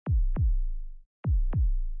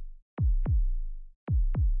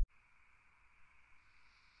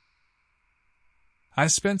I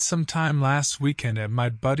spent some time last weekend at my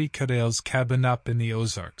buddy Cadale's cabin up in the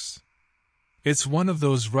Ozarks. It's one of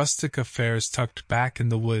those rustic affairs tucked back in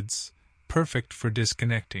the woods, perfect for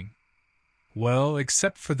disconnecting. Well,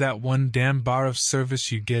 except for that one damn bar of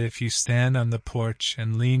service you get if you stand on the porch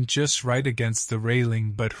and lean just right against the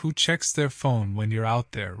railing, but who checks their phone when you're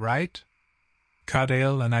out there, right?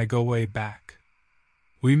 Cadale and I go way back.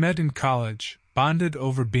 We met in college, bonded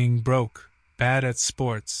over being broke, bad at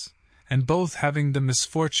sports, and both having the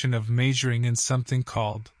misfortune of majoring in something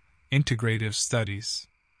called integrative studies.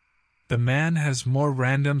 The man has more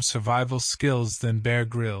random survival skills than Bear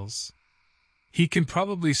Grylls. He can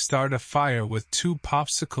probably start a fire with 2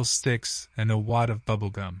 popsicle sticks and a wad of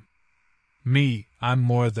bubblegum. Me, I'm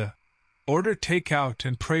more the order takeout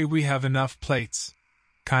and pray we have enough plates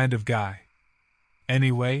kind of guy.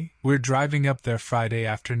 Anyway, we're driving up there Friday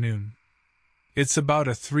afternoon. It's about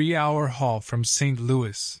a 3-hour haul from St.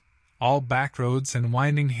 Louis, all back roads and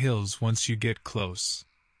winding hills once you get close.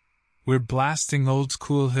 We're blasting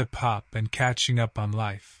old-school hip-hop and catching up on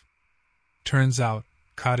life. Turns out,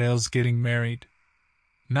 Cadale's getting married.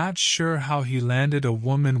 Not sure how he landed a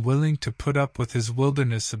woman willing to put up with his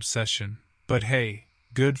wilderness obsession, but hey,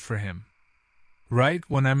 good for him. Right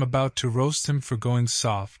when I'm about to roast him for going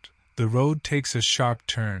soft, the road takes a sharp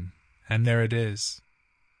turn, and there it is.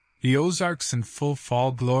 The Ozarks in full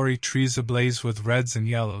fall glory, trees ablaze with reds and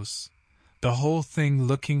yellows, the whole thing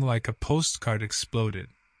looking like a postcard exploded.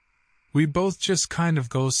 We both just kind of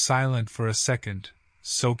go silent for a second,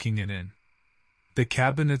 soaking it in. The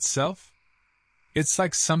cabin itself? It's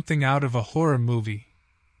like something out of a horror movie,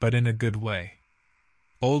 but in a good way.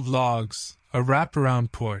 Old logs, a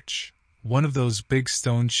wraparound porch, one of those big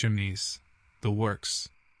stone chimneys, the works.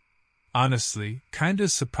 Honestly, kinda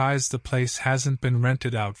surprised the place hasn't been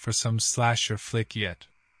rented out for some slasher flick yet.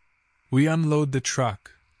 We unload the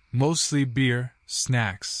truck, mostly beer,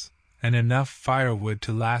 snacks, and enough firewood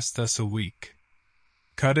to last us a week.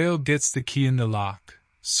 Cadale gets the key in the lock,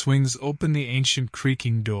 swings open the ancient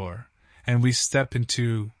creaking door, and we step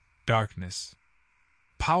into darkness.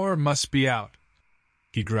 Power must be out,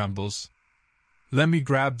 he grumbles. Let me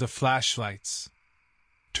grab the flashlights.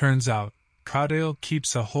 Turns out, Cadale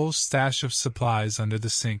keeps a whole stash of supplies under the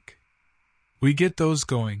sink. We get those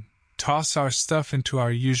going, toss our stuff into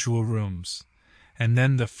our usual rooms, and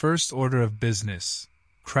then the first order of business,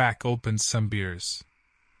 crack open some beers.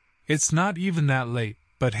 It's not even that late,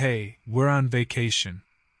 but hey, we're on vacation.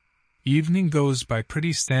 Evening goes by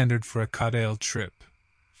pretty standard for a Cadale trip.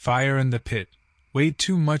 Fire in the pit, way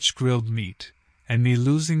too much grilled meat, and me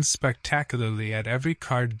losing spectacularly at every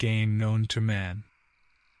card game known to man.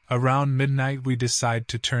 Around midnight we decide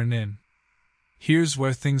to turn in. Here's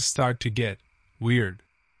where things start to get weird.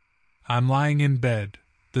 I'm lying in bed,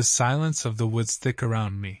 the silence of the woods thick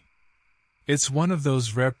around me. It's one of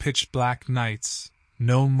those rare pitch-black nights,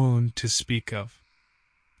 no moon to speak of.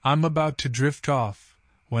 I'm about to drift off,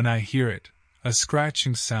 when I hear it, a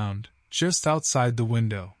scratching sound, just outside the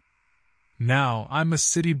window. Now, I'm a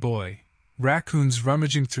city boy, raccoons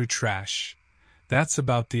rummaging through trash. That's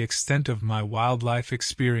about the extent of my wildlife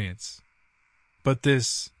experience. But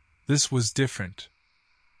this was different.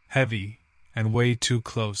 Heavy, and way too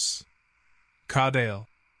close. Cadale,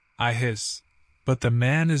 I hiss, but the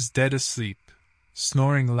man is dead asleep,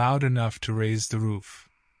 snoring loud enough to raise the roof.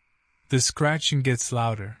 The scratching gets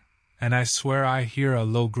louder, and I swear I hear a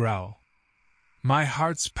low growl. My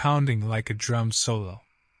heart's pounding like a drum solo.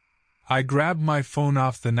 I grab my phone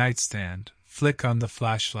off the nightstand, flick on the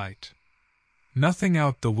flashlight. Nothing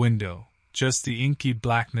out the window, just the inky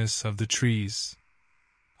blackness of the trees.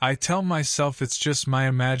 I tell myself it's just my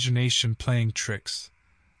imagination playing tricks,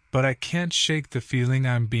 but I can't shake the feeling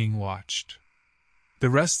I'm being watched. The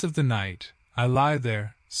rest of the night, I lie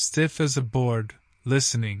there, stiff as a board,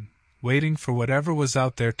 listening, waiting for whatever was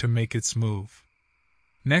out there to make its move.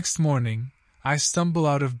 Next morning, I stumble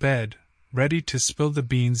out of bed, ready to spill the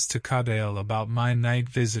beans to Cadale about my night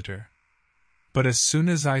visitor. But as soon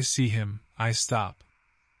as I see him, I stop.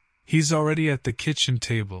 He's already at the kitchen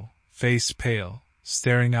table, face pale,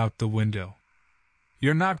 staring out the window.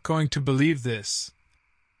 You're not going to believe this,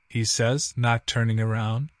 he says, not turning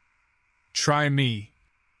around. Try me,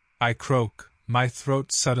 I croak, my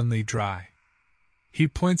throat suddenly dry. He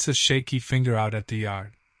points a shaky finger out at the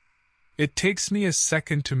yard. It takes me a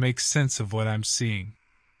second to make sense of what I'm seeing.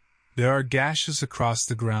 There are gashes across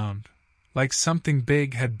the ground, like something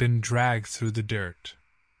big had been dragged through the dirt,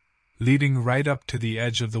 leading right up to the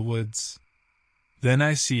edge of the woods. Then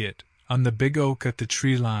I see it, on the big oak at the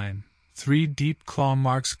tree line, 3 deep claw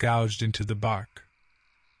marks gouged into the bark.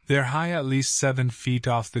 They're high at least 7 feet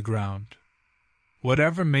off the ground.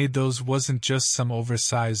 Whatever made those wasn't just some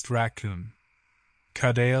oversized raccoon.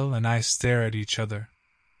 Cadale and I stare at each other.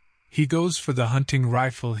 He goes for the hunting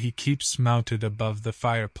rifle he keeps mounted above the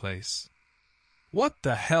fireplace. What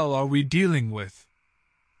the hell are we dealing with?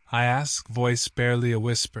 I ask, voice barely a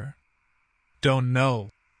whisper. Don't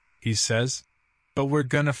know, he says, but we're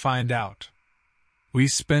gonna find out. We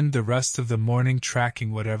spend the rest of the morning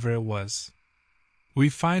tracking whatever it was. We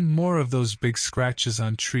find more of those big scratches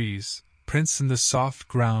on trees, prints in the soft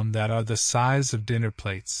ground that are the size of dinner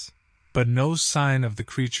plates, but no sign of the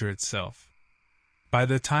creature itself. By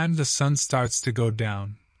the time the sun starts to go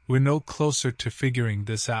down, we're no closer to figuring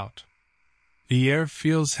this out. The air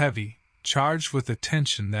feels heavy, charged with a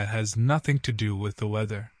tension that has nothing to do with the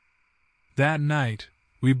weather. That night,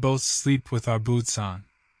 we both sleep with our boots on.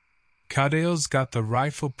 Cadale's got the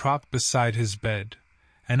rifle propped beside his bed,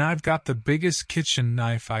 and I've got the biggest kitchen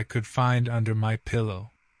knife I could find under my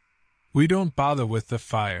pillow. We don't bother with the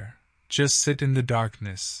fire, just sit in the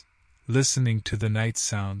darkness, listening to the night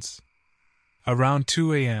sounds. Around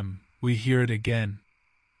 2 a.m., we hear it again.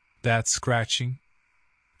 That scratching?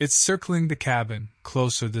 It's circling the cabin,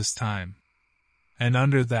 closer this time. And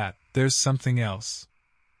under that, there's something else.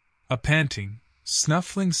 A panting,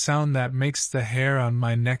 snuffling sound that makes the hair on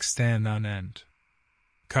my neck stand on end.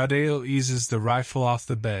 Cadale eases the rifle off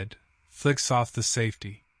the bed, flicks off the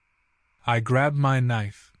safety. I grab my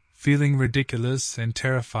knife, feeling ridiculous and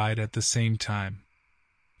terrified at the same time.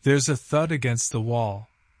 There's a thud against the wall,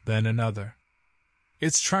 then another.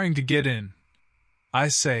 It's trying to get in, I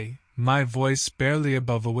say, my voice barely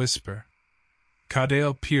above a whisper.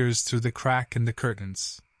 Cadale peers through the crack in the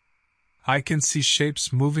curtains. I can see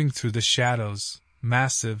shapes moving through the shadows,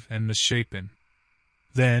 massive and misshapen.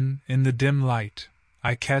 Then, in the dim light,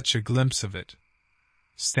 I catch a glimpse of it.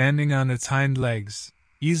 Standing on its hind legs,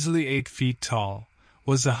 easily 8 feet tall,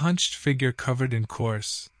 was a hunched figure covered in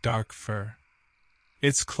coarse, dark fur.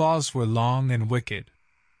 Its claws were long and wicked.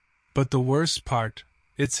 But the worst part,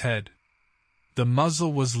 its head. The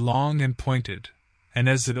muzzle was long and pointed, and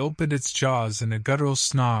as it opened its jaws in a guttural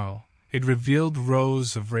snarl, it revealed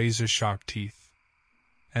rows of razor-sharp teeth.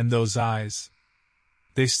 And those eyes.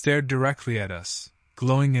 They stared directly at us,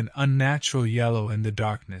 glowing an unnatural yellow in the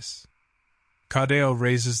darkness. Cadale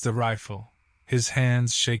raises the rifle, his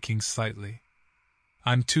hands shaking slightly.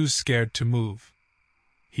 I'm too scared to move.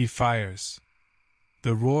 He fires.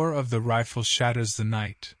 The roar of the rifle shatters the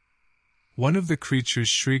night. One of the creatures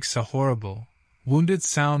shrieks a horrible, wounded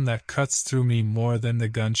sound that cuts through me more than the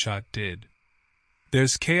gunshot did.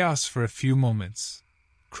 There's chaos for a few moments,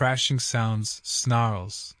 crashing sounds,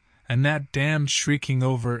 snarls, and that damned shrieking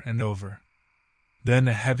over and over. Then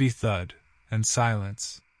a heavy thud, and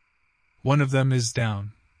silence. One of them is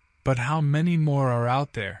down, but how many more are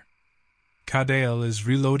out there? Cadale is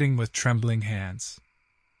reloading with trembling hands.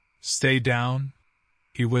 Stay down,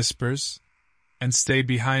 he whispers, and stay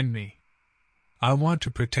behind me. I want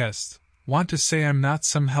to protest, want to say I'm not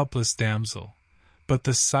some helpless damsel, but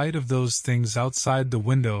the sight of those things outside the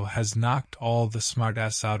window has knocked all the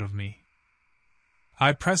smartass out of me.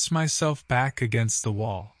 I press myself back against the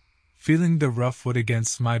wall, feeling the rough wood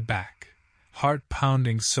against my back, heart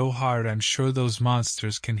pounding so hard I'm sure those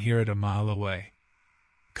monsters can hear it a mile away.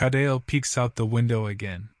 Cadale peeks out the window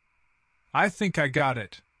again. I think I got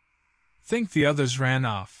it. Think the others ran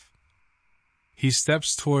off. He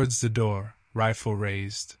steps towards the door, rifle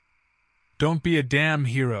raised. Don't be a damn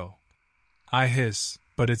hero, I hiss,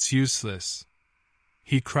 but it's useless.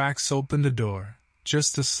 He cracks open the door,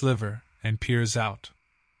 just a sliver, and peers out.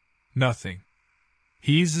 Nothing.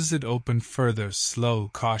 He eases it open further, slow,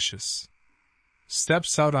 cautious.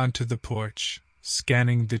 Steps out onto the porch,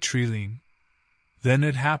 scanning the treeline. Then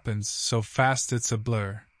it happens, so fast it's a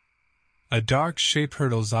blur. A dark shape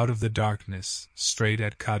hurtles out of the darkness, straight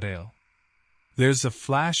at Cadale. There's a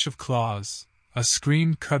flash of claws, a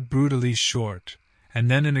scream cut brutally short, and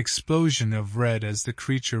then an explosion of red as the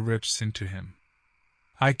creature rips into him.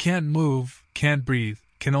 I can't move, can't breathe,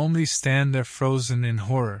 can only stand there frozen in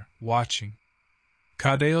horror, watching.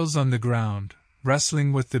 Cadale's on the ground,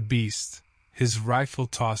 wrestling with the beast, his rifle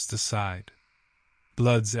tossed aside.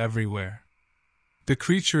 Blood's everywhere. The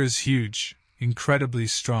creature is huge, incredibly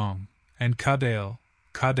strong, and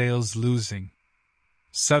Cadale's losing.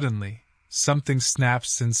 Suddenly, something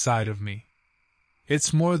snaps inside of me.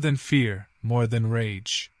 It's more than fear, more than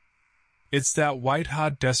rage. It's that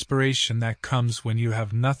white-hot desperation that comes when you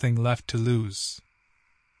have nothing left to lose.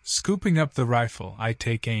 Scooping up the rifle, I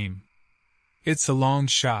take aim. It's a long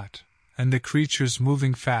shot, and the creature's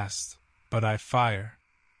moving fast, but I fire.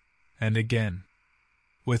 And again.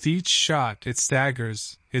 With each shot it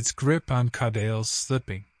staggers, its grip on Cadale's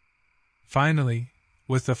slipping. Finally,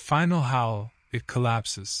 With a final howl, it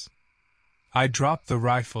collapses. I drop the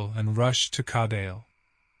rifle and rush to Cadale.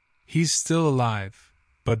 He's still alive,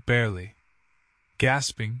 but barely.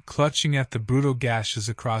 Gasping, clutching at the brutal gashes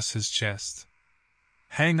across his chest.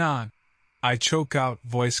 "Hang on!" I choke out,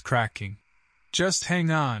 voice cracking. "Just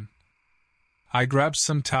hang on!" I grab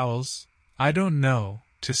some towels, I don't know,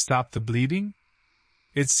 to stop the bleeding?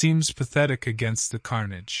 It seems pathetic against the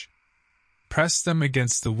carnage. Press them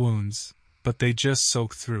against the wounds, but they just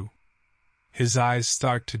soak through. His eyes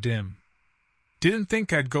start to dim. "Didn't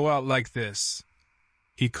think I'd go out like this."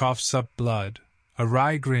 He coughs up blood, a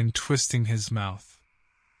wry grin twisting his mouth.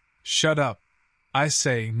 "Shut up," I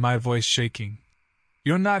say, my voice shaking.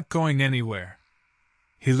 "You're not going anywhere."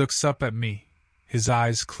 He looks up at me, his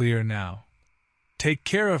eyes clear now. "Take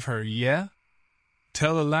care of her, yeah?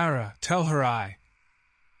 Tell Alara, tell her I—"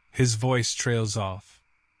 His voice trails off.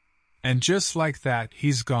 And just like that,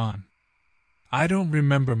 he's gone. I don't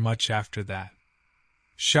remember much after that.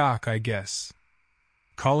 Shock, I guess.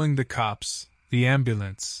 Calling the cops, the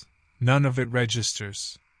ambulance, none of it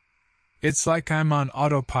registers. It's like I'm on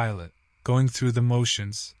autopilot, going through the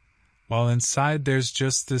motions, while inside there's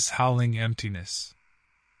just this howling emptiness.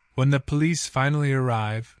 When the police finally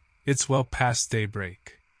arrive, it's well past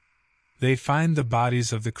daybreak. They find the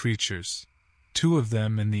bodies of the creatures, 2 of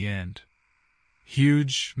them in the end.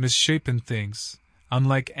 Huge, misshapen things,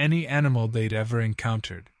 unlike any animal they'd ever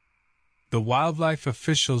encountered. The wildlife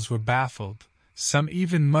officials were baffled, some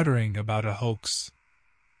even muttering about a hoax.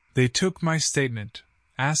 They took my statement,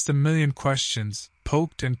 asked a million questions,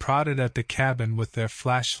 poked and prodded at the cabin with their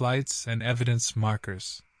flashlights and evidence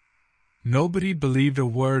markers. Nobody believed a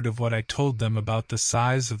word of what I told them about the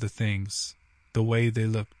size of the things, the way they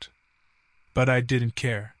looked. But I didn't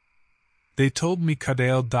care. They told me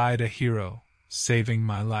Cadale died a hero, saving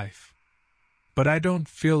my life. But I don't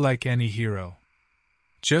feel like any hero.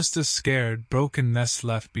 Just a scared, broken mess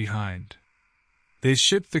left behind. They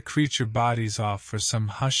shipped the creature bodies off for some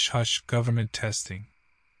hush-hush government testing.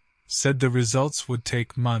 Said the results would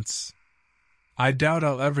take months. I doubt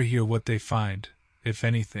I'll ever hear what they find, if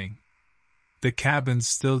anything. The cabin's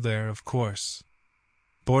still there, of course.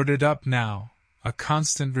 Boarded up now, a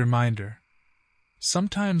constant reminder.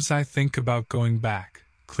 Sometimes I think about going back,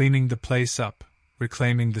 cleaning the place up,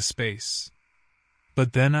 reclaiming the space.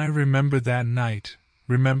 But then I remember that night,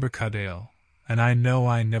 remember Cadale, and I know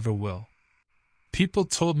I never will. People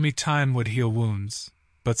told me time would heal wounds,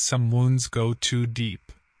 but some wounds go too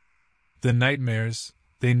deep. The nightmares,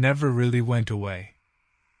 they never really went away.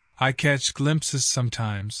 I catch glimpses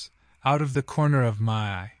sometimes, out of the corner of my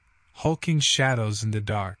eye, hulking shadows in the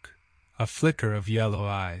dark, a flicker of yellow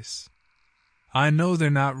eyes. I know they're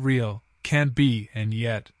not real, can't be, and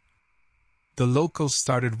yet. The locals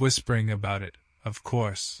started whispering about it, of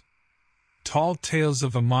course. Tall tales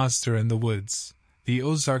of a monster in the woods, the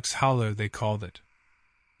OZARKS howler they called it.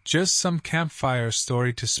 Just some campfire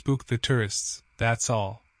story to spook the tourists, that's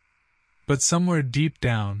all. But somewhere deep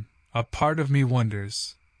down, a part of me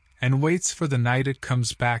wonders, and waits for the night it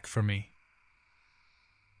comes back for me.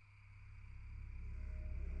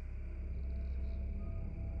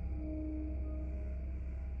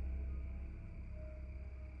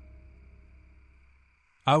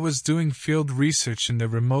 I was doing field research in the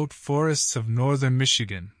remote forests of northern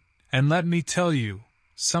Michigan, and let me tell you,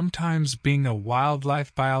 sometimes being a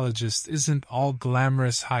wildlife biologist isn't all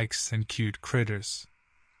glamorous hikes and cute critters.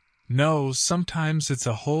 No, sometimes it's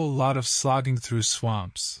a whole lot of slogging through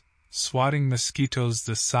swamps, swatting mosquitoes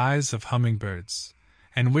the size of hummingbirds,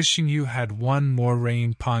 and wishing you had one more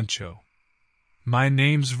rain poncho. My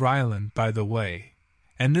name's Rylan, by the way,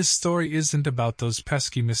 and this story isn't about those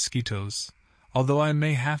pesky mosquitoes, although I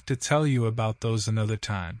may have to tell you about those another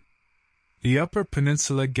time. The Upper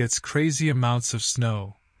Peninsula gets crazy amounts of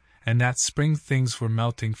snow, and that spring things were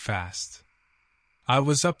melting fast. I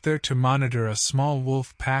was up there to monitor a small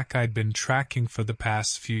wolf pack I'd been tracking for the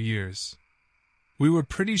past few years. We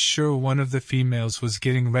were pretty sure one of the females was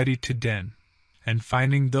getting ready to den, and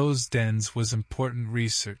finding those dens was important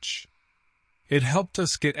research. It helped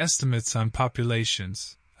us get estimates on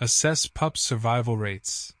populations, assess pup survival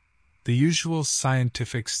rates, the usual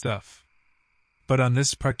scientific stuff. But on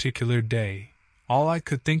this particular day, all I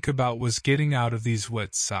could think about was getting out of these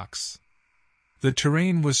wet socks. The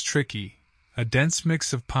terrain was tricky, a dense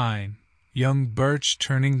mix of pine, young birch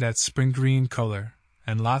turning that spring green color,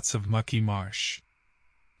 and lots of mucky marsh.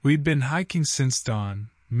 We'd been hiking since dawn,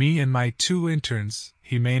 me and my 2 interns,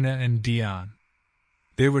 Jimena and Dion.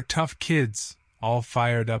 They were tough kids, all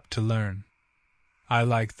fired up to learn. I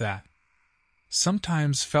liked that.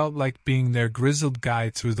 Sometimes felt like being their grizzled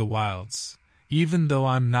guide through the wilds, even though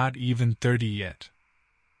I'm not even 30 yet.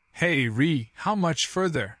 Hey, Ree, how much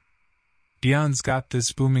further? Dion's got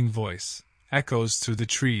this booming voice, echoes through the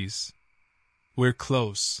trees. We're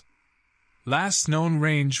close. Last known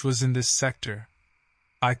range was in this sector.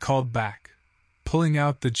 I called back, pulling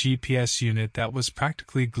out the GPS unit that was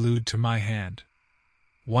practically glued to my hand.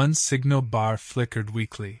 One signal bar flickered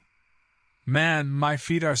weakly. Man, my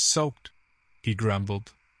feet are soaked, he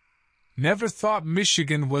grumbled. Never thought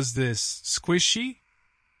Michigan was this squishy?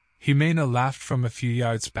 Jimena laughed from a few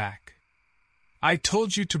yards back. I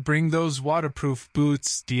told you to bring those waterproof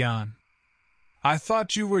boots, Dion. I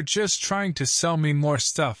thought you were just trying to sell me more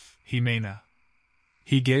stuff, Jimena.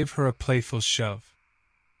 He gave her a playful shove.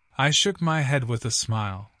 I shook my head with a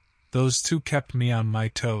smile. Those two kept me on my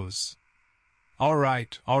toes. All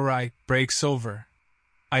right, break's over,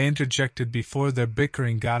 I interjected before their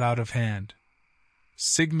bickering got out of hand.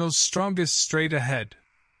 Signal's strongest straight ahead.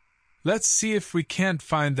 Let's see if we can't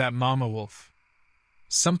find that mama wolf.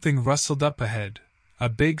 Something rustled up ahead, a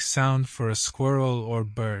big sound for a squirrel or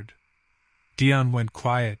bird. Dion went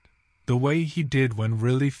quiet, the way he did when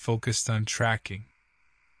really focused on tracking.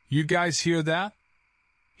 You guys hear that?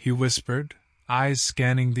 He whispered, eyes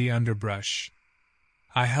scanning the underbrush.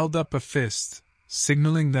 I held up a fist,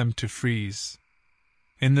 signaling them to freeze.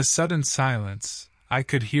 In the sudden silence, I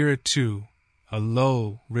could hear it too, a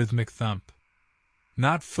low, rhythmic thump.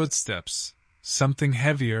 Not footsteps, something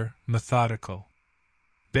heavier, methodical.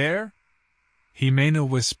 Bear? Jimena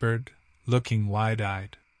whispered, looking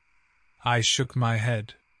wide-eyed. I shook my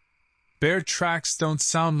head. Bear tracks don't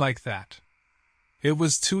sound like that. It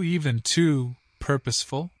was too even, too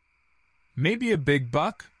purposeful. Maybe a big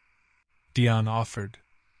buck? Dion offered,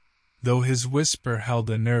 though his whisper held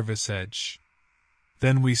a nervous edge.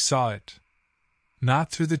 Then we saw it.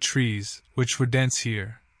 Not through the trees, which were dense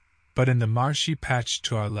here, but in the marshy patch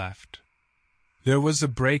to our left. There was a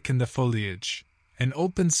break in the foliage, an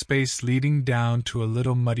open space leading down to a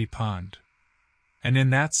little muddy pond. And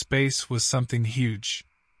in that space was something huge.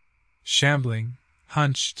 Shambling,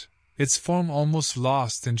 hunched, its form almost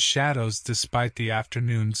lost in shadows despite the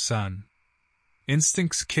afternoon sun.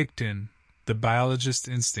 Instincts kicked in, the biologist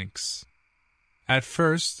instincts. At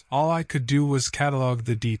first, all I could do was catalog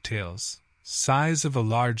the details. Size of a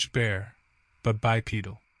large bear, but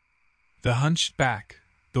bipedal. The hunched back,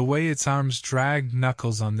 the way its arms dragged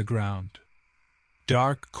knuckles on the ground.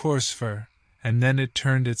 Dark, coarse fur, and then it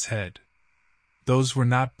turned its head. Those were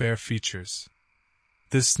not bear features.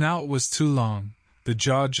 The snout was too long, the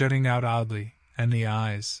jaw jutting out oddly, and the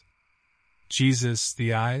eyes. Jesus,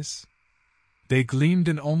 the eyes? They gleamed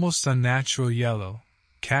an almost unnatural yellow,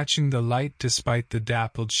 catching the light despite the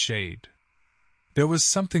dappled shade. There was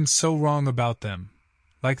something so wrong about them,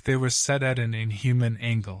 like they were set at an inhuman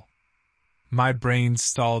angle. My brain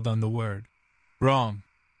stalled on the word. Wrong.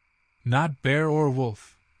 Not bear or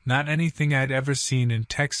wolf, not anything I'd ever seen in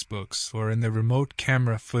textbooks or in the remote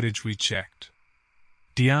camera footage we checked.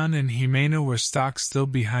 Dion and Jimena were stock still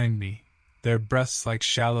behind me, their breaths like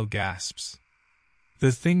shallow gasps.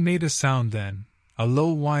 The thing made a sound then, a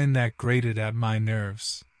low whine that grated at my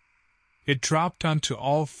nerves. It dropped onto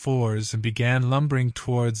all fours and began lumbering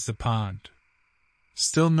towards the pond.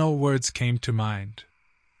 Still no words came to mind.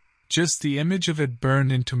 Just the image of it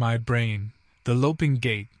burned into my brain, the loping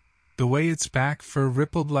gait, the way its back fur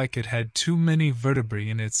rippled like it had too many vertebrae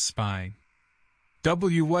in its spine.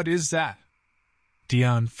 What is that?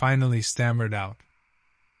 Dion finally stammered out.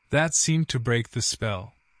 That seemed to break the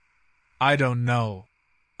spell. I don't know.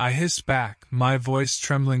 I hissed back, my voice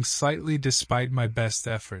trembling slightly despite my best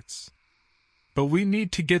efforts. But we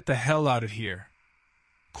need to get the hell out of here.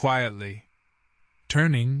 Quietly.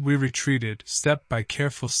 Turning, we retreated, step by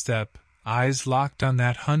careful step, eyes locked on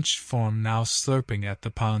that hunched form now slurping at the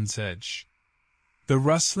pond's edge. The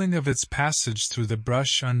rustling of its passage through the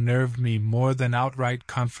brush unnerved me more than outright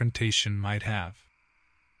confrontation might have.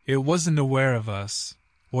 It wasn't aware of us,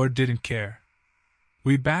 or didn't care.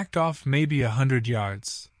 We backed off maybe 100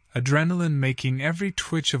 yards, adrenaline making every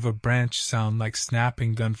twitch of a branch sound like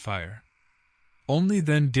snapping gunfire. Only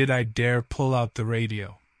then did I dare pull out the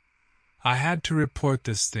radio. I had to report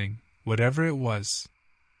this thing, whatever it was.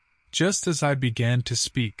 Just as I began to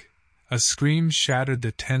speak, a scream shattered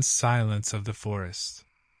the tense silence of the forest.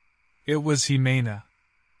 It was Jimena.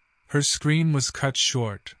 Her scream was cut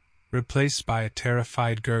short, replaced by a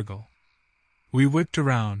terrified gurgle. We whipped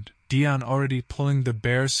around, Dion already pulling the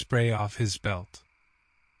bear spray off his belt.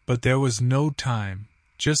 But there was no time,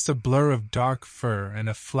 just a blur of dark fur and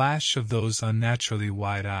a flash of those unnaturally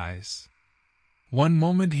wide eyes. One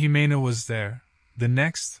moment Jimena was there, the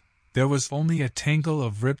next, there was only a tangle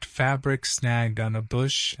of ripped fabric snagged on a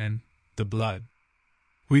bush and the blood.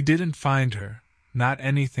 We didn't find her, not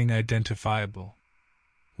anything identifiable.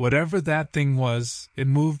 Whatever that thing was, it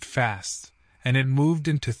moved fast, and it moved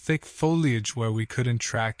into thick foliage where we couldn't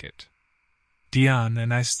track it. Dion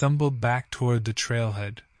and I stumbled back toward the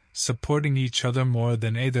trailhead, supporting each other more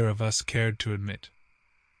than either of us cared to admit.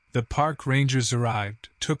 The park rangers arrived,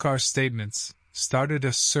 took our statements, started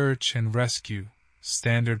a search and rescue,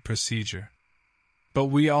 standard procedure. But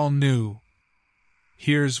we all knew.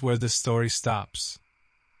 Here's where the story stops.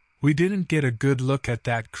 We didn't get a good look at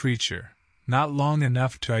that creature, not long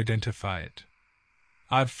enough to identify it.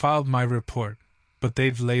 I've filed my report, but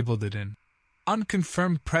they've labeled it an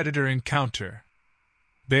unconfirmed predator encounter.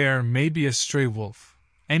 Bear, maybe a stray wolf,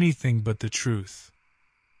 anything but the truth.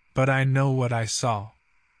 But I know what I saw.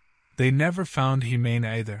 They never found Humane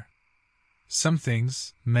either. Some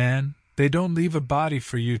things, man, they don't leave a body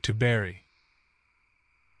for you to bury.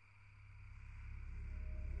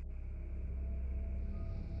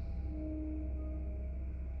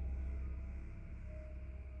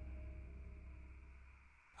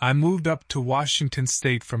 I moved up to Washington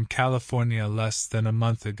State from California less than a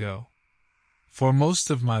month ago. For most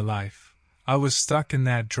of my life, I was stuck in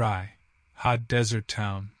that dry, hot desert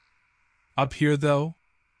town. Up here, though,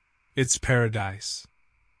 it's paradise.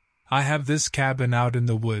 I have this cabin out in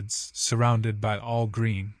the woods, surrounded by all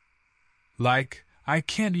green. Like, I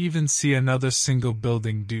can't even see another single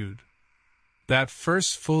building, dude. That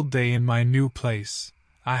first full day in my new place,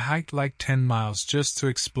 I hiked like 10 miles just to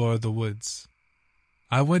explore the woods.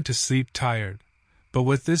 I went to sleep tired, but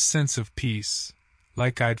with this sense of peace,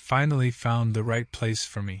 like I'd finally found the right place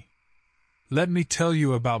for me. Let me tell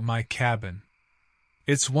you about my cabin.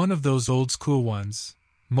 It's one of those old-school ones,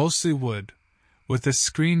 mostly wood, with a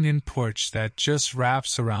screened-in porch that just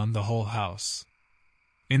wraps around the whole house.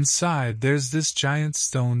 Inside, there's this giant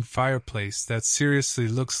stone fireplace that seriously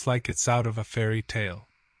looks like it's out of a fairy tale.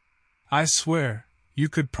 I swear, you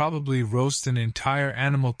could probably roast an entire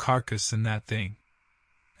animal carcass in that thing.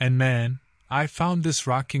 And man, I found this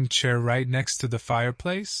rocking chair right next to the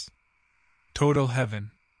fireplace. Total heaven.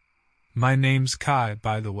 My name's Kai,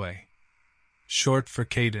 by the way. Short for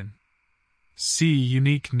Caden. See,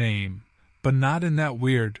 unique name, but not in that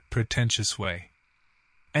weird, pretentious way.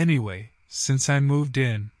 Anyway, since I moved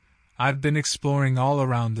in, I've been exploring all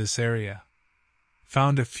around this area.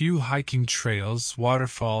 Found a few hiking trails,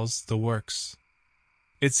 waterfalls, the works.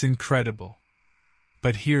 It's incredible.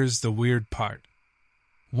 But here's the weird part.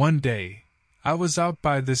 One day, I was out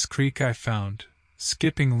by this creek I found,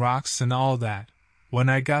 skipping rocks and all that, when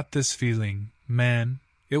I got this feeling, man,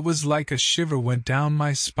 it was like a shiver went down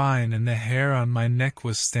my spine and the hair on my neck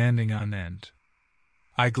was standing on end.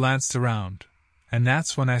 I glanced around, and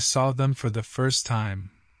that's when I saw them for the first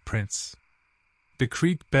time, prints. The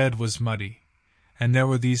creek bed was muddy, and there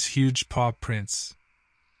were these huge paw prints.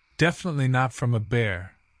 Definitely not from a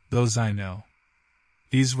bear, those I know.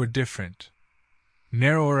 These were different.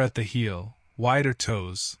 Narrower at the heel, wider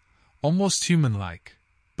toes, almost human-like,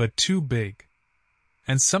 but too big.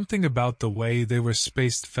 And something about the way they were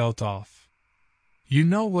spaced felt off. You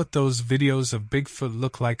know what those videos of Bigfoot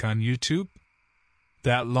look like on YouTube?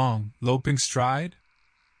 That long, loping stride?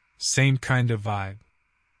 Same kind of vibe.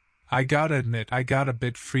 I gotta admit, I got a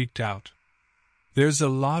bit freaked out. There's a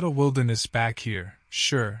lot of wilderness back here,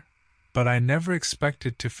 sure, but I never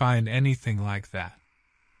expected to find anything like that.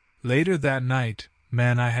 Later that night,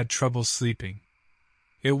 man, I had trouble sleeping.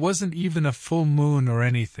 It wasn't even a full moon or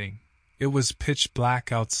anything, it was pitch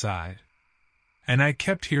black outside. And I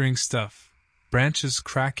kept hearing stuff, branches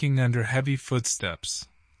cracking under heavy footsteps,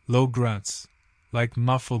 low grunts, like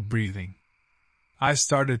muffled breathing. I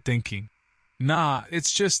started thinking, nah,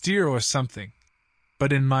 it's just deer or something.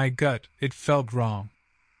 But in my gut, it felt wrong.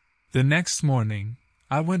 The next morning,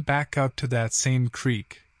 I went back out to that same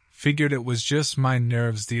creek, figured it was just my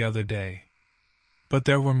nerves the other day. But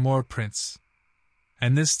there were more prints.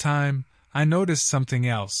 And this time, I noticed something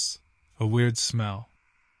else, a weird smell.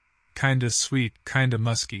 Kinda sweet, kinda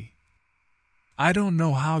musky. I don't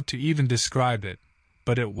know how to even describe it,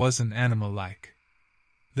 but it wasn't animal-like.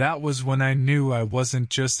 That was when I knew I wasn't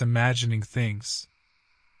just imagining things.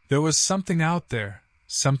 There was something out there,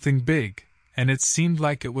 something big, and it seemed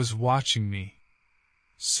like it was watching me.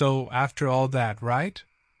 So, after all that, right?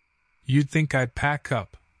 You'd think I'd pack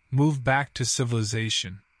up, move back to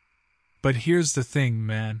civilization. But here's the thing,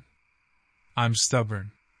 man. I'm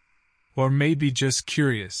stubborn. Or maybe just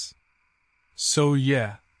curious. So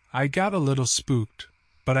yeah, I got a little spooked,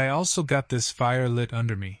 but I also got this fire lit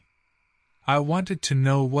under me. I wanted to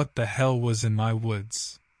know what the hell was in my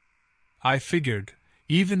woods. I figured,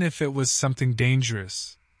 even if it was something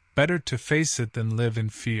dangerous, better to face it than live in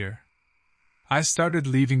fear. I started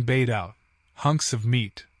leaving bait out, hunks of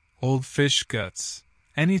meat, old fish guts,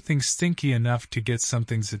 anything stinky enough to get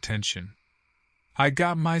something's attention. I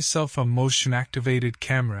got myself a motion-activated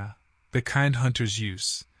camera, the kind hunters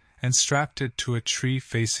use, and strapped it to a tree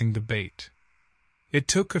facing the bait. It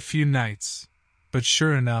took a few nights, but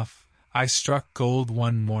sure enough, I struck gold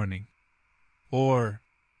one morning. Or,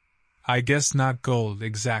 I guess not gold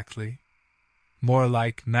exactly. More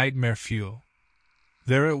like nightmare fuel.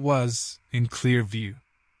 There it was, in clear view.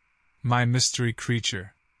 My mystery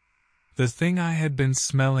creature. The thing I had been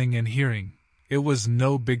smelling and hearing, it was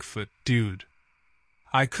no Bigfoot, dude.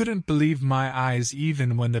 I couldn't believe my eyes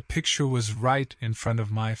even when the picture was right in front of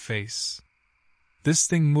my face. This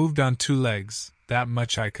thing moved on two legs, that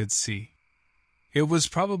much I could see. It was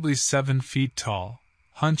probably 7 feet tall,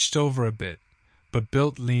 hunched over a bit, but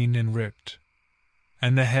built lean and ripped.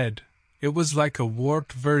 And the head, it was like a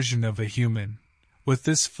warped version of a human, with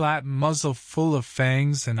this flat muzzle full of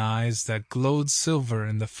fangs and eyes that glowed silver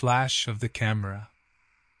in the flash of the camera.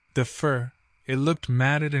 The fur, it looked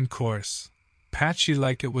matted and coarse, patchy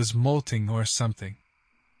like it was molting or something.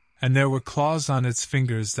 And there were claws on its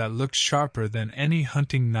fingers that looked sharper than any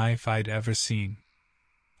hunting knife I'd ever seen.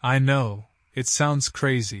 I know, it sounds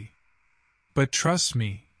crazy. But trust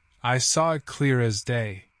me, I saw it clear as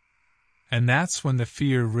day. And that's when the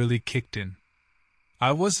fear really kicked in.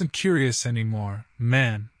 I wasn't curious anymore,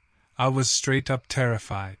 man. I was straight up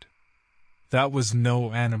terrified. That was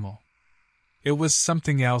no animal. It was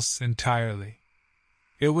something else entirely.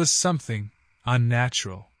 It was something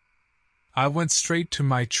unnatural. I went straight to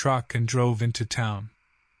my truck and drove into town.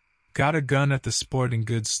 Got a gun at the sporting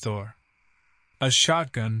goods store. A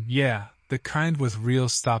shotgun, yeah, the kind with real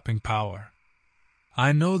stopping power.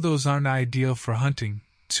 I know those aren't ideal for hunting,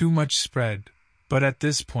 too much spread, but at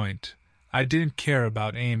this point, I didn't care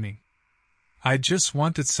about aiming. I just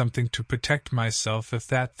wanted something to protect myself if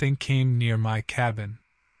that thing came near my cabin.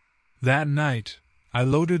 That night, I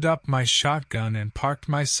loaded up my shotgun and parked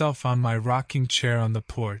myself on my rocking chair on the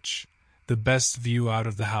porch, the best view out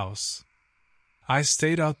of the house. I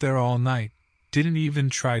stayed out there all night, didn't even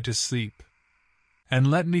try to sleep. And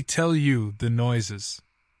let me tell you the noises.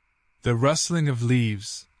 The rustling of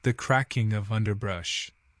leaves, the cracking of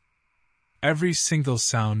underbrush. Every single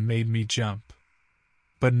sound made me jump.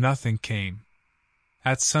 But nothing came.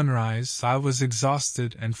 At sunrise, I was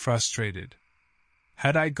exhausted and frustrated.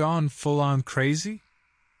 Had I gone full-on crazy?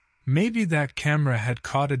 Maybe that camera had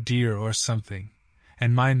caught a deer or something,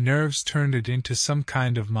 and my nerves turned it into some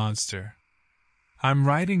kind of monster. I'm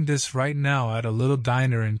writing this right now at a little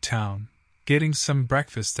diner in town, getting some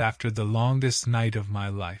breakfast after the longest night of my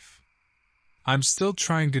life. I'm still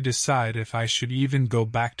trying to decide if I should even go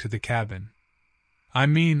back to the cabin. I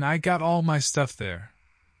mean, I got all my stuff there,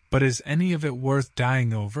 but is any of it worth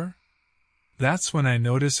dying over? That's when I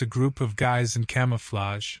notice a group of guys in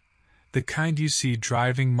camouflage, the kind you see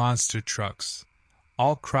driving monster trucks,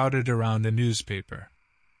 all crowded around a newspaper.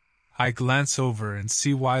 I glance over and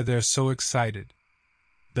see why they're so excited.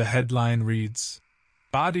 The headline reads,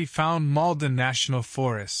 "Body found Malden National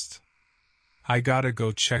Forest." I gotta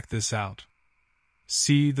go check this out.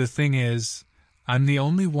 See, the thing is, I'm the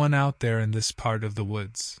only one out there in this part of the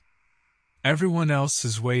woods. Everyone else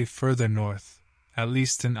is way further north, at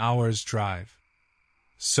least an hour's drive.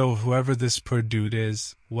 So whoever this poor dude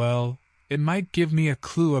is, well, it might give me a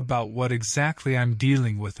clue about what exactly I'm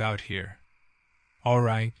dealing with out here.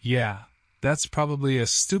 Alright, yeah, that's probably a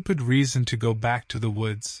stupid reason to go back to the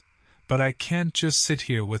woods, but I can't just sit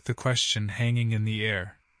here with the question hanging in the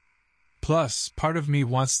air. Plus, part of me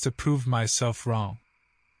wants to prove myself wrong.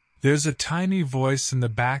 There's a tiny voice in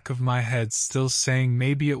the back of my head still saying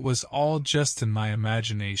maybe it was all just in my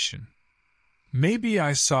imagination. Maybe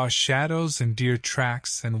I saw shadows and deer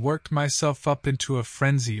tracks and worked myself up into a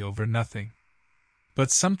frenzy over nothing.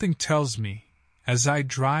 But something tells me, as I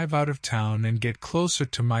drive out of town and get closer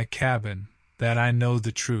to my cabin, that I know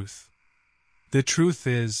the truth. The truth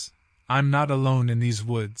is, I'm not alone in these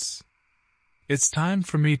woods. It's time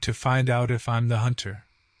for me to find out if I'm the hunter,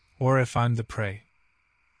 or if I'm the prey.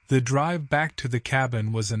 The drive back to the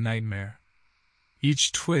cabin was a nightmare.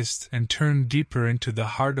 Each twist and turn deeper into the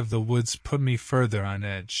heart of the woods put me further on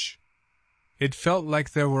edge. It felt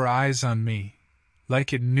like there were eyes on me,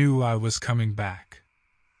 like it knew I was coming back.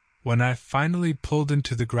 When I finally pulled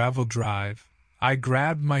into the gravel drive, I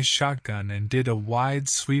grabbed my shotgun and did a wide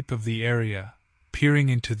sweep of the area, peering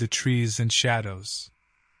into the trees and shadows.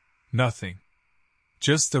 Nothing.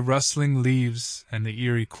 Just the rustling leaves and the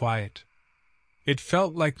eerie quiet. It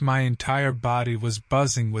felt like my entire body was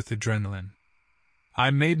buzzing with adrenaline. I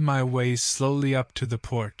made my way slowly up to the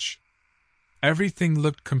porch. Everything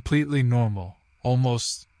looked completely normal,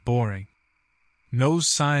 almost boring. No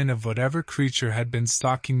sign of whatever creature had been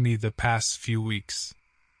stalking me the past few weeks.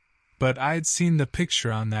 But I'd seen the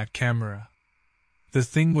picture on that camera. The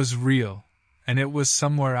thing was real, and it was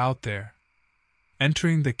somewhere out there.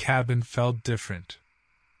 Entering the cabin felt different.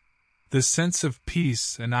 The sense of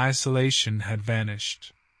peace and isolation had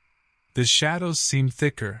vanished. The shadows seemed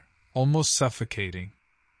thicker, almost suffocating.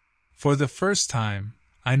 For the first time,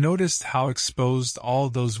 I noticed how exposed all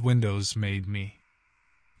those windows made me.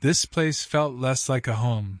 This place felt less like a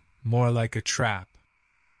home, more like a trap.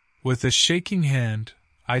 With a shaking hand,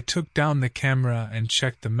 I took down the camera and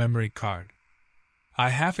checked the memory card. I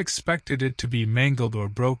half expected it to be mangled or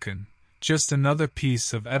broken, just another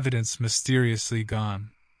piece of evidence mysteriously gone.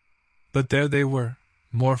 But there they were,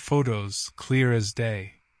 more photos, clear as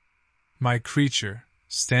day. My creature,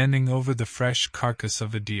 standing over the fresh carcass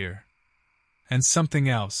of a deer. And something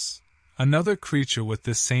else, another creature with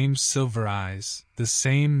the same silver eyes, the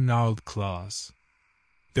same gnarled claws.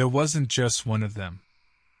 There wasn't just one of them.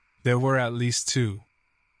 There were at least two.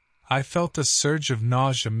 I felt a surge of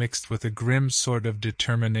nausea mixed with a grim sort of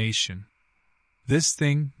determination. These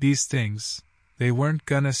things, they weren't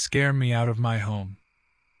gonna scare me out of my home.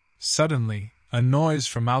 Suddenly, a noise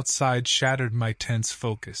from outside shattered my tense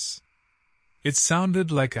focus. It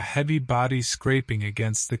sounded like a heavy body scraping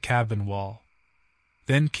against the cabin wall.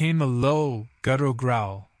 Then came a low, guttural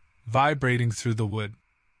growl, vibrating through the wood.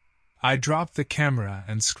 I dropped the camera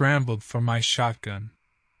and scrambled for my shotgun.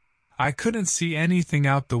 I couldn't see anything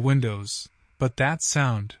out the windows, but that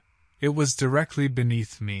sound, it was directly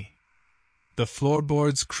beneath me. The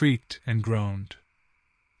floorboards creaked and groaned.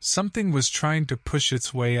 Something was trying to push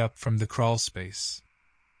its way up from the crawlspace.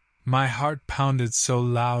 My heart pounded so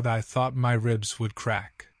loud I thought my ribs would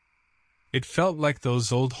crack. It felt like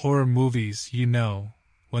those old horror movies, you know,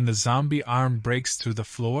 when the zombie arm breaks through the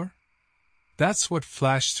floor? That's what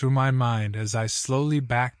flashed through my mind as I slowly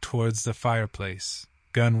backed towards the fireplace,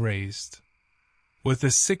 gun raised. With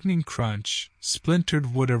a sickening crunch,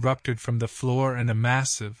 splintered wood erupted from the floor and a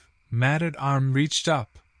massive, matted arm reached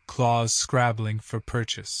up, claws scrabbling for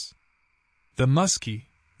purchase. The musky,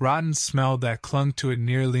 rotten smell that clung to it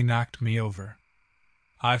nearly knocked me over.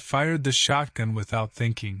 I fired the shotgun without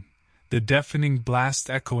thinking, the deafening blast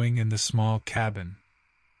echoing in the small cabin.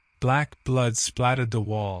 Black blood splattered the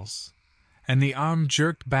walls, and the arm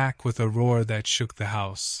jerked back with a roar that shook the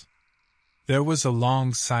house. There was a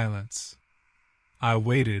long silence. I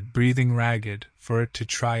waited, breathing ragged, for it to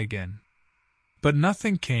try again. But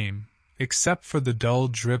nothing came, except for the dull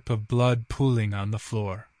drip of blood pooling on the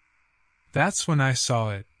floor. That's when I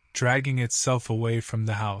saw it, dragging itself away from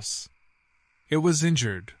the house. It was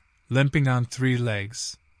injured, limping on 3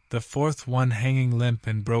 legs, the fourth one hanging limp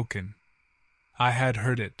and broken. I had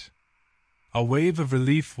heard it. A wave of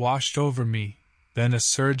relief washed over me, then a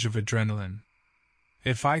surge of adrenaline.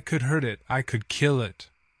 If I could hurt it, I could kill it.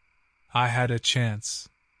 I had a chance.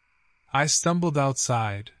 I stumbled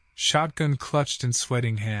outside, shotgun clutched in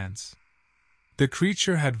sweating hands. The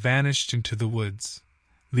creature had vanished into the woods,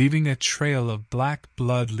 leaving a trail of black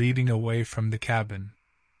blood leading away from the cabin.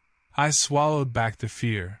 I swallowed back the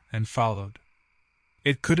fear and followed.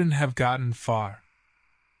 It couldn't have gotten far.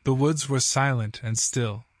 The woods were silent and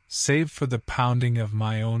still, save for the pounding of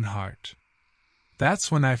my own heart.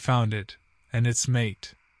 That's when I found it, and its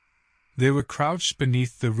mate. They were crouched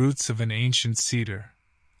beneath the roots of an ancient cedar,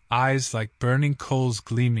 eyes like burning coals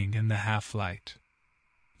gleaming in the half-light.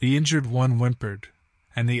 The injured one whimpered,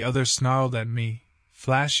 and the other snarled at me,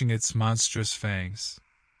 flashing its monstrous fangs.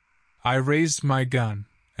 I raised my gun,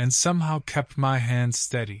 and somehow kept my hand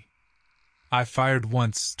steady. I fired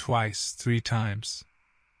once, twice, 3 times.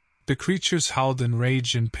 The creatures howled in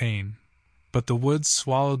rage and pain, but the woods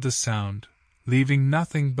swallowed the sound, leaving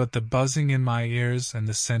nothing but the buzzing in my ears and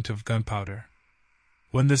the scent of gunpowder.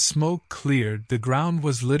 When the smoke cleared, the ground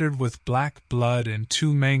was littered with black blood and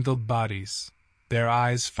 2 mangled bodies, their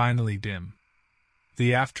eyes finally dim.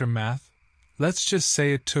 The aftermath? Let's just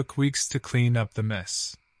say it took weeks to clean up the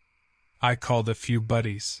mess. I called a few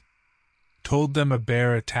buddies. Told them a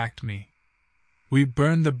bear attacked me. We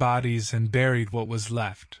burned the bodies and buried what was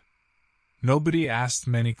left. Nobody asked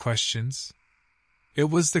many questions. It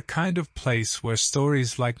was the kind of place where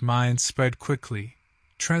stories like mine spread quickly,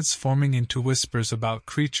 transforming into whispers about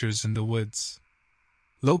creatures in the woods.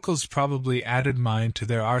 Locals probably added mine to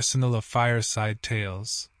their arsenal of fireside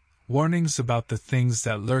tales, warnings about the things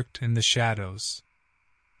that lurked in the shadows.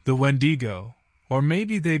 The Wendigo, or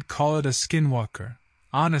maybe they'd call it a skinwalker.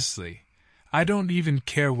 Honestly, I don't even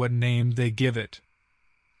care what name they give it.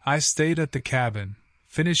 I stayed at the cabin,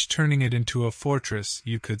 finished turning it into a fortress,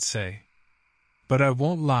 you could say. But I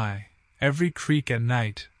won't lie, every creak at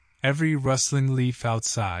night, Every rustling leaf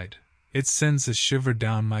outside, it sends a shiver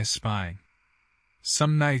down my spine.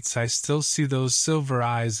 Some nights I still see those silver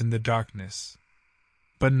eyes in the darkness.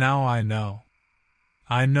 But now I know.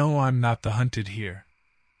 I know I'm not the hunted here.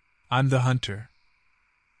 I'm the hunter.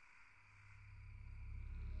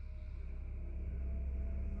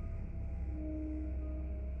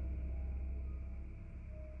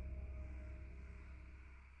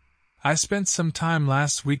 I spent some time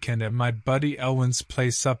last weekend at my buddy Elwin's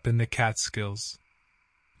place up in the Catskills.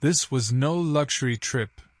 This was no luxury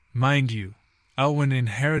trip, mind you. Elwin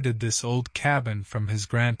inherited this old cabin from his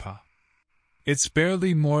grandpa. It's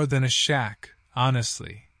barely more than a shack,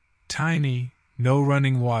 honestly. Tiny, no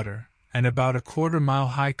running water, and about a quarter-mile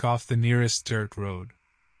hike off the nearest dirt road.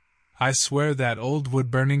 I swear that old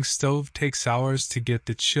wood-burning stove takes hours to get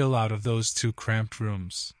the chill out of those two cramped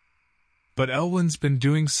rooms. But Elwin's been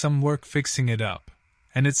doing some work fixing it up,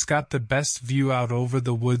 and it's got the best view out over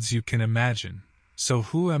the woods you can imagine, so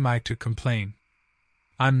who am I to complain?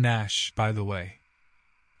 I'm Nash, by the way.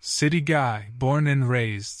 City guy, born and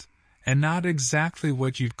raised, and not exactly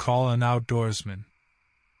what you'd call an outdoorsman.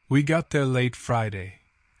 We got there late Friday,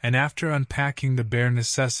 and after unpacking the bare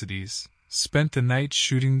necessities, spent the night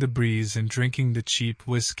shooting the breeze and drinking the cheap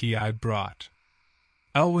whiskey I brought.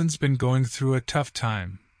 Elwin's been going through a tough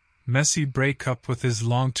time. Messy breakup with his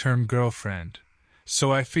long-term girlfriend,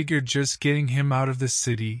 so I figured just getting him out of the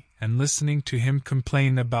city and listening to him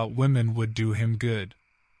complain about women would do him good.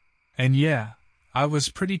 And yeah, I was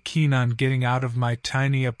pretty keen on getting out of my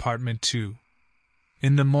tiny apartment too.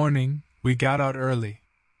 In the morning, we got out early.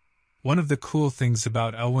 One of the cool things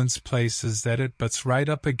about Elwin's place is that it butts right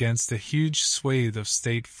up against a huge swathe of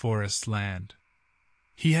state forest land.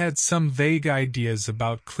 He had some vague ideas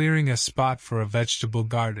about clearing a spot for a vegetable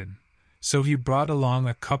garden, so he brought along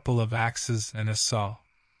a couple of axes and a saw.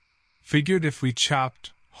 Figured if we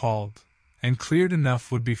chopped, hauled, and cleared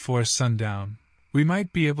enough wood before sundown, we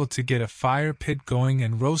might be able to get a fire pit going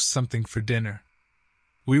and roast something for dinner.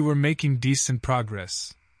 We were making decent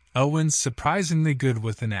progress. Elwin's surprisingly good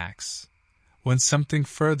with an axe, when something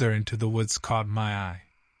further into the woods caught my eye.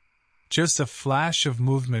 Just a flash of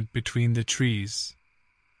movement between the trees.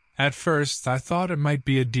 At first I thought it might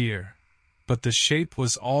be a deer, but the shape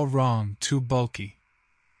was all wrong, too bulky.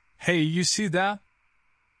 "Hey, you see that?"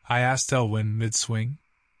 I asked Elwin mid-swing.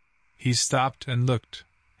 He stopped and looked,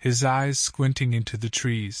 his eyes squinting into the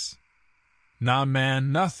trees. "Nah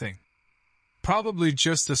man, nothing. Probably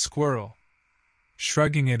just a squirrel."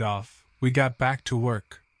 Shrugging it off, we got back to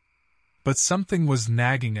work. But something was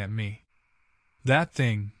nagging at me. That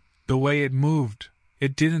thing, the way it moved,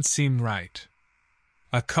 it didn't seem right.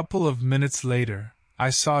 A couple of minutes later, I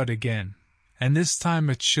saw it again, and this time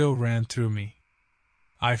a chill ran through me.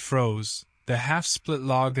 I froze, the half-split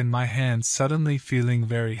log in my hand suddenly feeling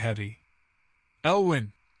very heavy.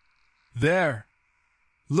 "Elwin! There!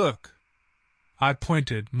 Look!" I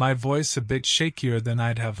pointed, my voice a bit shakier than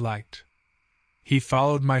I'd have liked. He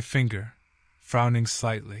followed my finger, frowning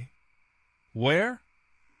slightly. "Where?"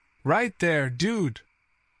 "Right there, dude!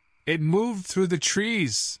 It moved through the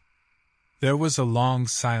trees!" There was a long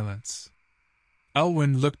silence.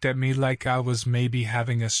 Elwin looked at me like I was maybe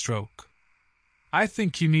having a stroke. "I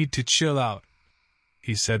think you need to chill out,"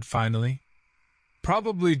 he said finally.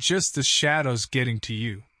 "Probably just the shadows getting to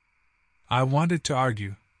you." I wanted to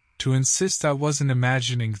argue, to insist I wasn't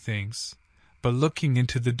imagining things, but looking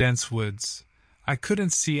into the dense woods, I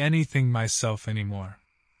couldn't see anything myself anymore.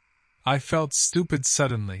 I felt stupid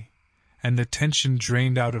suddenly, and the tension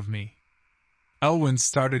drained out of me. Elwin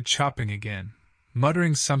started chopping again,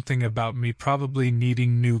 muttering something about me probably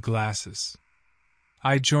needing new glasses.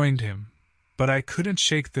 I joined him, but I couldn't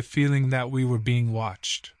shake the feeling that we were being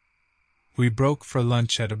watched. We broke for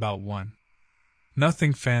lunch at about 1.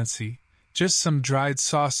 Nothing fancy, just some dried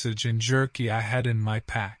sausage and jerky I had in my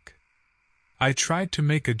pack. I tried to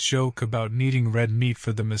make a joke about needing red meat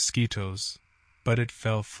for the mosquitoes, but it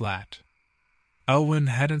fell flat. Elwin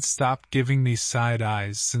hadn't stopped giving me side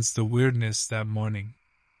eyes since the weirdness that morning.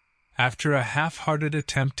 After a half-hearted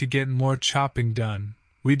attempt to get more chopping done,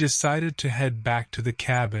 we decided to head back to the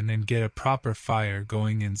cabin and get a proper fire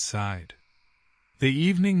going inside. The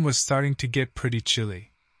evening was starting to get pretty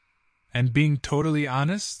chilly. And being totally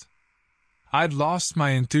honest, I'd lost my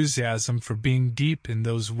enthusiasm for being deep in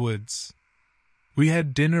those woods. We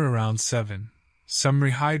had dinner around 7, some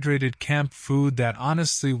rehydrated camp food that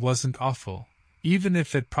honestly wasn't awful, even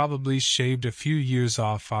if it probably shaved a few years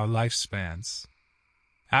off our lifespans.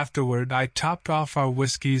 Afterward, I topped off our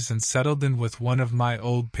whiskeys and settled in with one of my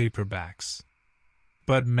old paperbacks.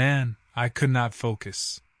 But man, I could not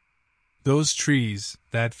focus. Those trees,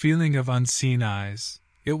 that feeling of unseen eyes,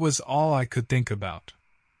 it was all I could think about.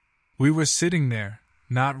 We were sitting there,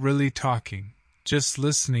 not really talking, just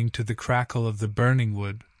listening to the crackle of the burning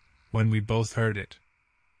wood, when we both heard it.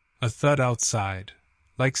 A thud outside,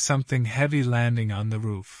 like something heavy landing on the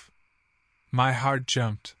roof. My heart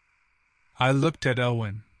jumped. I looked at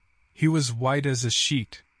Owen. He was white as a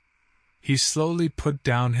sheet. He slowly put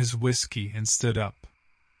down his whiskey and stood up.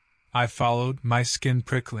 I followed, my skin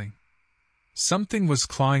prickling. Something was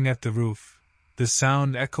clawing at the roof, the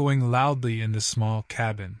sound echoing loudly in the small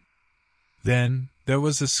cabin. Then, there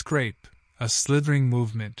was a scrape, a slithering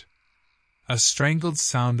movement. A strangled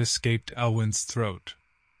sound escaped Elwyn's throat.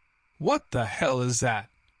 "What the hell is that?"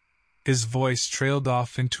 His voice trailed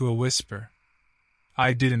off into a whisper.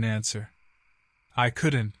 I didn't answer. I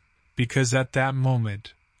couldn't, because at that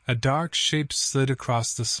moment, a dark shape slid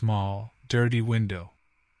across the small, dirty window.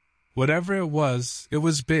 Whatever it was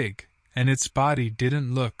big, and its body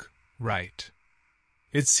didn't look right.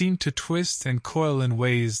 It seemed to twist and coil in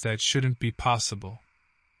ways that shouldn't be possible.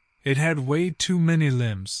 It had way too many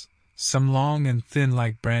limbs, some long and thin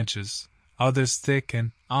like branches, others thick,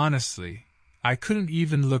 and, honestly, I couldn't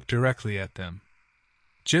even look directly at them.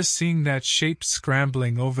 Just seeing that shape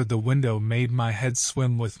scrambling over the window made my head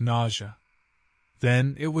swim with nausea.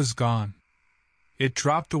 Then it was gone. It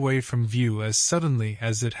dropped away from view as suddenly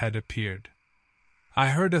as it had appeared. I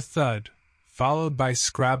heard a thud, followed by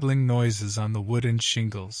scrabbling noises on the wooden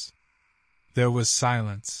shingles. There was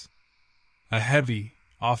silence. A heavy,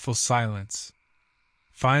 awful silence.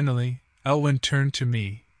 Finally, Elwyn turned to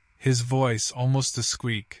me, his voice almost a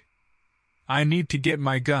squeak. "I need to get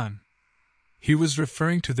my gun." He was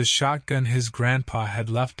referring to the shotgun his grandpa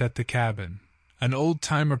had left at the cabin, an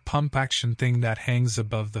old-timer pump-action thing that hangs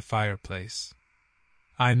above the fireplace.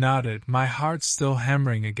 I nodded, my heart still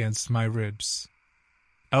hammering against my ribs.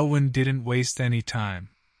 Elwyn didn't waste any time.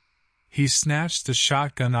 He snatched the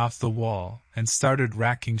shotgun off the wall and started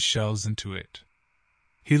racking shells into it.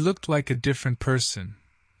 He looked like a different person.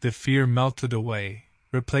 The fear melted away,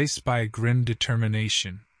 replaced by a grim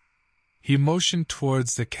determination. He motioned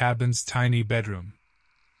towards the cabin's tiny bedroom.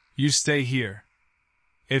 "You stay here.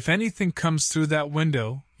 If anything comes through that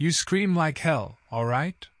window, you scream like hell, all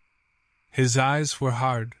right?" His eyes were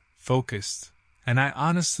hard, focused, and I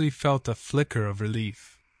honestly felt a flicker of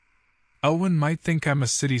relief. Elwyn might think I'm a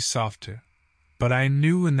city softer, but I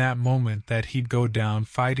knew in that moment that he'd go down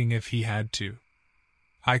fighting if he had to.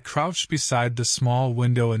 I crouched beside the small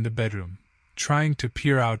window in the bedroom, trying to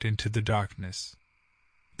peer out into the darkness.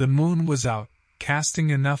 The moon was out, casting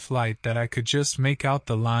enough light that I could just make out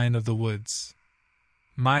the line of the woods.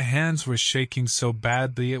 My hands were shaking so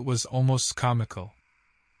badly it was almost comical.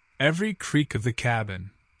 Every creak of the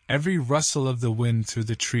cabin, every rustle of the wind through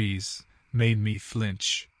the trees, made me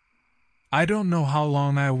flinch. I don't know how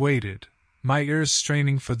long I waited, my ears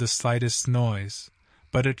straining for the slightest noise,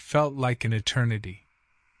 but it felt like an eternity.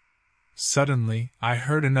 Suddenly, I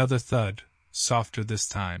heard another thud, softer this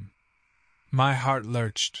time. My heart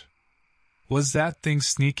lurched. Was that thing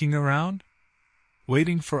sneaking around?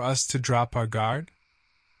 Waiting for us to drop our guard?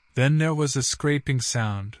 Then there was a scraping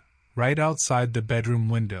sound, right outside the bedroom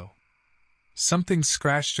window. Something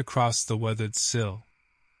scratched across the weathered sill.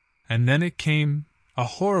 And then it came, a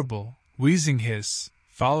horrible, wheezing hiss,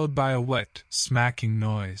 followed by a wet, smacking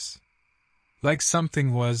noise. Like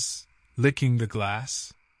something was licking the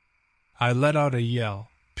glass. I let out a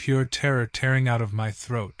yell, pure terror tearing out of my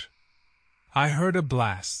throat. I heard a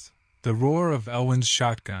blast, the roar of Elwyn's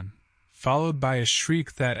shotgun, followed by a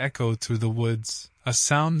shriek that echoed through the woods, a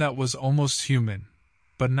sound that was almost human,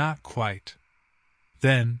 but not quite.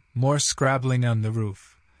 Then, more scrabbling on the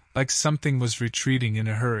roof, like something was retreating in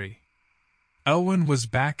a hurry. Elwyn was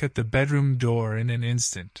back at the bedroom door in an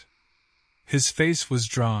instant. His face was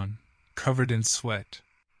drawn, covered in sweat.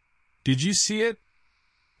 "Did you see it?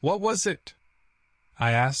 What was it?"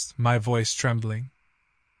 I asked, my voice trembling.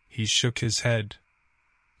 He shook his head.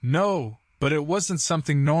 "No, but it wasn't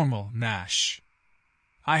something normal, Nash.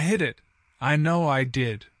 I hit it, I know I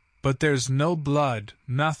did, but there's no blood,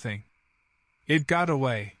 nothing. It got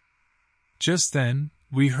away." Just then,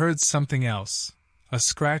 we heard something else. A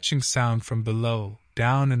scratching sound from below,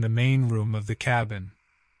 down in the main room of the cabin.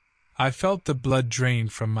 I felt the blood drain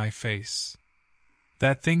from my face.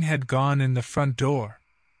 That thing had gone in the front door.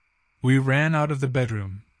 We ran out of the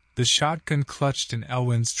bedroom, the shotgun clutched in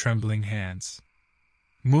Elwyn's trembling hands.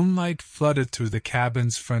 Moonlight flooded through the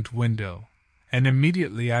cabin's front window, and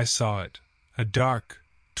immediately I saw it, a dark,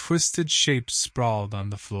 twisted shape sprawled on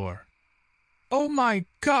the floor. "Oh my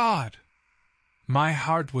God!" My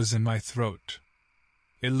heart was in my throat.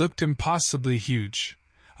 It looked impossibly huge,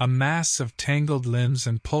 a mass of tangled limbs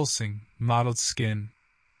and pulsing, mottled skin.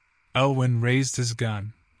 Elwyn raised his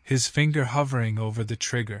gun, his finger hovering over the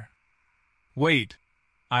trigger. "Wait,"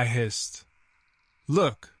 I hissed.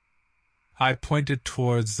 "Look." I pointed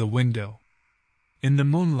towards the window. In the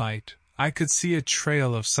moonlight, I could see a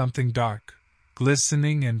trail of something dark,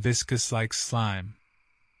 glistening and viscous like slime.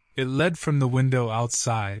 It led from the window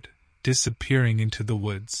outside, disappearing into the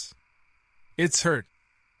woods. "It's hurt,"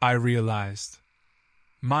 I realized.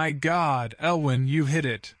 "My God, Elwyn, you hit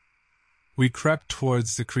it!" We crept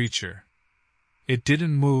towards the creature. It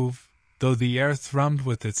didn't move, though the air thrummed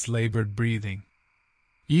with its labored breathing.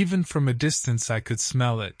 Even from a distance I could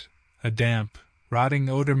smell it, a damp, rotting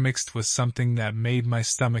odor mixed with something that made my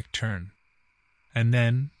stomach turn. And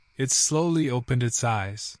then, it slowly opened its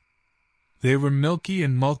eyes. They were milky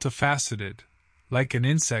and multifaceted, like an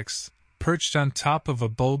insect's, perched on top of a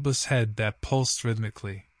bulbous head that pulsed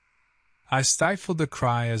rhythmically. I stifled a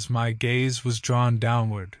cry as my gaze was drawn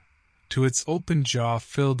downward, to its open jaw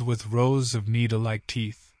filled with rows of needle-like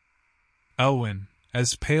teeth. Elwyn,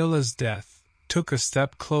 as pale as death, took a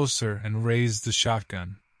step closer and raised the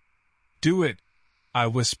shotgun. "Do it," I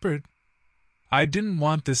whispered. I didn't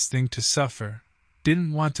want this thing to suffer,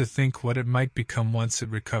 didn't want to think what it might become once it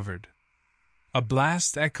recovered. A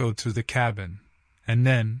blast echoed through the cabin, and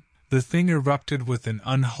then, the thing erupted with an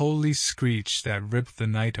unholy screech that ripped the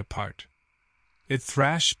night apart. It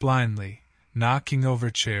thrashed blindly, knocking over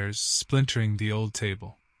chairs, splintering the old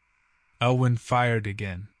table. Elwyn fired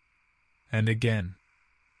again. And again.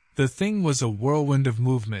 The thing was a whirlwind of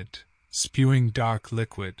movement, spewing dark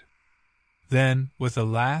liquid. Then, with a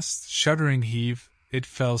last, shuddering heave, it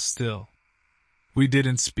fell still. We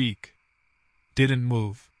didn't speak. Didn't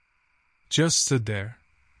move. Just stood there,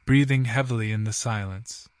 breathing heavily in the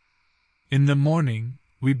silence. In the morning,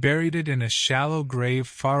 we buried it in a shallow grave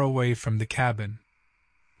far away from the cabin.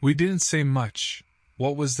 We didn't say much.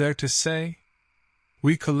 What was there to say?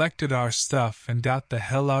 We collected our stuff and got the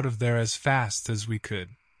hell out of there as fast as we could.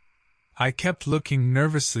 I kept looking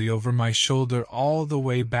nervously over my shoulder all the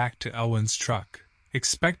way back to Elwyn's truck,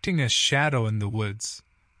 expecting a shadow in the woods,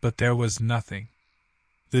 but there was nothing.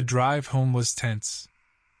 The drive home was tense.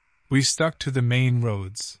 We stuck to the main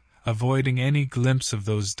roads, avoiding any glimpse of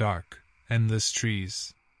those dark, endless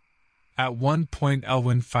trees. At one point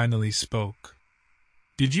Elwyn finally spoke.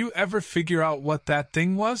 "Did you ever figure out what that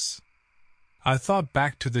thing was?" I thought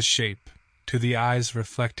back to the shape, to the eyes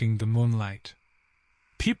reflecting the moonlight.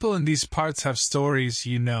 "People in these parts have stories,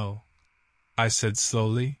 you know," I said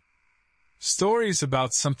slowly. "Stories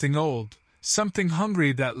about something old, something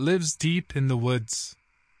hungry that lives deep in the woods.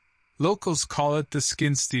 Locals call it the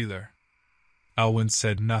skin stealer." Elwyn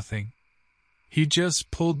said nothing. He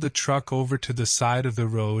just pulled the truck over to the side of the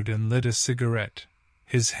road and lit a cigarette,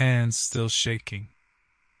 his hands still shaking.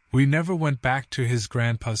 We never went back to his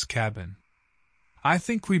grandpa's cabin. I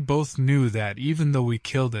think we both knew that even though we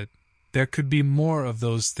killed it, there could be more of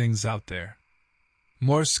those things out there.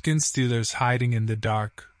 More skin stealers hiding in the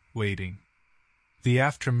dark, waiting. The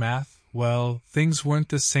aftermath, well, things weren't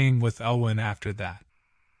the same with Elwyn after that.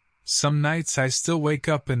 Some nights I still wake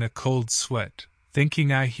up in a cold sweat,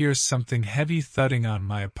 thinking I hear something heavy thudding on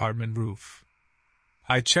my apartment roof.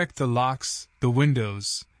 I check the locks, the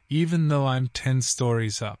windows, even though I'm 10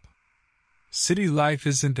 stories up. City life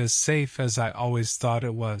isn't as safe as I always thought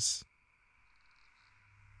it was.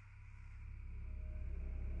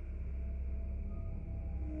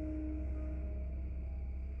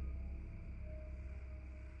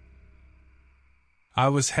 I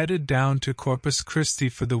was headed down to Corpus Christi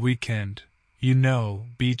for the weekend. You know,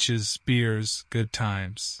 beaches, beers, good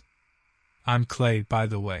times. I'm Clay, by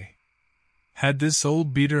the way. Had this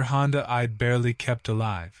old beater Honda I'd barely kept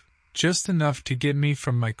alive, just enough to get me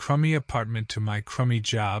from my crummy apartment to my crummy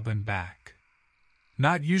job and back.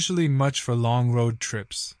 Not usually much for long road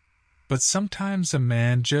trips, but sometimes a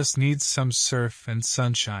man just needs some surf and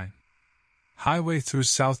sunshine. Highway through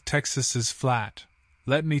South Texas is flat,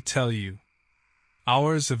 let me tell you.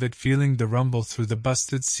 Hours of it feeling the rumble through the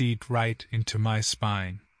busted seat right into my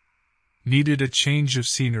spine. Needed a change of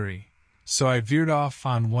scenery, so I veered off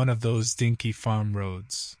on one of those dinky farm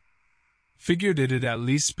roads. Figured it'd at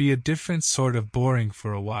least be a different sort of boring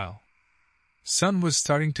for a while. Sun was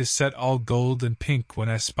starting to set all gold and pink when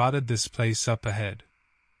I spotted this place up ahead.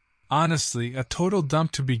 Honestly, a total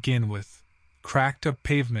dump to begin with. Cracked up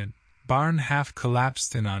pavement, barn half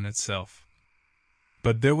collapsed in on itself.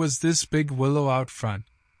 But there was this big willow out front,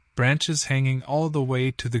 branches hanging all the way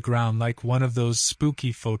to the ground like one of those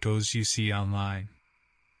spooky photos you see online.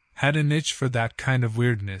 Had an itch for that kind of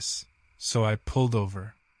weirdness, so I pulled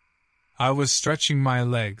over. I was stretching my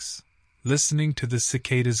legs, listening to the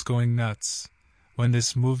cicadas going nuts, when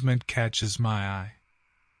this movement catches my eye.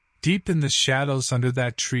 Deep in the shadows under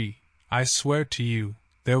that tree, I swear to you,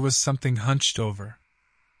 there was something hunched over.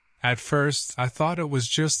 At first, I thought it was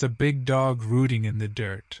just a big dog rooting in the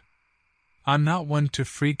dirt. I'm not one to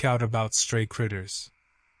freak out about stray critters.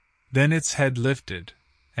 Then its head lifted,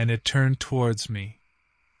 and it turned towards me.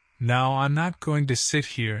 Now, I'm not going to sit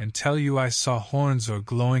here and tell you I saw horns or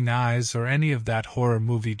glowing eyes or any of that horror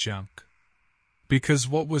movie junk. Because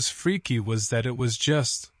what was freaky was that it was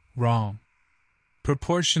just wrong.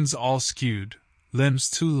 Proportions all skewed, limbs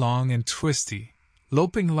too long and twisty,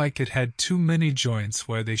 loping like it had too many joints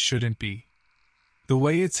where they shouldn't be. The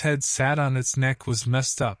way its head sat on its neck was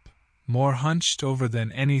messed up, more hunched over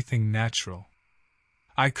than anything natural.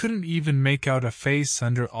 I couldn't even make out a face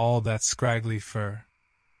under all that scraggly fur.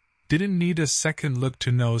 Didn't need a second look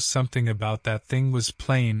to know something about that thing was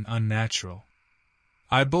plain unnatural.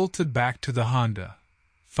 I bolted back to the Honda,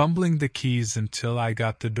 fumbling the keys until I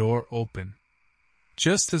got the door open.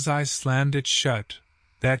 Just as I slammed it shut,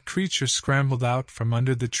 that creature scrambled out from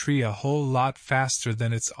under the tree a whole lot faster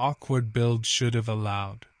than its awkward build should have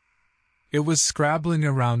allowed. It was scrabbling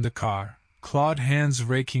around the car, clawed hands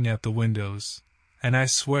raking at the windows, and I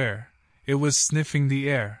swear, it was sniffing the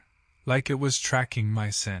air, like it was tracking my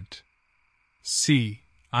scent. See,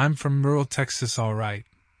 I'm from rural Texas all right,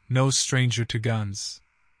 no stranger to guns.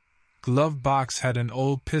 Glove box had an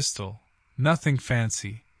old pistol, nothing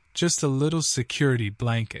fancy, just a little security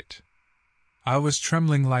blanket. I was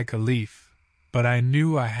trembling like a leaf, but I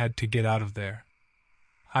knew I had to get out of there.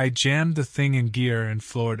 I jammed the thing in gear and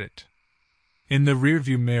floored it. In the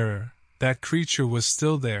rearview mirror, that creature was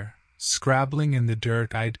still there, scrabbling in the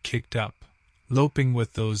dirt I'd kicked up, loping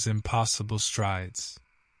with those impossible strides.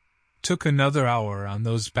 Took another hour on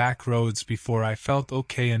those back roads before I felt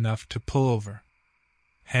okay enough to pull over.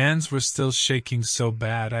 Hands were still shaking so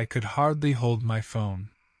bad I could hardly hold my phone.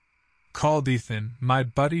 Called Ethan, my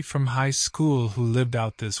buddy from high school who lived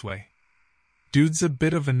out this way. Dude's a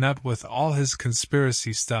bit of a nut with all his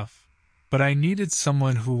conspiracy stuff, but I needed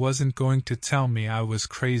someone who wasn't going to tell me I was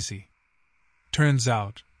crazy. Turns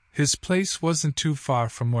out, his place wasn't too far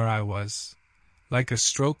from where I was, like a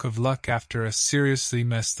stroke of luck after a seriously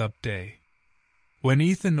messed up day. When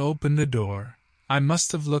Ethan opened the door, I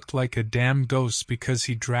must have looked like a damn ghost because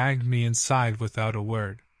he dragged me inside without a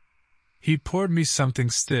word. He poured me something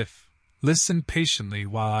stiff, listened patiently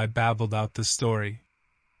while I babbled out the story.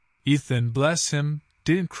 Ethan, bless him,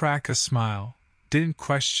 didn't crack a smile, didn't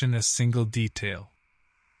question a single detail.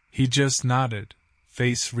 He just nodded,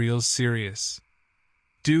 face real serious.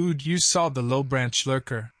 Dude, you saw the low branch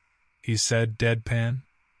lurker, he said deadpan.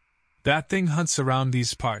 That thing hunts around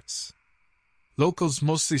these parts. Locals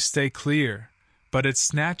mostly stay clear, but it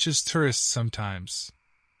snatches tourists sometimes.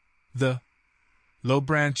 The low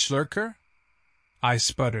branch lurker? I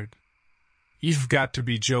sputtered. You've got to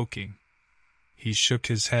be joking. He shook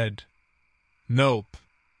his head. Nope.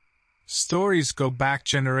 Stories go back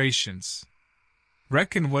generations.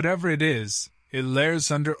 Reckon whatever it is, it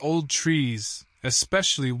lairs under old trees,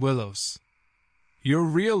 especially willows. You're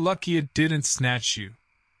real lucky it didn't snatch you.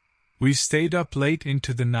 We stayed up late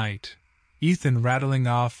into the night, Ethan rattling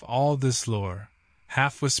off all this lore,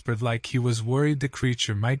 half-whispered like he was worried the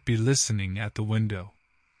creature might be listening at the window.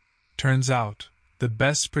 Turns out, the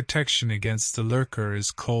best protection against the lurker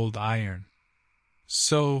is cold iron.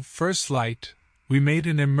 So, first light, we made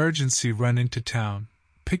an emergency run into town,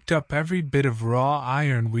 picked up every bit of raw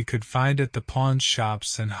iron we could find at the pawn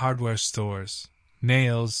shops and hardware stores,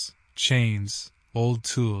 nails, chains, old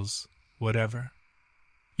tools, whatever.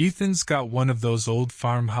 Ethan's got one of those old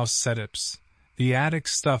farmhouse setups, the attic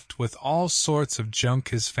stuffed with all sorts of junk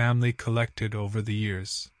his family collected over the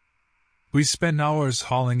years. We spent hours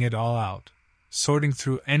hauling it all out, sorting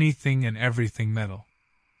through anything and everything metal.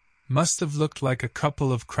 Must have looked like a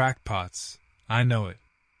couple of crackpots, I know it.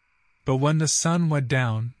 But when the sun went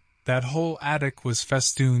down, that whole attic was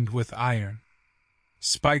festooned with iron.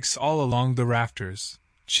 Spikes all along the rafters,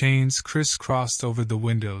 chains crisscrossed over the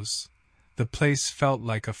windows. The place felt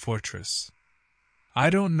like a fortress. I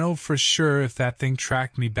don't know for sure if that thing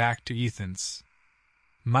tracked me back to Ethan's.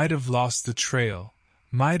 Might have lost the trail,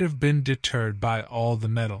 might have been deterred by all the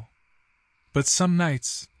metal. But some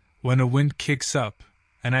nights, when a wind kicks up,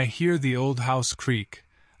 and I hear the old house creak,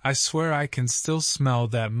 I swear I can still smell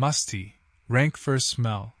that musty, rank fur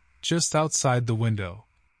smell, just outside the window.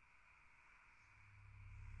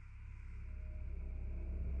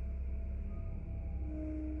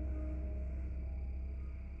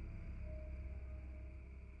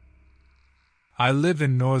 I live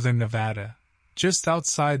in northern Nevada, just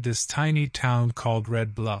outside this tiny town called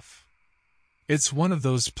Red Bluff. It's one of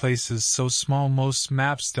those places so small most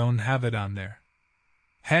maps don't have it on there.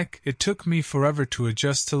 Heck, it took me forever to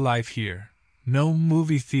adjust to life here. No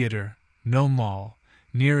movie theater, no mall.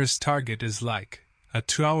 Nearest Target is like a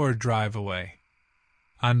 2-hour drive away.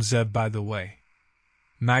 I'm Zeb, by the way.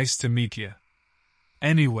 Nice to meet ya.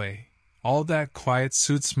 Anyway, all that quiet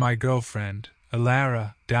suits my girlfriend,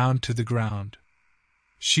 Alara, down to the ground.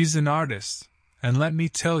 She's an artist, and let me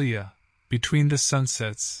tell ya, between the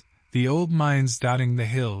sunsets, the old mines dotting the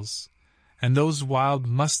hills, and those wild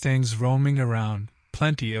mustangs roaming around,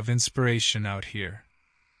 plenty of inspiration out here.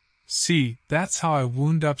 See, that's how I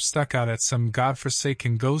wound up stuck out at some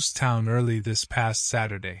godforsaken ghost town early this past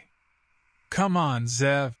Saturday. Come on,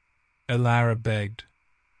 Zev, Alara begged.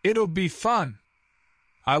 It'll be fun.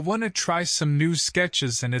 I want to try some new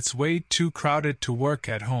sketches and it's way too crowded to work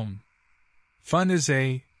at home. Fun is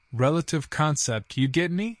a relative concept, you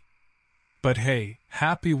get me? But hey,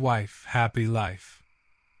 happy wife, happy life.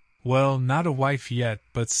 Well, not a wife yet,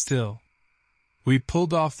 but still. We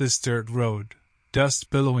pulled off this dirt road, dust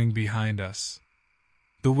billowing behind us.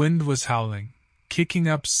 The wind was howling, kicking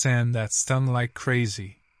up sand that stung like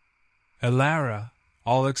crazy. Alara,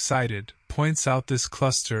 all excited, points out this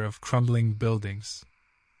cluster of crumbling buildings.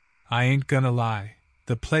 I ain't gonna lie,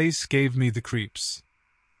 the place gave me the creeps.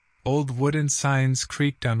 Old wooden signs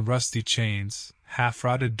creaked on rusty chains,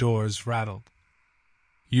 half-rotted doors rattled.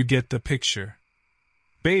 You get the picture.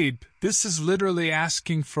 Babe, this is literally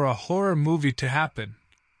asking for a horror movie to happen.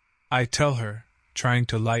 I tell her, trying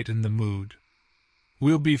to lighten the mood.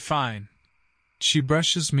 We'll be fine. She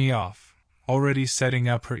brushes me off, already setting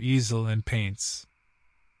up her easel and paints.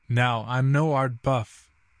 Now, I'm no art buff,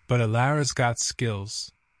 but Alara's got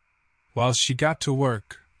skills. While she got to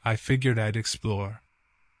work, I figured I'd explore.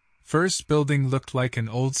 First building looked like an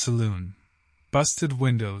old saloon. Busted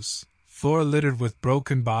windows, floor littered with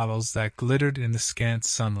broken bottles that glittered in the scant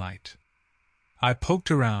sunlight. I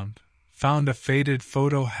poked around, found a faded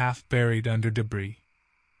photo half buried under debris.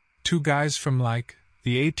 2 guys from like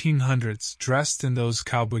the 1800s dressed in those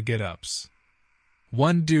cowboy get-ups.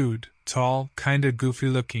 One dude, tall, kinda goofy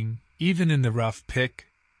looking, even in the rough pick.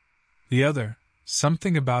 The other,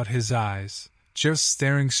 something about his eyes, just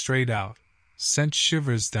staring straight out, sent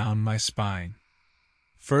shivers down my spine.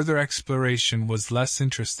 Further exploration was less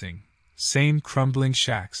interesting. Same crumbling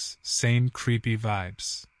shacks, same creepy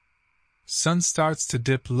vibes. Sun starts to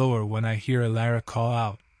dip lower when I hear Alara call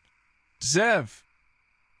out. Zev!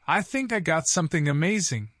 I think I got something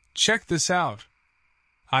amazing. Check this out.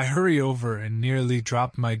 I hurry over and nearly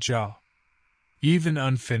drop my jaw. Even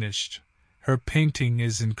unfinished, her painting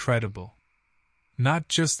is incredible. Not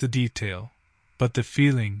just the detail, but the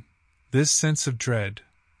feeling, this sense of dread,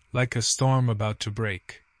 like a storm about to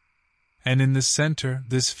break. And in the center,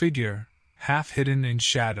 this figure, half hidden in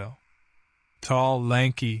shadow. Tall,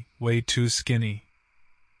 lanky, way too skinny.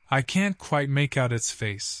 I can't quite make out its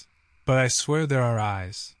face, but I swear there are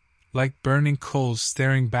eyes, like burning coals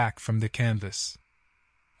staring back from the canvas.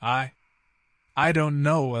 I don't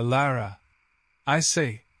know, Alara. I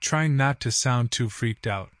say, trying not to sound too freaked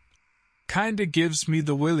out. Kinda gives me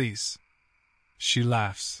the willies. She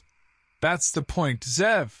laughs. That's the point,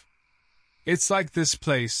 Zev. It's like this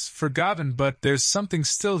place, forgotten, but there's something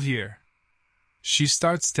still here. She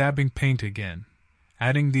starts dabbing paint again,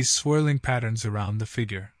 adding these swirling patterns around the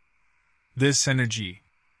figure. This energy,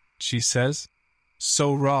 she says,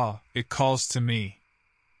 so raw, it calls to me.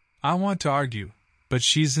 I want to argue, but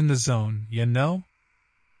she's in the zone, you know?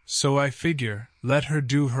 So I figure, let her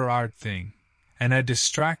do her art thing, and I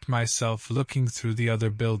distract myself looking through the other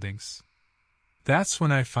buildings. That's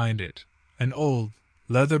when I find it, an old,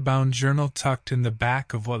 leather-bound journal tucked in the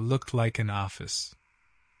back of what looked like an office.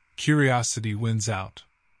 Curiosity wins out.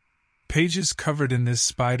 Pages covered in this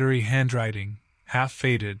spidery handwriting, half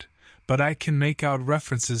faded, but I can make out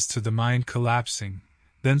references to the mind collapsing,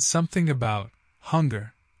 then something about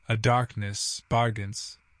hunger, a darkness,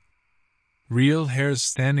 bargains. Real hairs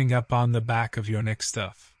standing up on the back of your neck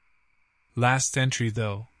stuff. Last entry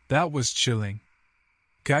though, that was chilling.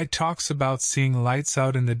 Guy talks about seeing lights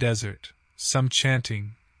out in the desert, some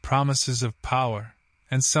chanting, promises of power,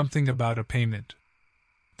 and something about a payment.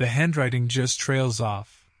 The handwriting just trails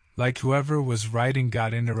off, like whoever was writing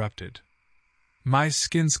got interrupted. My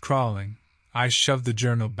skin's crawling, I shove the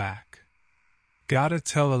journal back. Gotta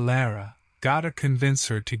tell Alara, gotta convince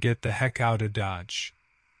her to get the heck out of Dodge.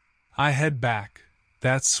 I head back,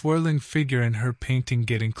 that swirling figure in her painting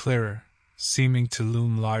getting clearer, seeming to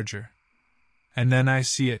loom larger. And then I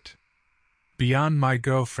see it. Beyond my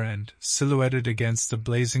girlfriend, silhouetted against the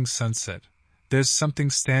blazing sunset, there's something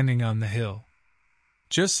standing on the hill.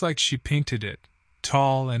 Just like she painted it,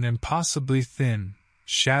 tall and impossibly thin,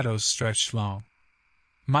 shadows stretched long.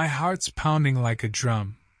 My heart's pounding like a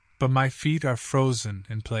drum, but my feet are frozen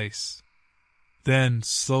in place. Then,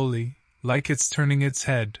 slowly, like it's turning its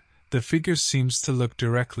head, the figure seems to look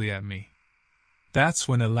directly at me. That's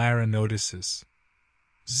when Alara notices.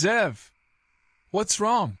 "Zev! What's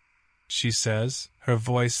wrong?" she says, her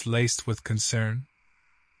voice laced with concern.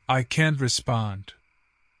 I can't respond.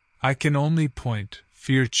 I can only point,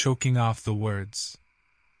 fear choking off the words.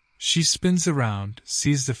 She spins around,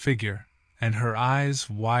 sees the figure, and her eyes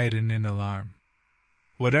widen in alarm.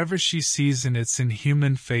 Whatever she sees in its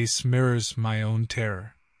inhuman face mirrors my own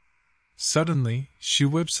terror. Suddenly, she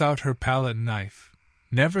whips out her palette knife.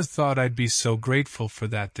 Never thought I'd be so grateful for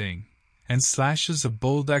that thing, and slashes a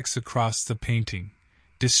bold X across the painting,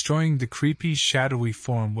 destroying the creepy, shadowy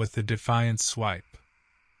form with a defiant swipe.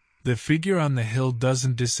 The figure on the hill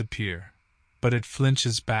doesn't disappear, but it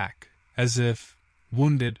flinches back, as if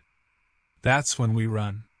wounded. That's when we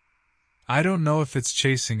run. I don't know if it's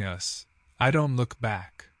chasing us. I don't look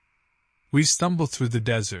back. We stumble through the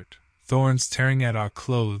desert, thorns tearing at our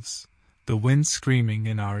clothes, the wind screaming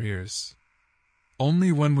in our ears.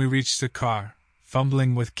 Only when we reach the car,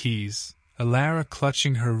 fumbling with keys, Alara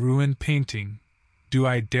clutching her ruined painting, do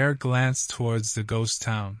I dare glance towards the ghost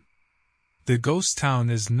town. The ghost town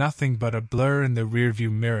is nothing but a blur in the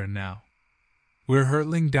rearview mirror now. We're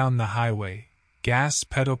hurtling down the highway, gas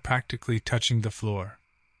pedal practically touching the floor.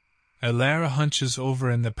 Alara hunches over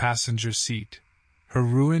in the passenger seat, her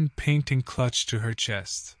ruined painting clutched to her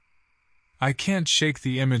chest. I can't shake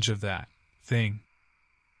the image of that thing.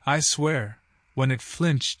 I swear, when it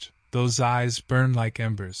flinched, those eyes burned like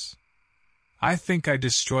embers. I think I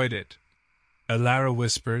destroyed it, Alara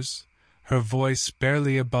whispers, her voice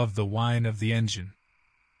barely above the whine of the engine.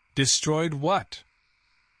 Destroyed what?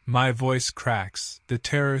 My voice cracks, the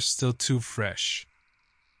terror still too fresh.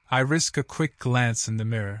 I risk a quick glance in the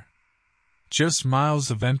mirror. Just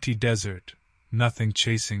miles of empty desert, nothing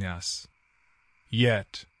chasing us.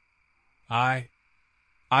 Yet. I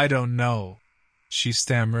don't know, she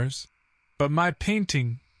stammers. But my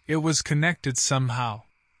painting, it was connected somehow.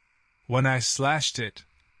 When I slashed it,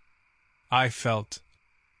 I felt.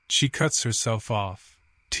 She cuts herself off,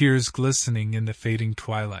 tears glistening in the fading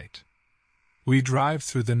twilight. We drive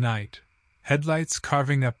through the night, headlights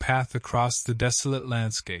carving a path across the desolate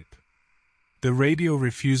landscape. The radio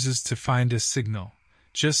refuses to find a signal,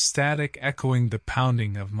 just static echoing the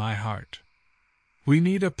pounding of my heart. We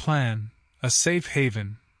need a plan, a safe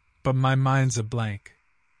haven, but my mind's a blank.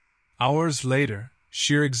 Hours later,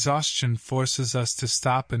 sheer exhaustion forces us to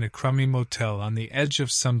stop in a crummy motel on the edge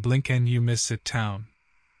of some blink-and-you-miss-it town.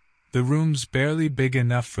 The room's barely big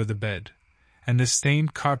enough for the bed, and the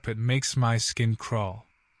stained carpet makes my skin crawl.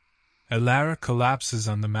 Alara collapses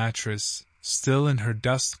on the mattress, still in her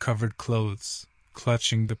dust-covered clothes,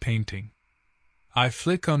 clutching the painting. I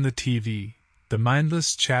flick on the TV, the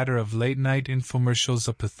mindless chatter of late-night infomercials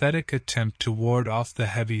a pathetic attempt to ward off the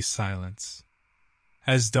heavy silence.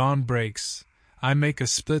 As dawn breaks, I make a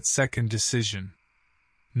split-second decision.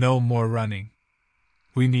 No more running.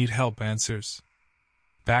 We need help answers.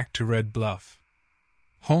 Back to Red Bluff.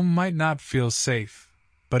 Home might not feel safe,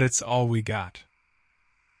 but it's all we got.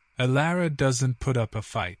 Alara doesn't put up a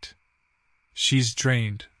fight. She's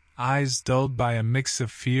drained, eyes dulled by a mix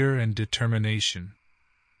of fear and determination.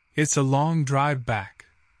 It's a long drive back,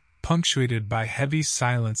 punctuated by heavy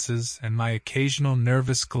silences and my occasional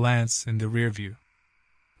nervous glance in the rearview.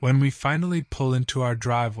 When we finally pull into our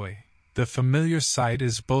driveway, the familiar sight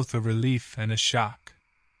is both a relief and a shock.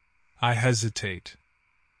 I hesitate.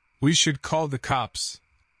 We should call the cops,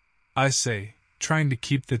 I say, trying to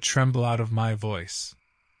keep the tremble out of my voice.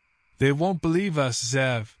 They won't believe us,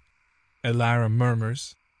 Zev, Alara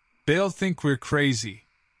murmurs. They'll think we're crazy.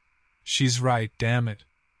 She's right, damn it.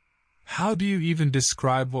 How do you even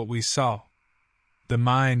describe what we saw? The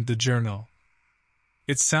mind, the journal.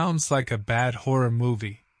 It sounds like a bad horror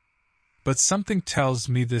movie. But something tells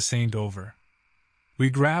me this ain't over.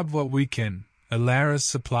 We grab what we can. Alara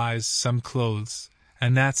supplies some clothes,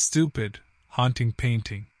 and that stupid, haunting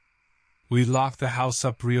painting. We lock the house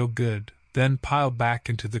up real good, then pile back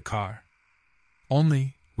into the car.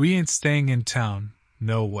 Only, we ain't staying in town,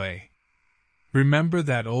 no way. Remember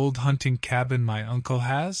that old hunting cabin my uncle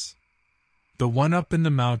has? The one up in the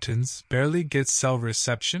mountains barely gets cell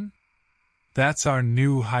reception? That's our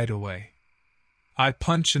new hideaway. I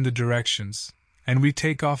punch in the directions, and we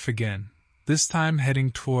take off again, this time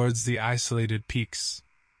heading towards the isolated peaks.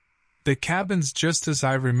 The cabin's just as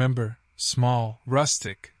I remember, small,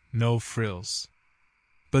 rustic, no frills.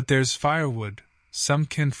 But there's firewood, some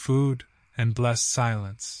canned food, and blessed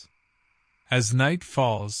silence. As night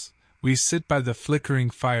falls, we sit by the flickering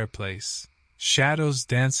fireplace, shadows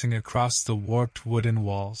dancing across the warped wooden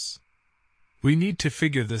walls. We need to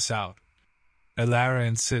figure this out, Elara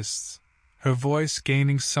insists, her voice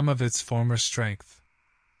gaining some of its former strength.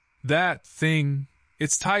 That thing,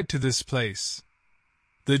 it's tied to this place.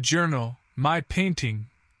 The journal, my painting,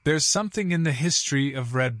 there's something in the history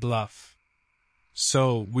of Red Bluff.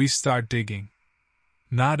 So, we start digging.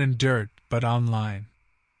 Not in dirt, but online.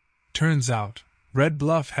 Turns out, Red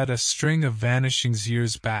Bluff had a string of vanishings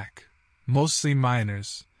years back, mostly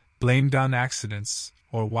minors, blamed on accidents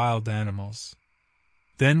or wild animals.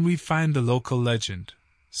 Then we find a local legend,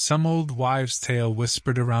 some old wives' tale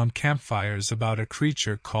whispered around campfires about a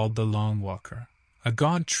creature called the Long Walker, a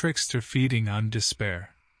gaunt trickster feeding on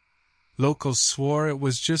despair. Locals swore it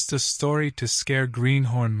was just a story to scare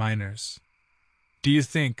greenhorn miners. Do you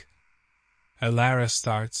think? Elara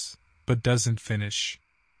starts, but doesn't finish.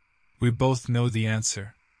 We both know the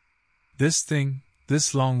answer. This thing,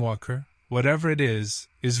 this Long Walker, whatever it is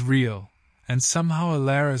real, and somehow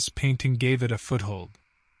Elara's painting gave it a foothold.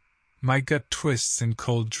 My gut twists in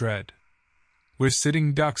cold dread. We're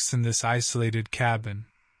sitting ducks in this isolated cabin.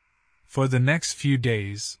 For the next few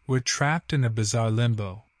days, we're trapped in a bizarre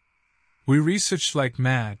limbo. We research like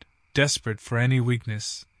mad, desperate for any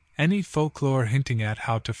weakness, any folklore hinting at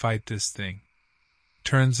how to fight this thing.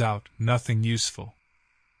 Turns out, nothing useful.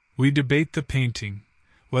 We debate the painting,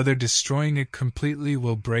 whether destroying it completely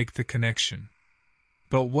will break the connection.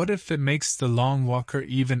 But what if it makes the Long Walker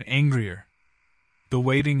even angrier? The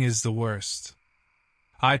waiting is the worst.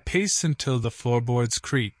 I pace until the floorboards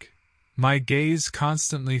creak, my gaze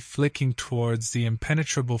constantly flicking towards the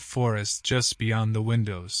impenetrable forest just beyond the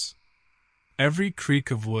windows. Every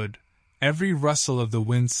creak of wood, every rustle of the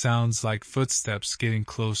wind sounds like footsteps getting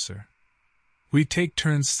closer. We take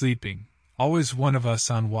turns sleeping, always one of us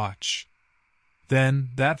on watch. Then,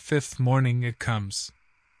 that fifth morning it comes.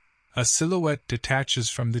 A silhouette detaches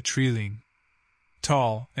from the treeling.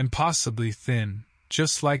 Tall, impossibly thin,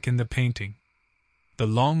 just like in the painting. The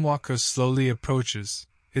Long Walker slowly approaches,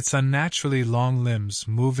 its unnaturally long limbs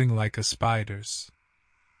moving like a spider's.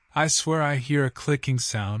 I swear I hear a clicking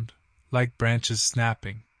sound, like branches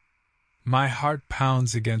snapping. My heart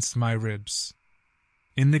pounds against my ribs.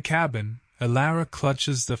 In the cabin, Elara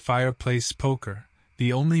clutches the fireplace poker,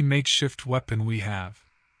 the only makeshift weapon we have.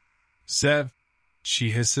 Zev,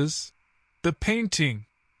 she hisses. The painting!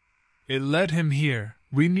 It led him here,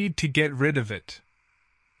 we need to get rid of it.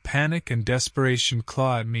 Panic and desperation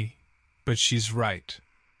claw at me, but she's right.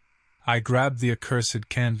 I grab the accursed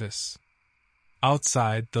canvas.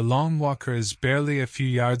 Outside, the Long Walker is barely a few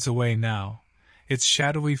yards away now, its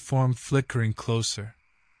shadowy form flickering closer.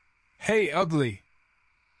 Hey, ugly!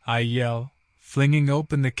 I yell, flinging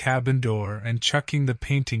open the cabin door and chucking the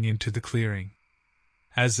painting into the clearing.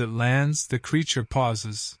 As it lands, the creature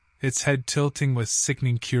pauses, its head tilting with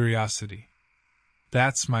sickening curiosity.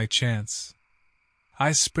 That's my chance.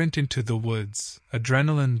 I sprint into the woods,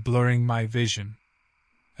 adrenaline blurring my vision.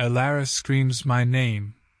 Elara screams my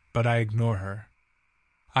name, but I ignore her.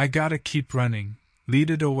 I gotta keep running, lead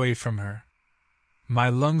it away from her. My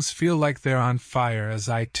lungs feel like they're on fire as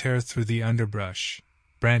I tear through the underbrush,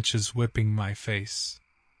 branches whipping my face.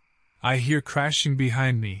 I hear crashing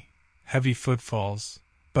behind me, heavy footfalls,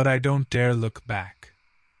 but I don't dare look back.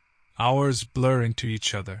 Hours blur into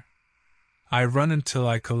each other. I run until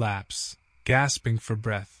I collapse, gasping for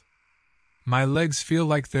breath. My legs feel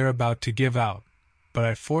like they're about to give out, but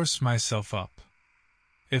I force myself up.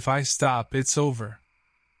 If I stop, it's over.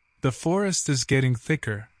 The forest is getting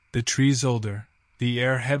thicker, the trees older, the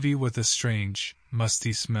air heavy with a strange,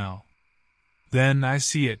 musty smell. Then I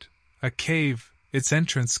see it, a cave, its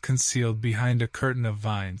entrance concealed behind a curtain of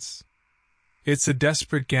vines. It's a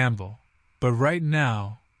desperate gamble, but right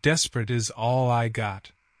now, desperate is all I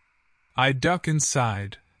got. I duck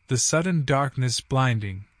inside, the sudden darkness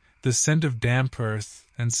blinding, the scent of damp earth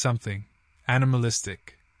and something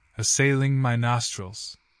animalistic assailing my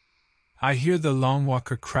nostrils. I hear the Long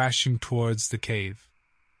Walker crashing towards the cave.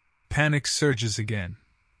 Panic surges again,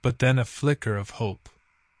 but then a flicker of hope.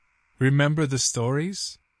 Remember the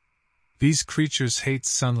stories? These creatures hate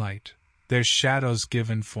sunlight, their shadows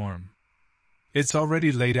given form. It's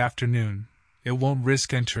already late afternoon, it won't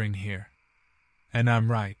risk entering here. And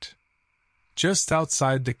I'm right. Just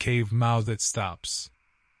outside the cave mouth it stops.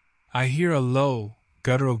 I hear a low,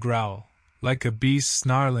 guttural growl, like a beast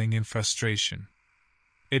snarling in frustration.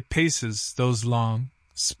 It paces, those long,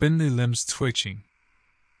 spindly limbs twitching.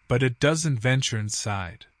 But it doesn't venture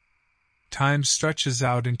inside. Time stretches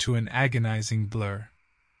out into an agonizing blur.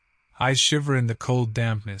 I shiver in the cold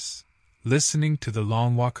dampness, listening to the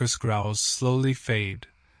Long Walker's growls slowly fade,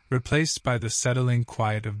 replaced by the settling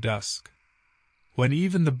quiet of dusk. When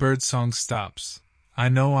even the birdsong stops, I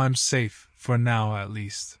know I'm safe, for now at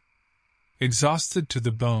least. Exhausted to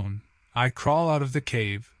the bone, I crawl out of the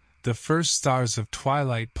cave, the first stars of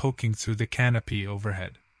twilight poking through the canopy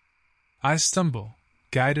overhead. I stumble,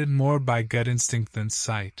 guided more by gut instinct than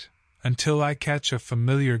sight, until I catch a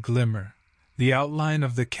familiar glimmer, the outline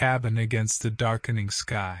of the cabin against the darkening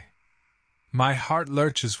sky. My heart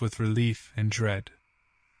lurches with relief and dread.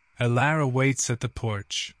 Alara waits at the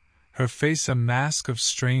porch, her face a mask of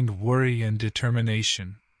strained worry and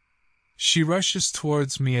determination. She rushes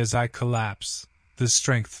towards me as I collapse, the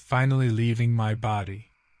strength finally leaving my body.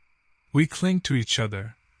 We cling to each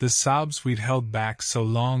other, the sobs we'd held back so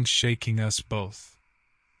long shaking us both.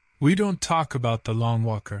 We don't talk about the long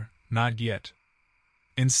walker, not yet.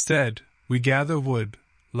 Instead, we gather wood,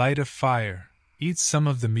 light a fire, eat some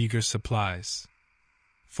of the meager supplies.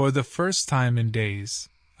 For the first time in days,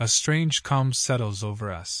 a strange calm settles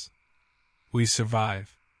over us. We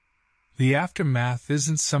survive. The aftermath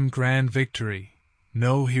isn't some grand victory,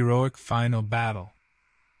 no heroic final battle.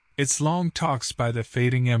 It's long talks by the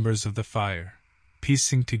fading embers of the fire,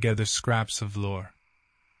 piecing together scraps of lore.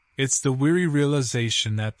 It's the weary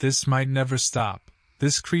realization that this might never stop,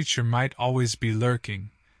 this creature might always be lurking,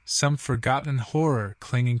 some forgotten horror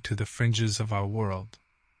clinging to the fringes of our world.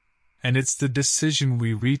 And it's the decision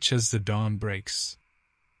we reach as the dawn breaks.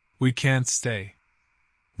 We can't stay.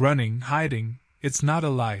 Running, hiding, it's not a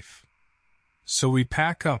life. So we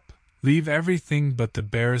pack up, leave everything but the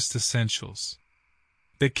barest essentials.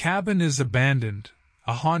 The cabin is abandoned,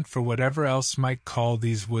 a haunt for whatever else might call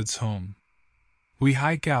these woods home. We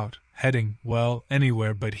hike out, heading, well,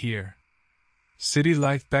 anywhere but here. City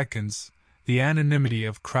life beckons, the anonymity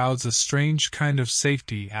of crowds a strange kind of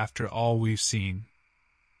safety after all we've seen.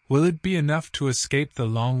 Will it be enough to escape the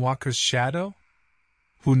long walker's shadow?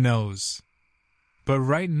 Who knows? But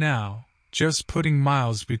right now, just putting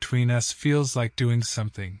miles between us feels like doing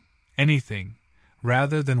something, anything,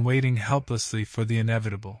 rather than waiting helplessly for the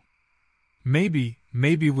inevitable. Maybe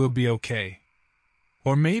we'll be okay.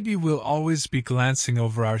 Or maybe we'll always be glancing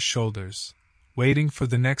over our shoulders, waiting for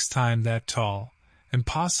the next time that tall,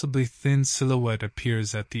 impossibly thin silhouette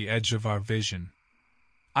appears at the edge of our vision.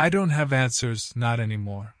 I don't have answers, not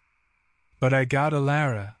anymore. But I got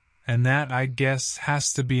Alara, and that, I guess,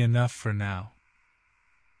 has to be enough for now.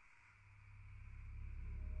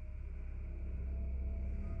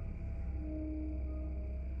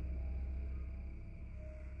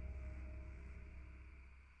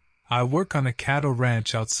 I work on a cattle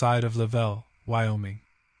ranch outside of Lavelle, Wyoming.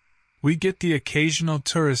 We get the occasional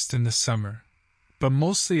tourist in the summer, but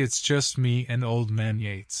mostly it's just me and Old Man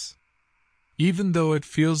Yates. Even though it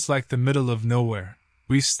feels like the middle of nowhere,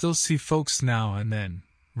 we still see folks now and then,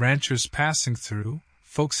 ranchers passing through,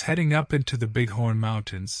 folks heading up into the Bighorn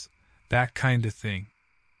Mountains, that kind of thing.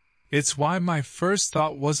 It's why my first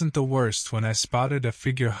thought wasn't the worst when I spotted a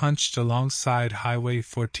figure hunched alongside Highway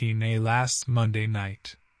 14A last Monday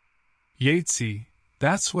night. Yatesy,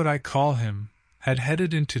 that's what I call him, had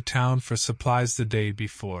headed into town for supplies the day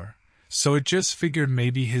before, so it just figured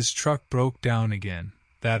maybe his truck broke down again,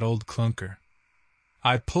 that old clunker.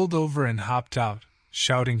 I pulled over and hopped out,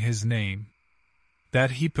 shouting his name.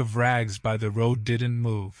 That heap of rags by the road didn't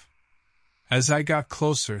move. As I got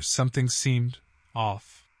closer, something seemed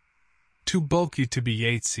off. Too bulky to be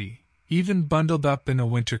Yatesy, even bundled up in a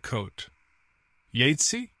winter coat.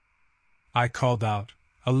 Yatesy? I called out,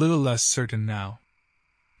 a little less certain now.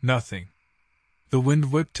 Nothing. The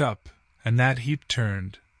wind whipped up, and that heap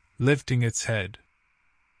turned, lifting its head.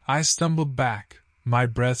 I stumbled back, my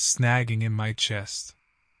breath snagging in my chest.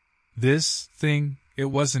 This thing, it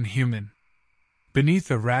wasn't human.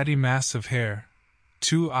 Beneath a ratty mass of hair,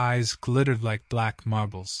 2 eyes glittered like black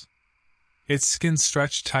marbles. Its skin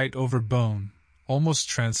stretched tight over bone, almost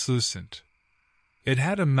translucent. It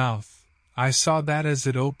had a mouth. I saw that as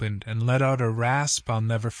it opened and let out a rasp I'll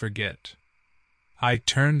never forget. I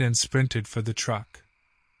turned and sprinted for the truck.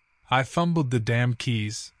 I fumbled the damn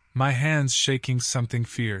keys, my hands shaking something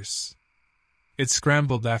fierce. It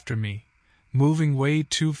scrambled after me, moving way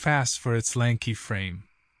too fast for its lanky frame.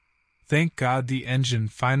 Thank God the engine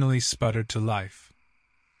finally sputtered to life.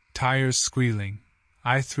 Tires squealing,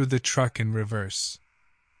 I threw the truck in reverse.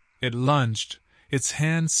 It lunged, its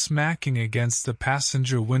hand smacking against the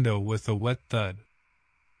passenger window with a wet thud.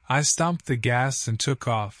 I stomped the gas and took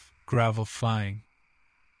off, gravel flying.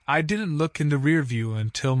 I didn't look in the rear view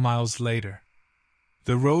until miles later.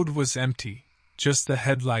 The road was empty, just the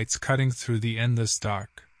headlights cutting through the endless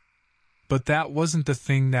dark. But that wasn't the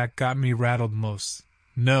thing that got me rattled most.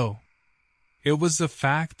 No. It was the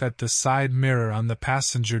fact that the side mirror on the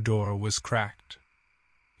passenger door was cracked.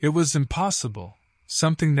 It was impossible,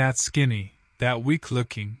 Something that skinny, that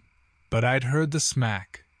weak-looking, but I'd heard the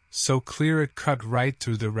smack, so clear it cut right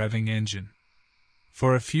through the revving engine.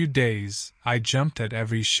 For a few days, I jumped at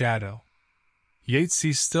every shadow.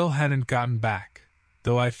 Yatesy still hadn't gotten back,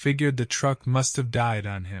 though I figured the truck must have died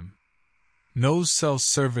on him. No cell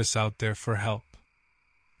service out there for help.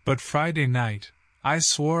 But Friday night, I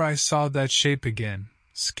swore I saw that shape again,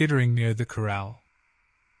 skittering near the corral.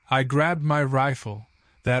 I grabbed my rifle,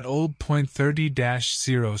 that old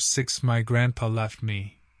 .30-06 my grandpa left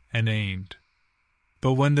me, and aimed.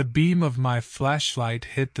 But when the beam of my flashlight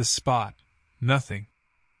hit the spot, nothing.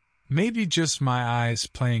 Maybe just my eyes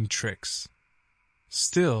playing tricks.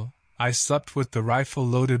 Still, I slept with the rifle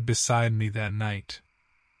loaded beside me that night.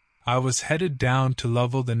 I was headed down to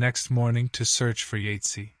Lovell the next morning to search for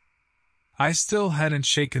Yatesy. I still hadn't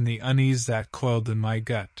shaken the unease that coiled in my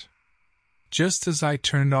gut. Just as I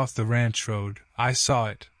turned off the ranch road, I saw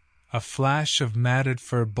it, a flash of matted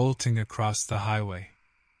fur bolting across the highway.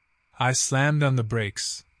 I slammed on the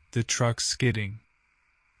brakes, the truck skidding.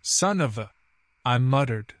 "Son of a..." I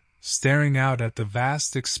muttered, staring out at the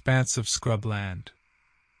vast expanse of scrubland.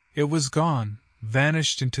 It was gone,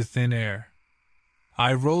 vanished into thin air.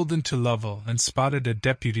 I rolled into Lovell and spotted a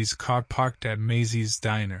deputy's car parked at Maisie's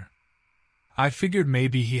diner. I figured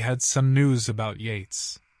maybe he had some news about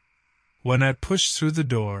Yates. When I pushed through the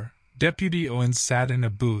door, Deputy Owens sat in a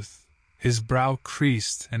booth, his brow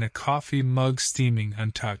creased and a coffee mug steaming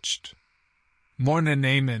untouched. "Mornin',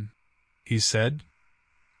 Eamon," he said.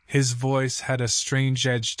 His voice had a strange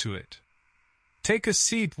edge to it. "Take a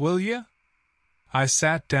seat, will ya?" I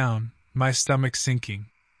sat down, my stomach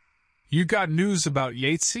sinking. "You got news about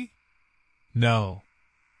Yatesy?" "No."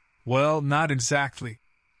 "Well, not exactly,"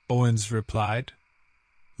 Owens replied.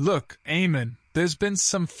 "Look, Eamon, there's been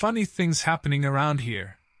some funny things happening around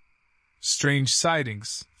here. Strange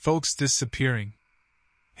sightings, folks disappearing."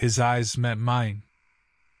 His eyes met mine.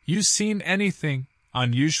 "You seen anything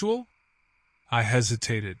unusual?" I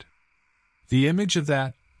hesitated. The image of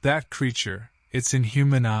that creature, its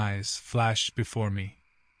inhuman eyes, flashed before me.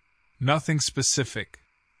 "Nothing specific,"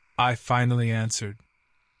 I finally answered.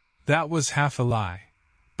 That was half a lie,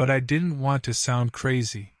 but I didn't want to sound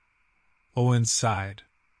crazy. Owen sighed.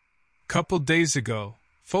 "Couple days ago,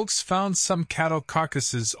 folks found some cattle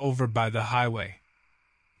carcasses over by the highway.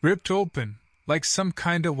 Ripped open, like some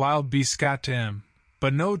kinda wild beast got to 'em,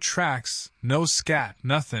 but no tracks, no scat,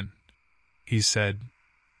 nothin'," he said.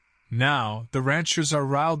 "Now, the ranchers are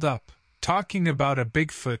riled up, talking about a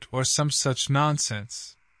Bigfoot or some such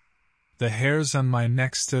nonsense." The hairs on my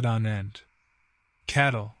neck stood on end.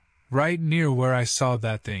 Cattle, right near where I saw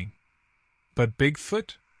that thing. But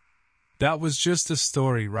Bigfoot? That was just a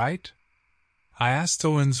story, right? I asked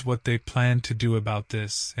Owens what they planned to do about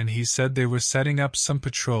this, and he said they were setting up some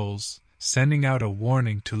patrols, sending out a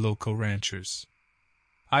warning to local ranchers.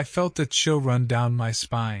 I felt a chill run down my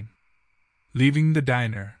spine. Leaving the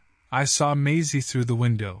diner, I saw Maisie through the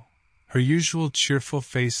window, her usual cheerful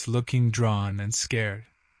face looking drawn and scared.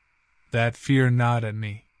 That fear gnawed at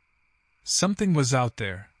me. Something was out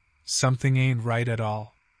there, something ain't right at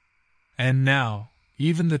all. And now,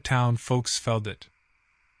 even the town folks felt it.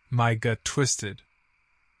 My gut twisted.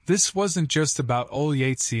 This wasn't just about old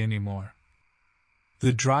Yatesy anymore.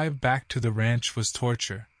 The drive back to the ranch was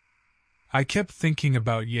torture. I kept thinking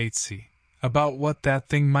about Yatesy, about what that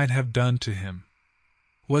thing might have done to him.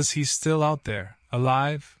 Was he still out there,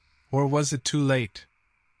 alive, or was it too late?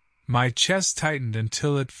 My chest tightened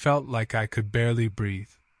until it felt like I could barely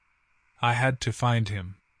breathe. I had to find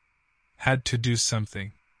him. Had to do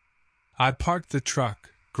something. I parked the truck,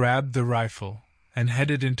 grabbed the rifle, and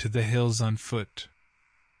headed into the hills on foot.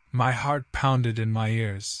 My heart pounded in my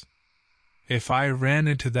ears. If I ran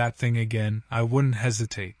into that thing again, I wouldn't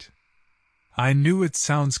hesitate. I knew it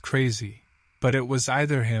sounds crazy, but it was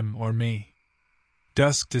either him or me.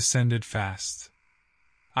 Dusk descended fast.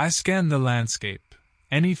 I scanned the landscape.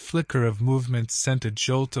 Any flicker of movement sent a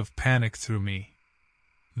jolt of panic through me.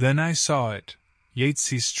 Then I saw it,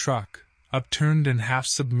 Yatesy's truck, upturned and half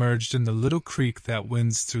submerged in the little creek that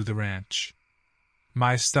winds through the ranch.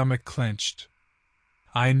 My stomach clenched.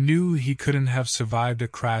 I knew he couldn't have survived a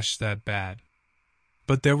crash that bad.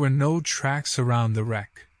 But there were no tracks around the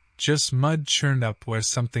wreck, just mud churned up where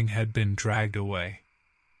something had been dragged away.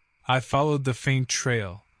 I followed the faint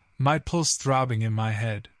trail, my pulse throbbing in my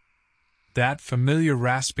head. That familiar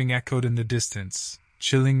rasping echoed in the distance,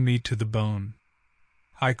 chilling me to the bone.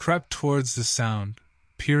 I crept towards the sound,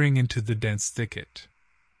 peering into the dense thicket.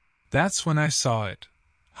 That's when I saw it,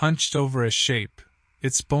 hunched over a shape,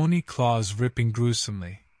 its bony claws ripping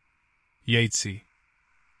gruesomely. Yatesy.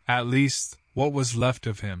 At least, what was left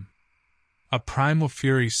of him. A primal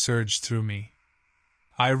fury surged through me.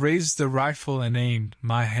 I raised the rifle and aimed,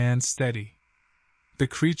 my hand steady. The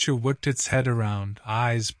creature whipped its head around,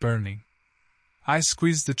 eyes burning. I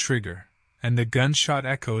squeezed the trigger, and the gunshot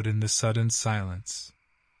echoed in the sudden silence.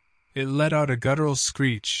 It let out a guttural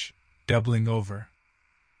screech, doubling over.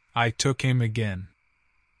 I took aim again.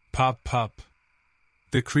 Pop, pop.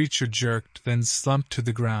 The creature jerked, then slumped to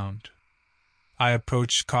the ground. I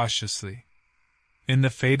approached cautiously. In the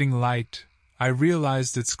fading light, I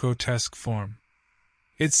realized its grotesque form.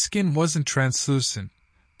 Its skin wasn't translucent,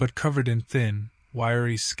 but covered in thin,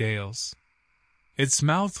 wiry scales. Its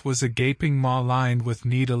mouth was a gaping maw lined with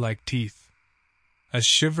needle-like teeth. A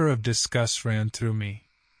shiver of disgust ran through me.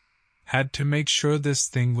 Had to make sure this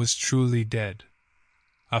thing was truly dead.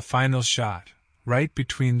 A final shot, right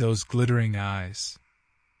between those glittering eyes.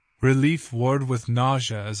 Relief warred with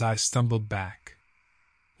nausea as I stumbled back.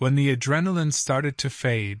 When the adrenaline started to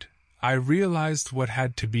fade, I realized what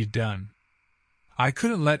had to be done. I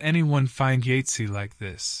couldn't let anyone find Yatesy like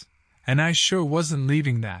this, and I sure wasn't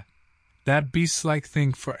leaving that beast-like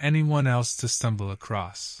thing for anyone else to stumble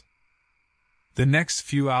across. The next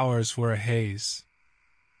few hours were a haze.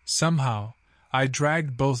 Somehow, I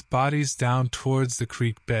dragged both bodies down towards the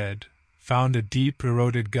creek bed, found a deep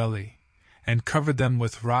eroded gully, and covered them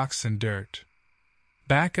with rocks and dirt.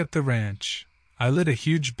 Back at the ranch, I lit a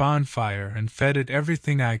huge bonfire and fed it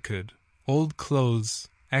everything I could: old clothes,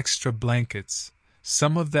 extra blankets,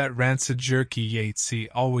 some of that rancid jerky Yatesy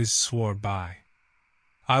always swore by.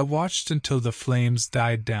 I watched until the flames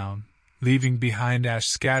died down, leaving behind ash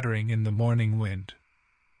scattering in the morning wind.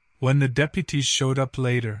 When the deputies showed up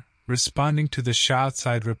later, responding to the shouts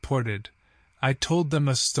I'd reported, I told them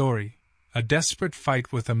a story, a desperate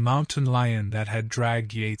fight with a mountain lion that had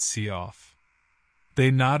dragged Yatesy off. They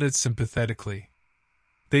nodded sympathetically.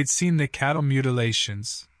 They'd seen the cattle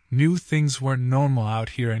mutilations, knew things weren't normal out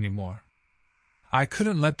here anymore. I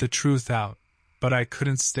couldn't let the truth out, but I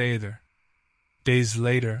couldn't stay there. Days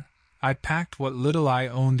later, I packed what little I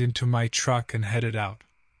owned into my truck and headed out.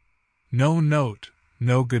 No note,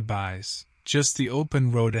 no goodbyes, just the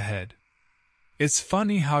open road ahead. It's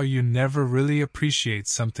funny how you never really appreciate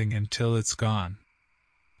something until it's gone.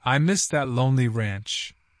 I missed that lonely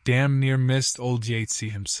ranch, damn near missed old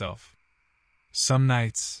Yatesy himself. Some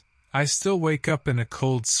nights, I still wake up in a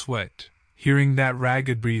cold sweat, hearing that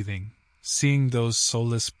ragged breathing, seeing those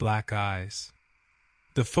soulless black eyes.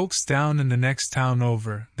 The folks down in the next town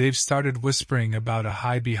over, they've started whispering about a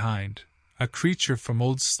high-behind, a creature from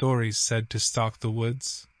old stories said to stalk the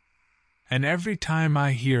woods. And every time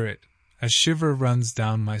I hear it, a shiver runs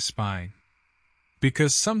down my spine.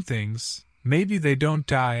 Because some things, maybe they don't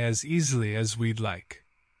die as easily as we'd like.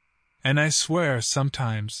 And I swear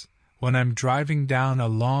sometimes, when I'm driving down a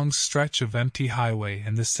long stretch of empty highway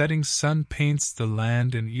and the setting sun paints the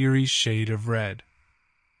land an eerie shade of red,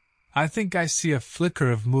 I think I see a flicker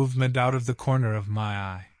of movement out of the corner of my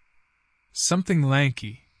eye. Something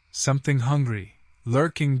lanky, something hungry,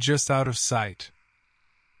 lurking just out of sight.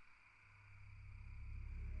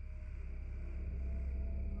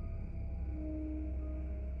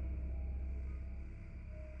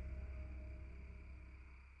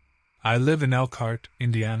 I live in Elkhart,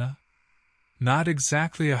 Indiana. Not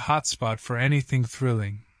exactly a hotspot for anything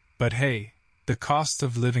thrilling, but hey, the cost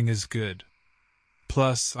of living is good.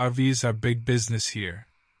 Plus, RVs are big business here.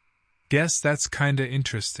 Guess that's kinda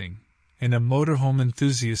interesting, in a motorhome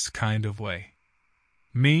enthusiast kind of way.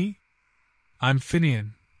 Me? I'm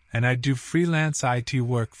Finian, and I do freelance IT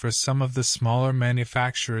work for some of the smaller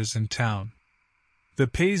manufacturers in town. The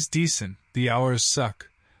pay's decent, the hours suck,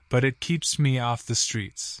 but it keeps me off the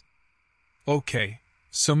streets. Okay,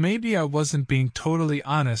 so maybe I wasn't being totally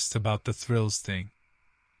honest about the thrills thing.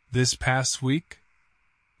 This past week?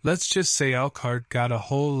 Let's just say Elkhart got a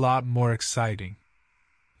whole lot more exciting.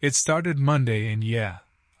 It started Monday, and yeah,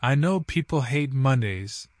 I know people hate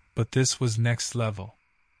Mondays, but this was next level.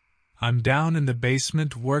 I'm down in the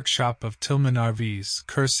basement workshop of Tillman RVs,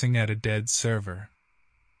 cursing at a dead server.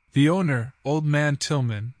 The owner, Old Man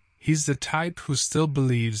Tillman, he's the type who still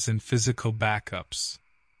believes in physical backups.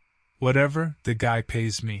 Whatever, the guy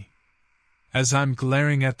pays me. As I'm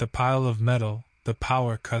glaring at the pile of metal, the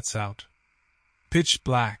power cuts out. Pitch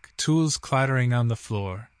black, tools clattering on the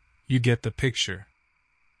floor. You get the picture.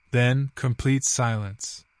 Then, complete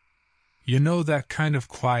silence. You know that kind of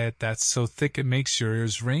quiet that's so thick it makes your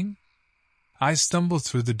ears ring? I stumble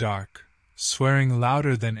through the dark, swearing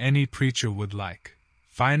louder than any preacher would like,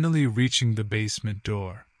 finally reaching the basement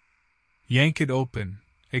door. Yank it open,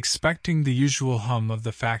 expecting the usual hum of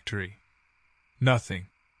the factory. Nothing.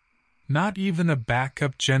 Not even a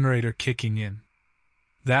backup generator kicking in.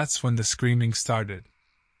 That's when the screaming started.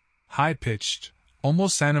 High-pitched,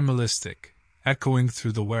 almost animalistic, echoing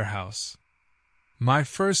through the warehouse. My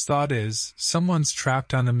first thought is, someone's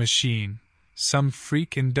trapped on a machine, some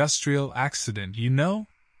freak industrial accident, you know?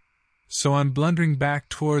 So I'm blundering back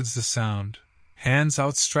towards the sound, hands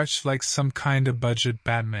outstretched like some kind of budget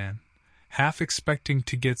Batman, half expecting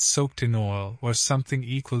to get soaked in oil or something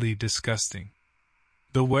equally disgusting.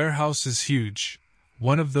 The warehouse is huge,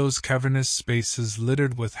 one of those cavernous spaces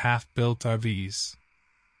littered with half-built RVs.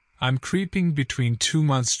 I'm creeping between two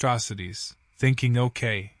monstrosities, thinking,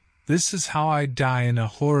 okay, this is how I die in a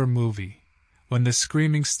horror movie, when the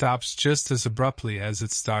screaming stops just as abruptly as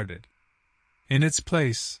it started. In its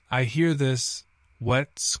place, I hear this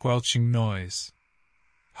wet, squelching noise.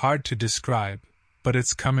 Hard to describe, but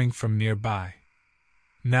it's coming from nearby.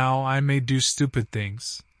 Now I may do stupid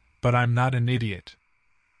things, but I'm not an idiot.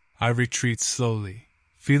 I retreat slowly,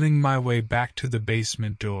 feeling my way back to the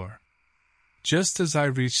basement door. Just as I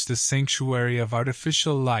reach the sanctuary of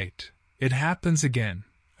artificial light, it happens again.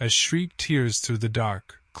 A shriek tears through the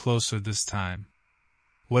dark, closer this time.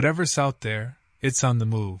 Whatever's out there, it's on the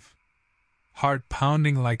move. Heart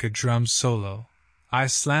pounding like a drum solo, I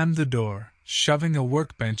slam the door, shoving a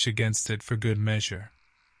workbench against it for good measure.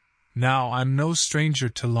 Now I'm no stranger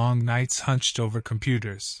to long nights hunched over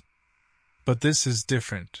computers. But this is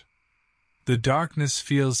different. The darkness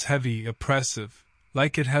feels heavy, oppressive,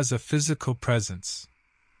 like it has a physical presence.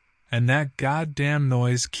 And that goddamn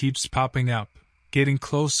noise keeps popping up, getting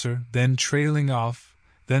closer, then trailing off,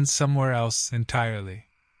 then somewhere else entirely.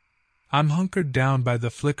 I'm hunkered down by the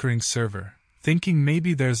flickering server, thinking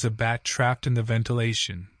maybe there's a bat trapped in the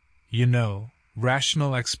ventilation. You know,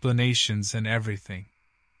 rational explanations and everything.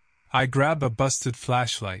 I grab a busted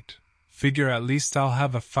flashlight, figure at least I'll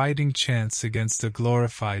have a fighting chance against a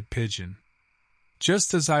glorified pigeon.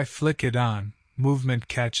 Just as I flick it on, movement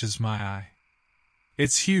catches my eye.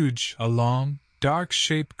 It's huge, a long, dark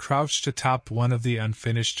shape crouched atop one of the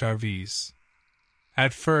unfinished RVs.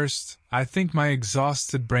 At first, I think my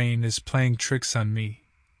exhausted brain is playing tricks on me,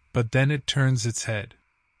 but then it turns its head.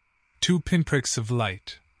 2 pinpricks of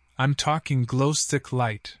light, I'm talking glow-stick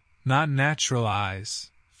light, not natural eyes,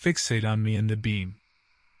 fixate on me in the beam.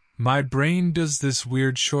 My brain does this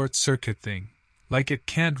weird short-circuit thing, like it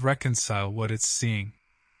can't reconcile what it's seeing.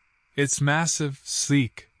 It's massive,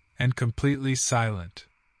 sleek, and completely silent.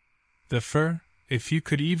 The fur, if you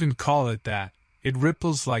could even call it that, it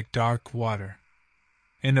ripples like dark water.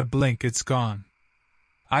 In a blink it's gone.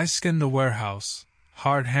 I scan the warehouse,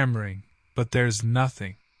 hard hammering, but there's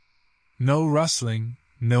nothing. No rustling,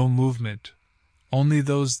 no movement, only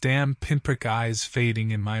those damn pinprick eyes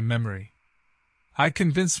fading in my memory. I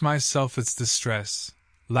convince myself it's distress,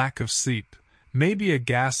 lack of sleep, maybe a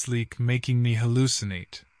gas leak making me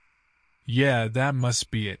hallucinate. Yeah, that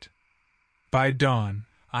must be it. By dawn,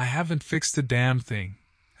 I haven't fixed a damn thing,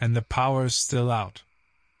 and the power's still out.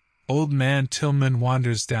 Old man Tillman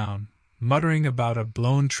wanders down, muttering about a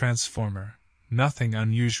blown transformer, nothing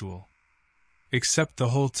unusual. Except the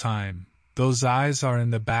whole time, those eyes are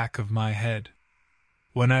in the back of my head.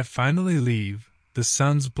 When I finally leave, the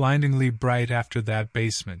sun's blindingly bright after that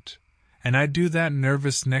basement, and I do that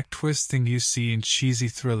nervous neck-twisting you see in cheesy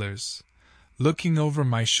thrillers, looking over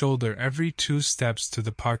my shoulder every 2 steps to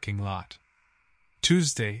the parking lot.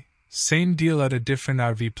 Tuesday, same deal at a different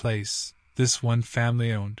RV place, this one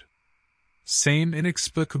family-owned. Same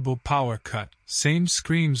inexplicable power cut, same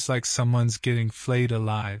screams like someone's getting flayed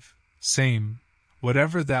alive, same,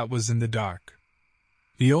 whatever that was in the dark.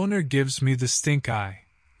 The owner gives me the stink eye,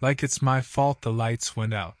 like it's my fault the lights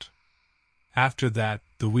went out. After that,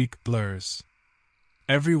 the week blurs.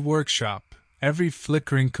 Every workshop, every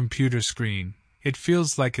flickering computer screen, it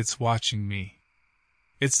feels like it's watching me.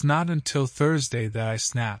 It's not until Thursday that I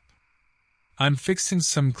snap. I'm fixing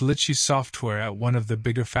some glitchy software at one of the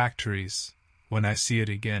bigger factories, when I see it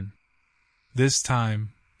again. This time,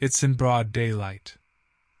 it's in broad daylight.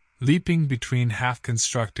 Leaping between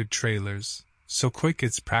half-constructed trailers, so quick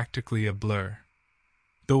it's practically a blur.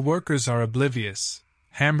 The workers are oblivious,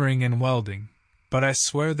 hammering and welding, but I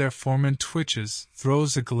swear their foreman twitches,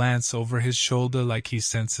 throws a glance over his shoulder like he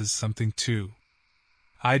senses something too.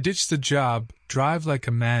 I ditch the job, drive like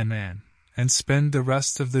a madman, and spend the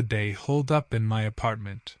rest of the day holed up in my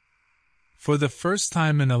apartment. For the first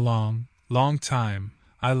time in a long, long time,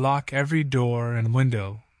 I lock every door and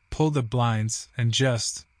window, pull the blinds, and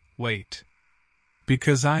just wait.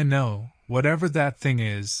 Because I know, whatever that thing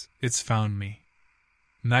is, it's found me.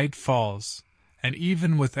 Night falls, and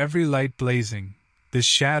even with every light blazing, the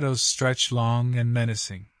shadows stretch long and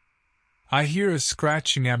menacing. I hear a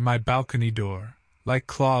scratching at my balcony door, like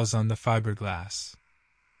claws on the fiberglass.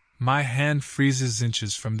 My hand freezes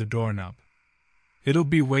inches from the doorknob. It'll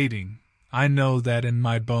be waiting, I know that in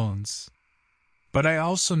my bones. But I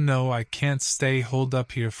also know I can't stay holed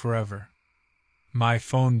up here forever. My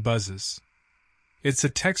phone buzzes. It's a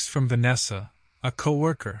text from Vanessa, a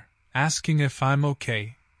coworker, asking if I'm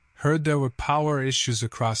okay. Heard there were power issues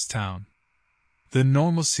across town. The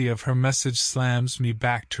normalcy of her message slams me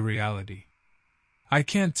back to reality. I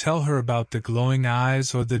can't tell her about the glowing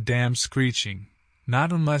eyes or the damn screeching,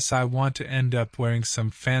 not unless I want to end up wearing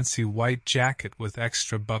some fancy white jacket with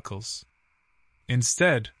extra buckles.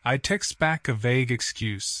 Instead, I text back a vague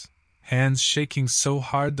excuse, hands shaking so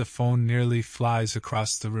hard the phone nearly flies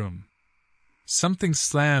across the room. Something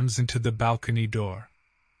slams into the balcony door.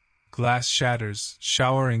 Glass shatters,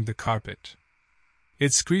 showering the carpet.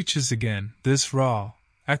 It screeches again, this raw,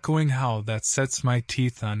 echoing howl that sets my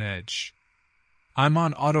teeth on edge. I'm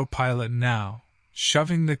on autopilot now,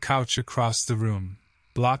 shoving the couch across the room,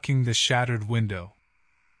 blocking the shattered window.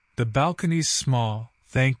 The balcony's small,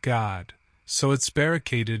 thank God, so it's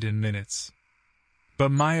barricaded in minutes.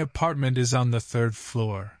 But my apartment is on the 3rd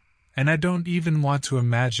floor, and I don't even want to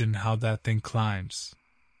imagine how that thing climbs.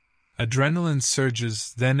 Adrenaline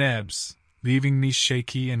surges, then ebbs, leaving me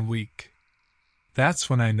shaky and weak. That's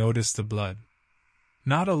when I notice the blood.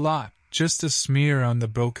 Not a lot, just a smear on the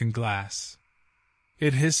broken glass.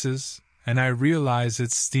 It hisses, and I realize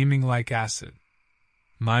it's steaming like acid.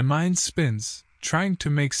 My mind spins, trying to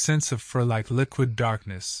make sense of like liquid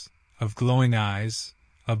darkness, of glowing eyes,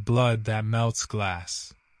 of blood that melts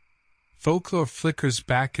glass. Folklore flickers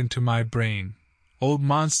back into my brain, old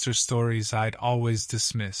monster stories I'd always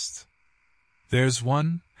dismissed. There's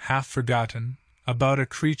one, half forgotten, about a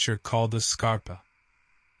creature called a Scarpa.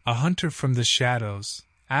 A hunter from the shadows,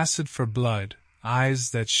 acid for blood,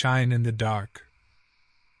 eyes that shine in the dark.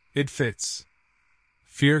 It fits.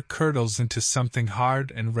 Fear curdles into something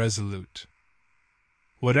hard and resolute.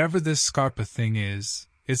 Whatever this Scarpa thing is,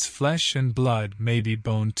 its flesh and blood, maybe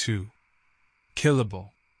bone too. Killable.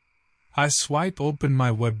 I swipe open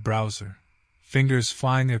my web browser, fingers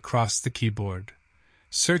flying across the keyboard,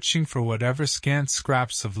 searching for whatever scant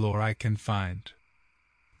scraps of lore I can find.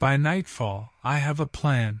 By nightfall, I have a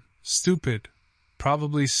plan, stupid,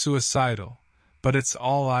 probably suicidal, but it's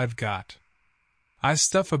all I've got. I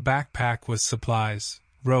stuff a backpack with supplies,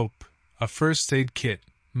 rope, a first aid kit,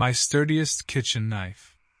 my sturdiest kitchen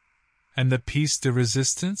knife. And the piece de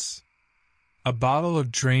resistance? A bottle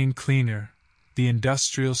of drain cleaner, the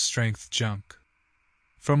industrial strength junk.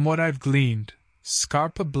 From what I've gleaned,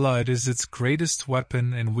 Scarpa blood is its greatest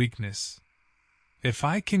weapon and weakness. If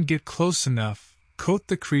I can get close enough, coat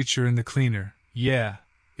the creature in the cleaner, yeah,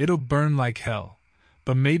 it'll burn like hell,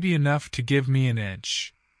 but maybe enough to give me an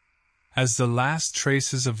edge. As the last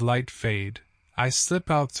traces of light fade, I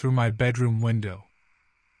slip out through my bedroom window.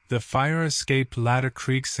 The fire escape ladder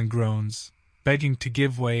creaks and groans, begging to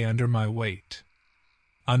give way under my weight.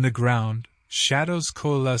 On the ground, shadows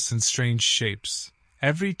coalesce in strange shapes,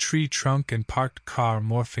 every tree trunk and parked car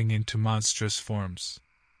morphing into monstrous forms.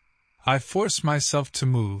 I force myself to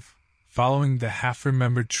move, following the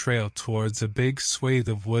half-remembered trail towards a big swathe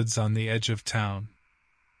of woods on the edge of town.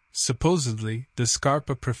 Supposedly, the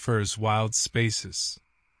Scarpa prefers wild spaces.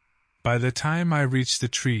 By the time I reach the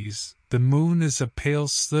trees, the moon is a pale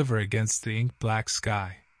sliver against the ink-black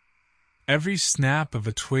sky. Every snap of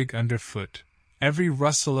a twig underfoot, every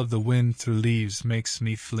rustle of the wind through leaves makes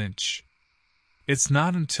me flinch. It's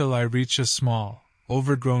not until I reach a small,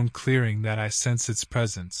 overgrown clearing that I sense its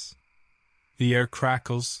presence. The air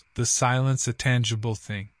crackles, the silence a tangible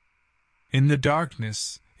thing. In the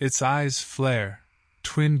darkness, its eyes flare,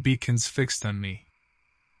 twin beacons fixed on me.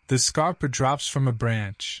 The Scarpa drops from a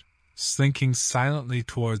branch, slinking silently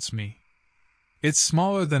towards me. It's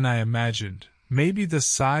smaller than I imagined, maybe the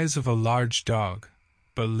size of a large dog,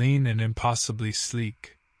 but lean and impossibly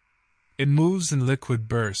sleek. It moves in liquid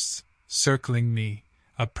bursts, circling me,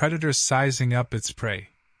 a predator sizing up its prey.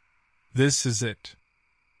 This is it.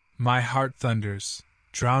 My heart thunders,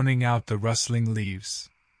 drowning out the rustling leaves.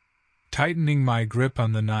 Tightening my grip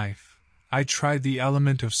on the knife, I try the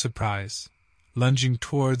element of surprise, lunging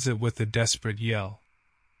towards it with a desperate yell.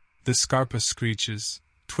 The Scarpa screeches,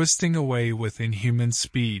 twisting away with inhuman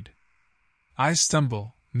speed. I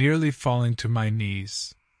stumble, nearly falling to my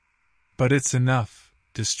knees. But it's enough,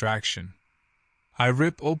 distraction. I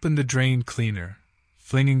rip open the drain cleaner,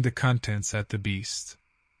 flinging the contents at the beast.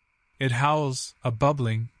 It howls, a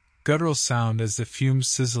bubbling, guttural sound as the fumes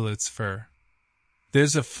sizzle its fur.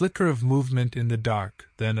 There's a flicker of movement in the dark,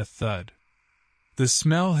 then a thud. The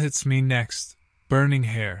smell hits me next, burning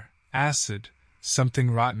hair, acid,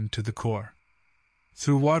 something rotten to the core.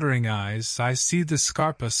 Through watering eyes, I see the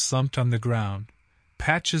scarpa slumped on the ground,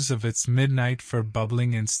 patches of its midnight fur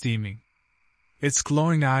bubbling and steaming. Its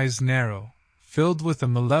glowing eyes narrow, filled with a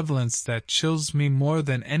malevolence that chills me more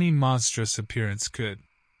than any monstrous appearance could.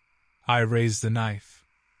 I raise the knife.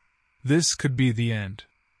 This could be the end.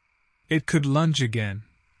 It could lunge again,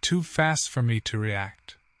 too fast for me to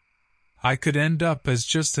react. I could end up as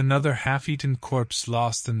just another half-eaten corpse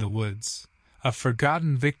lost in the woods, a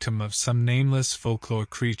forgotten victim of some nameless folklore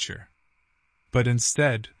creature. But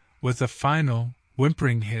instead, with a final,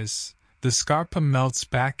 whimpering hiss, the scarpa melts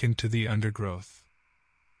back into the undergrowth.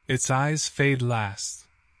 Its eyes fade last,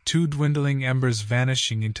 two dwindling embers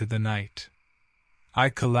vanishing into the night. I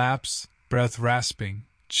collapse, breath rasping,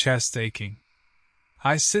 chest aching.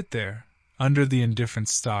 I sit there, under the indifferent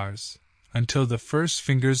stars, until the first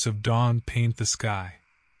fingers of dawn paint the sky.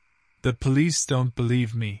 The police don't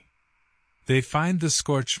believe me. They find the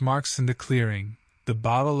scorch marks in the clearing, the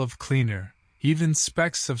bottle of cleaner, even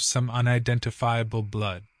specks of some unidentifiable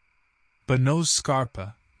blood. But no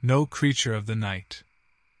scarpa, no creature of the night.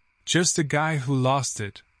 Just a guy who lost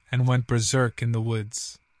it and went berserk in the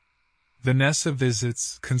woods. Vanessa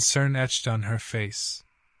visits, concern etched on her face.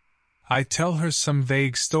 I tell her some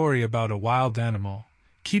vague story about a wild animal,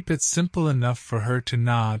 keep it simple enough for her to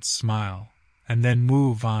nod, smile, and then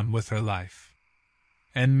move on with her life.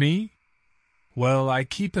 And me? Well, I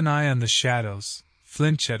keep an eye on the shadows,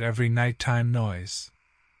 flinch at every nighttime noise.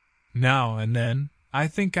 Now and then, I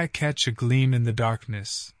think I catch a gleam in the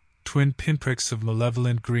darkness, twin pinpricks of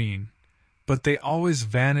malevolent green, but they always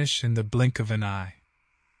vanish in the blink of an eye.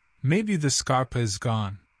 Maybe the scarpa is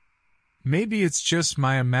gone. Maybe it's just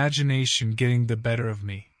my imagination getting the better of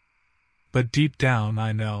me. But deep down,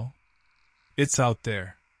 I know. It's out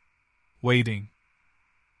there. Waiting.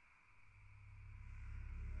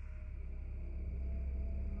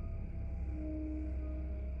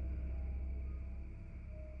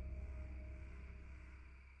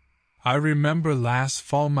 I remember last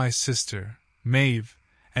fall my sister, Maeve,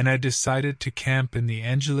 and I decided to camp in the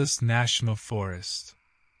Angeles National Forest.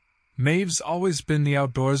 Maeve's always been the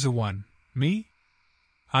outdoorsy one. Me?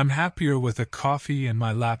 I'm happier with a coffee and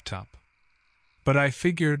my laptop. But I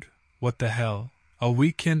figured, what the hell, a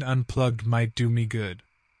weekend unplugged might do me good.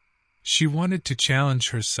 She wanted to challenge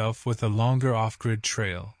herself with a longer off-grid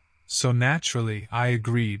trail, so naturally I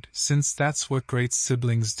agreed, since that's what great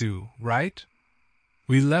siblings do, right?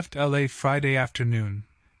 We left LA Friday afternoon,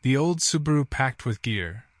 the old Subaru packed with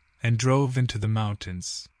gear, and drove into the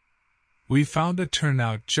mountains. We found a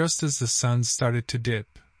turnout just as the sun started to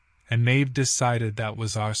dip, and Maeve decided that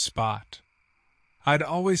was our spot. I'd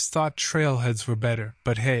always thought trailheads were better,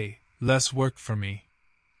 but hey, less work for me.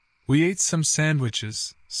 We ate some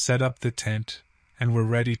sandwiches, set up the tent, and were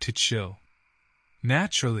ready to chill.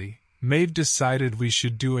 Naturally, Maeve decided we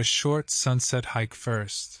should do a short sunset hike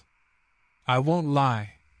first. I won't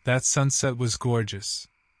lie, that sunset was gorgeous.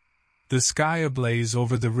 The sky ablaze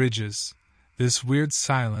over the ridges, this weird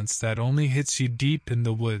silence that only hits you deep in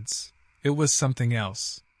the woods. It was something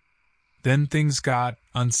else. Then things got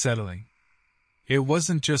unsettling. It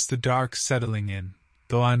wasn't just the dark settling in,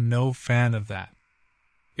 though I'm no fan of that.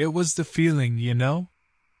 It was the feeling, you know?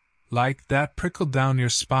 Like that prickle down your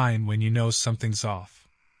spine when you know something's off.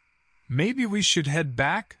 Maybe we should head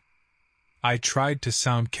back? I tried to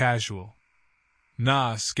sound casual.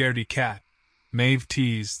 Nah, scaredy cat, Maeve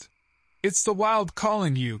teased. It's the wild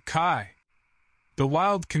calling you, Kai. The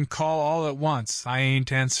wild can call all at once, I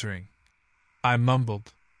ain't answering. I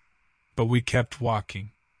mumbled. But we kept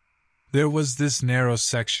walking. There was this narrow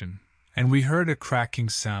section, and we heard a cracking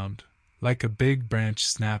sound, like a big branch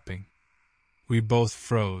snapping. We both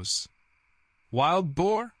froze. Wild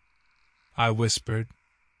boar? I whispered.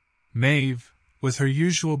 Maeve, with her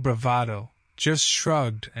usual bravado, just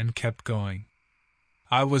shrugged and kept going.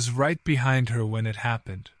 I was right behind her when it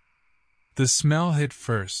happened. The smell hit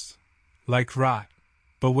first, like rot,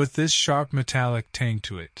 but with this sharp metallic tang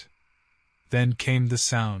to it. Then came the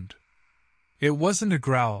sound. It wasn't a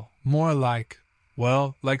growl, more like,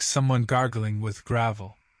 well, like someone gargling with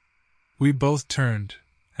gravel. We both turned,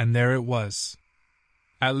 and there it was.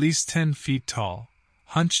 At least 10 feet tall,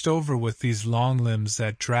 hunched over with these long limbs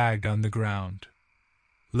that dragged on the ground.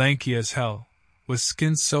 Lanky as hell, with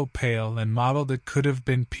skin so pale and mottled it could have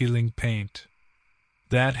been peeling paint.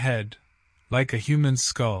 That head, like a human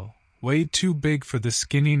skull, weighed too big for the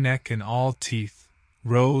skinny neck and all teeth,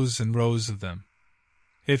 rows and rows of them.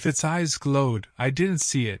 If its eyes glowed, I didn't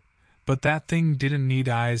see it, but that thing didn't need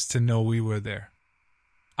eyes to know we were there.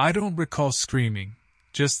 I don't recall screaming,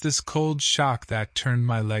 just this cold shock that turned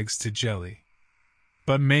my legs to jelly.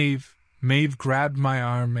 But Maeve grabbed my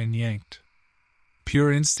arm and yanked.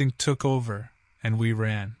 Pure instinct took over, and we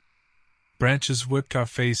ran. Branches whipped our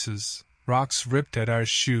faces, rocks ripped at our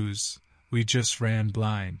shoes, we just ran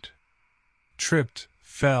blind. Tripped,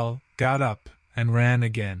 fell, got up, and ran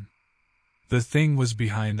again. The thing was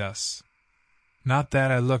behind us. Not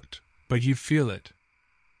that I looked, but you feel it.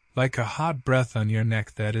 Like a hot breath on your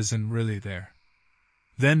neck that isn't really there.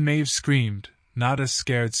 Then Maeve screamed, not a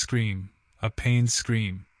scared scream, a pained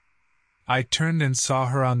scream. I turned and saw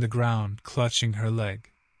her on the ground, clutching her leg.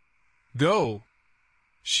 "Go!"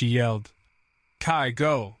 she yelled. "Kai,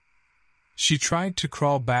 go!" She tried to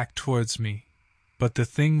crawl back towards me, but the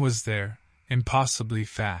thing was there, impossibly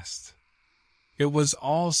fast. It was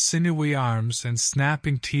all sinewy arms and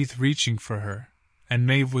snapping teeth reaching for her, and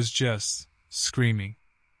Maeve was just screaming.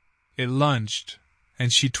 It lunged,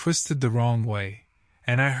 and she twisted the wrong way,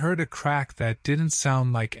 and I heard a crack that didn't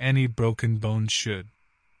sound like any broken bone should.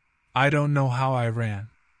 I don't know how I ran.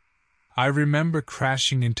 I remember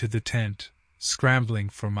crashing into the tent, scrambling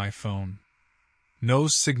for my phone. No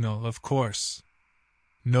signal, of course.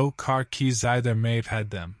 No car keys either. Maeve had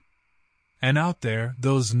them. And out there,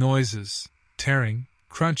 those noises, tearing,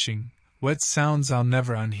 crunching, wet sounds I'll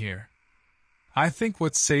never unhear. I think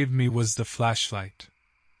what saved me was the flashlight.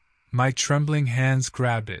 My trembling hands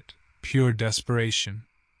grabbed it, pure desperation.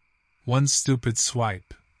 One stupid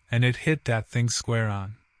swipe, and it hit that thing square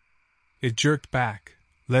on. It jerked back,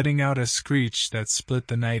 letting out a screech that split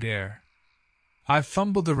the night air. I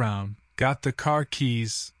fumbled around, got the car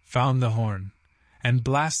keys, found the horn, and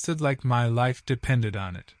blasted like my life depended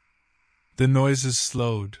on it. The noises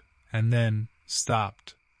slowed, and then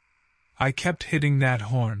stopped. I kept hitting that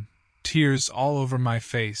horn, tears all over my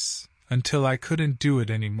face, until I couldn't do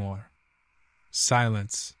it anymore.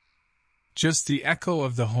 Silence. Just the echo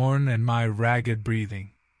of the horn and my ragged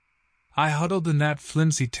breathing. I huddled in that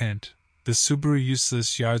flimsy tent, the Subaru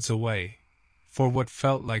useless yards away, for what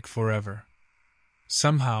felt like forever.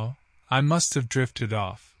 Somehow, I must have drifted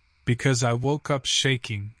off, because I woke up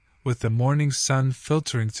shaking, with the morning sun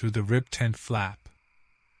filtering through the ripped tent flap.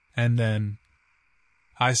 And then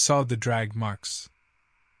I saw the drag marks.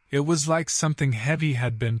 It was like something heavy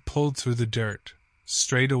had been pulled through the dirt,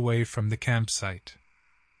 straight away from the campsite.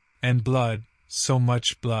 And blood, so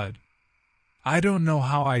much blood. I don't know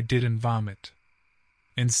how I didn't vomit.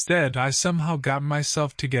 Instead, I somehow got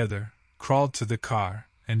myself together, crawled to the car,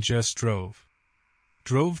 and just drove.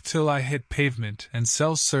 Drove till I hit pavement and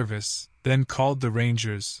cell service, then called the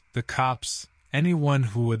rangers, the cops, anyone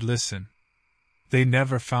who would listen. They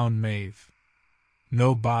never found Maeve.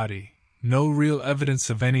 No body, no real evidence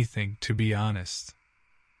of anything, to be honest.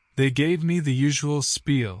 They gave me the usual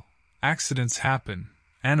spiel: accidents happen,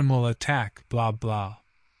 animal attack, blah blah.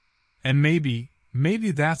 And maybe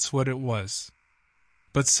that's what it was.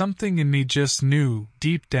 But something in me just knew,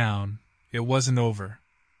 deep down, it wasn't over.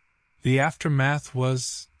 The aftermath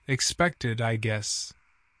was expected, I guess.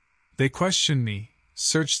 They questioned me,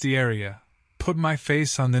 searched the area, put my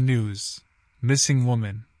face on the news. Missing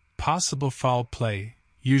woman, possible foul play,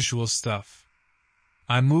 usual stuff.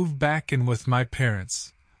 I moved back in with my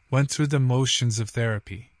parents, went through the motions of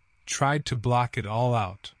therapy, tried to block it all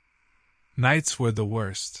out. Nights were the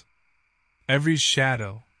worst. Every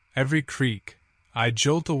shadow, every creak, I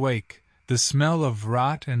jolt awake, the smell of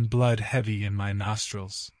rot and blood heavy in my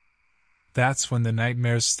nostrils. That's when the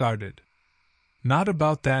nightmares started. Not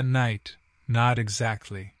about that night, not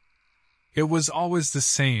exactly. It was always the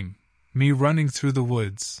same, me running through the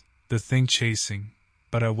woods, the thing chasing,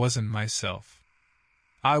 but I wasn't myself.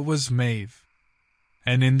 I was Maeve.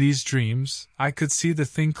 And in these dreams, I could see the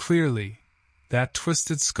thing clearly, that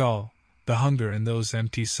twisted skull, the hunger in those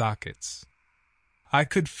empty sockets. I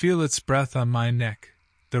could feel its breath on my neck,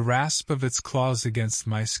 the rasp of its claws against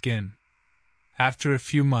my skin. After a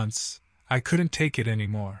few months, I couldn't take it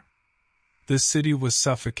anymore. The city was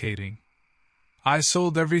suffocating. I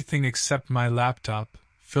sold everything except my laptop,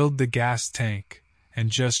 filled the gas tank, and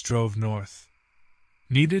just drove north.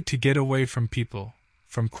 Needed to get away from people,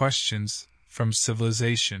 from questions, from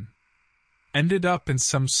civilization. Ended up in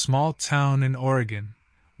some small town in Oregon,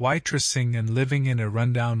 waitressing and living in a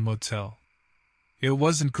rundown motel. It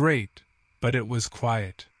wasn't great, but it was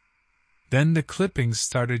quiet. Then the clippings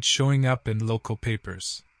started showing up in local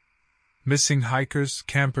papers. Missing hikers,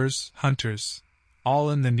 campers, hunters,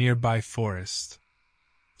 all in the nearby forest.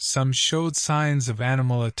 Some showed signs of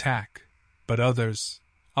animal attack, but others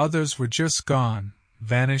were just gone,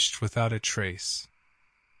 vanished without a trace.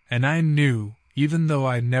 And I knew, even though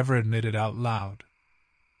I never admitted out loud,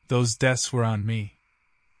 those deaths were on me.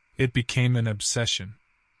 It became an obsession.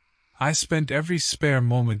 I spent every spare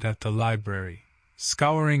moment at the library,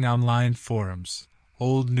 scouring online forums,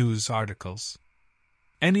 old news articles.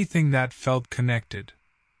 anything that felt connected.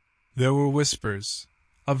 There were whispers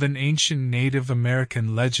of an ancient Native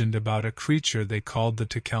American legend about a creature they called the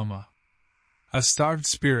Takelma. A starved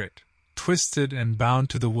spirit, twisted and bound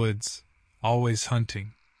to the woods, always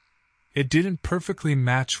hunting. It didn't perfectly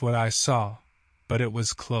match what I saw, but it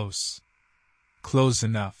was close. Close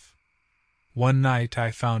enough. One night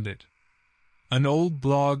I found it. An old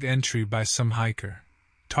blog entry by some hiker,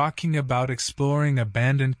 talking about exploring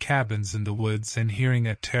abandoned cabins in the woods and hearing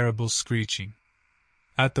a terrible screeching.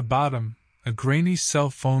 At the bottom, a grainy cell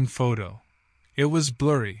phone photo. It was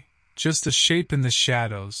blurry, just a shape in the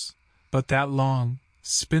shadows, but that long,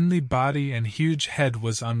 spindly body and huge head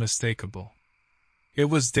was unmistakable. It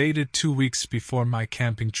was dated 2 weeks before my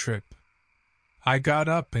camping trip. I got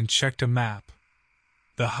up and checked a map.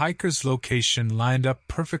 The hiker's location lined up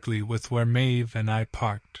perfectly with where Maeve and I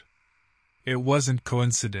parked. It wasn't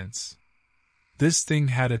coincidence. This thing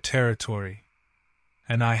had a territory,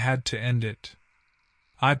 and I had to end it.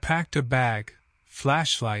 I packed a bag,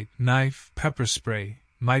 flashlight, knife, pepper spray,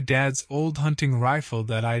 my dad's old hunting rifle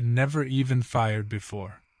that I'd never even fired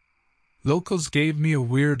before. Locals gave me a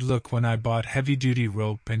weird look when I bought heavy-duty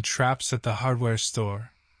rope and traps at the hardware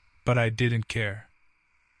store, but I didn't care.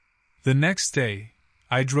 The next day,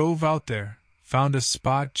 I drove out there, found a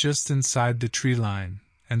spot just inside the tree line,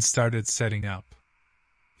 and started setting up.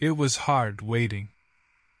 It was hard waiting.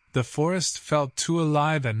 The forest felt too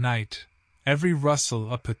alive at night, every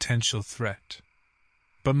rustle a potential threat.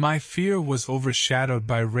 But my fear was overshadowed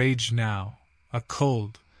by rage now, a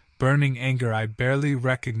cold, burning anger I barely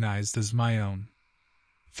recognized as my own.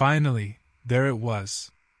 Finally, there it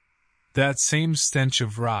was. That same stench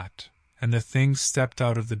of rot, and the thing stepped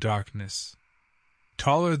out of the darkness.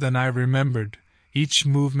 Taller than I remembered, each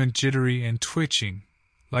movement jittery and twitching,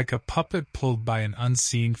 like a puppet pulled by an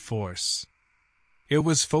unseen force. It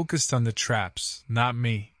was focused on the traps, not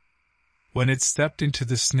me. When it stepped into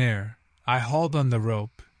the snare, I hauled on the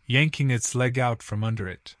rope, yanking its leg out from under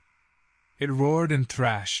it. It roared and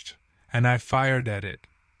thrashed, and I fired at it,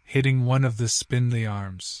 hitting one of the spindly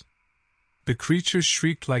arms. The creature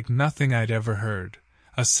shrieked like nothing I'd ever heard,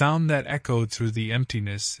 a sound that echoed through the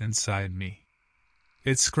emptiness inside me.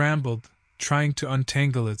 It scrambled, trying to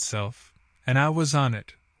untangle itself, and I was on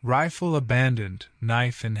it, rifle abandoned,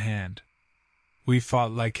 knife in hand. We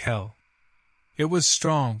fought like hell. It was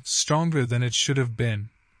strong, stronger than it should have been,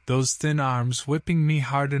 those thin arms whipping me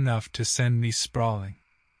hard enough to send me sprawling.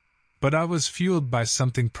 But I was fueled by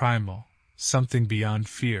something primal, something beyond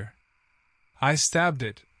fear. I stabbed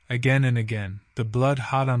it, again and again, the blood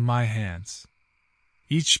hot on my hands.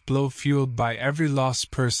 Each blow fueled by every lost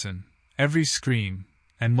person, every scream,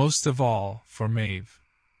 and most of all, for Maeve.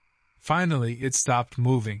 Finally, it stopped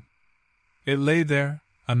moving. It lay there,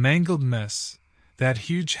 a mangled mess, that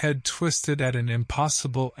huge head twisted at an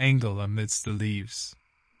impossible angle amidst the leaves.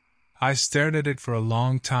 I stared at it for a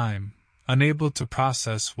long time, unable to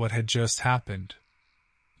process what had just happened.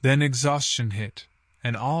 Then exhaustion hit,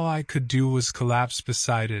 and all I could do was collapse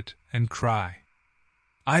beside it and cry.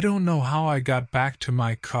 I don't know how I got back to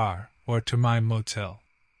my car or to my motel.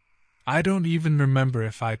 I don't even remember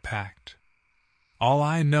if I packed. All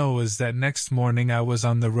I know is that next morning I was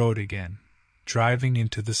on the road again, driving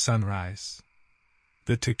into the sunrise.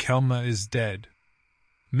 The Takelma is dead.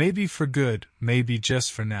 Maybe for good, maybe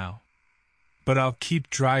just for now. But I'll keep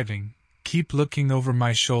driving, keep looking over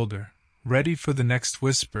my shoulder, ready for the next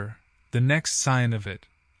whisper, the next sign of it,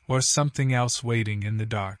 or something else waiting in the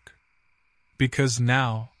dark. Because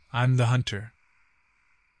now, I'm the hunter.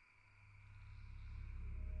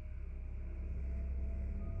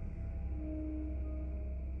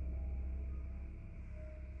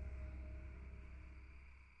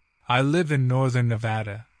 I live in northern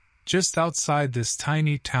Nevada, just outside this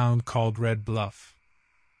tiny town called Red Bluff.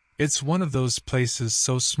 It's one of those places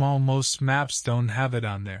so small most maps don't have it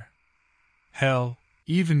on there. Hell,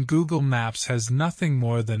 even Google Maps has nothing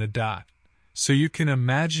more than a dot, so you can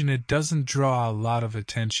imagine it doesn't draw a lot of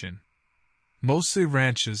attention. Mostly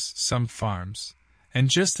ranches, some farms, and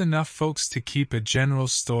just enough folks to keep a general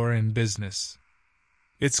store in business.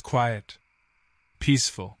 It's quiet,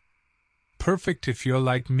 peaceful. Perfect if you're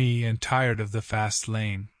like me and tired of the fast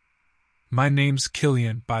lane. My name's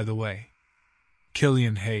Killian, by the way.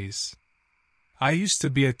 Killian Hayes. I used to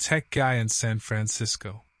be a tech guy in San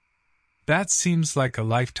Francisco. That seems like a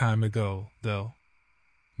lifetime ago, though.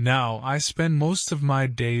 Now I spend most of my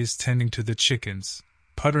days tending to the chickens,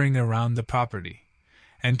 puttering around the property,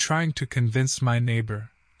 and trying to convince my neighbor,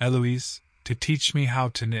 Eloise, to teach me how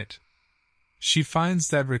to knit. She finds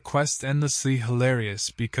that request endlessly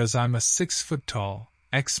hilarious because I'm a 6-foot-tall,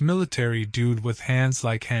 ex-military dude with hands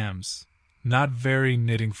like hams, not very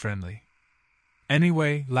knitting friendly.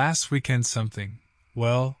 Anyway, last weekend something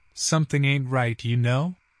ain't right, you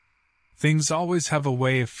know? Things always have a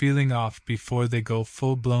way of feeling off before they go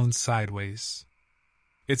full-blown sideways.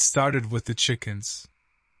 It started with the chickens.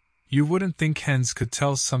 You wouldn't think hens could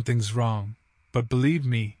tell something's wrong, but believe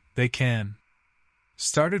me, they can.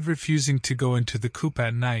 Started refusing to go into the coop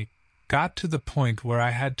at night, got to the point where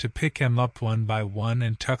I had to pick 'em up one by one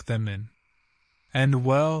and tuck them in. And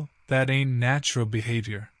that ain't natural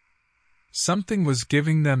behavior. Something was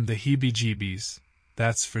giving them the heebie-jeebies,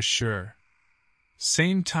 that's for sure.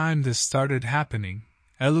 Same time this started happening,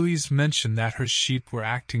 Eloise mentioned that her sheep were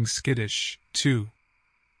acting skittish, too.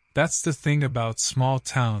 That's the thing about small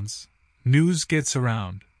towns. News gets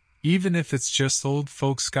around, even if it's just old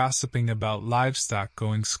folks gossiping about livestock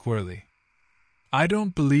going squirrely. I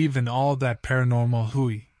don't believe in all that paranormal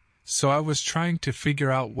hooey, so I was trying to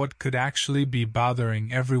figure out what could actually be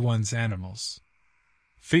bothering everyone's animals.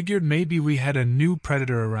 Figured maybe we had a new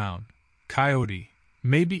predator around, coyote,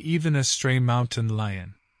 maybe even a stray mountain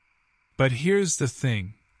lion. But here's the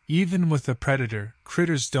thing, even with a predator,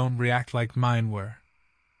 critters don't react like mine were.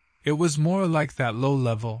 It was more like that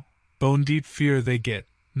low-level, bone-deep fear they get,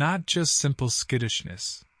 not just simple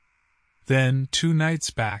skittishness. Then, 2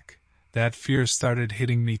 nights back, that fear started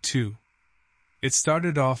hitting me too. It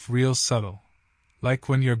started off real subtle, like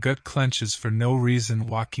when your gut clenches for no reason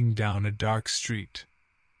walking down a dark street.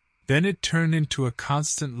 Then it turned into a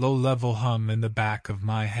constant low-level hum in the back of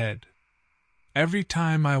my head. Every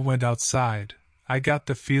time I went outside, I got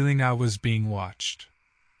the feeling I was being watched.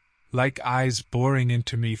 Like eyes boring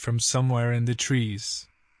into me from somewhere in the trees.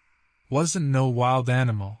 Wasn't no wild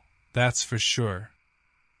animal, that's for sure.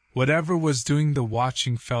 Whatever was doing the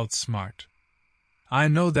watching felt smart. I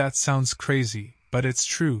know that sounds crazy, but it's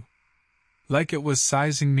true. Like it was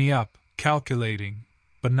sizing me up, calculating,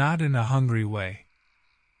 but not in a hungry way.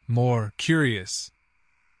 More curious.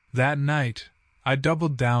 That night, I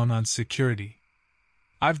doubled down on security.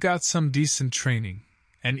 I've got some decent training,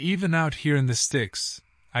 and even out here in the sticks,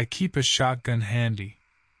 I keep a shotgun handy.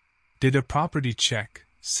 Did a property check,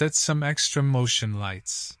 set some extra motion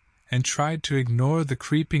lights, and tried to ignore the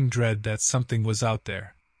creeping dread that something was out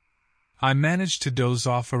there. I managed to doze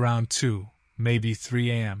off around 2, maybe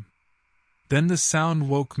 3 a.m. Then the sound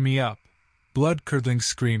woke me up, blood-curdling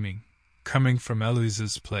screaming, coming from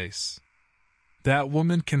Eloise's place. That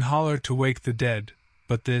woman can holler to wake the dead,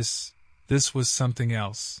 but this was something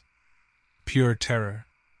else. Pure terror.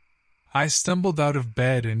 I stumbled out of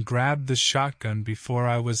bed and grabbed the shotgun before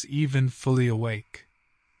I was even fully awake.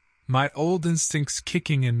 My old instincts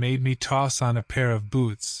kicking in made me toss on a pair of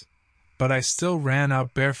boots, but I still ran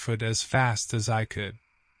out barefoot as fast as I could.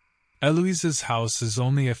 Eloise's house is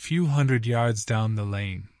only a few hundred yards down the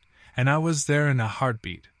lane, and I was there in a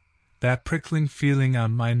heartbeat, that prickling feeling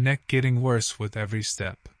on my neck getting worse with every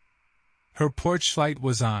step. Her porch light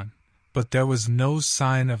was on, but there was no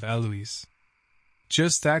sign of Eloise.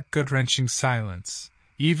 Just that gut-wrenching silence,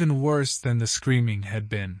 even worse than the screaming had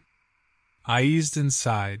been. I eased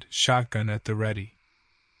inside, shotgun at the ready.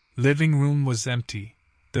 Living room was empty,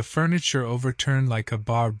 the furniture overturned like a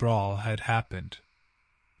bar brawl had happened.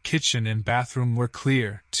 Kitchen and bathroom were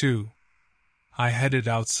clear, too. I headed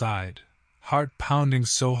outside, heart pounding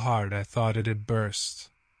so hard I thought it'd burst.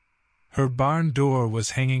 Her barn door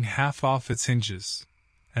was hanging half off its hinges,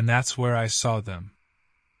 and that's where I saw them.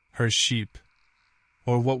 Her sheep.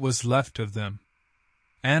 Or what was left of them.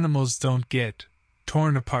 Animals don't get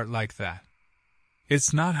torn apart like that.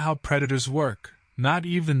 It's not how predators work, not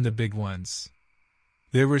even the big ones.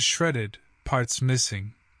 They were shredded, parts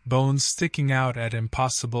missing, bones sticking out at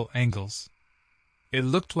impossible angles. It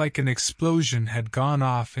looked like an explosion had gone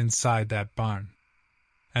off inside that barn.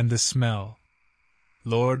 And the smell.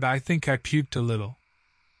 Lord, I think I puked a little.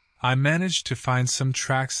 I managed to find some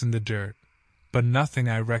tracks in the dirt, but nothing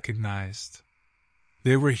I recognized.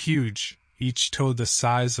 They were huge, each toe the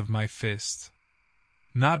size of my fist.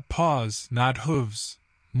 Not paws, not hooves,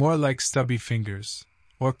 more like stubby fingers,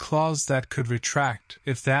 or claws that could retract,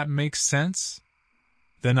 if that makes sense.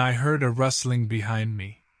 Then I heard a rustling behind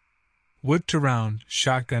me. Whipped around,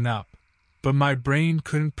 shotgun up, but my brain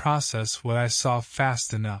couldn't process what I saw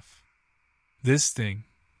fast enough. This thing,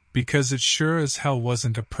 because it sure as hell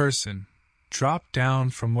wasn't a person, dropped down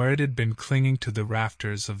from where it had been clinging to the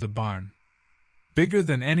rafters of the barn. Bigger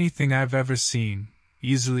than anything I've ever seen,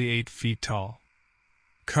 easily 8 feet tall.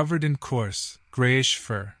 Covered in coarse, grayish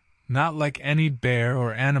fur, not like any bear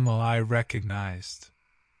or animal I recognized.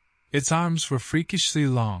 Its arms were freakishly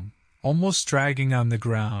long, almost dragging on the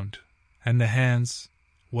ground, and the hands,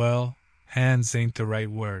 well, hands ain't the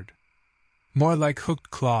right word. More like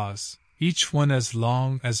hooked claws, each one as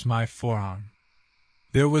long as my forearm.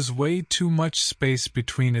 There was way too much space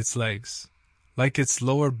between its legs, like its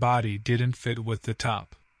lower body didn't fit with the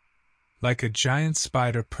top. Like a giant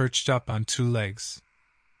spider perched up on two legs.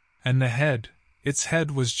 And the head, its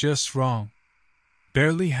head was just wrong.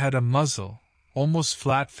 Barely had a muzzle, almost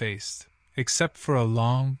flat-faced, except for a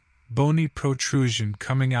long, bony protrusion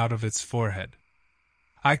coming out of its forehead.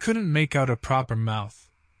 I couldn't make out a proper mouth,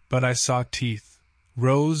 but I saw teeth,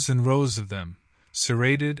 rows and rows of them,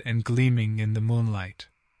 serrated and gleaming in the moonlight.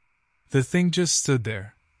 The thing just stood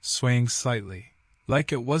there, swaying slightly,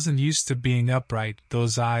 like it wasn't used to being upright,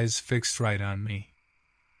 those eyes fixed right on me.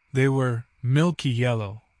 They were milky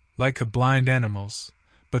yellow, like a blind animal's,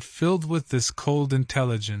 but filled with this cold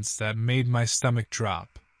intelligence that made my stomach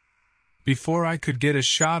drop. Before I could get a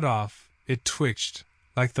shot off, it twitched,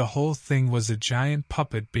 like the whole thing was a giant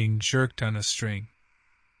puppet being jerked on a string.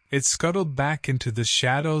 It scuttled back into the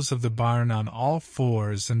shadows of the barn on all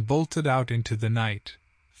fours and bolted out into the night,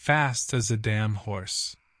 fast as a damn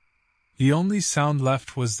horse. The only sound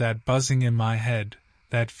left was that buzzing in my head,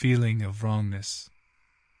 that feeling of wrongness.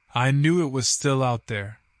 I knew it was still out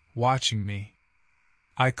there, watching me.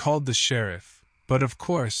 I called the sheriff, but of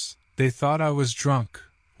course, they thought I was drunk,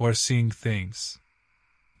 or seeing things.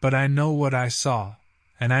 But I know what I saw,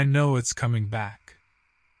 and I know it's coming back.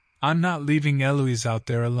 I'm not leaving Eloise out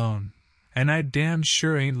there alone, and I damn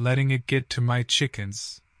sure ain't letting it get to my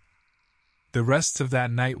chickens. The rest of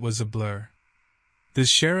that night was a blur. The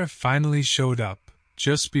sheriff finally showed up,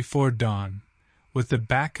 just before dawn, with the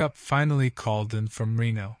backup finally called in from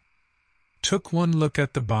Reno. Took one look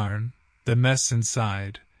at the barn, the mess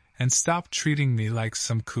inside, and stopped treating me like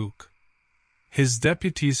some kook. His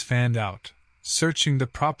deputies fanned out, searching the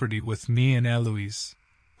property with me and Eloise,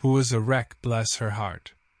 who was a wreck, bless her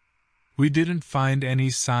heart. We didn't find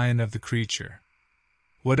any sign of the creature.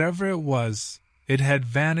 Whatever it was, it had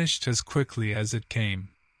vanished as quickly as it came.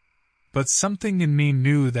 But something in me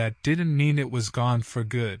knew that didn't mean it was gone for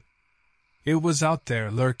good. It was out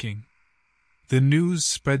there lurking. The news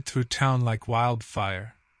spread through town like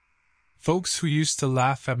wildfire. Folks who used to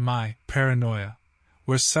laugh at my paranoia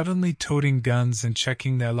were suddenly toting guns and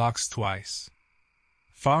checking their locks twice.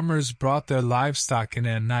 Farmers brought their livestock in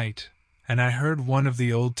at night, and I heard one of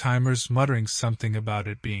the old-timers muttering something about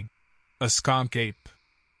it being a skunk ape.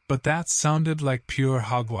 But that sounded like pure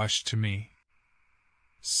hogwash to me.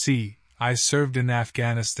 See, I served in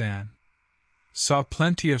Afghanistan. Saw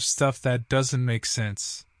plenty of stuff that doesn't make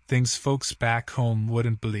sense, things folks back home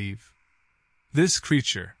wouldn't believe. This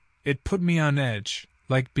creature, it put me on edge,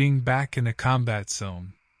 like being back in a combat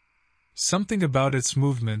zone. Something about its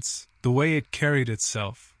movements, the way it carried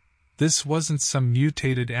itself. This wasn't some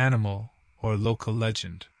mutated animal or local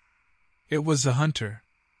legend. It was a hunter.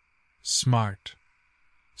 Smart.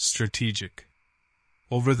 Strategic.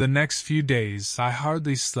 Over the next few days, I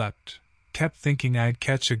hardly slept, kept thinking I'd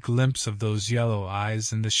catch a glimpse of those yellow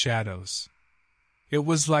eyes in the shadows. It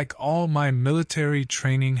was like all my military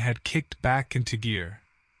training had kicked back into gear.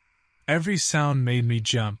 Every sound made me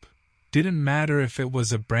jump, didn't matter if it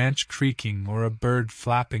was a branch creaking or a bird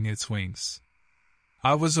flapping its wings.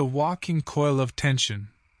 I was a walking coil of tension,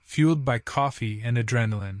 fueled by coffee and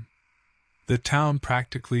adrenaline. The town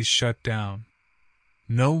practically shut down.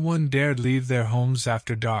 No one dared leave their homes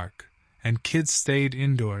after dark, and kids stayed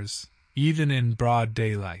indoors, even in broad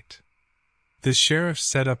daylight. The sheriff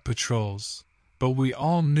set up patrols, but we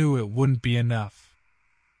all knew it wouldn't be enough.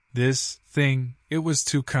 This thing, it was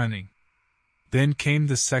too cunning. Then came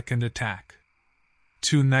the second attack.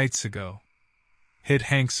 2 nights ago. Hit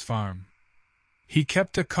Hank's farm. He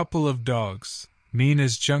kept a couple of dogs, mean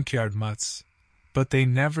as junkyard mutts, but they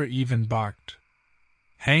never even barked.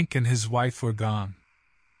 Hank and his wife were gone.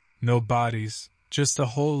 No bodies, just a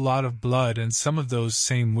whole lot of blood and some of those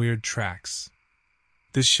same weird tracks.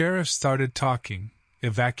 The sheriff started talking,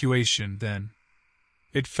 evacuation then.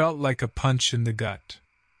 It felt like a punch in the gut.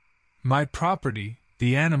 My property,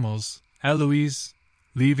 the animals, Eloise,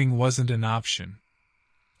 leaving wasn't an option.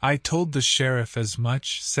 I told the sheriff as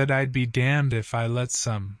much, said I'd be damned if I let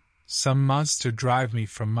some monster drive me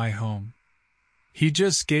from my home. He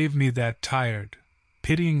just gave me that tired,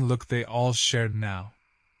 pitying look they all shared now.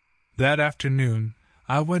 That afternoon,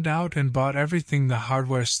 I went out and bought everything the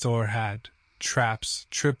hardware store had, traps,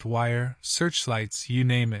 tripwire, searchlights, you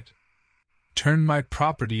name it. Turned my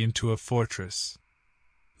property into a fortress.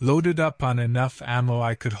 Loaded up on enough ammo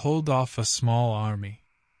I could hold off a small army.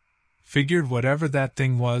 Figured whatever that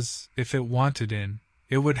thing was, if it wanted in,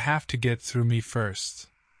 it would have to get through me first.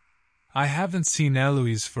 I haven't seen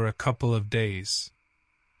Eloise for a couple of days.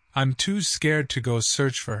 I'm too scared to go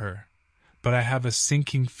search for her, but I have a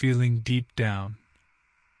sinking feeling deep down.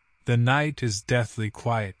 The night is deathly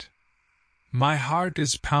quiet. My heart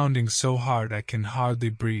is pounding so hard I can hardly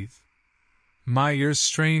breathe. My ears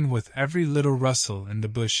strain with every little rustle in the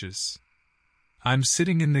bushes. I'm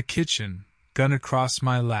sitting in the kitchen, gun across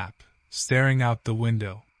my lap, staring out the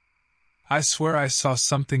window. I swear I saw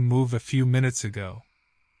something move a few minutes ago.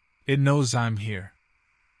 It knows I'm here.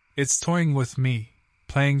 It's toying with me,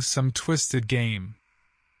 playing some twisted game.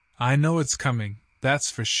 I know it's coming,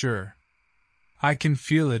 that's for sure. I can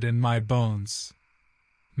feel it in my bones.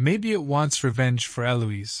 Maybe it wants revenge for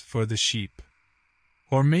Eloise, for the sheep.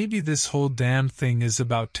 Or maybe this whole damn thing is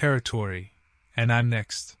about territory, and I'm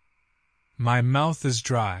next. My mouth is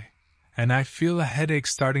dry, and I feel a headache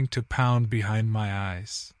starting to pound behind my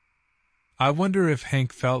eyes. I wonder if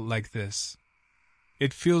Hank felt like this.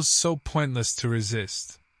 It feels so pointless to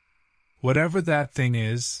resist. Whatever that thing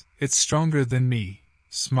is, it's stronger than me,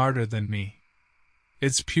 smarter than me.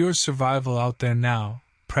 It's pure survival out there now,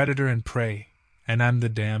 predator and prey, and I'm the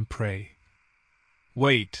damn prey.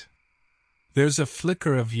 Wait. There's a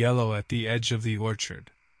flicker of yellow at the edge of the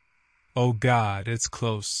orchard. Oh God, it's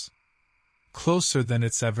close. Closer than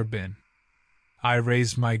it's ever been. I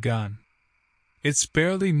raise my gun. It's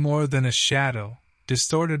barely more than a shadow,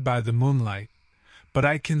 distorted by the moonlight, but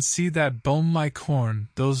I can see that bone-like horn,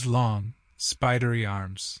 those long, spidery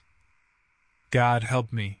arms. God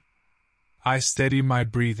help me. I steady my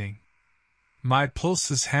breathing. My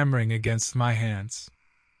pulse is hammering against my hands.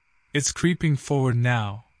 It's creeping forward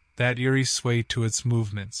now, that eerie sway to its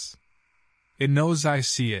movements. It knows I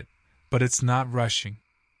see it, but it's not rushing.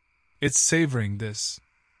 It's savoring this.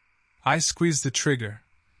 I squeeze the trigger.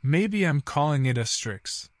 Maybe I'm calling it a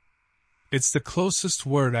Strix. It's the closest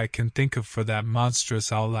word I can think of for that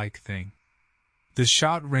monstrous owl-like thing. The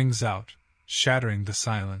shot rings out, shattering the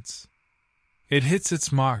silence. It hits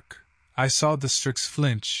its mark. I saw the Strix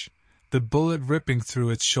flinch, the bullet ripping through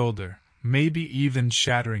its shoulder, maybe even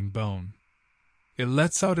shattering bone. It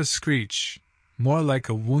lets out a screech, more like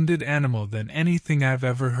a wounded animal than anything I've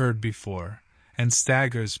ever heard before, and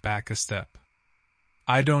staggers back a step.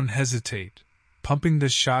 I don't hesitate, pumping the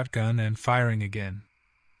shotgun and firing again.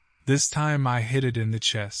 This time I hit it in the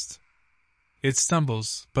chest. It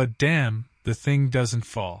stumbles, but damn, the thing doesn't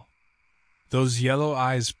fall. Those yellow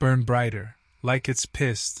eyes burn brighter, like it's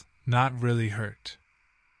pissed, not really hurt.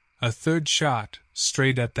 A third shot,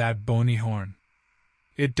 straight at that bony horn.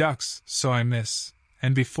 It ducks, so I miss,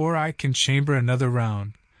 and before I can chamber another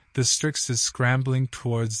round, the Strix is scrambling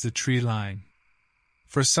towards the tree line.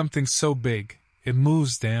 For something so big, it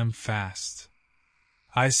moves damn fast.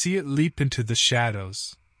 I see it leap into the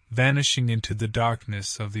shadows, vanishing into the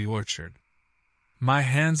darkness of the orchard. My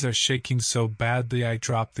hands are shaking so badly I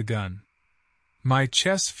drop the gun. My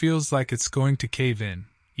chest feels like it's going to cave in,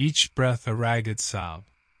 each breath a ragged sob.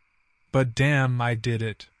 But damn, I did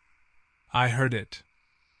it. I heard it.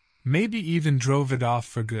 Maybe even drove it off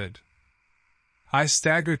for good. I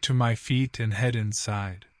stagger to my feet and head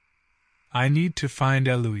inside. I need to find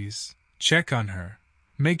Eloise, check on her,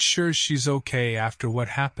 make sure she's okay after what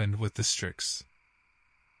happened with the Strix.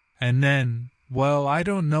 And then, well, I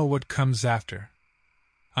don't know what comes after.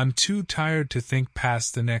 I'm too tired to think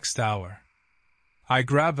past the next hour. I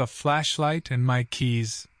grab a flashlight and my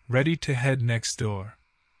keys, ready to head next door.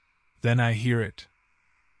 Then I hear it.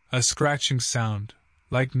 A scratching sound,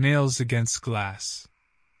 like nails against glass.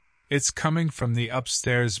 It's coming from the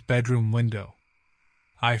upstairs bedroom window.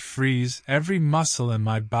 I freeze, every muscle in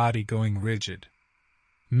my body going rigid.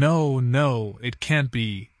 No, it can't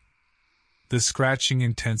be. The scratching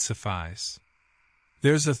intensifies.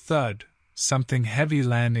 There's a thud, something heavy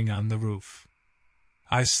landing on the roof.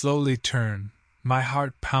 I slowly turn, my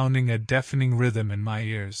heart pounding a deafening rhythm in my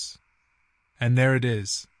ears. And there it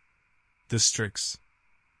is. The Strix.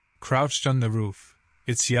 Crouched on the roof,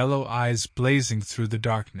 its yellow eyes blazing through the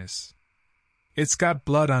darkness. It's got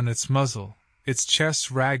blood on its muzzle, its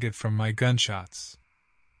chest ragged from my gunshots.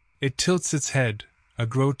 It tilts its head, a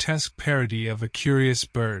grotesque parody of a curious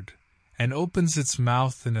bird, and opens its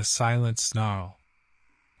mouth in a silent snarl.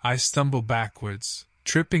 I stumble backwards,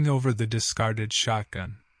 tripping over the discarded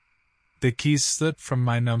shotgun. The keys slip from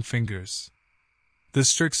my numb fingers. The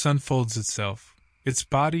Strix unfolds itself, its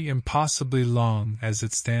body impossibly long as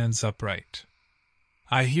it stands upright.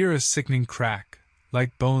 I hear a sickening crack,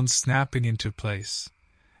 like bones snapping into place,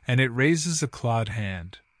 and it raises a clawed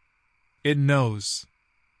hand. It knows.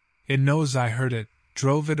 It knows I heard it,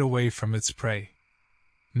 drove it away from its prey.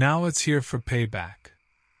 Now it's here for payback.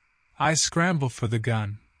 I scramble for the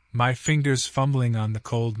gun, my fingers fumbling on the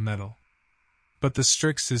cold metal. But the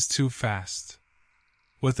Strix is too fast.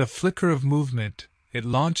 With a flicker of movement, it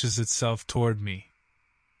launches itself toward me.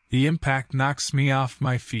 The impact knocks me off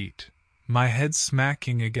my feet, my head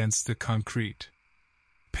smacking against the concrete.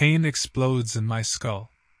 Pain explodes in my skull.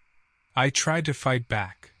 I try to fight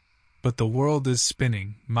back, but the world is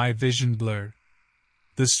spinning, my vision blurred.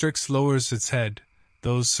 The Strix lowers its head,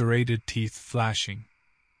 those serrated teeth flashing.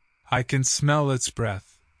 I can smell its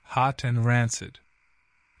breath, hot and rancid.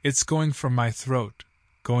 It's going for my throat,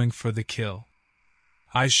 going for the kill.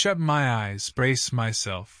 I shut my eyes, brace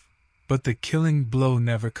myself, but the killing blow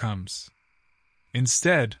never comes.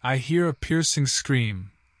 Instead, I hear a piercing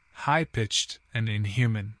scream, high-pitched and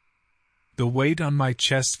inhuman. The weight on my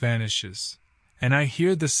chest vanishes, and I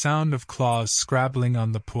hear the sound of claws scrabbling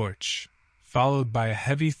on the porch, followed by a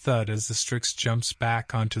heavy thud as the Strix jumps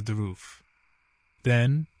back onto the roof.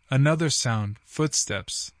 Then, another sound,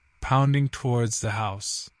 footsteps, pounding towards the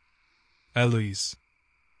house. Eloise.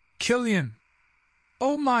 Killian!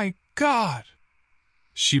 Oh my God!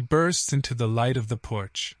 She burst into the light of the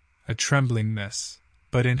porch, a trembling mess,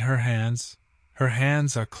 but in her hands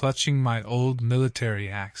are clutching my old military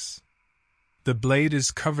axe. The blade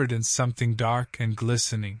is covered in something dark and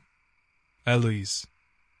glistening. Eloise.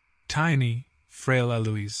 Tiny, frail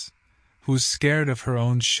Eloise, who's scared of her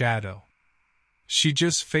own shadow. She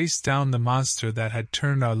just faced down the monster that had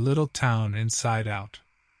turned our little town inside out.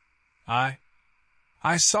 I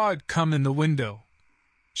saw it come in the window,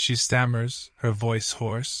 she stammers, her voice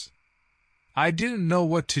hoarse. I didn't know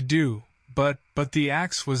what to do, but the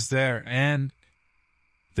axe was there and...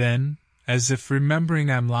 Then, as if remembering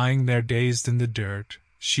I'm lying there dazed in the dirt,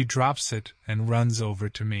 she drops it and runs over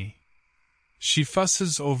to me. She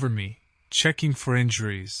fusses over me, checking for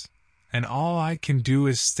injuries, and all I can do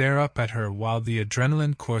is stare up at her while the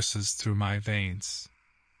adrenaline courses through my veins.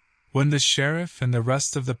 When the sheriff and the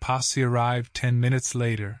rest of the posse arrive 10 minutes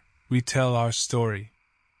later, we tell our story.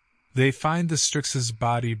 They find the Strix's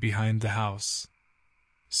body behind the house.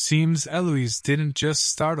 Seems Eloise didn't just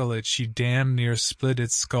startle it, she damn near split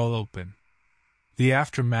its skull open. The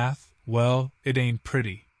aftermath, well, it ain't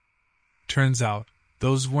pretty. Turns out,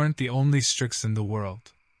 those weren't the only Strix in the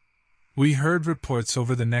world. We heard reports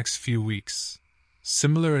over the next few weeks.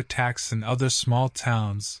 Similar attacks in other small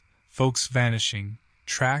towns, folks vanishing,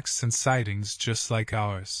 tracks and sightings just like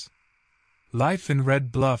ours. Life in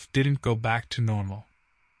Red Bluff didn't go back to normal.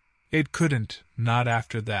 It couldn't, not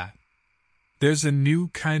after that. There's a new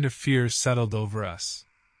kind of fear settled over us.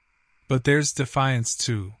 But there's defiance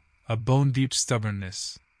too, a bone-deep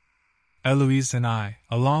stubbornness. Eloise and I,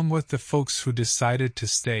 along with the folks who decided to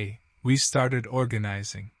stay, we started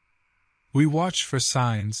organizing. We watch for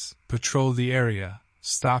signs, patrol the area,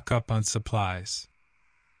 stock up on supplies.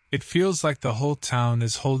 It feels like the whole town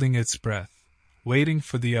is holding its breath, waiting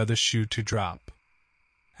for the other shoe to drop.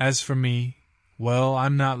 As for me, well,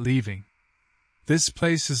 I'm not leaving. This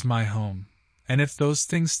place is my home, and if those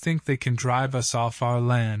things think they can drive us off our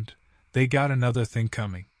land, they got another thing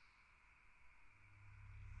coming.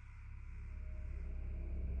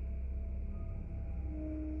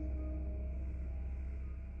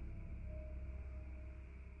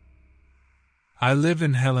 I live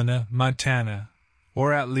in Helena, Montana,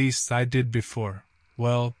 or at least I did before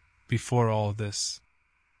all this.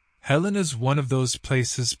 Helena's one of those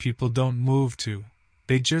places people don't move to,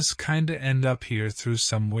 they just kinda end up here through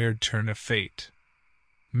some weird turn of fate.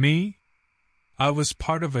 Me? I was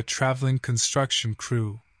part of a traveling construction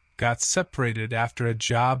crew, got separated after a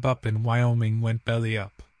job up in Wyoming went belly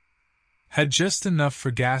up. Had just enough for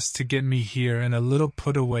gas to get me here and a little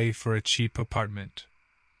put away for a cheap apartment.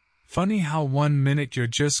 Funny how 1 minute you're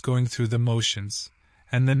just going through the motions,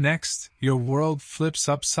 and the next, your world flips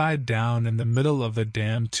upside down in the middle of a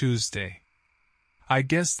damn Tuesday. I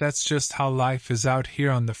guess that's just how life is out here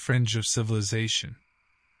on the fringe of civilization.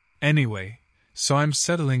 Anyway, so I'm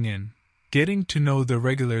settling in, getting to know the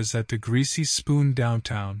regulars at the Greasy Spoon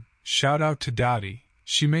downtown. Shout out to Dottie,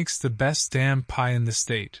 she makes the best damn pie in the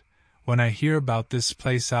state, when I hear about this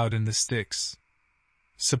place out in the sticks.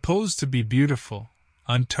 Supposed to be beautiful,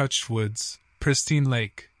 untouched woods, pristine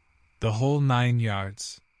lake, the whole 9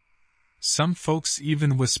 yards. Some folks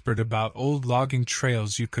even whispered about old logging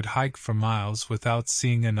trails you could hike for miles without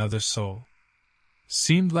seeing another soul.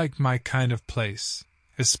 Seemed like my kind of place,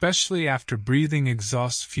 especially after breathing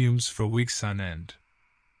exhaust fumes for weeks on end.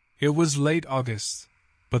 It was late August,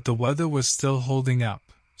 but the weather was still holding up,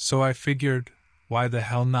 so I figured, why the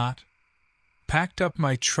hell not? Packed up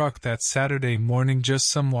my truck that Saturday morning, just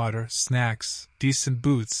some water, snacks, decent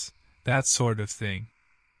boots, that sort of thing.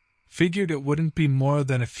 Figured it wouldn't be more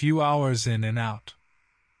than a few hours in and out.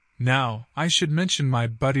 Now, I should mention my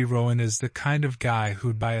buddy Rowan is the kind of guy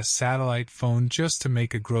who'd buy a satellite phone just to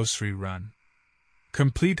make a grocery run.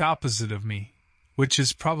 Complete opposite of me, which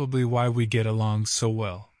is probably why we get along so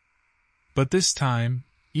well. But this time,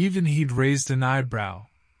 even he'd raised an eyebrow.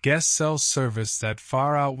 Guest cell service that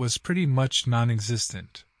far out was pretty much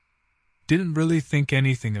non-existent. Didn't really think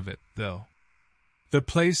anything of it, though. The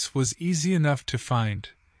place was easy enough to find,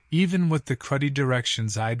 even with the cruddy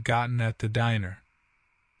directions I'd gotten at the diner.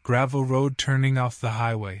 Gravel road turning off the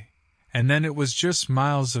highway, and then it was just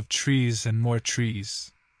miles of trees and more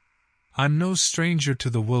trees. I'm no stranger to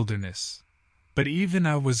the wilderness, but even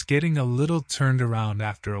I was getting a little turned around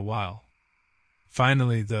after a while.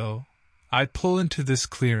 Finally, though, I'd pull into this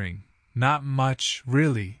clearing. Not much,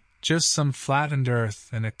 really, just some flattened earth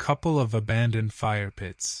and a couple of abandoned fire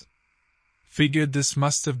pits. Figured this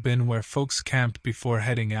must have been where folks camped before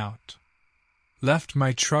heading out. Left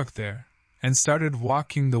my truck there, and started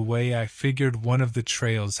walking the way I figured one of the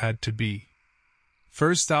trails had to be.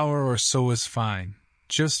 First hour or so was fine,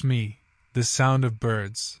 just me, the sound of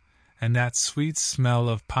birds, and that sweet smell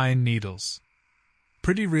of pine needles.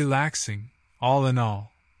 Pretty relaxing, all in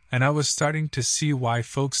all. And I was starting to see why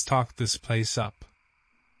folks talked this place up.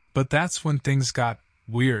 But that's when things got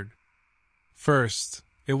weird. First,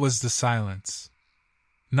 it was the silence.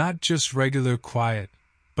 Not just regular quiet,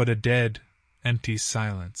 but a dead, empty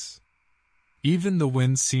silence. Even the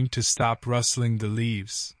wind seemed to stop rustling the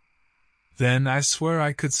leaves. Then I swear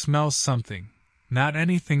I could smell something, not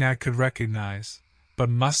anything I could recognize, but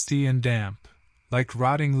musty and damp, like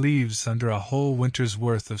rotting leaves under a whole winter's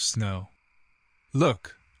worth of snow.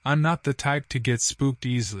 Look, I'm not the type to get spooked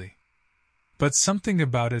easily. But something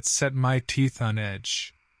about it set my teeth on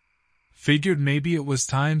edge. Figured maybe it was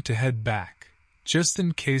time to head back, just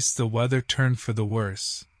in case the weather turned for the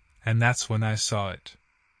worse, and that's when I saw it.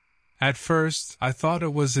 At first, I thought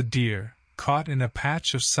it was a deer, caught in a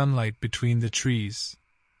patch of sunlight between the trees.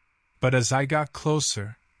 But as I got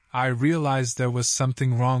closer, I realized there was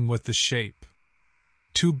something wrong with the shape.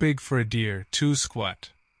 Too big for a deer, too squat.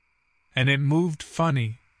 And it moved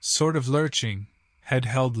funny, sort of lurching, head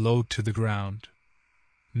held low to the ground.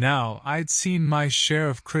 Now, I'd seen my share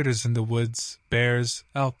of critters in the woods, bears,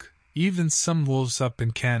 elk, even some wolves up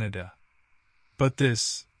in Canada. But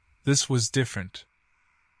this was different.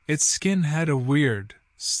 Its skin had a weird,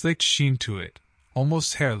 slick sheen to it,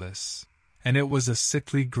 almost hairless, and it was a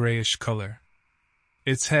sickly grayish color.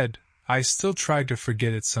 Its head, I still try to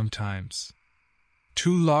forget it sometimes.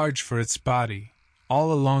 Too large for its body,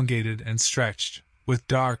 all elongated and stretched, with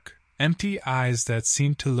dark, empty eyes that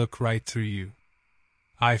seemed to look right through you.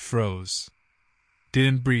 I froze.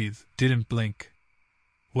 Didn't breathe, didn't blink.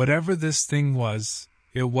 Whatever this thing was,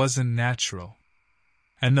 it wasn't natural.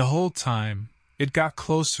 And the whole time, it got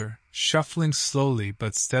closer, shuffling slowly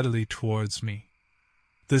but steadily towards me.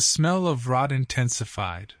 The smell of rot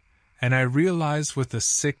intensified, and I realized with a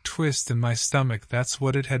sick twist in my stomach that's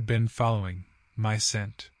what it had been following, my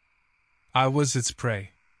scent. I was its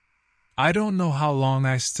prey. I don't know how long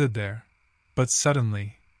I stood there, but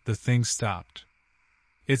suddenly, the thing stopped.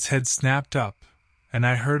 Its head snapped up, and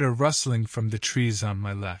I heard a rustling from the trees on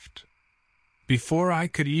my left. Before I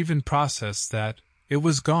could even process that, it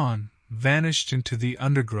was gone, vanished into the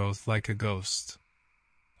undergrowth like a ghost.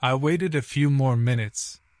 I waited a few more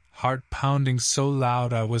minutes, heart pounding so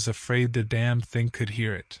loud I was afraid the damn thing could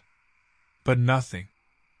hear it. But nothing.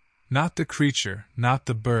 Not the creature, not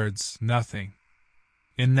the birds, nothing.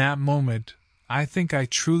 In that moment, I think I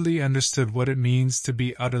truly understood what it means to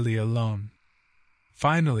be utterly alone.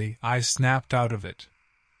 Finally, I snapped out of it.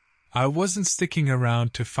 I wasn't sticking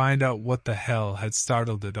around to find out what the hell had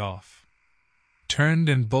startled it off. Turned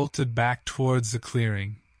and bolted back towards the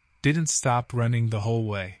clearing, didn't stop running the whole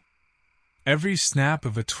way. Every snap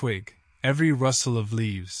of a twig, every rustle of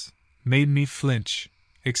leaves, made me flinch,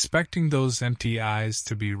 expecting those empty eyes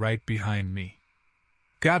to be right behind me.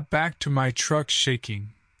 Got back to my truck shaking,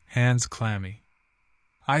 hands clammy.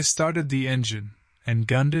 I started the engine, and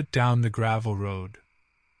gunned it down the gravel road.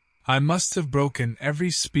 I must have broken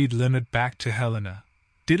every speed limit back to Helena,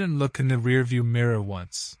 didn't look in the rearview mirror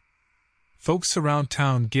once. Folks around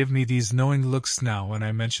town give me these knowing looks now when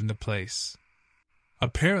I mention the place.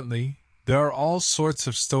 Apparently, there are all sorts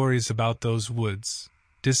of stories about those woods,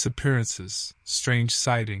 disappearances, strange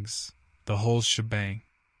sightings, the whole shebang.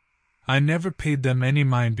 I never paid them any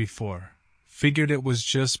mind before, figured it was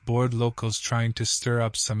just bored locals trying to stir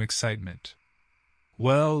up some excitement.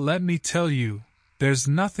 Well, let me tell you, there's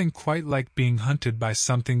nothing quite like being hunted by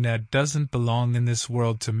something that doesn't belong in this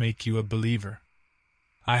world to make you a believer.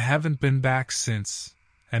 I haven't been back since,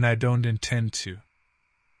 and I don't intend to.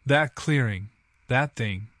 That clearing, that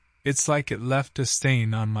thing, it's like it left a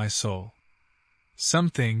stain on my soul.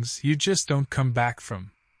 Some things you just don't come back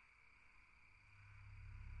from.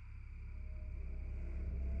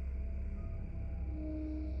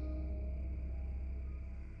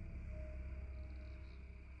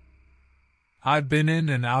 I've been in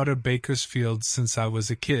and out of Bakersfield since I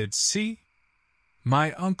was a kid, see?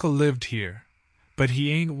 My uncle lived here, but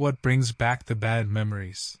he ain't what brings back the bad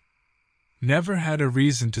memories. Never had a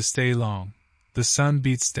reason to stay long. The sun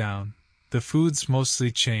beats down, the food's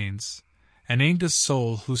mostly chains, and ain't a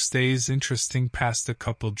soul who stays interesting past a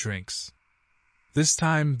couple drinks. This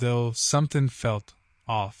time, though, something felt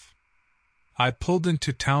off. I pulled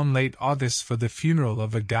into town late August for the funeral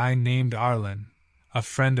of a guy named Arlen, a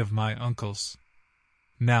friend of my uncle's.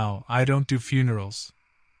 Now, I don't do funerals.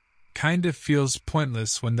 Kind of feels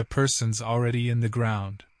pointless when the person's already in the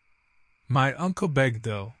ground. My uncle begged,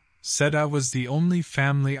 though, said I was the only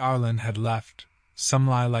family Arlen had left, some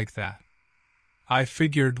lie like that. I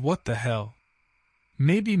figured, what the hell?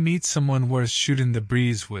 Maybe meet someone worth shooting the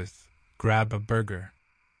breeze with, grab a burger.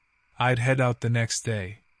 I'd head out the next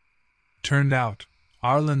day. Turned out,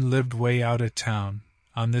 Arlen lived way out of town,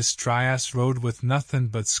 on this dry-ass road with nothing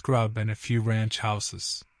but scrub and a few ranch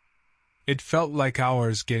houses. It felt like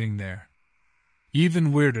hours getting there.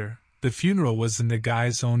 Even weirder, the funeral was in the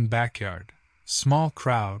guy's own backyard. Small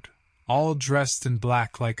crowd, all dressed in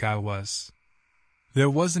black like I was. There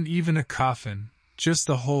wasn't even a coffin, just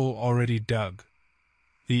a hole already dug.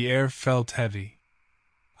 The air felt heavy.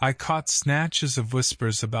 I caught snatches of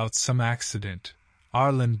whispers about some accident,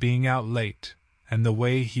 Arlen being out late, and the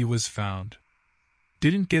way he was found.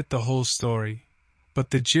 Didn't get the whole story,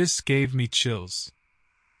 but the gist gave me chills.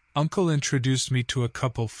 Uncle introduced me to a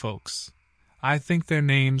couple folks. I think their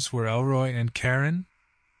names were Elroy and Karen.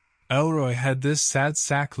 Elroy had this sad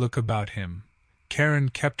sack look about him. Karen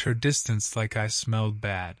kept her distance like I smelled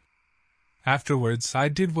bad. Afterwards, I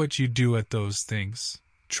did what you do at those things.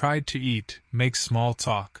 Tried to eat, make small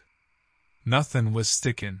talk. Nothing was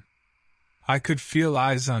stickin'. I could feel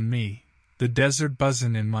eyes on me, the desert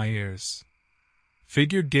buzzin' in my ears.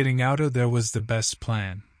 Figured getting out of there was the best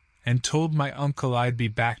plan, and told my uncle I'd be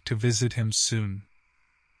back to visit him soon.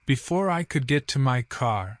 Before I could get to my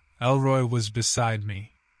car, Elroy was beside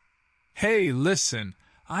me. Hey, listen,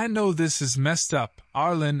 I know this is messed up,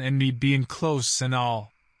 Arlen and me being close and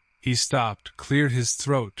all. He stopped, cleared his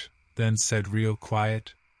throat, then said real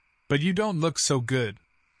quiet, but you don't look so good.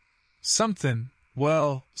 Something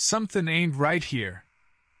ain't right here.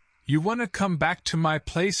 You wanna come back to my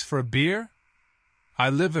place for a beer? I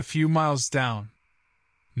live a few miles down.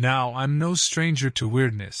 Now, I'm no stranger to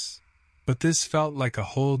weirdness, but this felt like a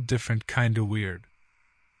whole different kind of weird.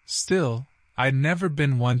 Still, I'd never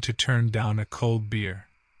been one to turn down a cold beer.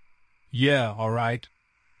 Yeah, all right,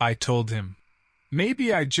 I told him.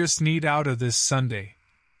 Maybe I just need out of this Sunday.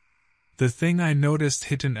 The thing I noticed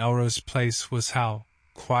hitting Elroy's place was how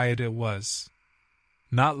quiet it was.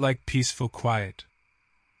 Not like peaceful quiet.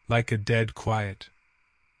 Like a dead quiet.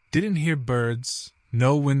 Didn't hear birds,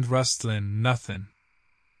 no wind rustlin', nothing.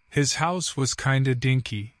 His house was kinda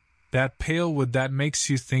dinky, that pale wood that makes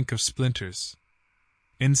you think of splinters.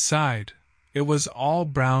 Inside, it was all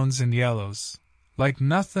browns and yellows, like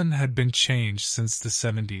nothing had been changed since the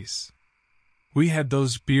 70s. We had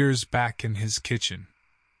those beers back in his kitchen.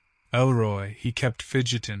 Elroy, he kept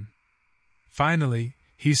fidgetin'. Finally,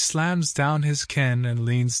 he slams down his can and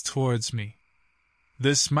leans towards me.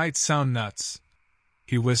 This might sound nuts,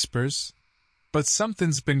 he whispers, but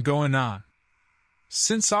something's been going on.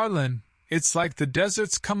 Since Arlen, it's like the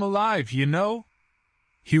desert's come alive, you know?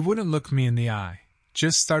 He wouldn't look me in the eye,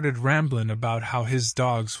 just started rambling about how his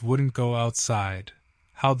dogs wouldn't go outside,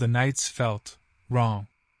 how the nights felt wrong.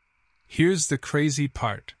 Here's the crazy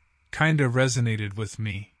part, kinda resonated with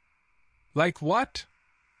me. Like what?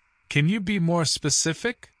 Can you be more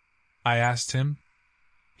specific? I asked him.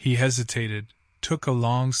 He hesitated, took a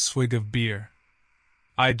long swig of beer.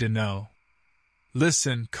 I dunno.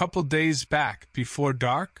 Listen, couple days back, before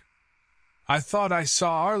dark, I thought I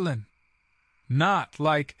saw Arlen. Not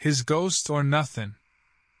like his ghost or nothin',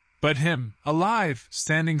 but him, alive,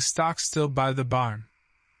 standing stock still by the barn.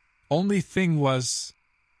 Only thing was,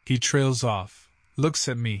 he trails off, looks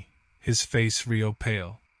at me, his face real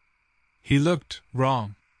pale. He looked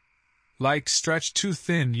wrong. Like stretched too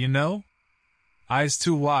thin, you know? Eyes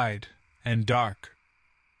too wide, and dark.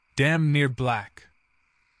 Damn near black.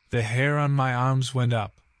 The hair on my arms went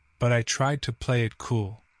up, but I tried to play it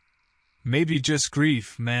cool. Maybe just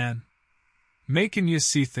grief, man. Making you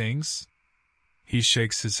see things. He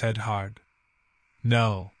shakes his head hard.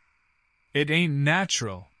 No. It ain't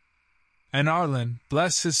natural. And Arlen,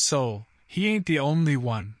 bless his soul, he ain't the only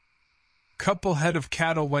one. Couple head of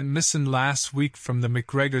cattle went missin' last week from the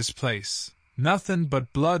McGregor's place. Nothin'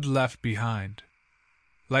 but blood left behind.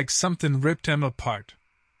 Like something ripped 'em apart.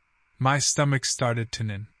 My stomach started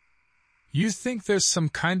tinnin'. You think there's some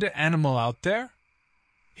kinda animal out there?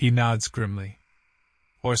 He nods grimly.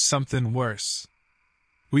 Or something worse.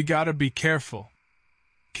 We gotta be careful.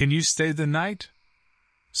 Can you stay the night?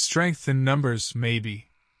 Strength in numbers, maybe.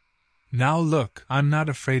 Now look, I'm not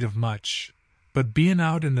afraid of much, but being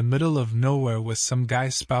out in the middle of nowhere with some guy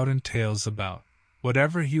spouting tales about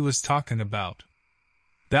whatever he was talking about,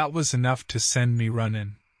 that was enough to send me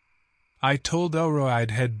running. I told Elroy I'd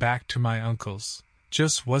head back to my uncle's,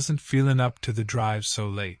 just wasn't feeling up to the drive so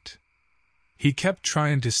late. He kept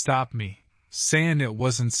trying to stop me, saying it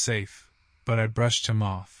wasn't safe, but I brushed him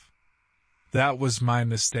off. That was my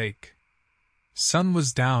mistake. Sun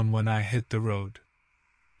was down when I hit the road.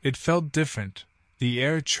 It felt different, the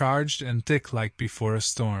air charged and thick like before a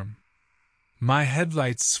storm. My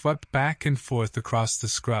headlights swept back and forth across the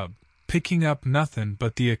scrub, picking up nothing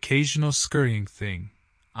but the occasional scurrying thing,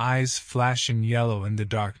 eyes flashing yellow in the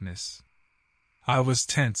darkness. I was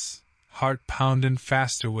tense, heart pounding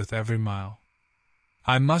faster with every mile.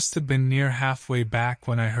 I must have been near halfway back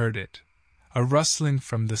when I heard it, a rustling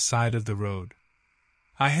from the side of the road.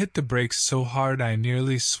 I hit the brakes so hard I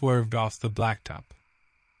nearly swerved off the blacktop.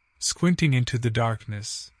 Squinting into the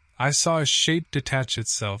darkness, I saw a shape detach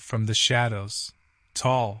itself from the shadows,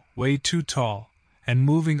 tall, way too tall, and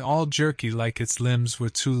moving all jerky like its limbs were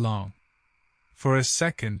too long. For a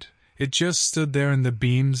second, it just stood there in the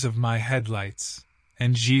beams of my headlights,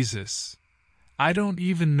 and Jesus, I don't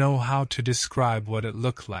even know how to describe what it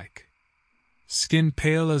looked like. Skin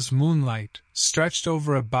pale as moonlight, stretched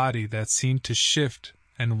over a body that seemed to shift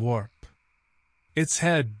and warp. Its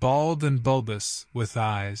head bald and bulbous, with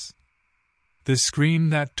eyes. The scream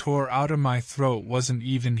that tore out of my throat wasn't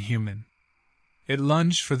even human. It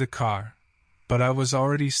lunged for the car, but I was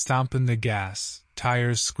already stomping the gas,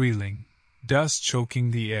 tires squealing, dust choking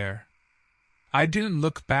the air. I didn't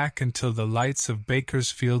look back until the lights of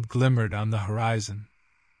Bakersfield glimmered on the horizon.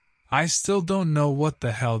 I still don't know what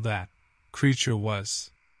the hell that creature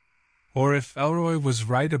was, or if Elroy was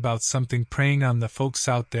right about something preying on the folks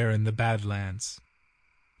out there in the Badlands.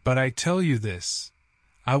 But I tell you this,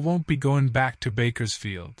 I won't be going back to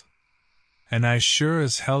Bakersfield. And I sure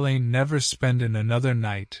as hell ain't never spending another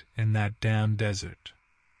night in that damn desert.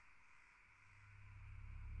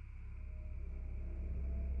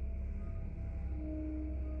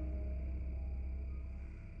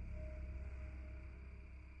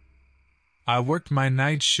 I worked my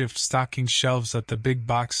night shift stocking shelves at the big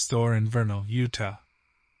box store in Vernal, Utah.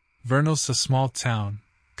 Vernal's a small town,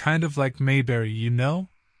 kind of like Mayberry, you know?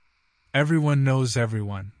 Everyone knows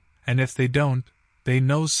everyone, and if they don't, they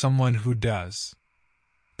know someone who does.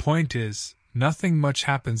 Point is, nothing much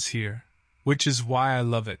happens here, which is why I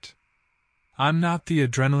love it. I'm not the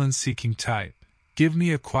adrenaline-seeking type. Give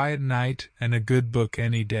me a quiet night and a good book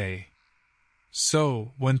any day.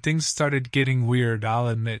 So, when things started getting weird, I'll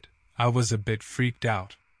admit, I was a bit freaked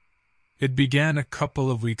out. It began a couple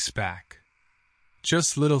of weeks back.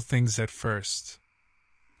 Just little things at first.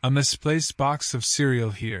 A misplaced box of cereal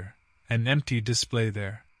here, an empty display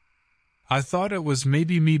there. I thought it was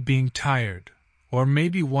maybe me being tired, or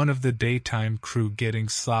maybe one of the daytime crew getting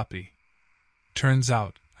sloppy. Turns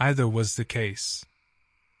out, either was the case.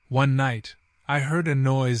 One night, I heard a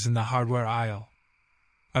noise in the hardware aisle.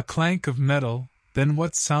 A clank of metal, then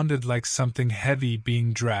what sounded like something heavy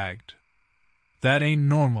being dragged. That ain't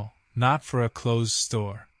normal, not for a closed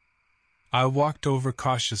store. I walked over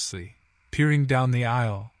cautiously, peering down the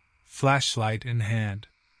aisle, flashlight in hand.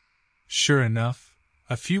 Sure enough,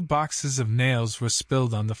 a few boxes of nails were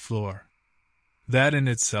spilled on the floor. That in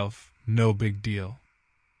itself, no big deal.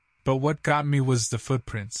 But what got me was the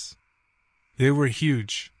footprints. They were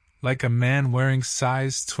huge, like a man wearing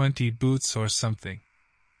size 20 boots or something.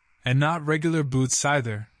 And not regular boots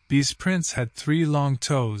either, these prints had 3 long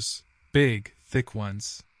toes, big, thick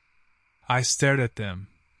ones. I stared at them,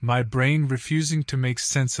 my brain refusing to make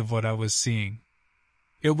sense of what I was seeing.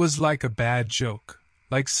 It was like a bad joke,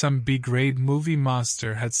 like some B-grade movie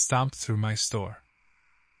monster had stomped through my store.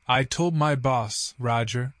 I told my boss,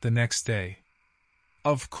 Roger, the next day.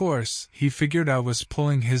 Of course, he figured I was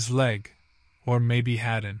pulling his leg, or maybe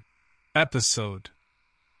had an episode.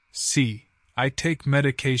 See, I take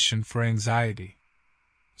medication for anxiety.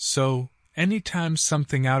 So, anytime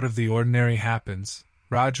something out of the ordinary happens,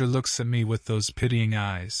 Roger looks at me with those pitying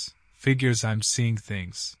eyes, figures I'm seeing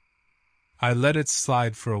things. I let it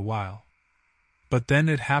slide for a while. But then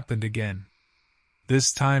it happened again.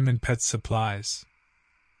 This time in pet supplies.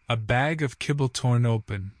 A bag of kibble torn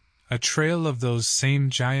open, a trail of those same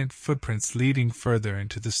giant footprints leading further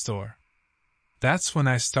into the store. That's when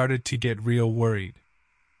I started to get real worried.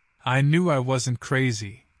 I knew I wasn't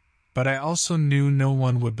crazy, but I also knew no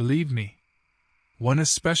one would believe me. One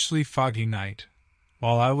especially foggy night,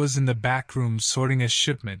 While I was in the back room sorting a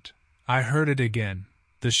shipment, I heard it again,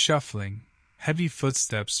 the shuffling, heavy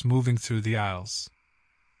footsteps moving through the aisles.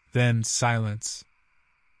 Then silence.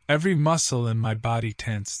 Every muscle in my body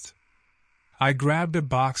tensed. I grabbed a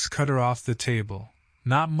box cutter off the table,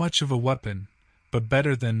 not much of a weapon, but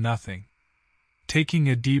better than nothing. Taking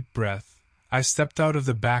a deep breath, I stepped out of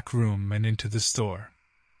the back room and into the store.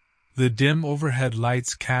 The dim overhead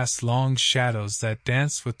lights cast long shadows that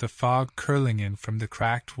danced with the fog curling in from the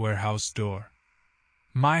cracked warehouse door.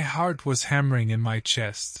 My heart was hammering in my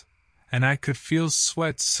chest, and I could feel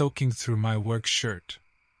sweat soaking through my work shirt.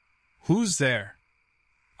 "Who's there?"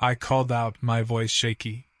 I called out, my voice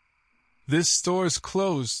shaky. "This store's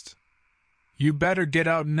closed. You better get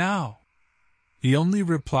out now." The only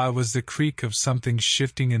reply was the creak of something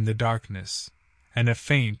shifting in the darkness, and a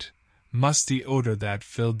faint, musty odor that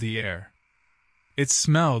filled the air. It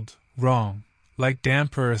smelled wrong, like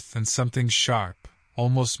damp earth and something sharp,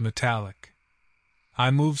 almost metallic.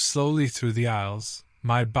 I moved slowly through the aisles,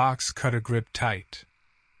 my box cutter gripped tight.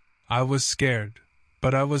 I was scared,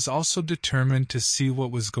 but I was also determined to see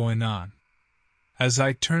what was going on. As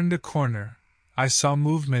I turned a corner, I saw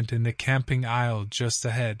movement in the camping aisle just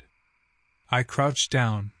ahead. I crouched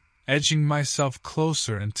down, edging myself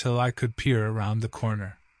closer until I could peer around the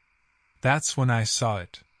corner. That's when I saw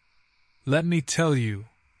it. Let me tell you,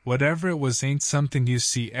 whatever it was ain't something you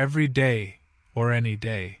see every day, or any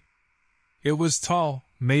day. It was tall,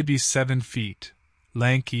 maybe 7 feet,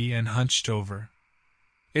 lanky and hunched over.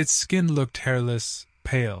 Its skin looked hairless,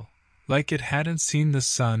 pale, like it hadn't seen the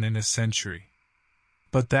sun in a century.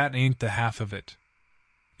 But that ain't the half of it.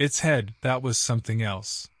 Its head, that was something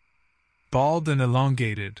else. Bald and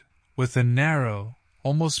elongated, with a narrow,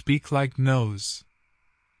 almost beak-like nose.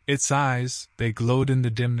 Its eyes, they glowed in the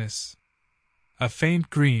dimness. A faint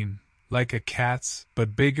green, like a cat's,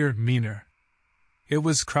 but bigger, meaner. It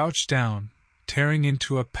was crouched down, tearing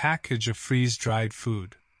into a package of freeze-dried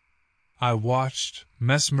food. I watched,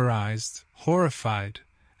 mesmerized, horrified,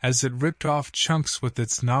 as it ripped off chunks with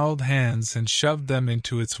its gnarled hands and shoved them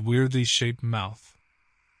into its weirdly shaped mouth.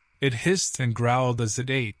 It hissed and growled as it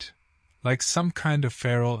ate, like some kind of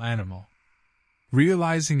feral animal.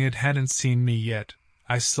 Realizing it hadn't seen me yet,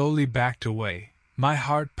 I slowly backed away, my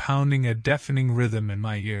heart pounding a deafening rhythm in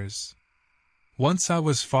my ears. Once I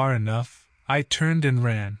was far enough, I turned and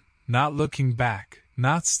ran, not looking back,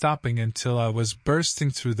 not stopping until I was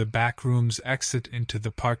bursting through the back room's exit into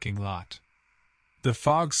the parking lot. The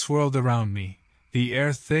fog swirled around me, the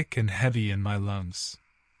air thick and heavy in my lungs.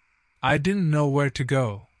 I didn't know where to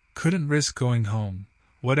go, couldn't risk going home.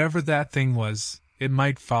 Whatever that thing was, it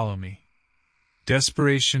might follow me.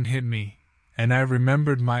 Desperation hit me, and I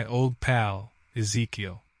remembered my old pal,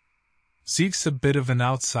 Ezekiel. Zeke's a bit of an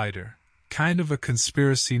outsider, kind of a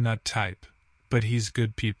conspiracy nut type, but he's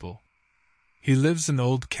good people. He lives in an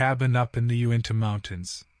old cabin up in the Uinta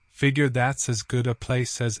Mountains. Figure that's as good a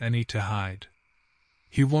place as any to hide.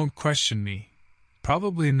 He won't question me,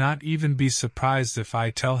 probably not even be surprised if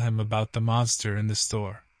I tell him about the monster in the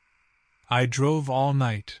store. I drove all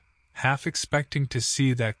night, half expecting to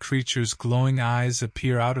see that creature's glowing eyes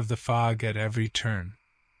appear out of the fog at every turn.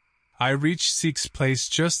 I reached Zeke's place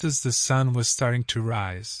just as the sun was starting to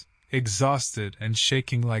rise, exhausted and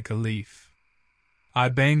shaking like a leaf. I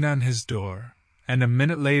banged on his door, and a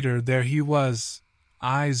minute later there he was,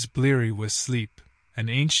 eyes bleary with sleep, an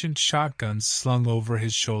ancient shotgun slung over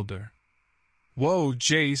his shoulder. "Whoa,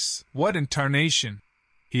 Jace, what in tarnation?"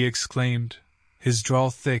 he exclaimed, his drawl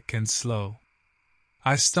thick and slow.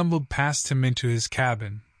 I stumbled past him into his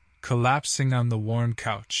cabin, collapsing on the worn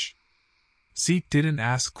couch. Zeke didn't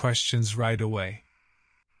ask questions right away.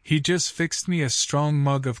 He just fixed me a strong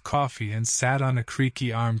mug of coffee and sat on a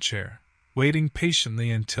creaky armchair, waiting patiently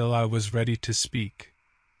until I was ready to speak.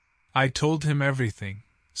 I told him everything,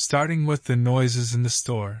 starting with the noises in the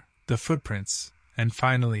store, the footprints, and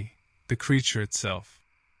finally, the creature itself.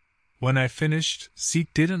 When I finished,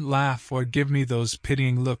 Zeke didn't laugh or give me those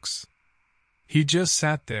pitying looks. He just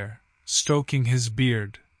sat there, stroking his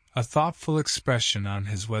beard, a thoughtful expression on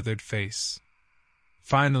his weathered face.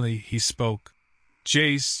 Finally, he spoke.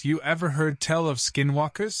 "Jace, you ever heard tell of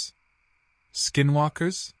skinwalkers?"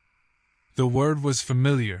 Skinwalkers? The word was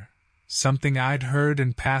familiar, something I'd heard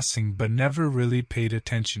in passing but never really paid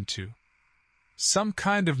attention to. "Some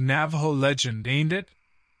kind of Navajo legend, ain't it?"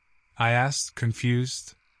 I asked,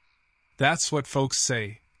 confused. "That's what folks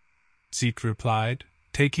say," Zeke replied,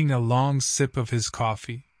 taking a long sip of his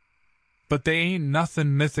coffee. "But they ain't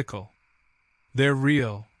nothin' mythical. They're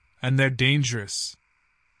real, and they're dangerous.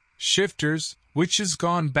 Shifters, witches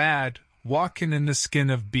gone bad, walkin' in the skin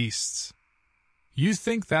of beasts. You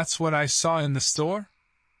think that's what I saw in the store?"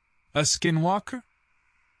 A skinwalker?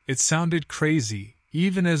 It sounded crazy,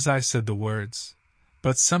 even as I said the words,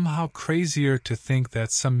 but somehow crazier to think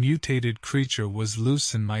that some mutated creature was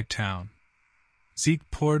loose in my town. Zeke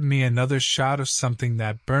poured me another shot of something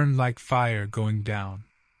that burned like fire going down.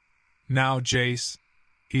 Now, Jace,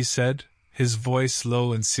 he said, his voice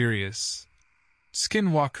low and serious.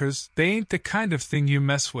 Skinwalkers, they ain't the kind of thing you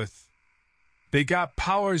mess with. They got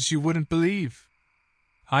powers you wouldn't believe.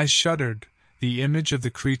 I shuddered, the image of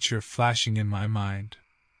the creature flashing in my mind.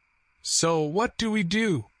 So what do we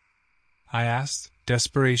do? I asked,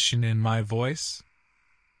 desperation in my voice.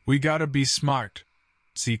 We gotta be smart,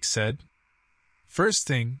 Zeke said. First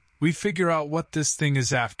thing, we figure out what this thing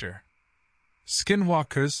is after.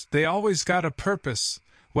 Skinwalkers, they always got a purpose,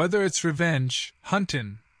 whether it's revenge,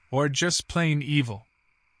 huntin', or just plain evil.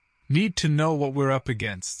 Need to know what we're up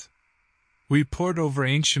against. We pored over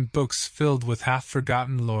ancient books filled with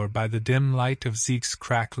half-forgotten lore by the dim light of Zeke's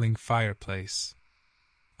crackling fireplace.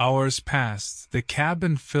 Hours passed, the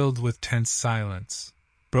cabin filled with tense silence,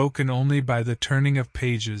 broken only by the turning of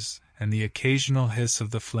pages and the occasional hiss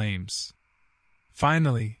of the flames.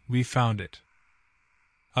 Finally, we found it.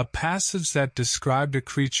 A passage that described a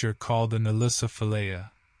creature called an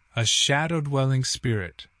Elisophilia, a shadow-dwelling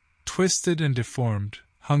spirit, twisted and deformed,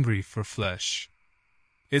 hungry for flesh.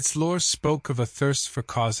 Its lore spoke of a thirst for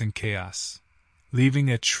causing chaos, leaving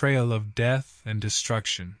a trail of death and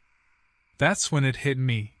destruction. That's when it hit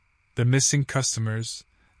me, the missing customers,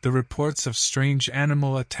 the reports of strange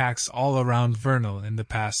animal attacks all around Vernal in the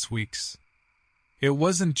past weeks. It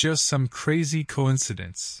wasn't just some crazy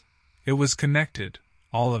coincidence. It was connected,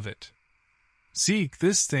 all of it. Zeke,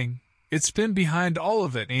 this thing, it's been behind all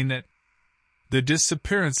of it, ain't it? The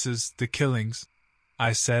disappearances, the killings,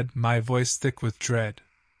 I said, my voice thick with dread.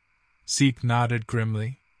 Zeke nodded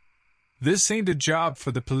grimly. This ain't a job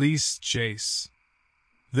for the police, Jace.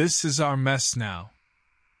 This is our mess now.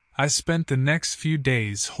 I spent the next few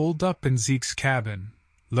days holed up in Zeke's cabin,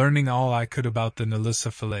 learning all I could about the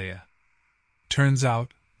Elisophilia. Turns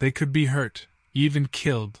out, they could be hurt, even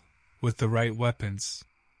killed, with the right weapons.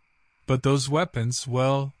 But those weapons,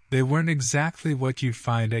 well, they weren't exactly what you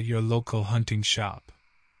find at your local hunting shop.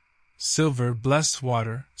 Silver, blessed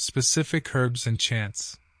water, specific herbs and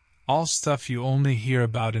chants, all stuff you only hear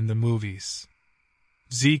about in the movies.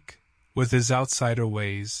 Zeke, with his outsider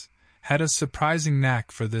ways, had a surprising knack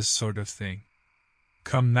for this sort of thing.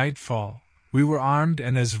 Come nightfall, we were armed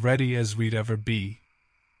and as ready as we'd ever be.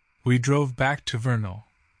 We drove back to Vernal,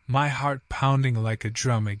 my heart pounding like a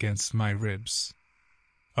drum against my ribs.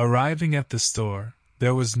 Arriving at the store,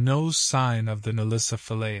 there was no sign of the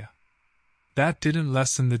Elisophilia. That didn't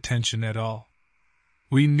lessen the tension at all.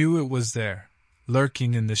 We knew it was there,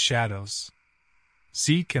 lurking in the shadows.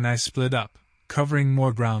 Zeke and I split up, covering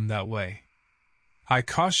more ground that way. I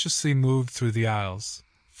cautiously moved through the aisles,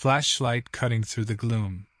 flashlight cutting through the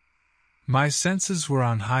gloom. My senses were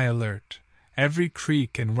on high alert, every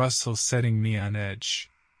creak and rustle setting me on edge.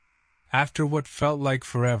 After what felt like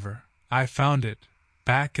forever, I found it,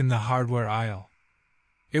 back in the hardware aisle.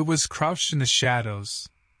 It was crouched in the shadows,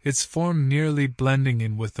 its form nearly blending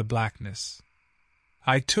in with the blackness.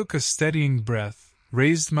 I took a steadying breath,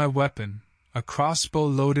 raised my weapon, a crossbow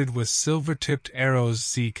loaded with silver-tipped arrows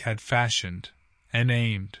Zeke had fashioned, and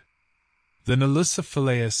aimed. The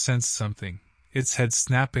Elisophilia sensed something, its head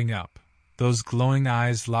snapping up, those glowing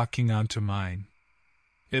eyes locking onto mine.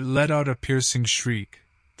 It let out a piercing shriek,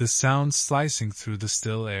 the sound slicing through the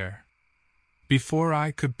still air. Before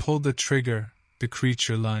I could pull the trigger, the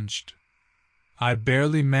creature lunged. I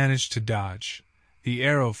barely managed to dodge, the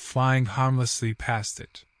arrow flying harmlessly past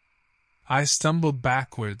it. I stumbled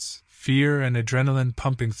backwards, fear and adrenaline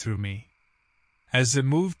pumping through me. As it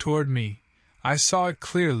moved toward me, I saw it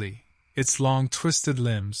clearly, its long twisted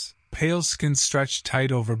limbs, pale skin stretched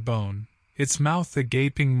tight over bone, its mouth a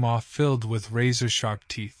gaping maw filled with razor-sharp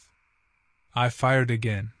teeth. I fired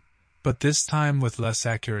again, but this time with less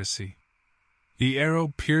accuracy. The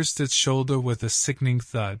arrow pierced its shoulder with a sickening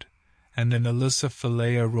thud, and the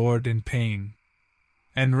Elisophilia roared in pain.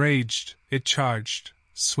 Enraged, it charged,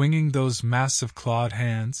 swinging those massive clawed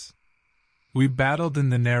hands. We battled in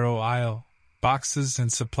the narrow aisle, boxes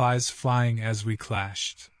and supplies flying as we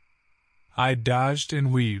clashed. I dodged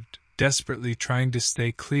and weaved, desperately trying to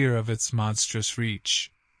stay clear of its monstrous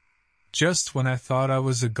reach. Just when I thought I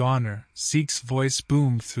was a goner, Zeke's voice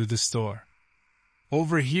boomed through the store.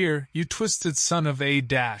 "Over here, you twisted son of a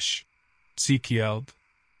dash!" Zeke yelled.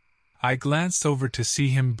 I glanced over to see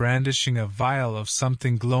him brandishing a vial of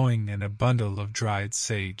something glowing and a bundle of dried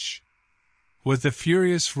sage. With a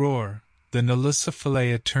furious roar, the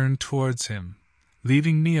Elisophilia turned towards him,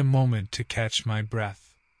 leaving me a moment to catch my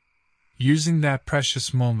breath. Using that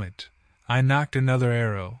precious moment, I knocked another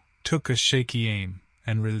arrow, took a shaky aim,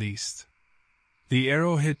 and released. The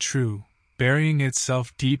arrow hit true, burying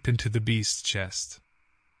itself deep into the beast's chest.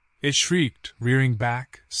 It shrieked, rearing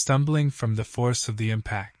back, stumbling from the force of the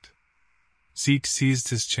impact. Zeke seized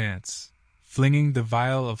his chance, flinging the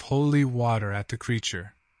vial of holy water at the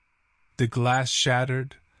creature. The glass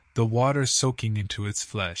shattered, the water soaking into its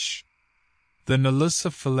flesh. The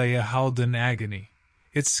Nullucifilea howled in agony,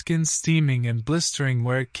 its skin steaming and blistering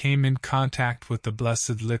where it came in contact with the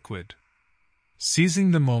blessed liquid.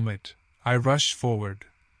 Seizing the moment, I rushed forward,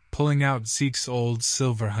 pulling out Zeke's old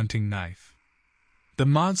silver hunting knife. The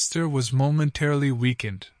monster was momentarily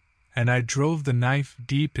weakened, and I drove the knife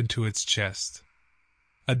deep into its chest.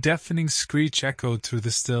 A deafening screech echoed through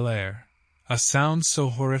the still air, a sound so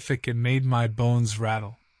horrific it made my bones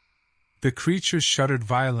rattle. The creature shuddered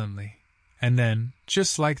violently, and then,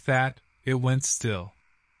 just like that, it went still.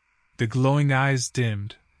 The glowing eyes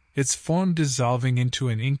dimmed, its form dissolving into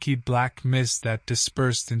an inky black mist that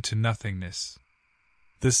dispersed into nothingness.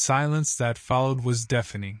 The silence that followed was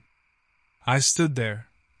deafening. I stood there,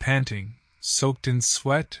 panting, soaked in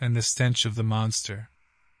sweat and the stench of the monster.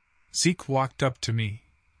 Zeke walked up to me,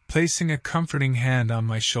 placing a comforting hand on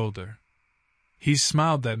my shoulder. He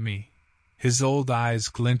smiled at me, his old eyes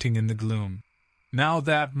glinting in the gloom. "Now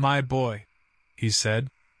that, my boy," he said,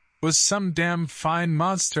 "was some damn fine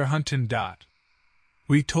monster huntin'.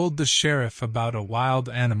 We told the sheriff about a wild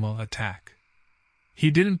animal attack.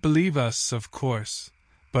 He didn't believe us, of course,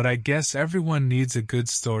 but I guess everyone needs a good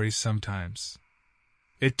story sometimes.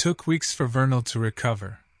 It took weeks for Vernal to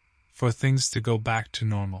recover, for things to go back to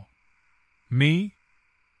normal. Me?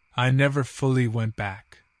 I never fully went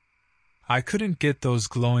back. I couldn't get those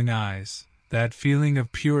glowing eyes, that feeling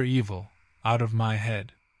of pure evil, out of my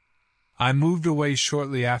head. I moved away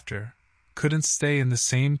shortly after, couldn't stay in the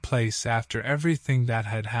same place after everything that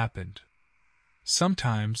had happened.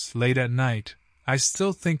 Sometimes, late at night, I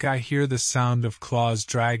still think I hear the sound of claws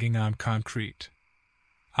dragging on concrete.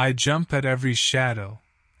 I jump at every shadow,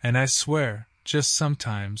 and I swear, just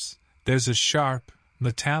sometimes, there's a sharp,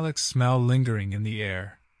 metallic smell lingering in the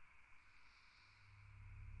air.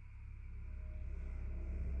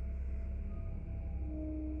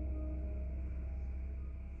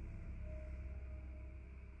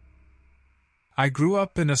 I grew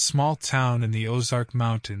up in a small town in the Ozark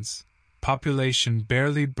Mountains, population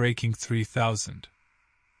barely breaking 3,000.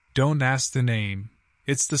 Don't ask the name,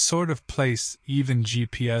 it's the sort of place even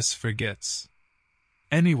GPS forgets.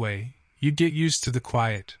 Anyway, you get used to the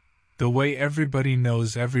quiet, the way everybody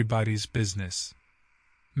knows everybody's business.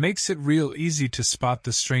 Makes it real easy to spot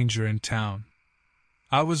the stranger in town.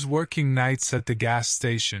 I was working nights at the gas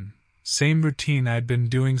station, same routine I'd been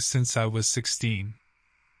doing since I was 16.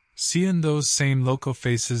 Seeing those same local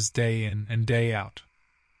faces day in and day out.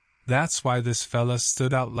 That's why this fella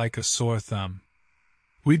stood out like a sore thumb.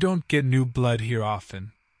 We don't get new blood here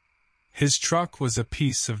often. His truck was a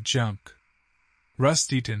piece of junk.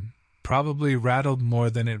 Rust-eaten, probably rattled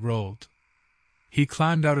more than it rolled. He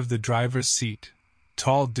climbed out of the driver's seat,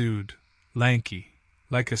 tall dude, lanky,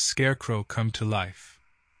 like a scarecrow come to life.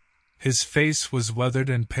 His face was weathered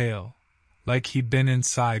and pale, like he'd been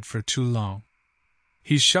inside for too long.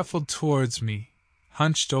 He shuffled towards me,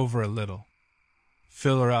 hunched over a little.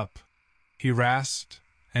 "Fill her up," he rasped,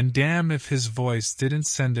 and damn if his voice didn't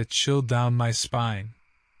send a chill down my spine.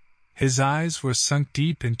 His eyes were sunk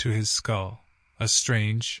deep into his skull, a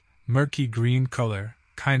strange, murky green color,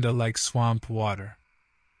 kinda like swamp water.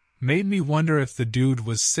 Made me wonder if the dude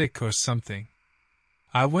was sick or something.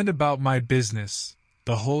 I went about my business,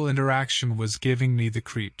 the whole interaction was giving me the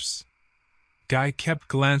creeps. Guy kept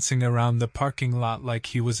glancing around the parking lot like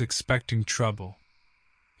he was expecting trouble.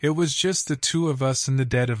 It was just the two of us in the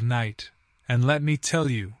dead of night, and let me tell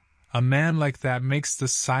you, a man like that makes the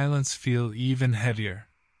silence feel even heavier.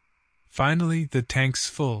 Finally, the tank's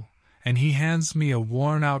full, and he hands me a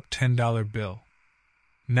worn-out $10 bill.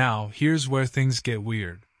 Now, here's where things get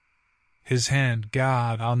weird. His hand,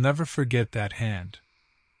 God, I'll never forget that hand.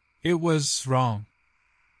 It was wrong.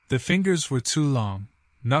 The fingers were too long,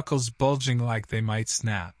 knuckles bulging like they might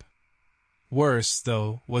snap. Worse,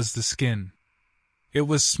 though, was the skin. It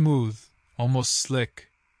was smooth, almost slick,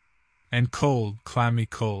 and cold, clammy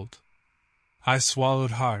cold. I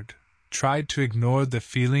swallowed hard, tried to ignore the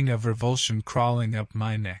feeling of revulsion crawling up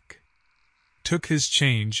my neck. Took his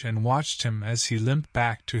change and watched him as he limped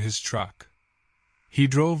back to his truck. He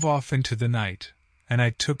drove off into the night, and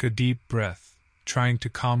I took a deep breath, trying to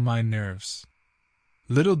calm my nerves.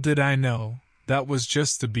 Little did I know, that was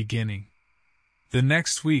just the beginning. The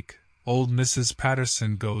next week, old Mrs.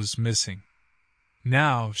 Patterson goes missing.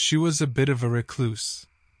 Now, she was a bit of a recluse,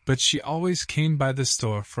 but she always came by the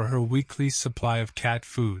store for her weekly supply of cat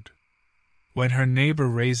food. When her neighbor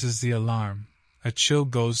raises the alarm, a chill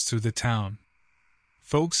goes through the town.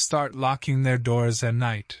 Folks start locking their doors at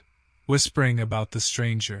night, whispering about the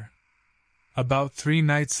stranger. About 3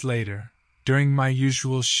 nights later, during my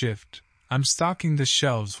usual shift, I'm stocking the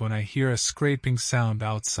shelves when I hear a scraping sound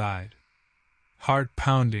outside. Heart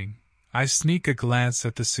pounding, I sneak a glance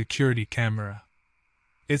at the security camera.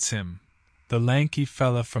 It's him, the lanky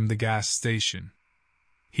fella from the gas station.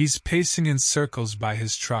 He's pacing in circles by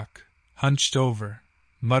his truck, hunched over,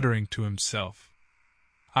 muttering to himself.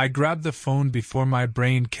 I grab the phone before my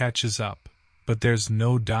brain catches up, but there's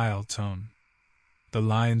no dial tone. The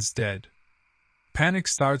line's dead. Panic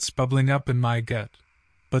starts bubbling up in my gut,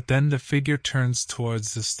 but then the figure turns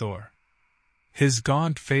towards the store. His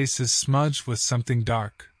gaunt face is smudged with something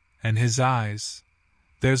dark, and his eyes,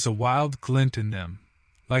 there's a wild glint in them,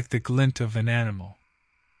 like the glint of an animal.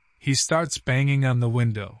 He starts banging on the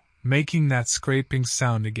window, making that scraping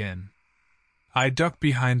sound again. I duck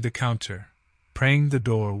behind the counter, praying the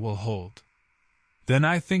door will hold. Then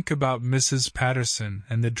I think about Mrs. Patterson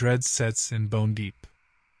and the dread sets in bone deep.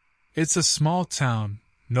 It's a small town,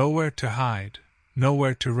 nowhere to hide,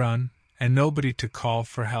 nowhere to run, and nobody to call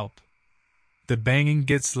for help. The banging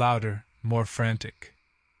gets louder, more frantic.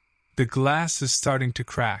 The glass is starting to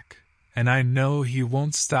crack, and I know he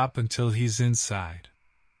won't stop until he's inside.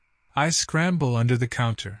 I scramble under the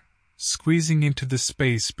counter, squeezing into the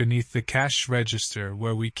space beneath the cash register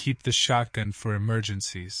where we keep the shotgun for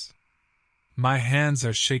emergencies. My hands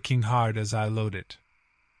are shaking hard as I load it.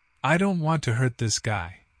 I don't want to hurt this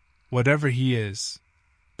guy, whatever he is,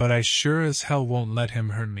 but I sure as hell won't let him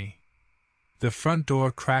hurt me. The front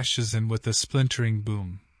door crashes in with a splintering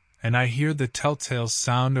boom, and I hear the telltale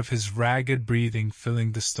sound of his ragged breathing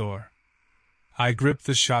filling the store. I grip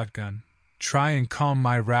the shotgun, try and calm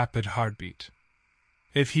my rapid heartbeat.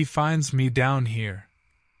 If he finds me down here...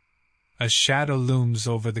 A shadow looms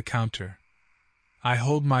over the counter. I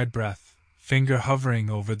hold my breath, finger hovering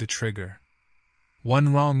over the trigger.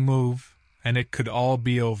 One wrong move, and it could all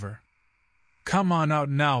be over. "Come on out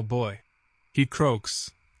now, boy," he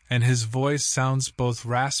croaks, and his voice sounds both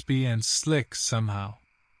raspy and slick somehow,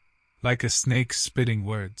 like a snake spitting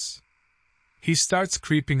words. He starts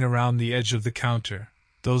creeping around the edge of the counter,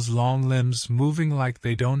 those long limbs moving like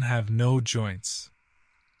they don't have no joints.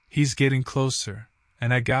 He's getting closer,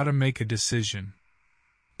 and I gotta make a decision.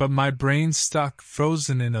 But my brain's stuck,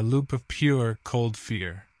 frozen in a loop of pure, cold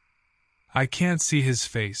fear. I can't see his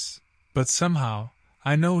face, but somehow,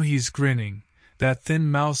 I know he's grinning, that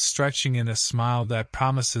thin mouth stretching in a smile that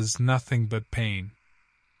promises nothing but pain.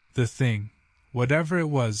 The thing, whatever it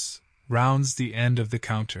was, rounds the end of the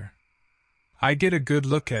counter. I get a good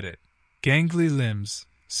look at it. Gangly limbs,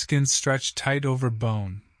 skin stretched tight over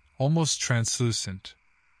bone, almost translucent.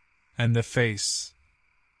 And the face.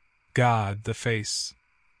 God, the face.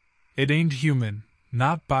 It ain't human,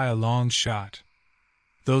 not by a long shot.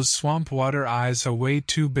 Those swamp water eyes are way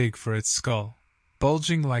too big for its skull,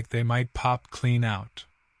 bulging like they might pop clean out.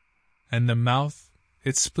 And the mouth,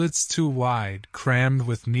 it splits too wide, crammed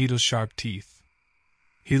with needle-sharp teeth.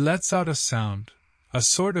 He lets out a sound, a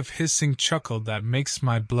sort of hissing chuckle that makes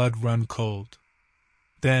my blood run cold.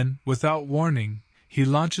 Then, without warning, he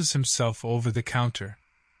launches himself over the counter.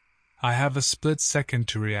 I have a split second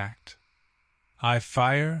to react. I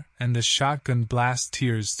fire, and the shotgun blasts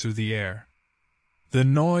tears through the air. The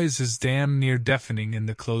noise is damn near deafening in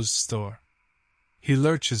the closed store. He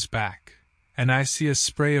lurches back, and I see a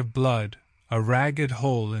spray of blood, a ragged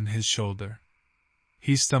hole in his shoulder.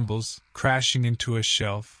 He stumbles, crashing into a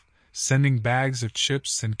shelf, sending bags of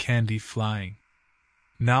chips and candy flying.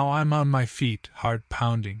 Now I'm on my feet, heart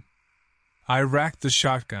pounding. I rack the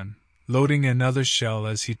shotgun, loading another shell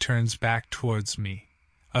as he turns back towards me,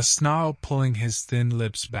 a snarl pulling his thin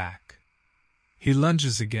lips back. He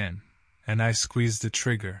lunges again, and I squeeze the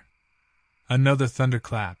trigger. Another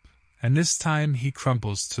thunderclap, and this time he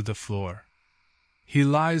crumples to the floor. He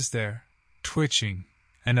lies there, twitching,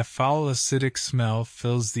 and a foul acidic smell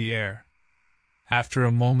fills the air. After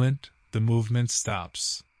a moment, the movement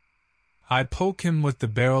stops. I poke him with the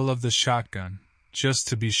barrel of the shotgun, just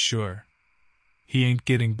to be sure. He ain't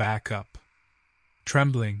getting back up.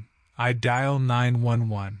 Trembling, I dial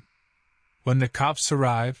 911. When the cops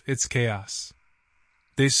arrive, it's chaos.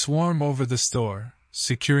 They swarm over the store,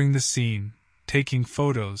 securing the scene, taking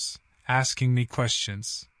photos, asking me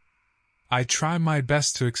questions. I try my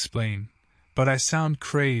best to explain, but I sound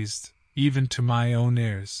crazed, even to my own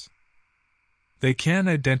ears. They can't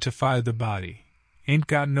identify the body, ain't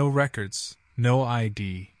got no records, no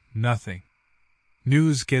ID, nothing.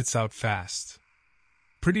 News gets out fast.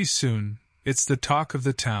 Pretty soon, it's the talk of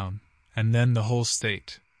the town, and then the whole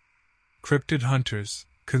state. Cryptid hunters,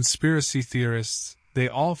 conspiracy theorists, they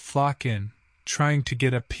all flock in, trying to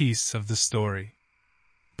get a piece of the story.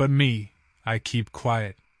 But me, I keep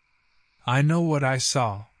quiet. I know what I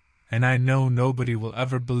saw, and I know nobody will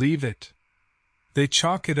ever believe it. They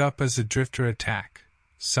chalk it up as a drifter attack,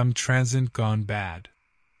 some transient gone bad.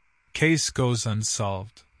 Case goes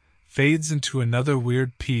unsolved, fades into another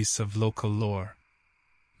weird piece of local lore.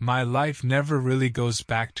 My life never really goes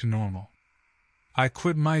back to normal. I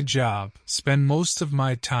quit my job, spend most of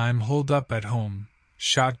my time holed up at home,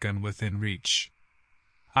 shotgun within reach.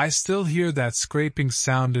 I still hear that scraping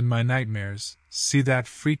sound in my nightmares, see that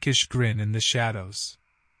freakish grin in the shadows.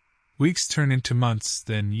 Weeks turn into months,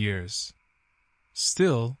 then years.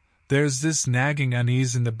 Still, there's this nagging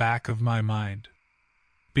unease in the back of my mind.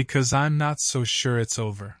 Because I'm not so sure it's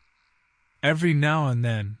over. Every now and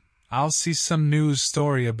then, I'll see some news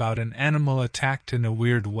story about an animal attacked in a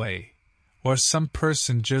weird way, or some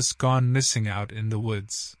person just gone missing out in the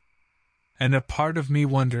woods. And a part of me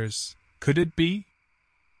wonders, could it be?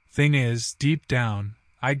 Thing is, deep down,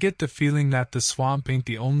 I get the feeling that the swamp ain't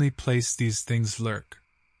the only place these things lurk.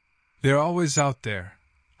 They're always out there,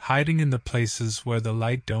 hiding in the places where the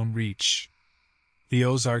light don't reach. The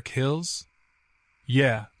Ozark Hills?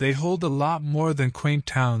 Yeah, they hold a lot more than quaint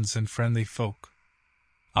towns and friendly folk.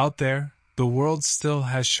 Out there, the world still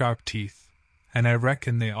has sharp teeth, and I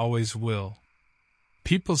reckon they always will.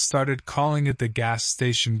 People started calling it the gas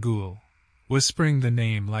station ghoul, whispering the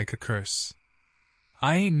name like a curse.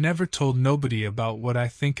 I ain't never told nobody about what I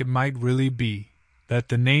think it might really be, that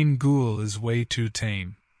the name ghoul is way too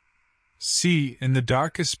tame. See, in the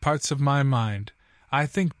darkest parts of my mind, I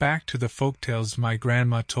think back to the folktales my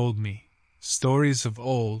grandma told me, stories of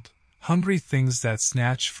old, hungry things that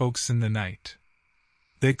snatch folks in the night.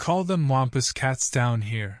 They call them wampus cats down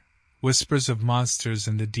here, whispers of monsters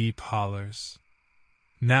in the deep hollers.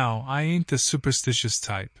 Now, I ain't the superstitious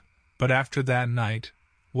type, but after that night,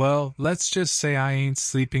 well, let's just say I ain't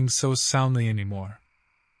sleeping so soundly anymore.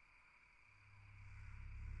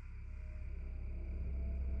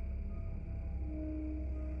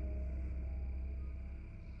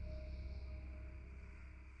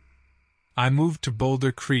 I moved to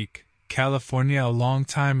Boulder Creek, California a long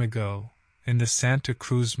time ago, in the Santa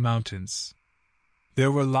Cruz Mountains.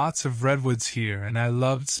 There were lots of redwoods here and I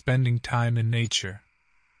loved spending time in nature.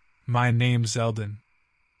 My name's Eldon.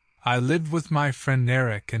 I lived with my friend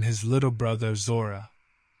Narek and his little brother Zora.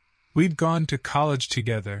 We'd gone to college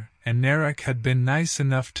together, and Narek had been nice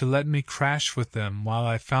enough to let me crash with them while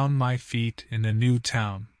I found my feet in a new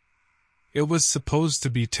town. It was supposed to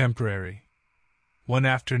be temporary. One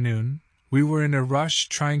afternoon, we were in a rush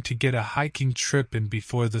trying to get a hiking trip in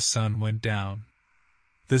before the sun went down.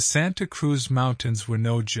 The Santa Cruz Mountains were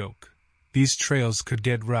no joke. These trails could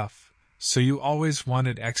get rough, so you always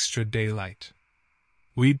wanted extra daylight.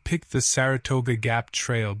 We'd picked the Saratoga Gap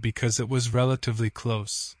Trail because it was relatively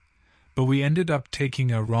close, but we ended up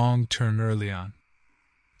taking a wrong turn early on.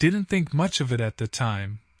 Didn't think much of it at the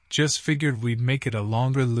time, just figured we'd make it a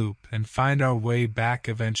longer loop and find our way back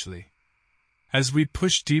eventually. As we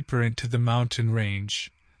pushed deeper into the mountain range,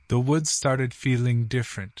 the woods started feeling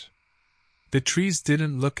different. The trees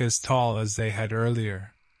didn't look as tall as they had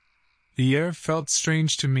earlier. The air felt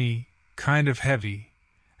strange to me, kind of heavy,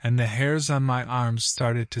 and the hairs on my arms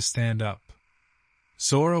started to stand up.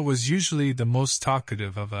 Zora was usually the most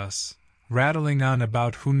talkative of us, rattling on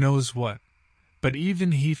about who knows what, but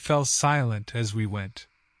even he fell silent as we went.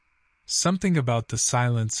 Something about the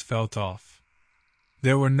silence felt off.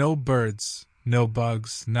 There were no birds, no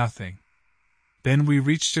bugs, nothing. Then we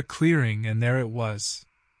reached a clearing and there it was.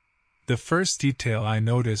 The first detail I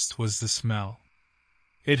noticed was the smell.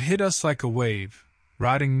 It hit us like a wave,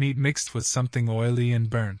 rotting meat mixed with something oily and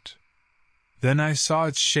burnt. Then I saw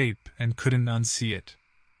its shape and couldn't unsee it.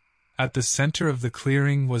 At the center of the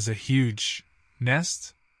clearing was a huge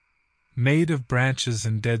nest, made of branches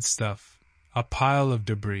and dead stuff, a pile of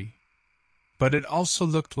debris. But it also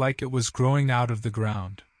looked like it was growing out of the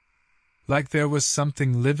ground. Like there was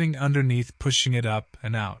something living underneath pushing it up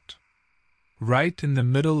and out. Right in the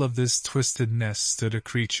middle of this twisted nest stood a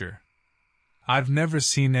creature. I've never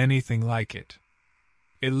seen anything like it.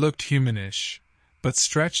 It looked humanish, but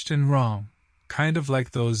stretched and wrong, kind of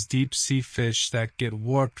like those deep-sea fish that get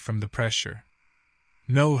warped from the pressure.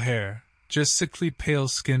 No hair, just sickly pale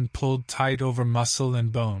skin pulled tight over muscle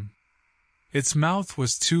and bone. Its mouth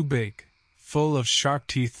was too big, full of sharp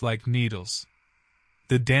teeth like needles.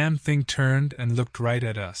 The damn thing turned and looked right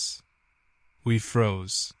at us. We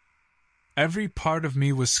froze. Every part of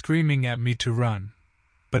me was screaming at me to run,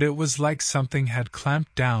 but it was like something had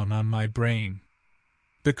clamped down on my brain.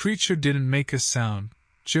 The creature didn't make a sound,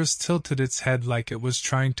 just tilted its head like it was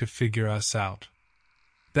trying to figure us out.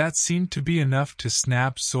 That seemed to be enough to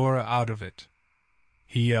snap Zora out of it.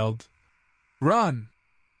 He yelled, "Run!"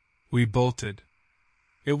 We bolted.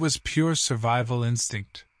 It was pure survival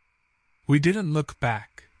instinct. We didn't look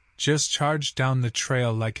back, just charged down the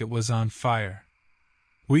trail like it was on fire.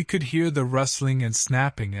 We could hear the rustling and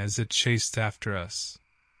snapping as it chased after us.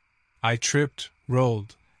 I tripped,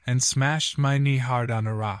 rolled, and smashed my knee hard on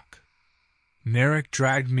a rock. Narrate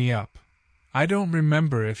dragged me up. I don't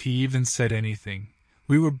remember if he even said anything.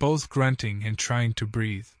 We were both grunting and trying to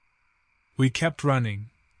breathe. We kept running,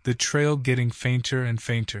 the trail getting fainter and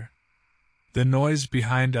fainter. The noise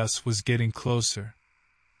behind us was getting closer.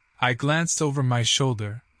 I glanced over my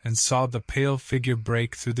shoulder and saw the pale figure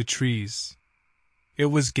break through the trees. It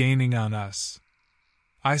was gaining on us.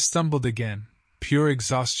 I stumbled again, pure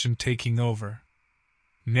exhaustion taking over.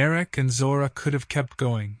 Narrate and Zora could have kept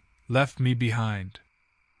going, left me behind.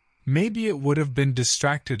 Maybe it would have been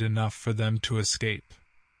distracted enough for them to escape.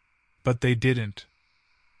 But they didn't.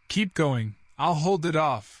 "Keep going, I'll hold it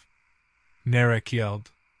off," Narrate yelled.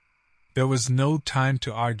 There was no time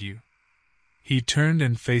to argue. He turned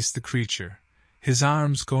and faced the creature, his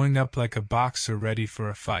arms going up like a boxer ready for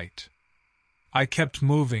a fight. I kept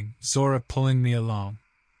moving, Zora pulling me along.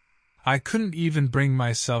 I couldn't even bring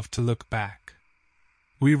myself to look back.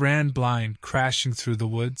 We ran blind, crashing through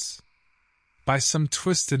the woods. By some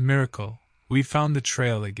twisted miracle, we found the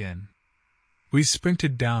trail again. We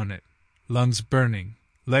sprinted down it, lungs burning,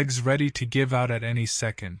 legs ready to give out at any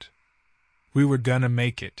second. We were gonna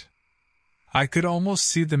make it. I could almost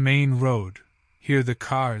see the main road, hear the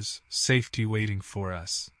cars, safety waiting for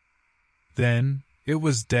us. Then, it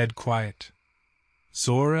was dead quiet.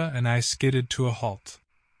 Zora and I skidded to a halt.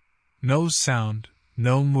 No sound,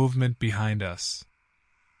 no movement behind us.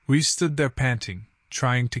 We stood there panting,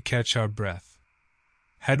 trying to catch our breath.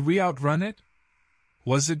 Had we outrun it?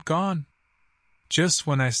 Was it gone? Just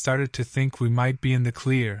when I started to think we might be in the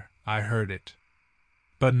clear, I heard it.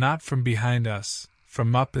 But not from behind us,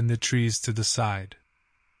 from up in the trees to the side.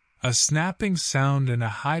 A snapping sound and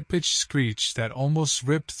a high-pitched screech that almost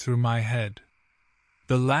ripped through my head.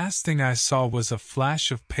 The last thing I saw was a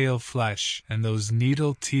flash of pale flesh and those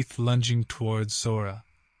needle teeth lunging towards Zora.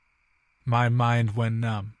 My mind went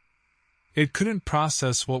numb. It couldn't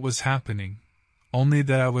process what was happening, only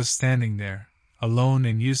that I was standing there, alone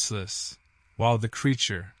and useless, while the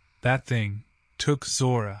creature, that thing, took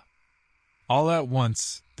Zora. All at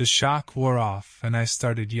once, the shock wore off and I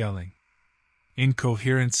started yelling.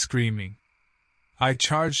 Incoherent screaming. I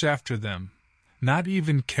charged after them, not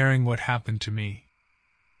even caring what happened to me.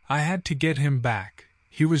 I had to get him back.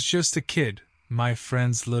 He was just a kid, my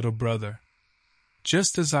friend's little brother.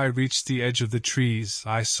 Just as I reached the edge of the trees,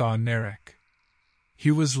 I saw Narrate.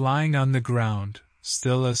 He was lying on the ground,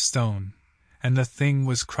 still as stone, and the thing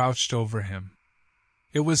was crouched over him.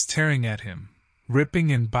 It was tearing at him,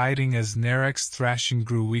 ripping and biting as Narrate's thrashing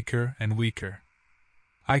grew weaker and weaker.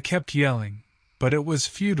 I kept yelling, but it was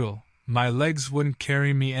futile. My legs wouldn't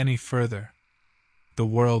carry me any further. The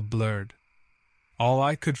world blurred. All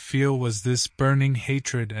I could feel was this burning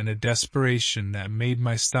hatred and a desperation that made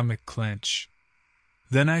my stomach clench.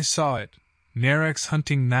 Then I saw it, Narrate's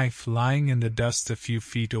hunting knife lying in the dust a few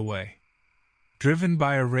feet away. Driven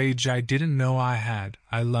by a rage I didn't know I had,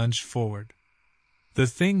 I lunged forward. The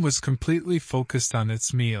thing was completely focused on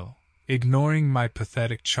its meal, ignoring my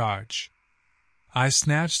pathetic charge. I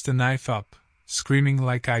snatched the knife up, screaming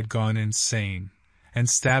like I'd gone insane, and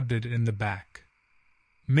stabbed it in the back.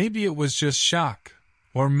 Maybe it was just shock,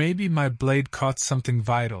 or maybe my blade caught something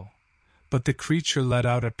vital, but the creature let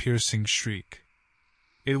out a piercing shriek.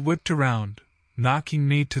 It whipped around, knocking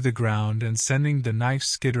me to the ground and sending the knife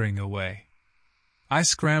skittering away. I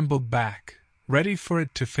scrambled back, ready for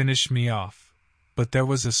it to finish me off, but there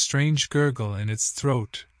was a strange gurgle in its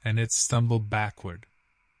throat and it stumbled backward.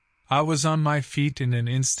 I was on my feet in an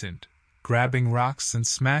instant, grabbing rocks and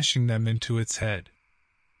smashing them into its head.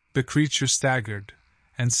 The creature staggered,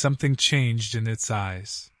 and something changed in its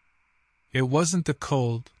eyes. It wasn't the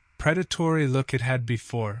cold, predatory look it had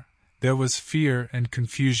before. There was fear and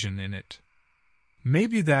confusion in it.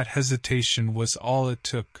 Maybe that hesitation was all it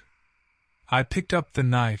took. I picked up the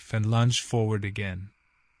knife and lunged forward again.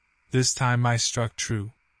 This time I struck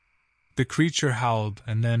true. The creature howled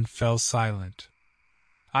and then fell silent.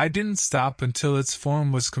 I didn't stop until its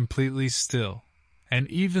form was completely still, and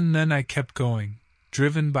even then I kept going,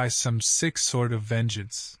 driven by some sick sort of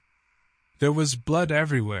vengeance. There was blood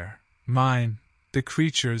everywhere, mine, the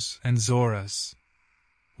creatures, and Zora's.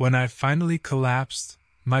 When I finally collapsed,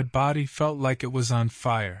 my body felt like it was on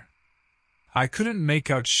fire. I couldn't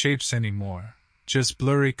make out shapes anymore, just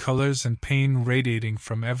blurry colors and pain radiating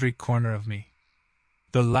from every corner of me.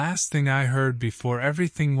 The last thing I heard before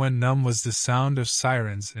everything went numb was the sound of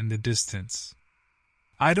sirens in the distance.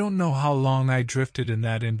 I don't know how long I drifted in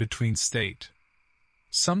that in-between state.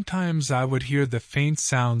 Sometimes I would hear the faint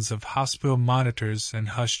sounds of hospital monitors and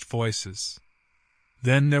hushed voices.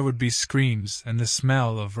 Then there would be screams and the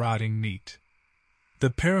smell of rotting meat. The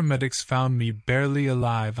paramedics found me barely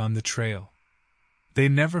alive on the trail. They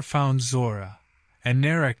never found Zora, and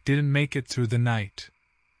narrate didn't make it through the night.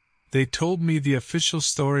 They told me the official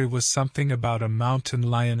story was something about a mountain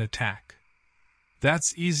lion attack.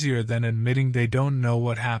 That's easier than admitting they don't know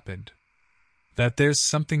what happened. That there's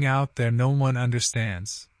something out there no one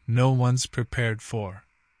understands, no one's prepared for.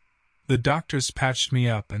 The doctors patched me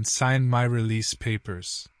up and signed my release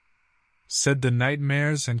papers. Said the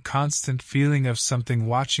nightmares and constant feeling of something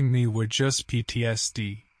watching me were just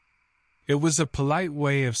PTSD. It was a polite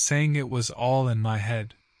way of saying it was all in my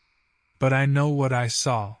head. But I know what I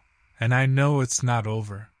saw, and I know it's not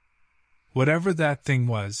over. Whatever that thing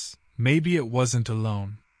was, maybe it wasn't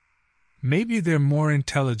alone. Maybe they're more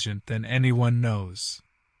intelligent than anyone knows.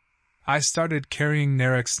 I started carrying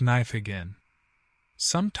narrate's knife again.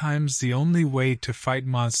 Sometimes the only way to fight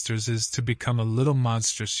monsters is to become a little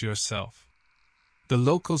monstrous yourself. The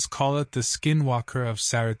locals call it the skinwalker of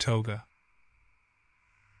Saratoga.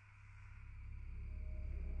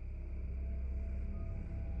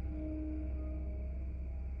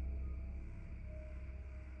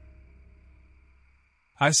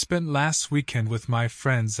 I spent last weekend with my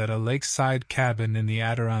friends at a lakeside cabin in the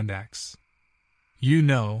Adirondacks. You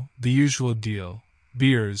know, the usual deal.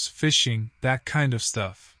 Beers, fishing, that kind of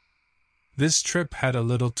stuff. This trip had a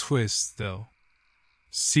little twist, though.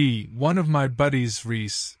 See, one of my buddies,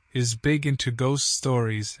 Reese, is big into ghost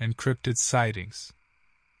stories and cryptid sightings.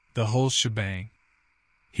 The whole shebang.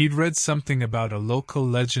 He'd read something about a local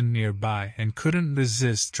legend nearby and couldn't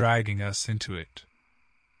resist dragging us into it.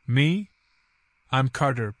 Me? I'm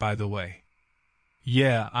Carter, by the way.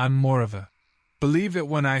 Yeah, I'm more of a believe it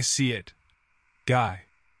when I see it guy.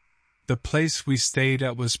 The place we stayed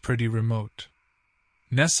at was pretty remote.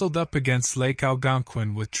 Nestled up against Lake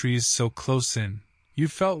Algonquin with trees so close in, you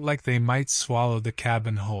felt like they might swallow the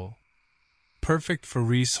cabin whole. Perfect for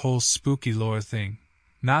Reese's whole spooky lore thing,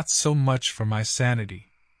 not so much for my sanity.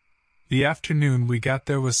 The afternoon we got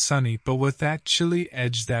there was sunny, but with that chilly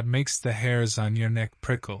edge that makes the hairs on your neck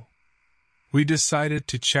prickle. We decided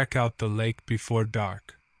to check out the lake before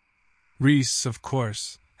dark. Reese, of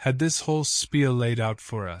course, had this whole spiel laid out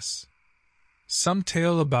for us. Some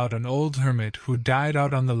tale about an old hermit who died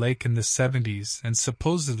out on the lake in the 70s and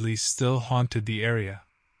supposedly still haunted the area.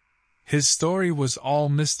 His story was all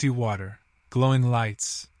misty water, glowing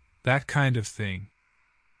lights, that kind of thing.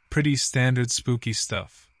 Pretty standard spooky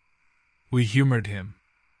stuff. We humored him.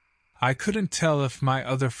 I couldn't tell if my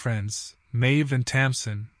other friends, Maeve and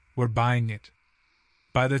Tamsin, were buying it.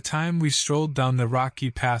 By the time we strolled down the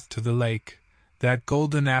rocky path to the lake, that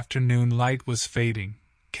golden afternoon light was fading,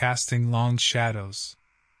 casting long shadows.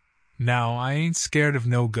 Now, I ain't scared of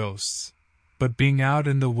no ghosts, but being out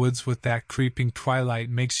in the woods with that creeping twilight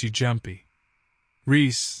makes you jumpy.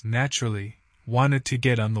 Reese, naturally, wanted to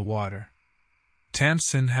get on the water.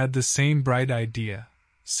 Tamsin had the same bright idea,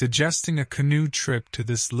 suggesting a canoe trip to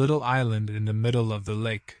this little island in the middle of the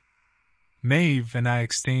lake. Maeve and I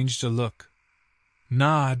exchanged a look.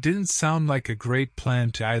 Nah, didn't sound like a great plan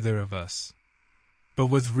to either of us. But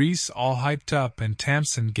with Reese all hyped up and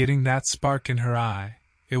Tamsin getting that spark in her eye,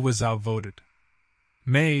 it was outvoted.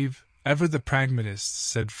 Maeve, ever the pragmatist,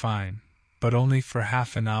 said fine, but only for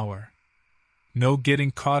half an hour. No getting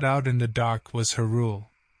caught out in the dark was her rule.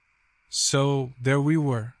 So, there we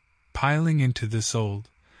were, piling into this old,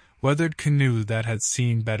 weathered canoe that had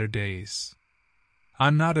seen better days.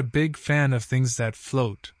 I'm not a big fan of things that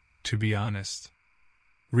float, to be honest.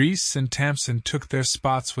 Reese and Tamsin took their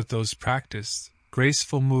spots with those practiced,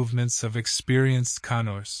 graceful movements of experienced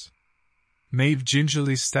canoers. Maeve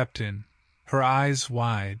gingerly stepped in, her eyes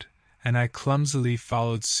wide, and I clumsily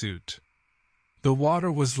followed suit. The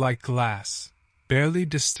water was like glass, barely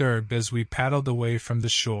disturbed as we paddled away from the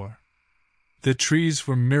shore. The trees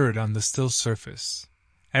were mirrored on the still surface,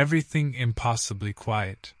 everything impossibly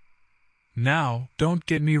quiet. Now, don't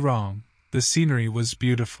get me wrong, the scenery was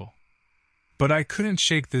beautiful. But I couldn't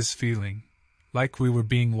shake this feeling, like we were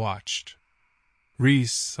being watched.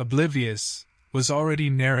 Reese, oblivious, was already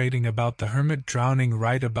narrating about the hermit drowning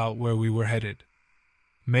right about where we were headed.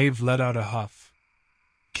 Maeve let out a huff.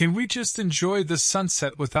 Can we just enjoy the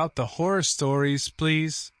sunset without the horror stories,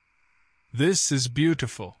 please? This is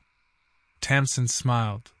beautiful. Tamsin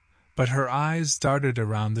smiled, but her eyes darted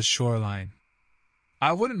around the shoreline.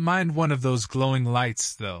 I wouldn't mind one of those glowing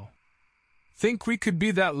lights, though. Think we could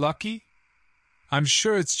be that lucky? I'm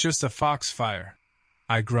sure it's just a foxfire,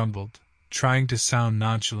 I grumbled, trying to sound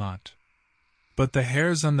nonchalant. But the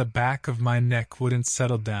hairs on the back of my neck wouldn't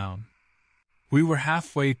settle down. We were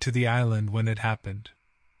halfway to the island when it happened.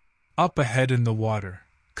 Up ahead in the water,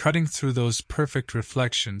 cutting through those perfect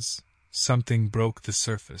reflections, something broke the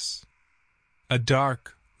surface. A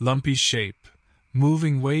dark, lumpy shape,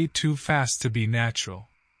 moving way too fast to be natural.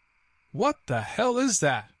 What the hell is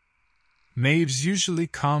that? Maeve's usually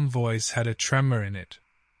calm voice had a tremor in it.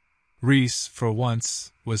 Rhys, for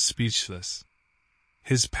once, was speechless.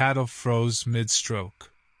 His paddle froze mid-stroke.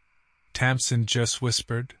 Tamsin just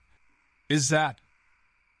whispered, "Is that?"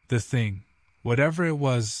 The thing, whatever it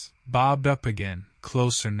was, bobbed up again,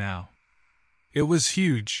 closer now. It was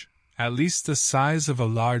huge, at least the size of a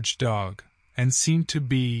large dog, and seemed to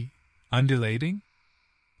be undulating?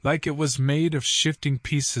 Like it was made of shifting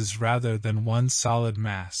pieces rather than one solid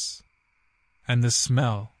mass. And the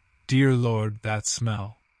smell, dear Lord, that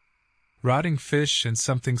smell. Rotting fish and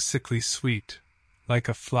something sickly sweet, like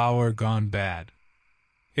a flower gone bad.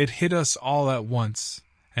 It hit us all at once,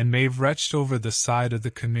 and Maeve retched over the side of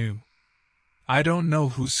the canoe. I don't know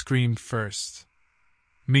who screamed first.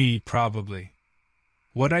 Me, probably.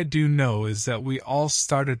 What I do know is that we all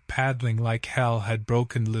started paddling like hell had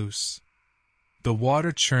broken loose. The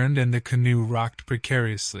water churned and the canoe rocked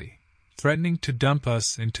precariously, threatening to dump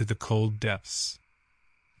us into the cold depths.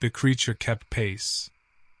 The creature kept pace.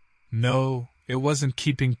 No, it wasn't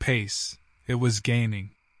keeping pace, it was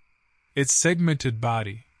gaining. Its segmented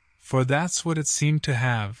body, for that's what it seemed to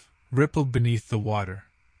have, rippled beneath the water,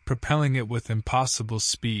 propelling it with impossible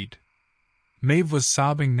speed. Maeve was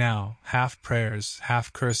sobbing now, half prayers,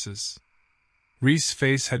 half curses. Rhys'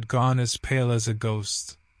 face had gone as pale as a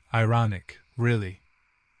ghost. Ironic, really.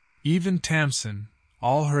 Even Tamsin,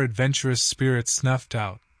 all her adventurous spirit snuffed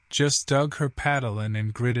out, just dug her paddle in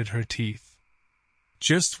and gritted her teeth.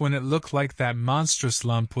 Just when it looked like that monstrous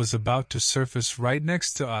lump was about to surface right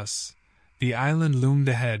next to us, the island loomed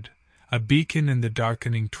ahead, a beacon in the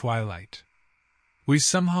darkening twilight. We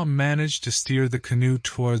somehow managed to steer the canoe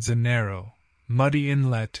towards a narrow, muddy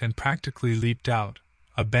inlet and practically leaped out,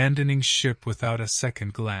 abandoning ship without a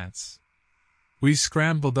second glance. We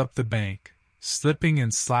scrambled up the bank, slipping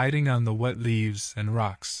and sliding on the wet leaves and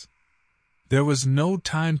rocks. There was no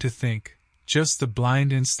time to think, just the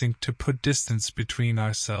blind instinct to put distance between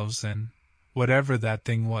ourselves and whatever that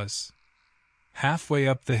thing was. Halfway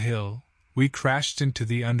up the hill, we crashed into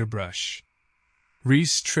the underbrush.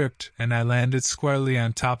 Rhys tripped and I landed squarely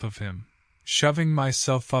on top of him, shoving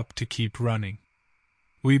myself up to keep running.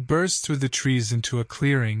 We burst through the trees into a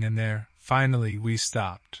clearing and there, finally, we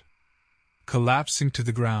stopped. Collapsing to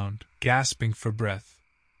the ground, gasping for breath.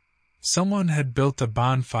 Someone had built a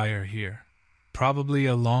bonfire here, probably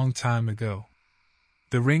a long time ago.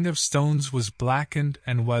 The ring of stones was blackened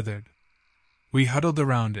and weathered. We huddled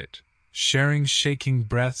around it, sharing shaking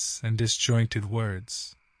breaths and disjointed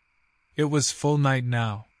words. It was full night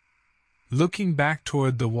now. Looking back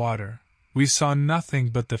toward the water, we saw nothing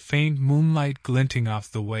but the faint moonlight glinting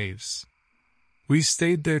off the waves. We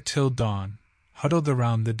stayed there till dawn, huddled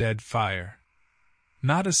around the dead fire.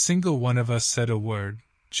 Not a single one of us said a word,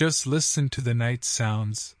 just listened to the night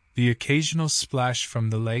sounds, the occasional splash from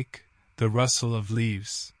the lake, the rustle of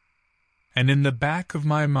leaves. And in the back of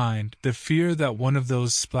my mind, the fear that one of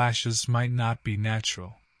those splashes might not be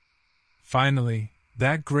natural. Finally,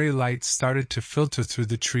 that gray light started to filter through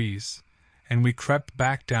the trees, and we crept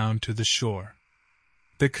back down to the shore.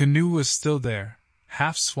 The canoe was still there,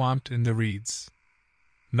 half swamped in the reeds.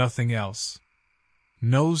 Nothing else.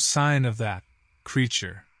 No sign of that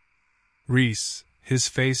creature. Rhys, his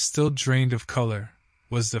face still drained of color,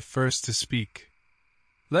 was the first to speak.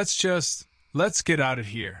 Let's get out of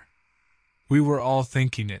here. We were all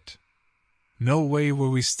thinking it. No way were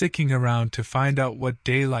we sticking around to find out what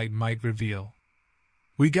daylight might reveal.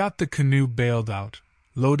 We got the canoe bailed out,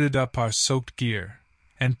 loaded up our soaked gear,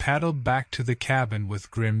 and paddled back to the cabin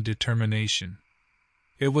with grim determination.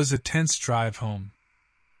 It was a tense drive home.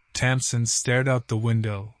 Tamsin stared out the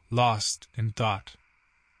window, lost in thought.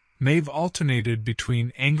 Maeve alternated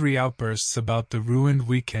between angry outbursts about the ruined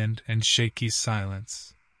weekend and shaky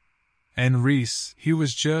silence. And Rhys, he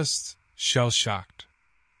was just shell-shocked.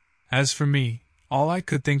 As for me, all I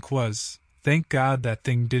could think was, thank God that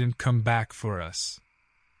thing didn't come back for us.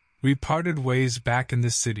 We parted ways back in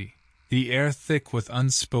the city, the air thick with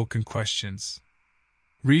unspoken questions.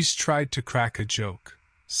 Reese tried to crack a joke,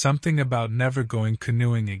 something about never going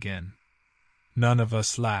canoeing again. None of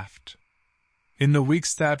us laughed. In the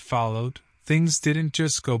weeks that followed, things didn't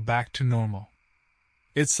just go back to normal.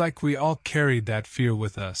 It's like we all carried that fear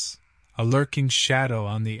with us, a lurking shadow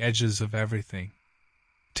on the edges of everything.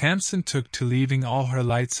 Tamsin took to leaving all her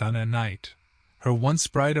lights on at night, her once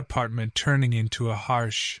bright apartment turning into a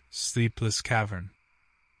harsh, sleepless cavern.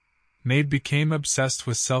 Maeve became obsessed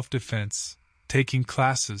with self-defense, taking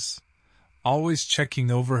classes, always checking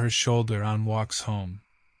over her shoulder on walks home.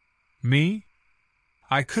 Me?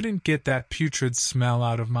 I couldn't get that putrid smell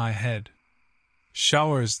out of my head.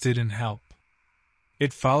 Showers didn't help.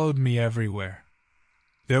 It followed me everywhere.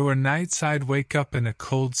 There were nights I'd wake up in a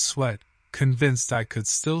cold sweat, convinced I could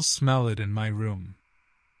still smell it in my room.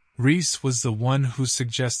 Reese was the one who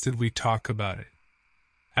suggested we talk about it.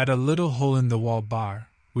 At a little hole-in-the-wall bar,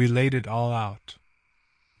 we laid it all out.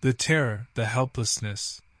 The terror, the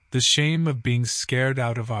helplessness, the shame of being scared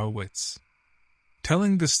out of our wits.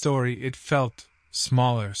 Telling the story, it felt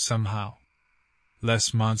smaller somehow,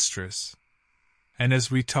 less monstrous. And as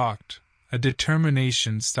we talked, a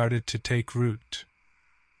determination started to take root.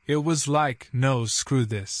 It was like, no, screw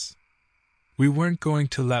this. We weren't going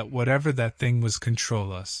to let whatever that thing was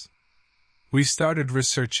control us. We started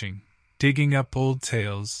researching, digging up old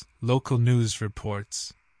tales, local news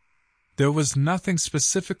reports. There was nothing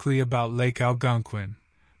specifically about Lake Algonquin,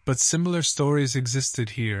 but similar stories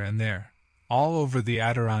existed here and there, all over the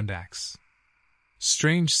Adirondacks.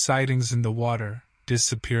 Strange sightings in the water,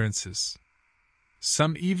 disappearances.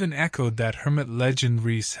 Some even echoed that hermit legend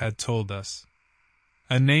Reese had told us.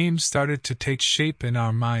 A name started to take shape in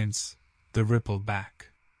our minds, the Rippleback.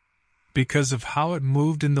 Because of how it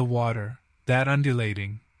moved in the water, that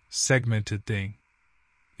undulating, segmented thing.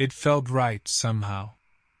 It felt right somehow.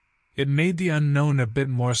 It made the unknown a bit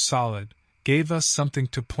more solid, gave us something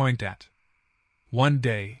to point at. One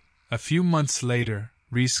day, a few months later,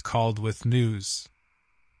 Reese called with news.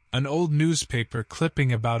 An old newspaper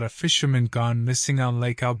clipping about a fisherman gone missing on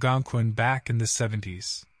Lake Algonquin back in the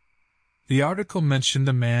 70s. The article mentioned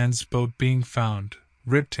the man's boat being found,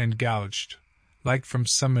 ripped and gouged, like from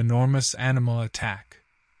some enormous animal attack.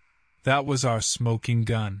 That was our smoking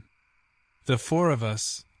gun. The four of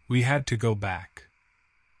us, we had to go back.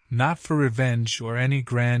 Not for revenge or any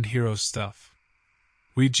grand hero stuff.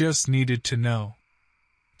 We just needed to know.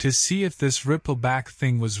 To see if this Rippleback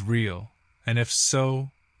thing was real, and if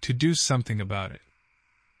so, to do something about it.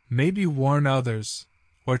 Maybe warn others,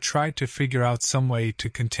 or try to figure out some way to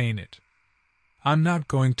contain it. I'm not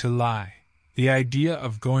going to lie, the idea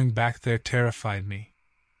of going back there terrified me.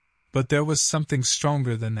 But there was something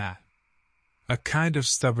stronger than that. A kind of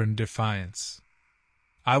stubborn defiance.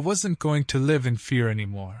 I wasn't going to live in fear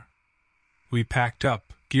anymore. We packed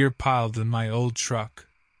up, gear piled in my old truck.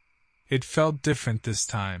 It felt different this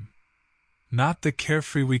time. Not the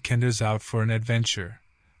carefree weekenders out for an adventure,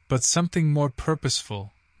 but something more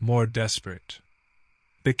purposeful, more desperate.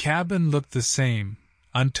 The cabin looked the same,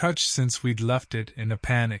 untouched since we'd left it in a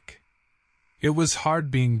panic. It was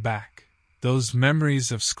hard being back, those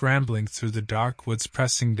memories of scrambling through the dark woods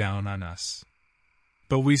pressing down on us.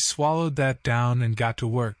 But we swallowed that down and got to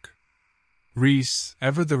work. Reese,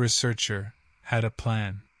 ever the researcher, had a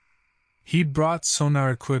plan. He'd brought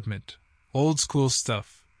sonar equipment, old-school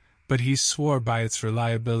stuff, but he swore by its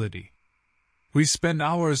reliability. We spent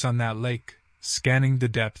hours on that lake, scanning the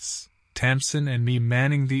depths, Tamsin and me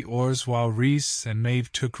manning the oars while Reese and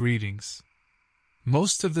Maeve took readings.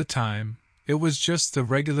 Most of the time, it was just the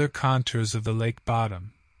regular contours of the lake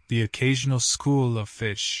bottom, the occasional school of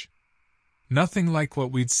fish. Nothing like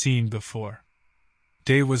what we'd seen before.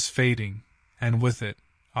 Day was fading, and with it,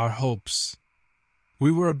 our hopes.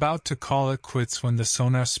 We were about to call it quits when the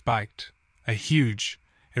sonar spiked, a huge,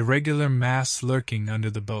 irregular mass lurking under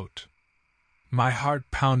the boat. My heart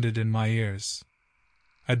pounded in my ears.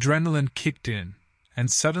 Adrenaline kicked in,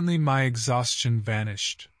 and suddenly my exhaustion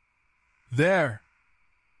vanished. There!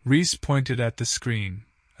 Reese pointed at the screen,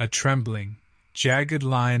 a trembling, jagged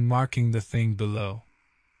line marking the thing below.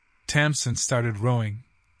 Tamsin started rowing,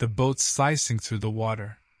 the boat slicing through the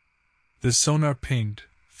water. The sonar pinged,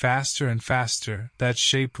 faster and faster, that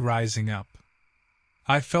shape rising up.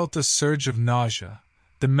 I felt a surge of nausea,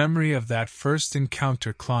 the memory of that first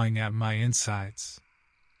encounter clawing at my insides.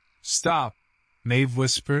 "Stop," Maeve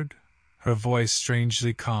whispered, her voice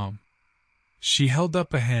strangely calm. She held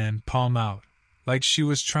up a hand, palm out, like she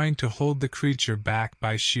was trying to hold the creature back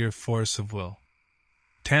by sheer force of will.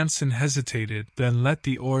 Tamsin hesitated, then let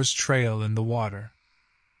the oars trail in the water.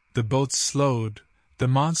 The boat slowed, the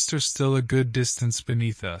monster still a good distance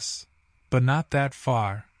beneath us, but not that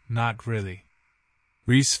far, not really.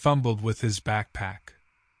 Reese fumbled with his backpack.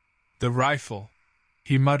 The rifle,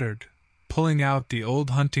 he muttered, pulling out the old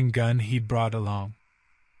hunting gun he'd brought along.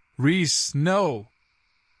 Reese, no!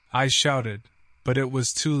 I shouted, but it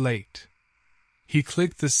was too late. He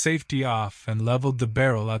clicked the safety off and leveled the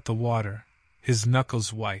barrel at the water, his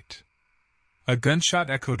knuckles white. A gunshot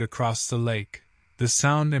echoed across the lake, the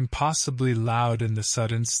sound impossibly loud in the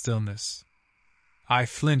sudden stillness. I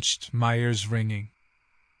flinched, my ears ringing.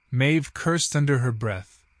 Maeve cursed under her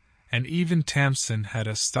breath, and even Tamsin had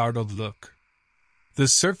a startled look. The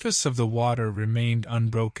surface of the water remained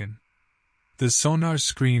unbroken. The sonar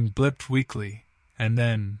screen blipped weakly, and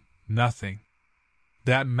then, nothing.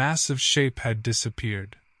 That massive shape had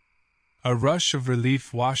disappeared. A rush of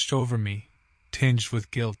relief washed over me, tinged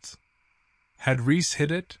with guilt. Had Reese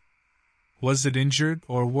hit it? Was it injured,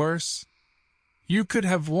 or worse? You could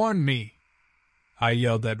have warned me! I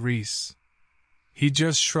yelled at Reese. He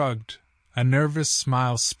just shrugged, a nervous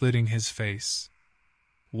smile splitting his face.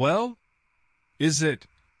 Well? Is it?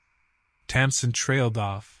 Tamsin trailed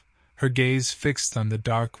off, her gaze fixed on the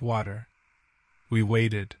dark water. We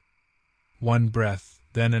waited. One breath,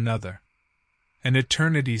 then another. An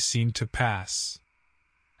eternity seemed to pass.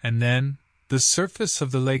 And then, the surface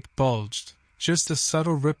of the lake bulged, just a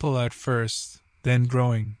subtle ripple at first, then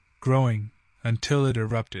growing, until it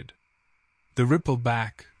erupted. The ripple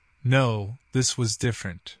back. No, this was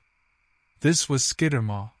different. This was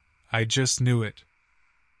Skittermaw, I just knew it.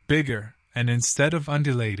 Bigger, and instead of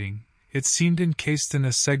undulating, it seemed encased in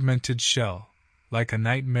a segmented shell, like a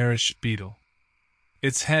nightmarish beetle.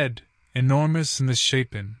 Its head, enormous and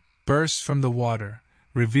misshapen, burst from the water,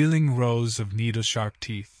 revealing rows of needle-sharp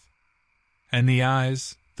teeth. And the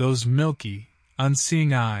eyes, those milky,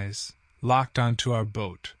 unseeing eyes, locked onto our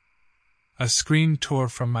boat. A scream tore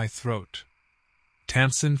from my throat.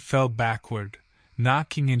 Tamsin fell backward,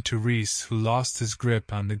 knocking into Reese, who lost his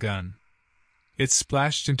grip on the gun. It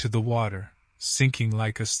splashed into the water, sinking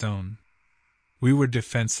like a stone. We were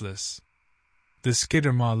defenseless. The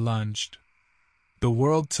Skittermaw lunged. The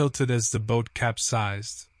world tilted as the boat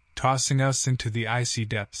capsized, tossing us into the icy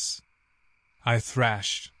depths. I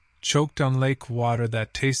thrashed, choked on lake water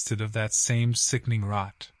that tasted of that same sickening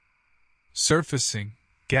rot. Surfacing,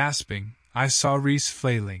 gasping, I saw Reese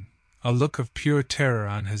flailing, a look of pure terror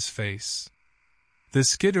on his face. The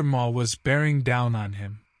Skittermaw was bearing down on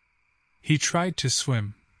him. He tried to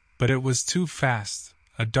swim, but it was too fast,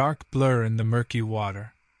 a dark blur in the murky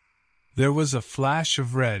water. There was a flash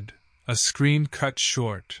of red, a scream cut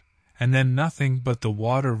short, and then nothing but the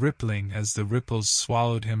water rippling as the ripples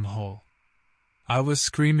swallowed him whole. I was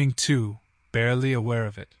screaming too, barely aware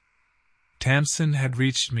of it. Tamsin had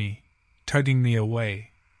reached me, tugging me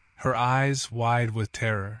away, her eyes wide with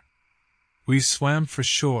terror. We swam for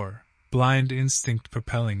shore, blind instinct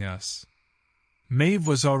propelling us. Maeve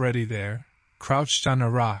was already there, crouched on a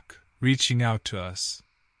rock, reaching out to us.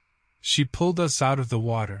 She pulled us out of the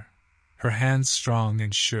water, her hands strong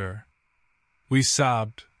and sure. We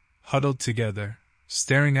sobbed, huddled together,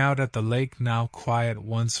 staring out at the lake now quiet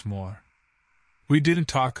once more. We didn't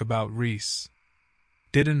talk about Reese.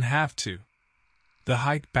 Didn't have to. The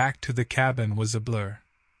hike back to the cabin was a blur.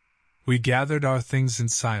 We gathered our things in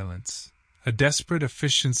silence, a desperate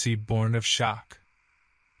efficiency born of shock.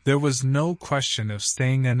 There was no question of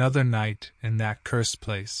staying another night in that cursed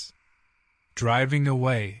place. Driving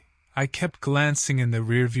away, I kept glancing in the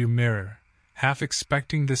rearview mirror, half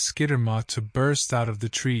expecting the Skittermaw to burst out of the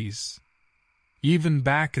trees. Even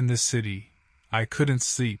back in the city, I couldn't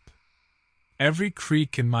sleep. Every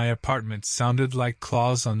creak in my apartment sounded like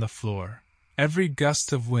claws on the floor, every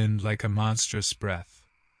gust of wind like a monstrous breath.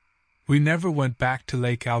 We never went back to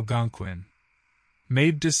Lake Algonquin.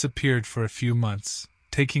 Maeve disappeared for a few months,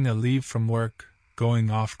 taking a leave from work,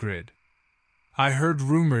 going off-grid. I heard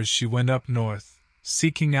rumors she went up north,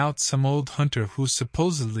 seeking out some old hunter who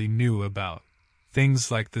supposedly knew about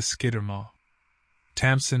things like the Skittermaw.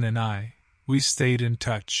 Tamsin and I, we stayed in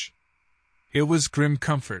touch. It was grim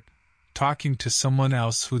comfort, talking to someone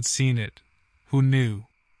else who'd seen it, who knew.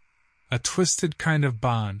 A twisted kind of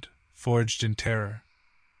bond, forged in terror.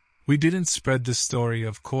 We didn't spread the story,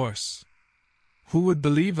 of course. Who would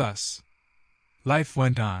believe us? Life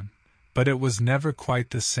went on, but it was never quite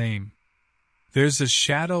the same. There's a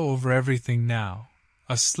shadow over everything now,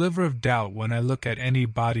 a sliver of doubt when I look at any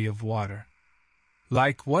body of water.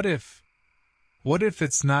 Like, what if? What if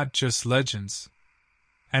it's not just legends?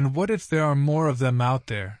 And what if there are more of them out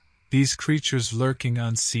there, these creatures lurking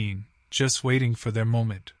unseen, just waiting for their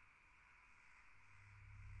moment?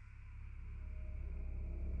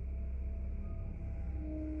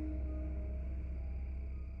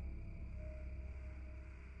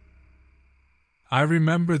 I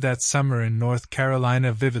remember that summer in North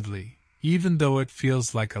Carolina vividly, even though it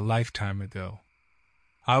feels like a lifetime ago.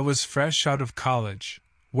 I was fresh out of college,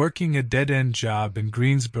 working a dead-end job in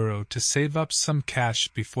Greensboro to save up some cash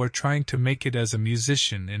before trying to make it as a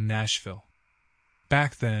musician in Nashville.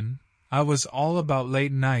 Back then, I was all about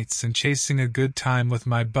late nights and chasing a good time with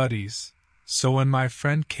my buddies, so when my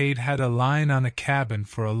friend Kate had a line on a cabin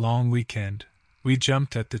for a long weekend, we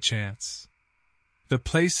jumped at the chance. The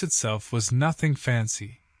place itself was nothing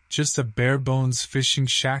fancy, just a bare-bones fishing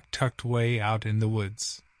shack tucked way out in the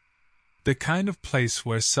woods. The kind of place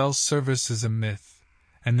where cell service is a myth,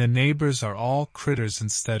 and the neighbors are all critters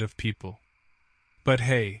instead of people. But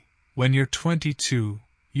hey, when you're 22,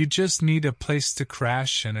 you just need a place to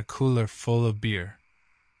crash and a cooler full of beer.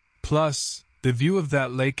 Plus, the view of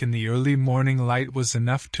that lake in the early morning light was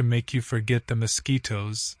enough to make you forget the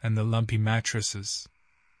mosquitoes and the lumpy mattresses.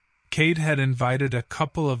 Kate had invited a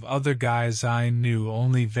couple of other guys I knew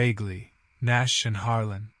only vaguely, Nash and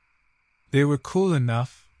Harlan. They were cool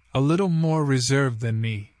enough, a little more reserved than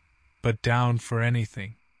me, but down for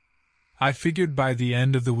anything. I figured by the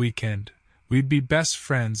end of the weekend, we'd be best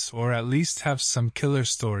friends or at least have some killer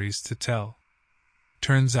stories to tell.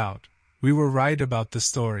 Turns out, we were right about the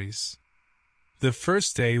stories. The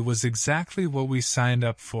first day was exactly what we signed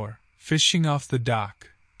up for, fishing off the dock,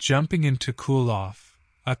 jumping in to cool off,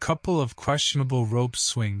 a couple of questionable rope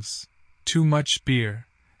swings, too much beer,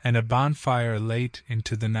 and a bonfire late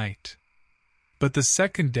into the night. But the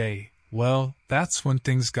second day, well, that's when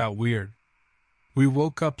things got weird. We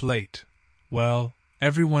woke up late. Well,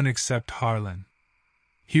 everyone except Harlan.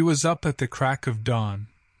 He was up at the crack of dawn,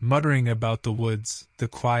 muttering about the woods, the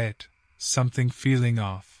quiet, something feeling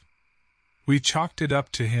off. We chalked it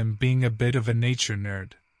up to him being a bit of a nature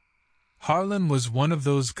nerd. Harlan was one of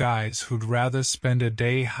those guys who'd rather spend a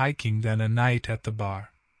day hiking than a night at the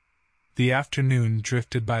bar. The afternoon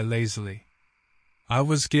drifted by lazily. I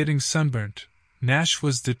was getting sunburnt. Nash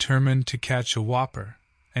was determined to catch a whopper,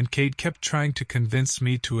 and Kate kept trying to convince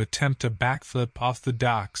me to attempt a backflip off the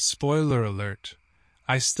dock. Spoiler alert,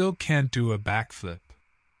 I still can't do a backflip.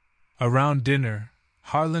 Around dinner,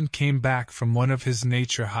 Harlan came back from one of his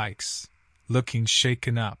nature hikes, looking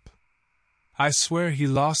shaken up. I swear he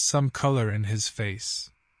lost some color in his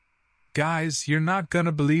face. "Guys, you're not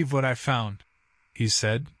gonna believe what I found," he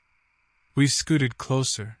said. We scooted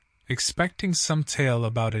closer, expecting some tale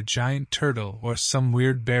about a giant turtle or some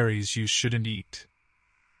weird berries you shouldn't eat.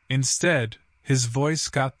 Instead, his voice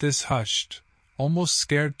got this hushed, almost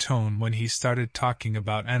scared tone when he started talking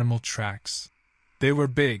about animal tracks. "They were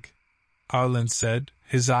big," Harlan said,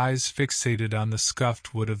 his eyes fixated on the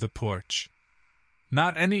scuffed wood of the porch.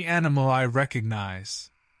 "Not any animal I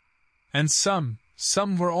recognize. And some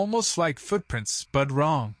were almost like footprints, but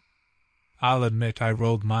wrong." I'll admit I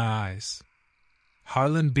rolled my eyes.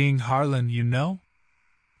 Harlan being Harlan, you know?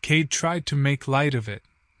 Cade tried to make light of it.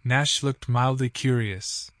 Nash looked mildly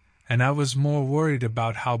curious, and I was more worried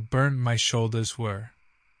about how burnt my shoulders were.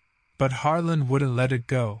 But Harlan wouldn't let it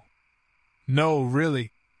go. "No,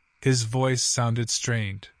 really." His voice sounded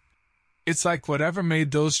strained. "It's like whatever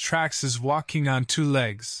made those tracks is walking on two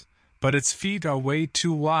legs, but its feet are way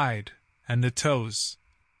too wide, and the toes."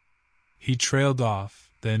 He trailed off,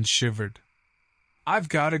 then shivered. "I've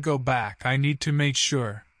got to go back, I need to make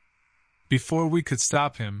sure." Before we could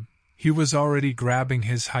stop him, he was already grabbing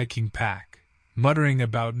his hiking pack, muttering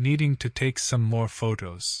about needing to take some more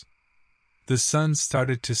photos. The sun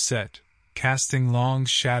started to set, casting long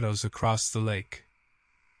shadows across the lake.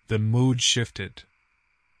 The mood shifted.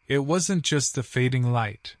 It wasn't just the fading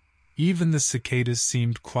light, even the cicadas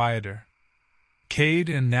seemed quieter. Cade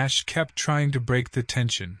and Nash kept trying to break the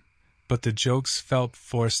tension, but the jokes felt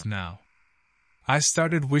forced now. I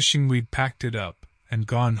started wishing we'd packed it up and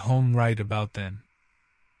gone home right about then.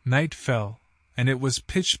 Night fell, and it was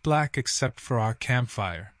pitch black except for our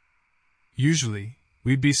campfire. Usually,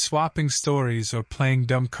 we'd be swapping stories or playing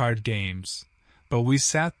dumb card games, but we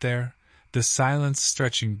sat there, the silence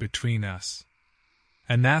stretching between us.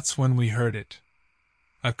 And that's when we heard it.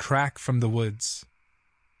 A crack from the woods.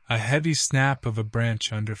 A heavy snap of a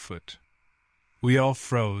branch underfoot. We all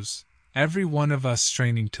froze, every one of us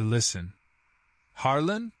straining to listen.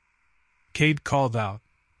 "Harlan?" Cade called out,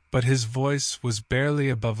 but his voice was barely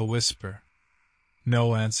above a whisper.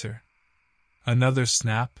 No answer. Another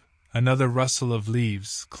snap, another rustle of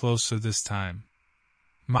leaves, closer this time.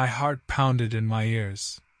 My heart pounded in my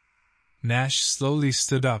ears. Nash slowly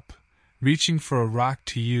stood up, reaching for a rock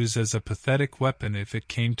to use as a pathetic weapon if it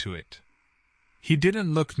came to it. He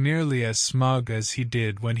didn't look nearly as smug as he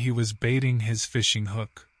did when he was baiting his fishing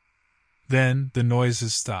hook. Then the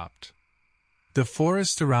noises stopped. The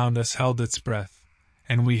forest around us held its breath,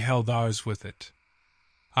 and we held ours with it.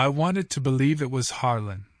 I wanted to believe it was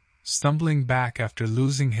Harlan, stumbling back after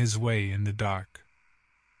losing his way in the dark.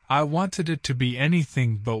 I wanted it to be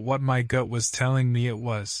anything but what my gut was telling me it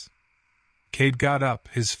was. Cade got up,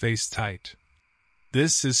 his face tight.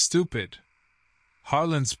 "This is stupid.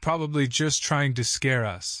 Harlan's probably just trying to scare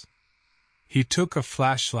us." He took a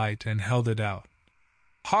flashlight and held it out.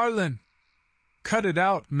 "Harlan! Cut it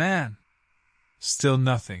out, man!" Still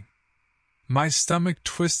nothing. My stomach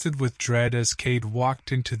twisted with dread as Cade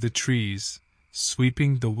walked into the trees,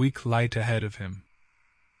 sweeping the weak light ahead of him.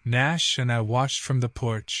 Nash and I watched from the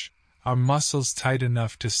porch, our muscles tight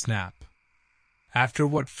enough to snap. After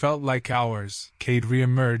what felt like hours, Cade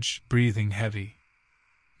reemerged, breathing heavy.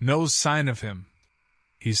 "No sign of him,"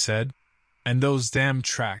 he said. "And those damn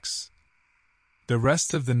tracks." The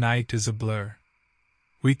rest of the night is a blur.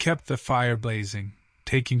 We kept the fire blazing,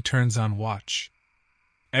 taking turns on watch.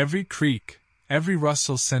 Every creak, every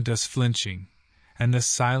rustle sent us flinching, and the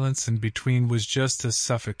silence in between was just as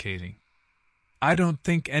suffocating. I don't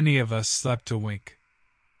think any of us slept a wink.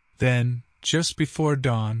 Then, just before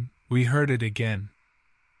dawn, we heard it again.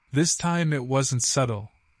 This time it wasn't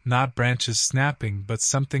subtle, not branches snapping, but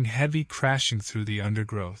something heavy crashing through the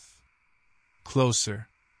undergrowth. Closer.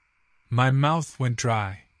 My mouth went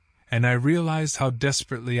dry, and I realized how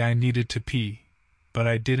desperately I needed to pee, but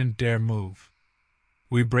I didn't dare move.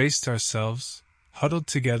 We braced ourselves, huddled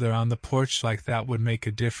together on the porch like that would make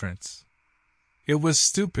a difference. It was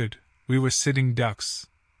stupid, we were sitting ducks,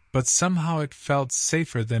 but somehow it felt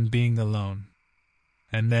safer than being alone.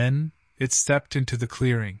 And then, it stepped into the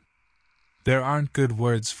clearing. There aren't good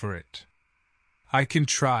words for it. I can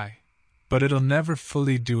try, but it'll never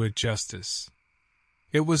fully do it justice.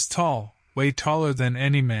 It was tall, way taller than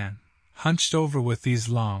any man, hunched over with these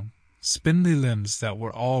long, spindly limbs that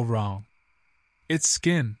were all wrong. Its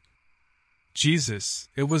skin. Jesus,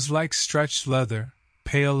 it was like stretched leather,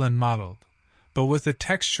 pale and mottled, but with a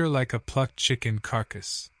texture like a plucked chicken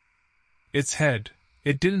carcass. Its head,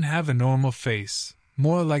 it didn't have a normal face,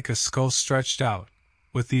 more like a skull stretched out,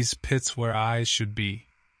 with these pits where eyes should be.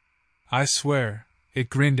 I swear, it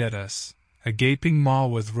grinned at us, a gaping maw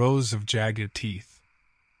with rows of jagged teeth.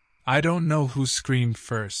 I don't know who screamed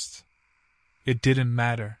first. It didn't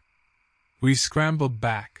matter. We scrambled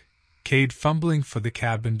back, Cade fumbling for the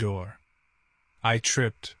cabin door. I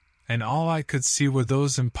tripped, and all I could see were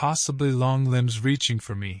those impossibly long limbs reaching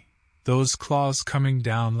for me, those claws coming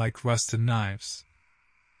down like rusted knives.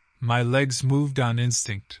 My legs moved on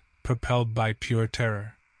instinct, propelled by pure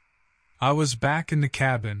terror. I was back in the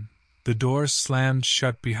cabin, the door slammed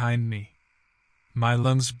shut behind me. My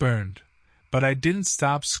lungs burned, but I didn't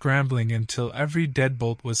stop scrambling until every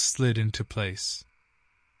deadbolt was slid into place.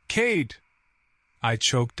 "Cade!" I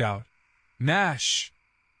choked out. "Nash!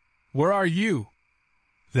 Where are you?"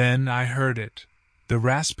 Then I heard it, the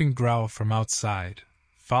rasping growl from outside,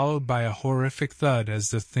 followed by a horrific thud as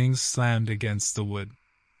the thing slammed against the wood.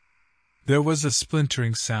 There was a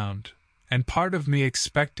splintering sound, and part of me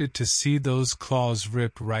expected to see those claws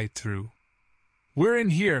ripped right through. "We're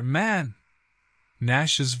in here, man!"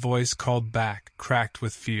 Nash's voice called back, cracked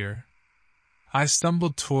with fear. I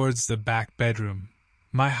stumbled towards the back bedroom,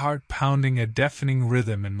 my heart pounding a deafening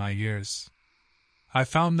rhythm in my ears. I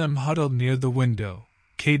found them huddled near the window,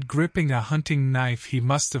 Cade gripping a hunting knife he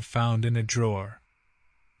must have found in a drawer.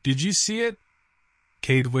 "Did you see it?"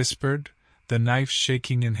 Cade whispered, the knife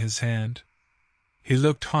shaking in his hand. He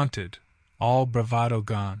looked haunted, all bravado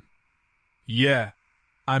gone. "Yeah,"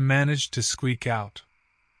 I managed to squeak out.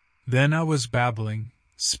 Then I was babbling,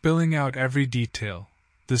 spilling out every detail,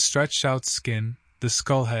 the stretched-out skin, the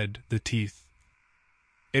skull head, the teeth.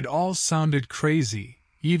 It all sounded crazy,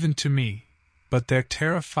 even to me, but their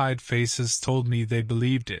terrified faces told me they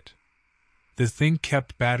believed it. The thing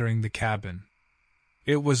kept battering the cabin.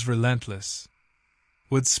 It was relentless.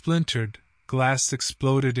 Wood splintered, glass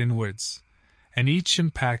exploded inwards, and each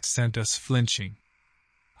impact sent us flinching.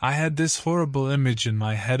 I had this horrible image in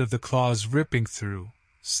my head of the claws ripping through,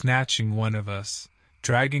 snatching one of us,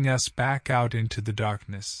 dragging us back out into the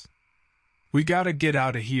darkness. "We gotta get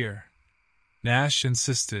out of here," Nash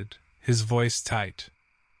insisted, his voice tight.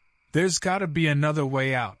 "There's gotta be another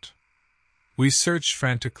way out." We searched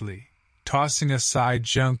frantically, tossing aside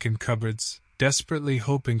junk in cupboards, desperately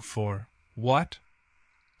hoping for, what?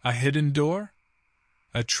 A hidden door?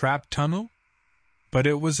 A trap tunnel? But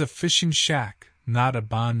it was a fishing shack, not a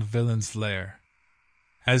Bond villain's lair.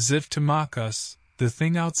 As if to mock us, the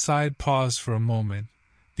thing outside paused for a moment.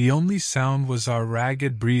 The only sound was our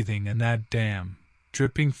ragged breathing and that damn,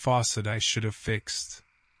 dripping faucet I should have fixed.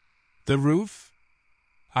 "The roof?"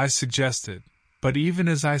 I suggested, but even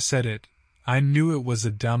as I said it, I knew it was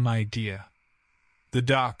a dumb idea. The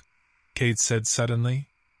dock, Kate said suddenly.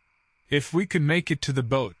 If we could make it to the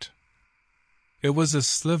boat. It was a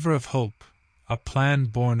sliver of hope, a plan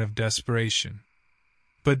born of desperation.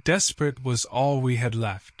 But desperate was all we had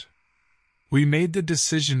left. We made the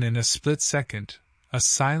decision in a split second, a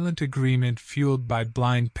silent agreement fueled by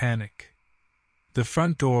blind panic. The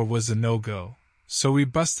front door was a no-go, so we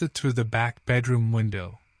busted through the back bedroom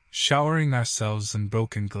window, showering ourselves in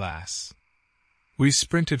broken glass. We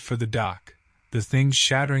sprinted for the dock, the thing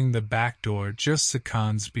shattering the back door just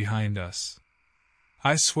seconds behind us.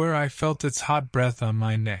 I swear I felt its hot breath on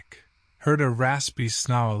my neck, heard a raspy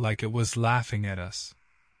snarl like it was laughing at us.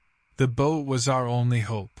 The boat was our only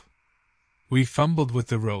hope. We fumbled with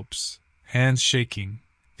the ropes, hands shaking,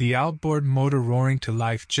 the outboard motor roaring to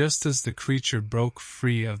life just as the creature broke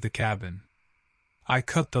free of the cabin. I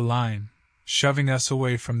cut the line, shoving us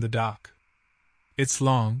away from the dock. Its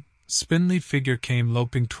long, spindly figure came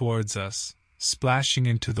loping towards us, splashing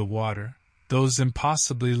into the water, those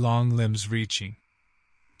impossibly long limbs reaching.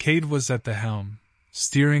 Cade was at the helm,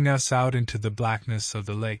 steering us out into the blackness of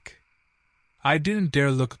the lake. I didn't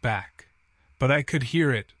dare look back, but I could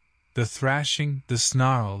hear it, the thrashing, the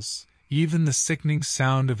snarls, even the sickening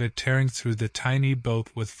sound of it tearing through the tiny boat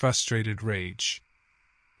with frustrated rage.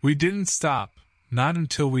 We didn't stop, not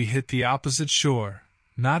until we hit the opposite shore,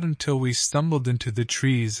 not until we stumbled into the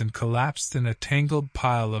trees and collapsed in a tangled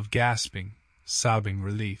pile of gasping, sobbing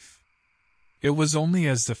relief. It was only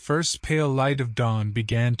as the first pale light of dawn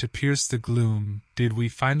began to pierce the gloom did we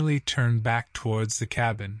finally turn back towards the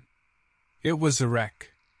cabin. It was a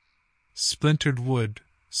wreck. Splintered wood,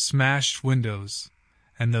 smashed windows,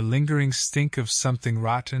 and the lingering stink of something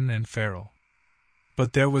rotten and feral.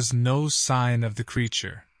 But there was no sign of the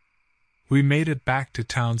creature. We made it back to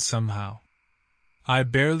town somehow. I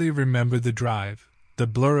barely remember the drive, the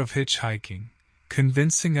blur of hitchhiking,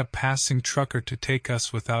 convincing a passing trucker to take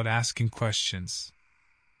us without asking questions.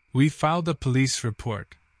 We filed a police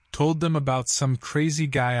report, told them about some crazy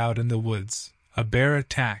guy out in the woods, a bear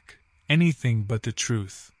attack, anything but the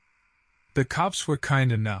truth. The cops were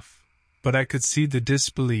kind enough, but I could see the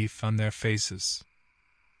disbelief on their faces.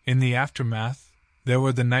 In the aftermath, there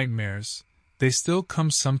were the nightmares. They still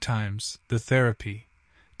come sometimes, the therapy,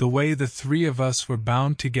 the way the three of us were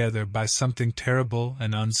bound together by something terrible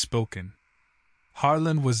and unspoken.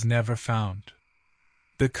 Harlan was never found.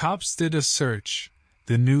 The cops did a search.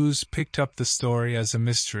 The news picked up the story as a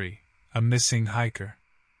mystery, a missing hiker.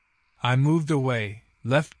 I moved away,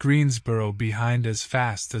 left Greensboro behind as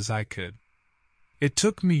fast as I could. It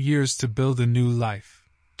took me years to build a new life,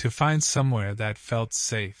 to find somewhere that felt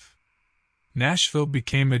safe. Nashville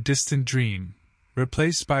became a distant dream,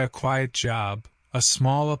 replaced by a quiet job, a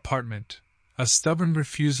small apartment, a stubborn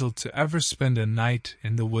refusal to ever spend a night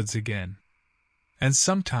in the woods again. And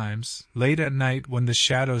sometimes, late at night when the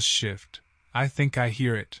shadows shift, I think I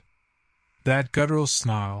hear it. That guttural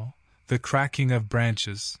snarl, the cracking of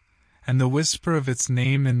branches, and the whisper of its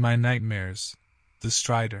name in my nightmares, the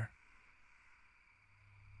Strider.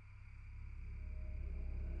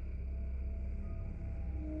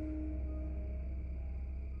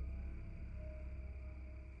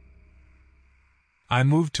 I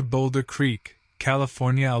moved to Boulder Creek,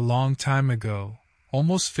 California a long time ago,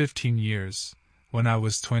 almost 15 years, when I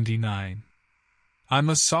was 29. I'm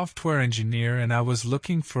a software engineer and I was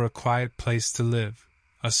looking for a quiet place to live,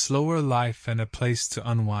 a slower life and a place to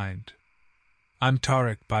unwind. I'm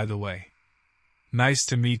Tarek, by the way. Nice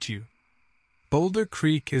to meet you. Boulder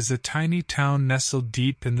Creek is a tiny town nestled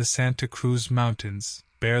deep in the Santa Cruz Mountains,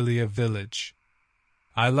 barely a village.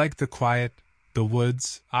 I like the quiet, the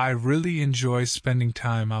woods. I really enjoy spending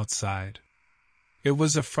time outside. It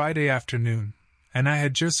was a Friday afternoon, and I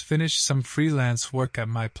had just finished some freelance work at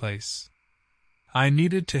my place. I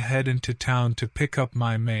needed to head into town to pick up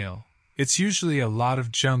my mail. It's usually a lot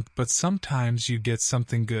of junk, but sometimes you get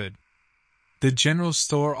something good. The general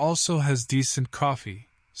store also has decent coffee,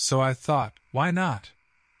 so I thought, why not?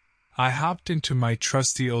 I hopped into my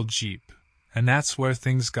trusty old Jeep, and that's where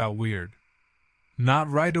things got weird.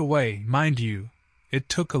 Not right away, mind you, it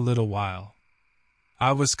took a little while.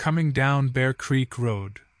 I was coming down Bear Creek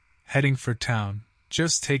Road, heading for town,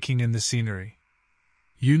 just taking in the scenery.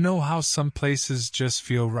 You know how some places just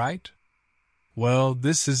feel right? Well,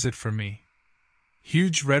 this is it for me.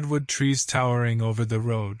 Huge redwood trees towering over the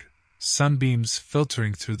road, sunbeams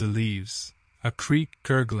filtering through the leaves, a creek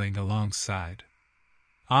gurgling alongside.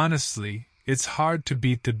 Honestly, it's hard to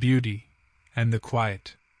beat the beauty and the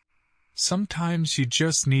quiet. Sometimes you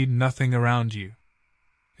just need nothing around you.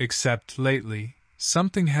 Except lately,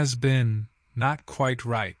 something has been not quite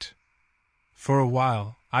right. For a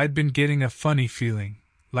while, I'd been getting a funny feeling,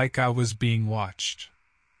 like I was being watched.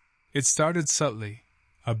 It started subtly,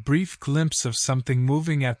 a brief glimpse of something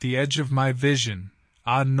moving at the edge of my vision,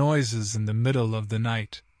 odd noises in the middle of the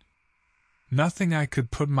night. Nothing I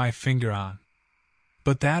could put my finger on.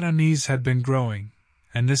 But that unease had been growing,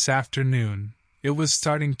 and this afternoon, it was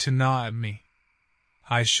starting to gnaw at me.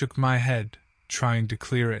 I shook my head, trying to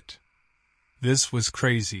clear it. This was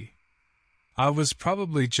crazy. I was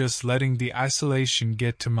probably just letting the isolation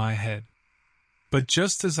get to my head. But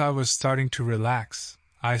just as I was starting to relax,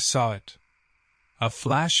 I saw it. A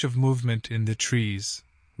flash of movement in the trees,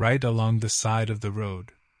 right along the side of the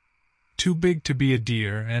road. Too big to be a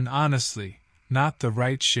deer and honestly, not the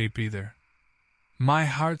right shape either. My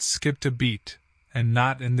heart skipped a beat, and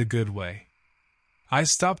not in the good way. I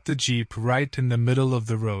stopped the Jeep right in the middle of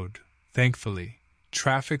the road, thankfully.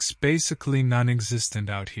 Traffic's basically non-existent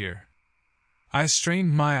out here. I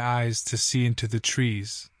strained my eyes to see into the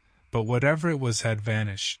trees, but whatever it was had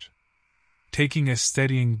vanished. Taking a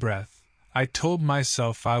steadying breath, I told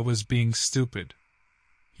myself I was being stupid.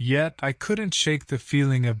 Yet I couldn't shake the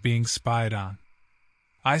feeling of being spied on.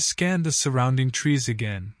 I scanned the surrounding trees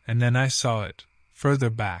again, and then I saw it, further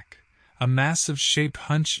back, a massive shape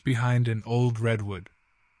hunched behind an old redwood.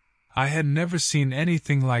 I had never seen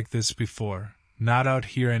anything like this before, not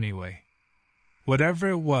out here anyway. Whatever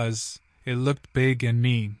it was, it looked big and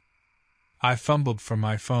mean. I fumbled for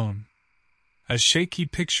my phone. A shaky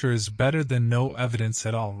picture is better than no evidence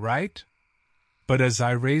at all, right? But as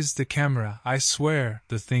I raised the camera, I swear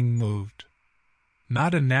the thing moved.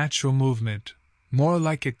 Not a natural movement, more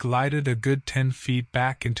like it glided a good 10 feet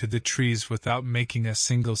back into the trees without making a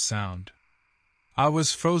single sound. I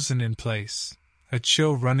was frozen in place, a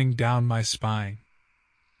chill running down my spine.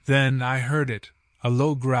 Then I heard it, a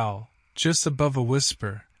low growl, just above a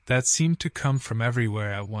whisper that seemed to come from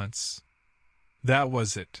everywhere at once. That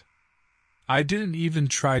was it. I didn't even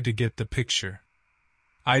try to get the picture.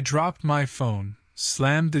 I dropped my phone,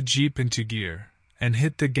 slammed the Jeep into gear, and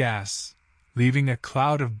hit the gas, leaving a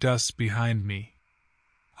cloud of dust behind me.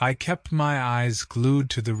 I kept my eyes glued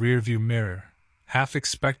to the rearview mirror, half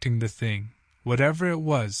expecting the thing, whatever it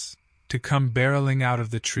was, to come barreling out of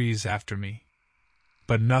the trees after me.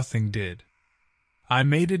 But nothing did. I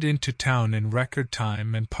made it into town in record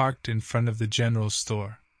time and parked in front of the general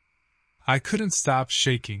store. I couldn't stop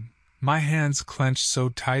shaking, my hands clenched so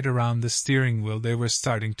tight around the steering wheel they were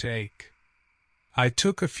starting to ache. I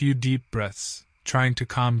took a few deep breaths, trying to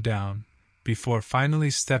calm down, before finally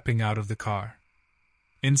stepping out of the car.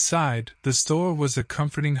 Inside, the store was a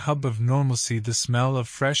comforting hub of normalcy, the smell of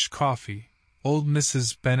fresh coffee, old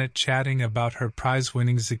Mrs. Bennett chatting about her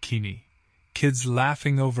prize-winning zucchini, kids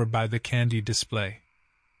laughing over by the candy display.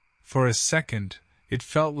 For a second, it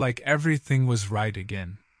felt like everything was right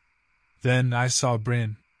again. Then I saw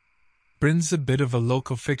Bryn. Bryn's a bit of a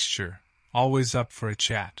local fixture, always up for a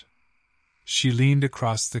chat. She leaned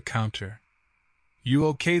across the counter. "You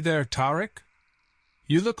okay there, Tarek?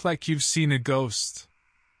 You look like you've seen a ghost."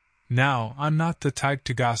 Now, I'm not the type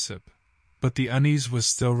to gossip, but the unease was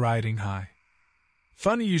still riding high.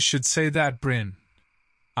 "Funny you should say that, Bryn,"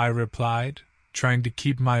 I replied, trying to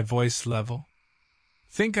keep my voice level.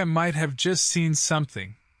 "Think I might have just seen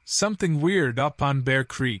something weird up on Bear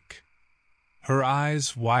Creek." Her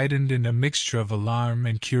eyes widened in a mixture of alarm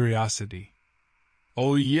and curiosity.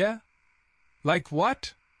 "Oh yeah? Like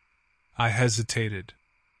what?" I hesitated.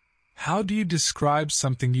 "How do you describe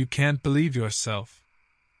something you can't believe yourself?"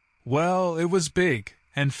 "Well, it was big,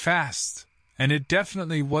 and fast, and it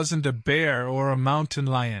definitely wasn't a bear or a mountain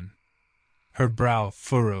lion." Her brow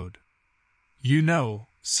furrowed. "You know,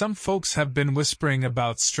 some folks have been whispering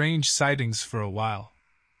about strange sightings for a while.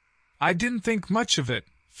 I didn't think much of it,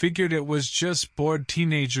 figured it was just bored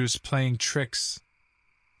teenagers playing tricks.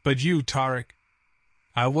 But you, Tarek."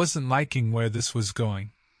 I wasn't liking where this was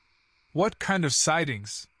going. "What kind of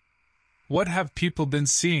sightings? What have people been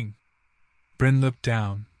seeing?" Bryn looked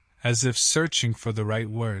down, as if searching for the right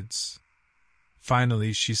words.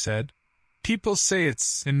 Finally, she said, "People say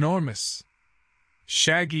it's enormous.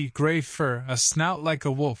 Shaggy, gray fur, a snout like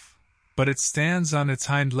a wolf, but it stands on its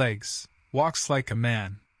hind legs, walks like a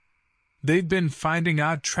man. They've been finding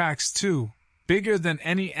odd tracks too, bigger than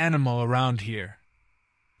any animal around here."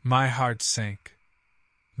 My heart sank.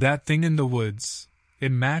 That thing in the woods,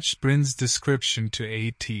 it matched Bryn's description to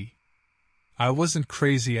a T. I wasn't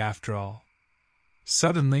crazy after all.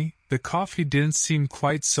 Suddenly, the coffee didn't seem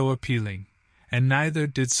quite so appealing, and neither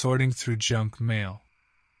did sorting through junk mail.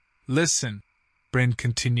 "Listen," Bryn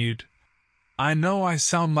continued, "I know I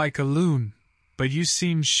sound like a loon, but you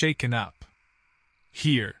seem shaken up.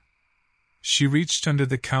 Here." She reached under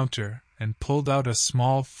the counter and pulled out a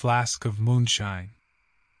small flask of moonshine.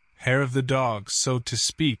 Hair of the dog, so to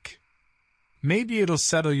speak. Maybe it'll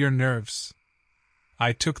settle your nerves.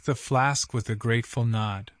 I took the flask with a grateful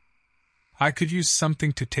nod. I could use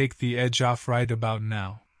something to take the edge off right about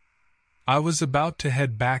now. I was about to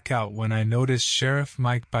head back out when I noticed Sheriff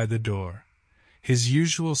Mike by the door, his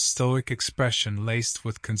usual stoic expression laced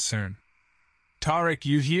with concern. "Tarek,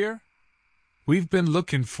 you here? We've been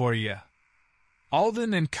looking for ya.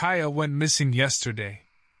 Alden and Kaya went missing yesterday.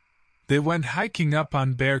 They went hiking up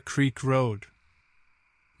on Bear Creek Road."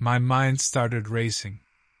 My mind started racing.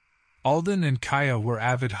 Alden and Kaya were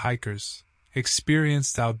avid hikers,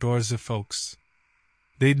 experienced outdoorsy folks.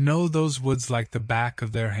 They'd know those woods like the back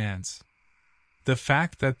of their hands. The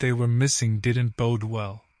fact that they were missing didn't bode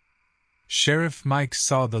well. Sheriff Mike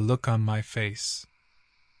saw the look on my face.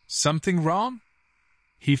 "Something wrong?"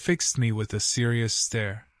 He fixed me with a serious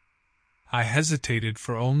stare. I hesitated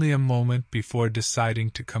for only a moment before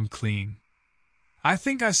deciding to come clean. "I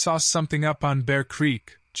think I saw something up on Bear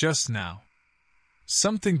Creek, just now.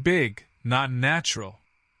 Something big, not natural.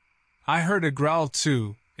 I heard a growl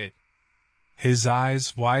too, it." His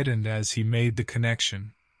eyes widened as he made the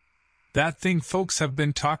connection. "That thing folks have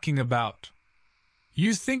been talking about.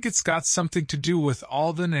 You think it's got something to do with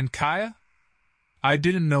Alden and Kaya?" I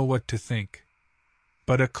didn't know what to think,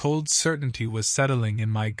 but a cold certainty was settling in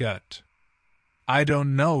my gut. "I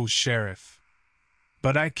don't know, Sheriff.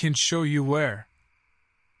 But I can show you where."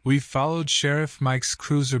 We followed Sheriff Mike's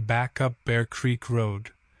cruiser back up Bear Creek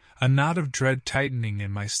Road, a knot of dread tightening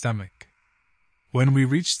in my stomach. When we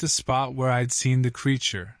reached the spot where I'd seen the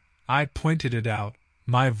creature, I pointed it out,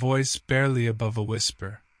 my voice barely above a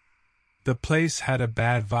whisper. The place had a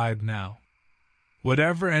bad vibe now.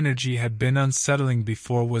 Whatever energy had been unsettling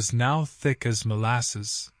before was now thick as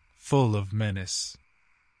molasses, full of menace.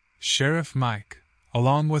 Sheriff Mike,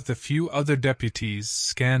 along with a few other deputies,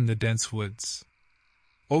 scanned the dense woods.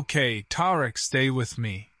 "Okay, Tarek, stay with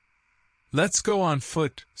me. Let's go on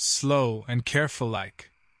foot, slow and careful-like."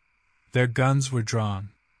 Their guns were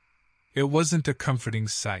drawn. It wasn't a comforting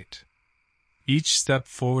sight. Each step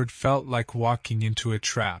forward felt like walking into a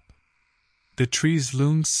trap. The trees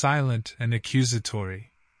loomed silent and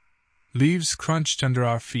accusatory. Leaves crunched under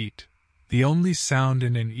our feet, the only sound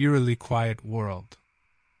in an eerily quiet world.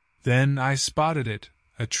 Then I spotted it,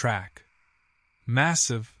 a track.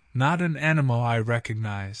 Massive, not an animal I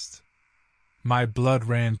recognized. My blood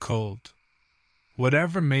ran cold.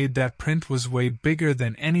 Whatever made that print was way bigger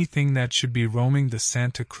than anything that should be roaming the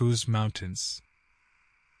Santa Cruz Mountains.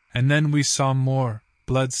 And then we saw more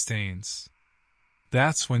bloodstains.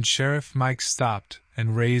 That's when Sheriff Mike stopped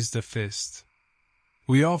and raised a fist.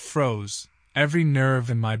 We all froze, every nerve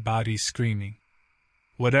in my body screaming.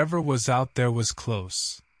 Whatever was out there was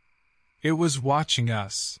close. It was watching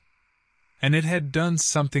us. And it had done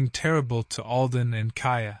something terrible to Alden and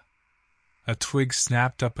Kaya. A twig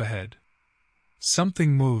snapped up ahead.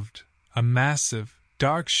 Something moved, a massive,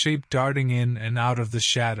 dark shape darting in and out of the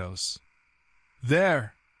shadows.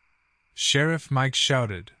 "There!" Sheriff Mike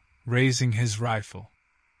shouted, raising his rifle.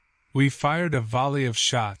 We fired a volley of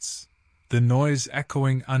shots, the noise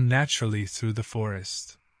echoing unnaturally through the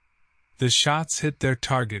forest. The shots hit their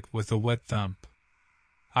target with a wet thump.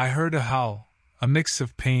 I heard a howl, a mix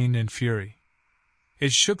of pain and fury.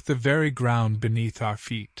 It shook the very ground beneath our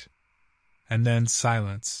feet. And then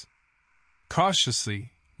silence.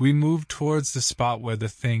 Cautiously, we moved towards the spot where the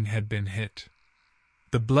thing had been hit.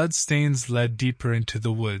 The bloodstains led deeper into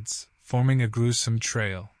the woods, forming a gruesome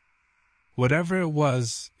trail. Whatever it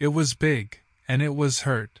was big, and it was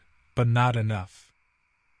hurt, but not enough.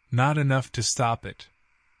 Not enough to stop it.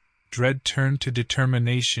 Dread turned to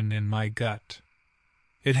determination in my gut.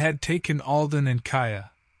 It had taken Alden and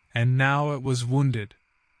Kaya, and now it was wounded.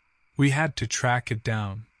 We had to track it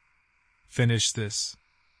down. Finish this.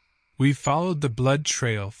 We followed the blood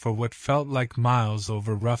trail for what felt like miles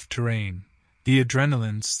over rough terrain, the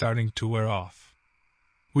adrenaline starting to wear off.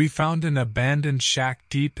 We found an abandoned shack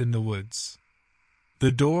deep in the woods.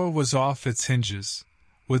 The door was off its hinges,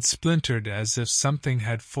 wood splintered as if something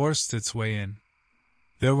had forced its way in.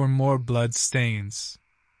 There were more blood stains.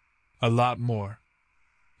 A lot more.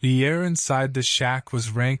 The air inside the shack was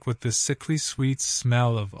rank with the sickly sweet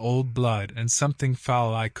smell of old blood and something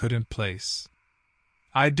foul I couldn't place.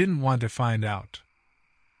 I didn't want to find out.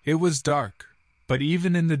 It was dark, but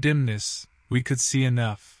even in the dimness, we could see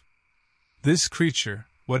enough. This creature,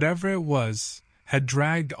 whatever it was, had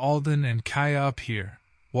dragged Alden and Kaya up here,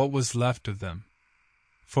 what was left of them.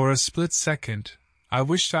 For a split second, I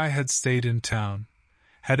wished I had stayed in town,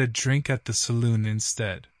 had a drink at the saloon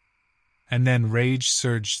instead. And then rage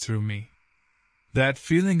surged through me. That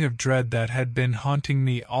feeling of dread that had been haunting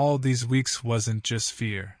me all these weeks wasn't just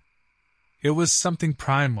fear. It was something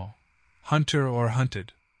primal, hunter or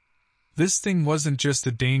hunted. This thing wasn't just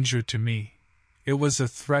a danger to me, it was a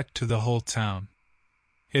threat to the whole town.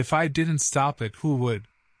 If I didn't stop it, who would?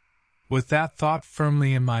 With that thought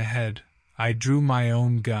firmly in my head, I drew my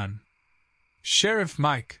own gun. "Sheriff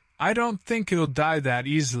Mike, I don't think it'll die that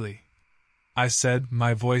easily," I said,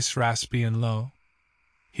 my voice raspy and low.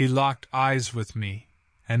 He locked eyes with me,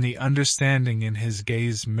 and the understanding in his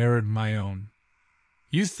gaze mirrored my own.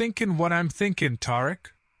 "You thinkin' what I'm thinkin',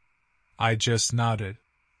 Tarek?" I just nodded.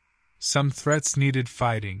 Some threats needed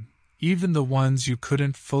fighting, even the ones you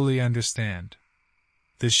couldn't fully understand.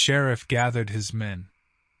 The sheriff gathered his men.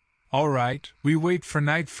 "All right, we wait for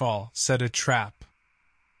nightfall," said a trap.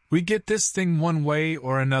 "We get this thing one way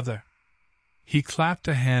or another." He clapped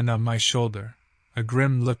a hand on my shoulder, a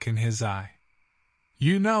grim look in his eye.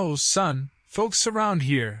 "You know, son, folks around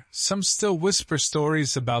here, some still whisper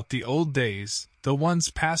stories about the old days, the ones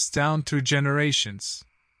passed down through generations.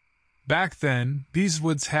 Back then, these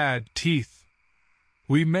woods had teeth.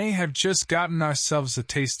 We may have just gotten ourselves a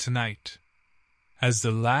taste tonight." As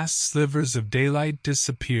the last slivers of daylight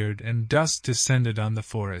disappeared and dusk descended on the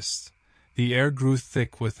forest, the air grew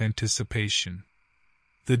thick with anticipation.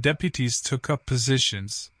 The deputies took up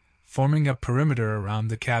positions, forming a perimeter around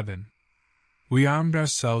the cabin. We armed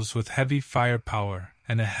ourselves with heavy firepower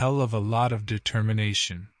and a hell of a lot of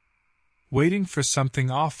determination. Waiting for something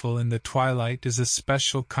awful in the twilight is a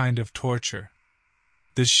special kind of torture.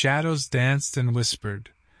 The shadows danced and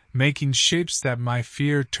whispered, making shapes that my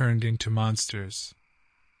fear turned into monsters.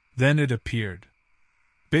 Then it appeared.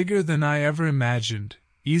 Bigger than I ever imagined,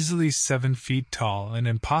 easily 7 feet tall and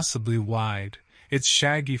impossibly wide, its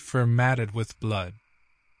shaggy fur matted with blood.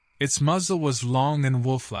 Its muzzle was long and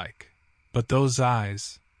wolf-like, but those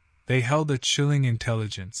eyes, they held a chilling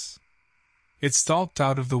intelligence. It stalked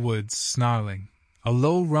out of the woods, snarling, a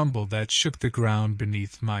low rumble that shook the ground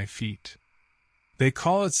beneath my feet. They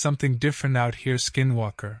call it something different out here,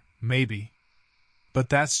 skinwalker, maybe. But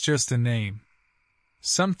that's just a name.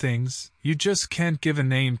 Some things you just can't give a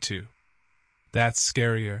name to. That's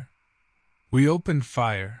scarier. We opened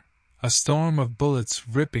fire, a storm of bullets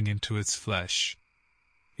ripping into its flesh.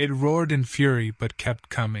 It roared in fury but kept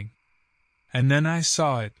coming. And then I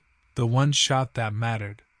saw it, the one shot that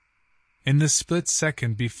mattered. In the split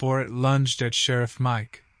second before it lunged at Sheriff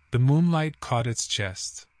Mike, the moonlight caught its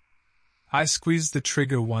chest. I squeezed the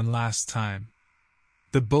trigger one last time.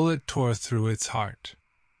 The bullet tore through its heart.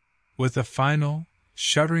 With a final,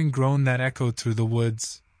 shuddering groan that echoed through the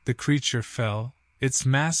woods, the creature fell, its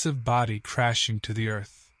massive body crashing to the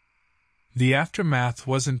earth. The aftermath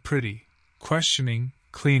wasn't pretty. Questioning,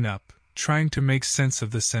 cleanup, trying to make sense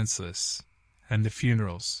of the senseless. And the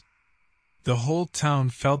funerals. The whole town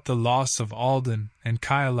felt the loss of Alden and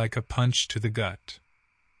Kyle like a punch to the gut.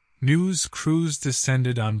 News crews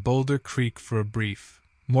descended on Boulder Creek for a brief,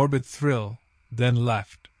 morbid thrill, then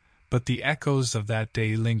left, but the echoes of that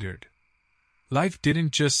day lingered. Life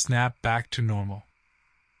didn't just snap back to normal.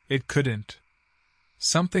 It couldn't.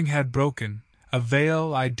 Something had broken, a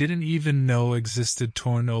veil I didn't even know existed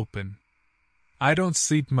torn open. I don't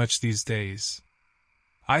sleep much these days.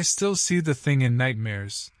 I still see the thing in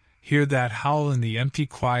nightmares, hear that howl in the empty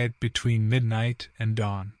quiet between midnight and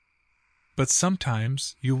dawn. But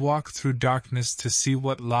sometimes you walk through darkness to see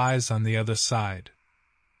what lies on the other side.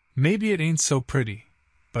 Maybe it ain't so pretty,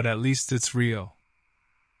 but at least it's real.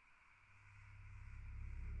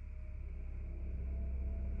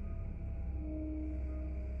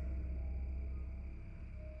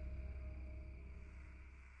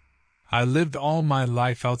 I lived all my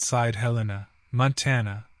life outside Helena,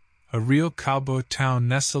 Montana, a real cowboy town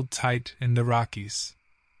nestled tight in the Rockies.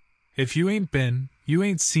 If you ain't been, you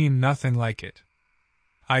ain't seen nothing like it.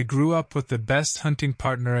 I grew up with the best hunting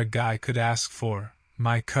partner a guy could ask for,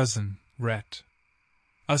 my cousin, Rhett.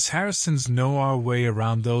 Us Harrisons know our way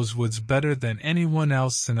around those woods better than anyone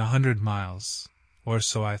else in 100 miles, or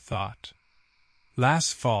so I thought.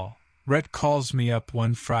 Last fall, Rhett calls me up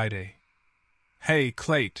one Friday. "Hey,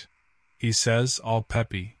 Clayt," he says, all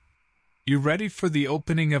peppy. "You ready for the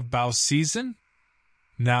opening of bow season?"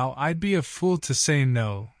 Now, I'd be a fool to say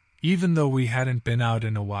no, even though we hadn't been out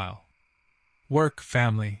in a while. Work,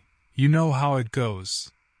 family, you know how it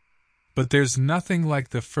goes. But there's nothing like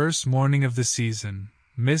the first morning of the season,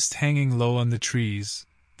 mist hanging low on the trees,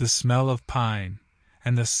 the smell of pine,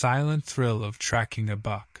 and the silent thrill of tracking a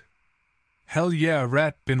buck. Hell yeah,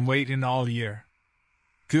 Rhett, been waiting all year.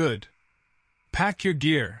 Good. Pack your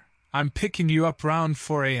gear, I'm picking you up round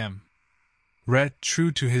 4 a.m. Rhett,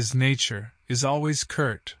 true to his nature, is always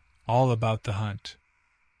curt, all about the hunt.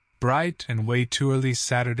 Bright and way too early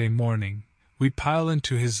Saturday morning, we pile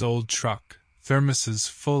into his old truck, thermoses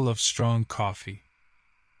full of strong coffee.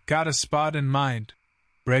 Got a spot in mind?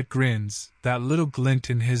 Brett grins, that little glint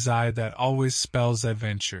in his eye that always spells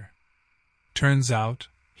adventure. Turns out,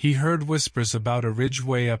 he heard whispers about a ridge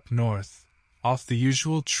way up north, off the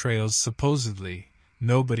usual trails supposedly.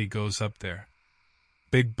 Nobody goes up there.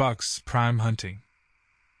 Big bucks, prime hunting.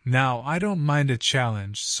 Now I don't mind a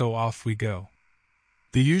challenge, so off we go.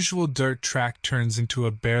 The usual dirt track turns into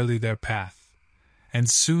a barely there path, and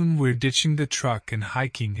soon we're ditching the truck and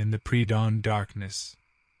hiking in the pre-dawn darkness.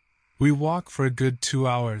 We walk for a good 2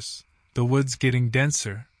 hours, the woods getting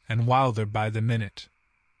denser and wilder by the minute.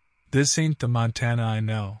 This ain't the Montana I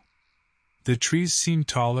know. The trees seem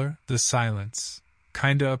taller, the silence,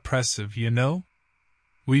 kinda oppressive, you know?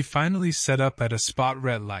 We finally set up at a spot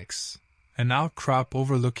Rhett likes, an outcrop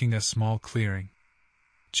overlooking a small clearing.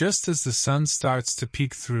 Just as the sun starts to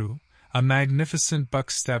peek through, a magnificent buck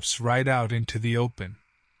steps right out into the open.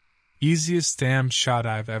 Easiest damn shot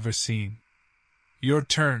I've ever seen. Your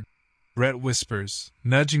turn, Rhett whispers,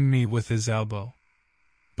 nudging me with his elbow.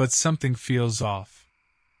 But something feels off.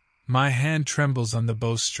 My hand trembles on the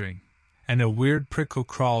bowstring, and a weird prickle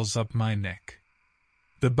crawls up my neck.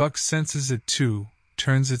 The buck senses it too,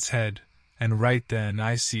 turns its head, and right then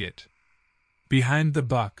I see it. Behind the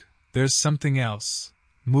buck, there's something else,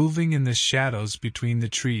 moving in the shadows between the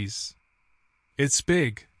trees. It's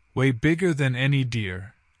big, way bigger than any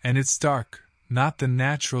deer, and it's dark, not the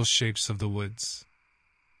natural shapes of the woods.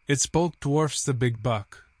 Its bulk dwarfs the big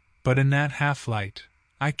buck, but in that half-light,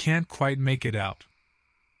 I can't quite make it out.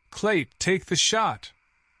 Clape, take the shot!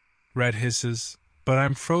 Red hisses, but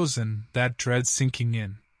I'm frozen, that dread sinking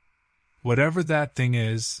in. Whatever that thing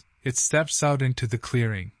is, it steps out into the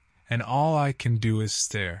clearing, and all I can do is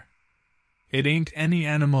stare. It ain't any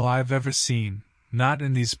animal I've ever seen, not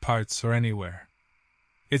in these parts or anywhere.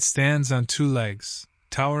 It stands on 2 legs,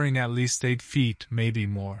 towering at least 8 feet, maybe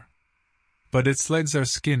more. But its legs are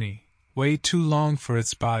skinny, way too long for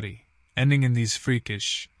its body, ending in these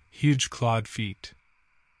freakish, huge clawed feet.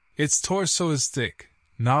 Its torso is thick,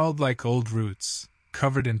 gnarled like old roots,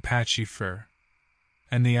 covered in patchy fur.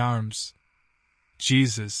 And the arms.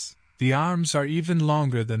 Jesus, the arms are even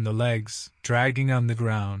longer than the legs, dragging on the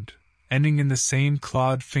ground, ending in the same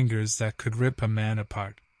clawed fingers that could rip a man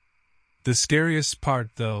apart. The scariest part,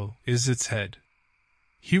 though, is its head.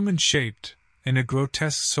 Human-shaped, in a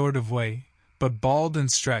grotesque sort of way, but bald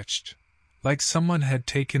and stretched, like someone had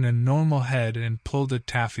taken a normal head and pulled it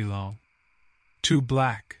taffy-long. 2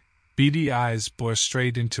 black, beady eyes bore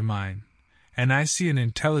straight into mine, and I see an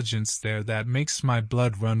intelligence there that makes my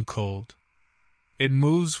blood run cold. It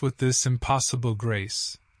moves with this impossible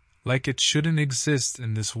grace, like it shouldn't exist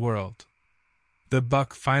in this world. The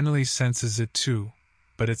buck finally senses it too,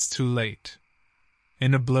 but it's too late.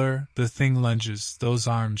 In a blur, the thing lunges, those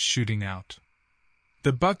arms shooting out.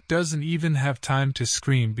 The buck doesn't even have time to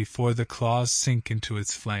scream before the claws sink into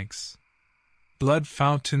its flanks. Blood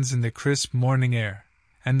fountains in the crisp morning air,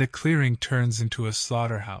 and the clearing turns into a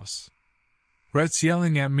slaughterhouse. Rhett's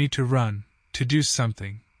yelling at me to run, to do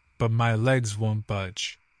something, but my legs won't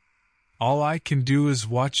budge. All I can do is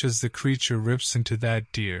watch as the creature rips into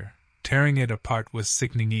that deer, tearing it apart with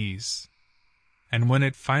sickening ease. And when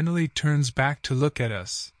it finally turns back to look at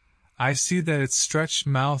us, I see that its stretched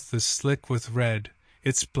mouth is slick with red,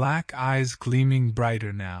 its black eyes gleaming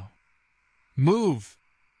brighter now. Move!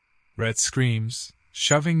 Rhett screams,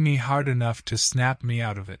 shoving me hard enough to snap me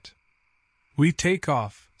out of it. We take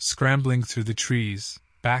off, scrambling through the trees,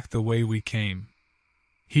 back the way we came.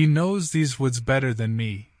 He knows these woods better than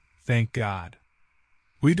me, thank God.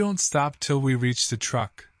 We don't stop till we reach the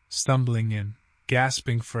truck, stumbling in,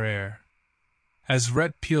 gasping for air. As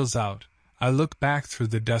Rhett peels out, I look back through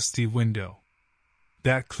the dusty window.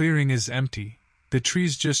 That clearing is empty, the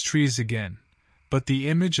trees just trees again, but the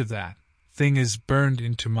image of that thing is burned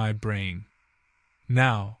into my brain.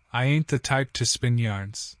 Now, I ain't the type to spin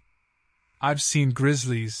yarns. I've seen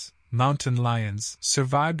grizzlies, mountain lions,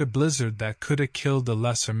 survived a blizzard that coulda killed a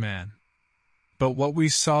lesser man. But what we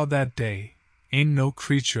saw that day ain't no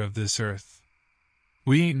creature of this earth.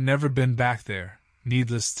 We ain't never been back there,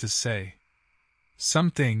 needless to say.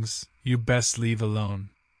 Some things you best leave alone.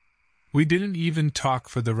 We didn't even talk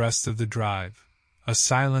for the rest of the drive, a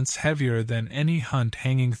silence heavier than any hunt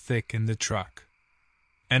hanging thick in the truck.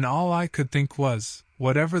 And all I could think was,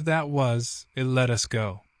 whatever that was, it let us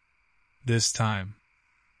go. This time.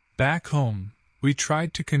 Back home, we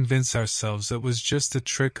tried to convince ourselves it was just a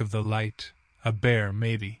trick of the light, a bear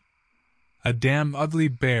maybe. A damn ugly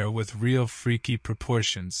bear with real freaky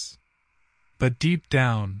proportions. But deep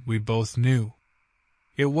down, we both knew.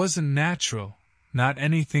 It wasn't natural, not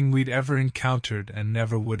anything we'd ever encountered and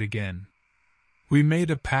never would again. We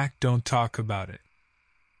made a pact, don't talk about it.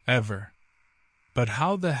 Ever. But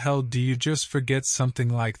how the hell do you just forget something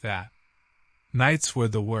like that? Nights were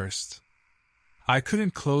the worst. I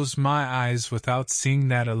couldn't close my eyes without seeing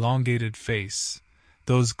that elongated face,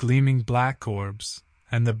 those gleaming black orbs,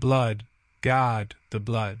 and the blood, God, the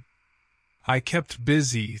blood. I kept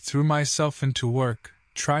busy, threw myself into work,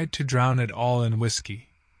 tried to drown it all in whiskey,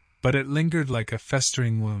 but it lingered like a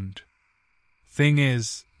festering wound. Thing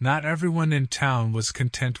is, not everyone in town was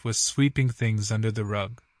content with sweeping things under the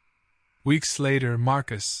rug. Weeks later,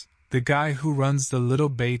 Marcus, the guy who runs the little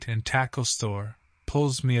bait and tackle store,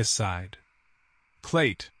 pulls me aside.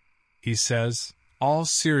 "Clayt," he says, all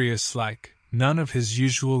serious-like, none of his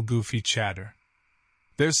usual goofy chatter.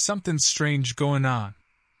 "There's something strange going on.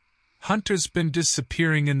 Hunters been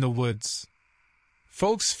disappearing in the woods.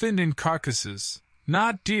 Folks finding carcasses,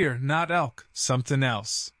 not deer, not elk, something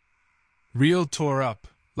else. Real tore up,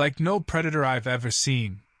 like no predator I've ever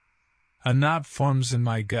seen." A knot forms in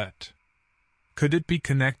my gut. Could it be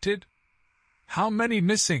connected? "How many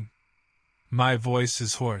missing?" My voice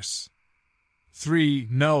is hoarse. 3,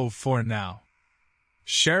 no, 4 now.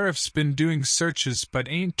 Sheriff's been doing searches but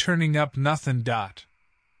ain't turning up nothing.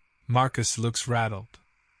 Marcus looks rattled.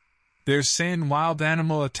 "They're saying wild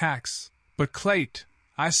animal attacks, but Clayt,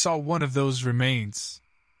 I saw one of those remains.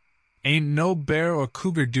 Ain't no bear or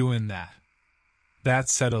cougar doing that." That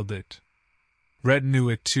settled it. Red knew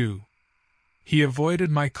it too. He avoided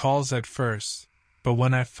my calls at first, but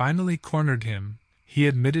when I finally cornered him, he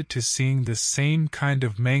admitted to seeing the same kind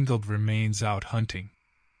of mangled remains out hunting.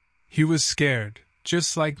 He was scared,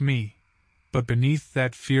 just like me, but beneath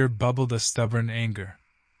that fear bubbled a stubborn anger.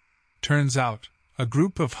 Turns out, a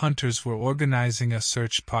group of hunters were organizing a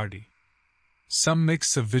search party. Some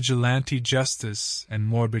mix of vigilante justice and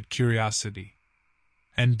morbid curiosity.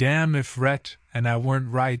 And damn if Rhett and I weren't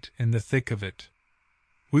right in the thick of it.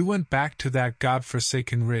 We went back to that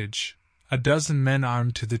godforsaken ridge, a dozen men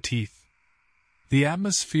armed to the teeth. The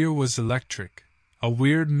atmosphere was electric, a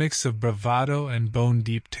weird mix of bravado and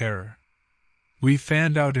bone-deep terror. We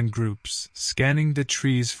fanned out in groups, scanning the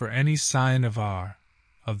trees for any sign of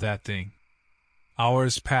that thing.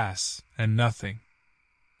 Hours pass, and nothing.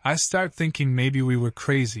 I start thinking maybe we were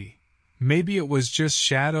crazy. Maybe it was just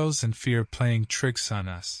shadows and fear playing tricks on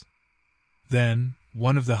us. Then,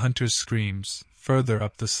 one of the hunters screams, further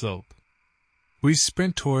up the slope. We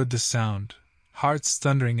sprint toward the sound, hearts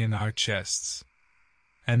thundering in our chests.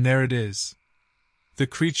 And there it is. The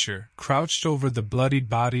creature, crouched over the bloodied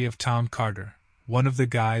body of Tom Carter, one of the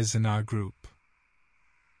guys in our group.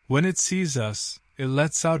 When it sees us, it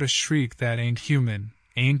lets out a shriek that ain't human,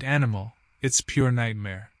 ain't animal, it's pure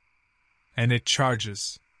nightmare. And it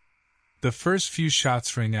charges. The first few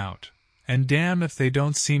shots ring out, and damn if they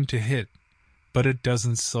don't seem to hit, but it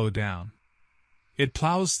doesn't slow down. It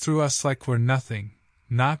plows through us like we're nothing,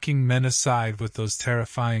 knocking men aside with those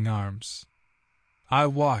terrifying arms. I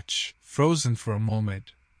watch, frozen for a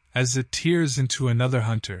moment, as it tears into another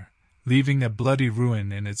hunter, leaving a bloody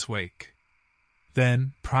ruin in its wake.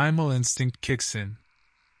 Then, primal instinct kicks in.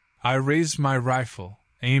 I raise my rifle,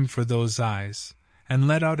 aim for those eyes, and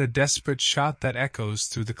let out a desperate shot that echoes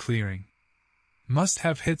through the clearing. Must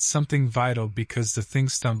have hit something vital because the thing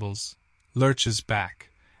stumbles, lurches back,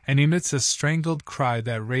 and emits a strangled cry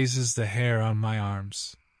that raises the hair on my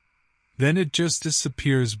arms. Then it just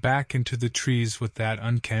disappears back into the trees with that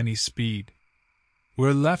uncanny speed.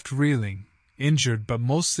 We're left reeling, injured but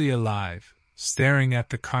mostly alive, staring at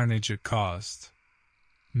the carnage it caused.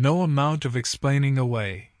 No amount of explaining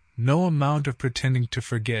away, no amount of pretending to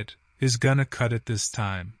forget, is gonna cut it this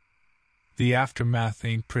time. The aftermath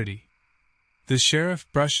ain't pretty. The sheriff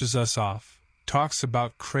brushes us off, talks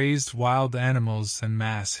about crazed wild animals and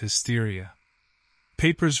mass hysteria.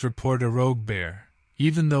 Papers report a rogue bear,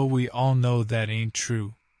 even though we all know that ain't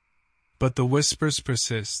true. But the whispers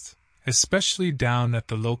persist, especially down at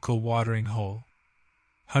the local watering hole.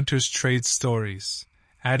 Hunters trade stories,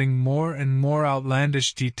 adding more and more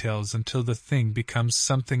outlandish details until the thing becomes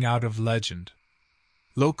something out of legend.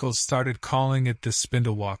 Locals started calling it the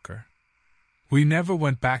Spindlewalker. We never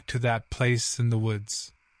went back to that place in the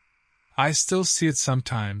woods. I still see it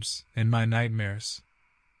sometimes, in my nightmares.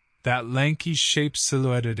 That lanky shape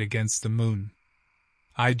silhouetted against the moon.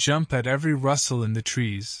 I jump at every rustle in the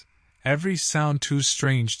trees, every sound too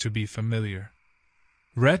strange to be familiar.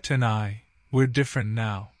 Rhett and we're different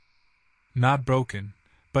now. Not broken,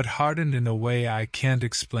 but hardened in a way I can't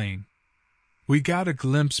explain. We got a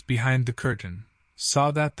glimpse behind the curtain,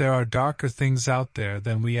 saw that there are darker things out there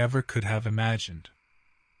than we ever could have imagined.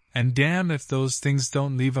 And damn if those things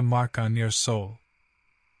don't leave a mark on your soul.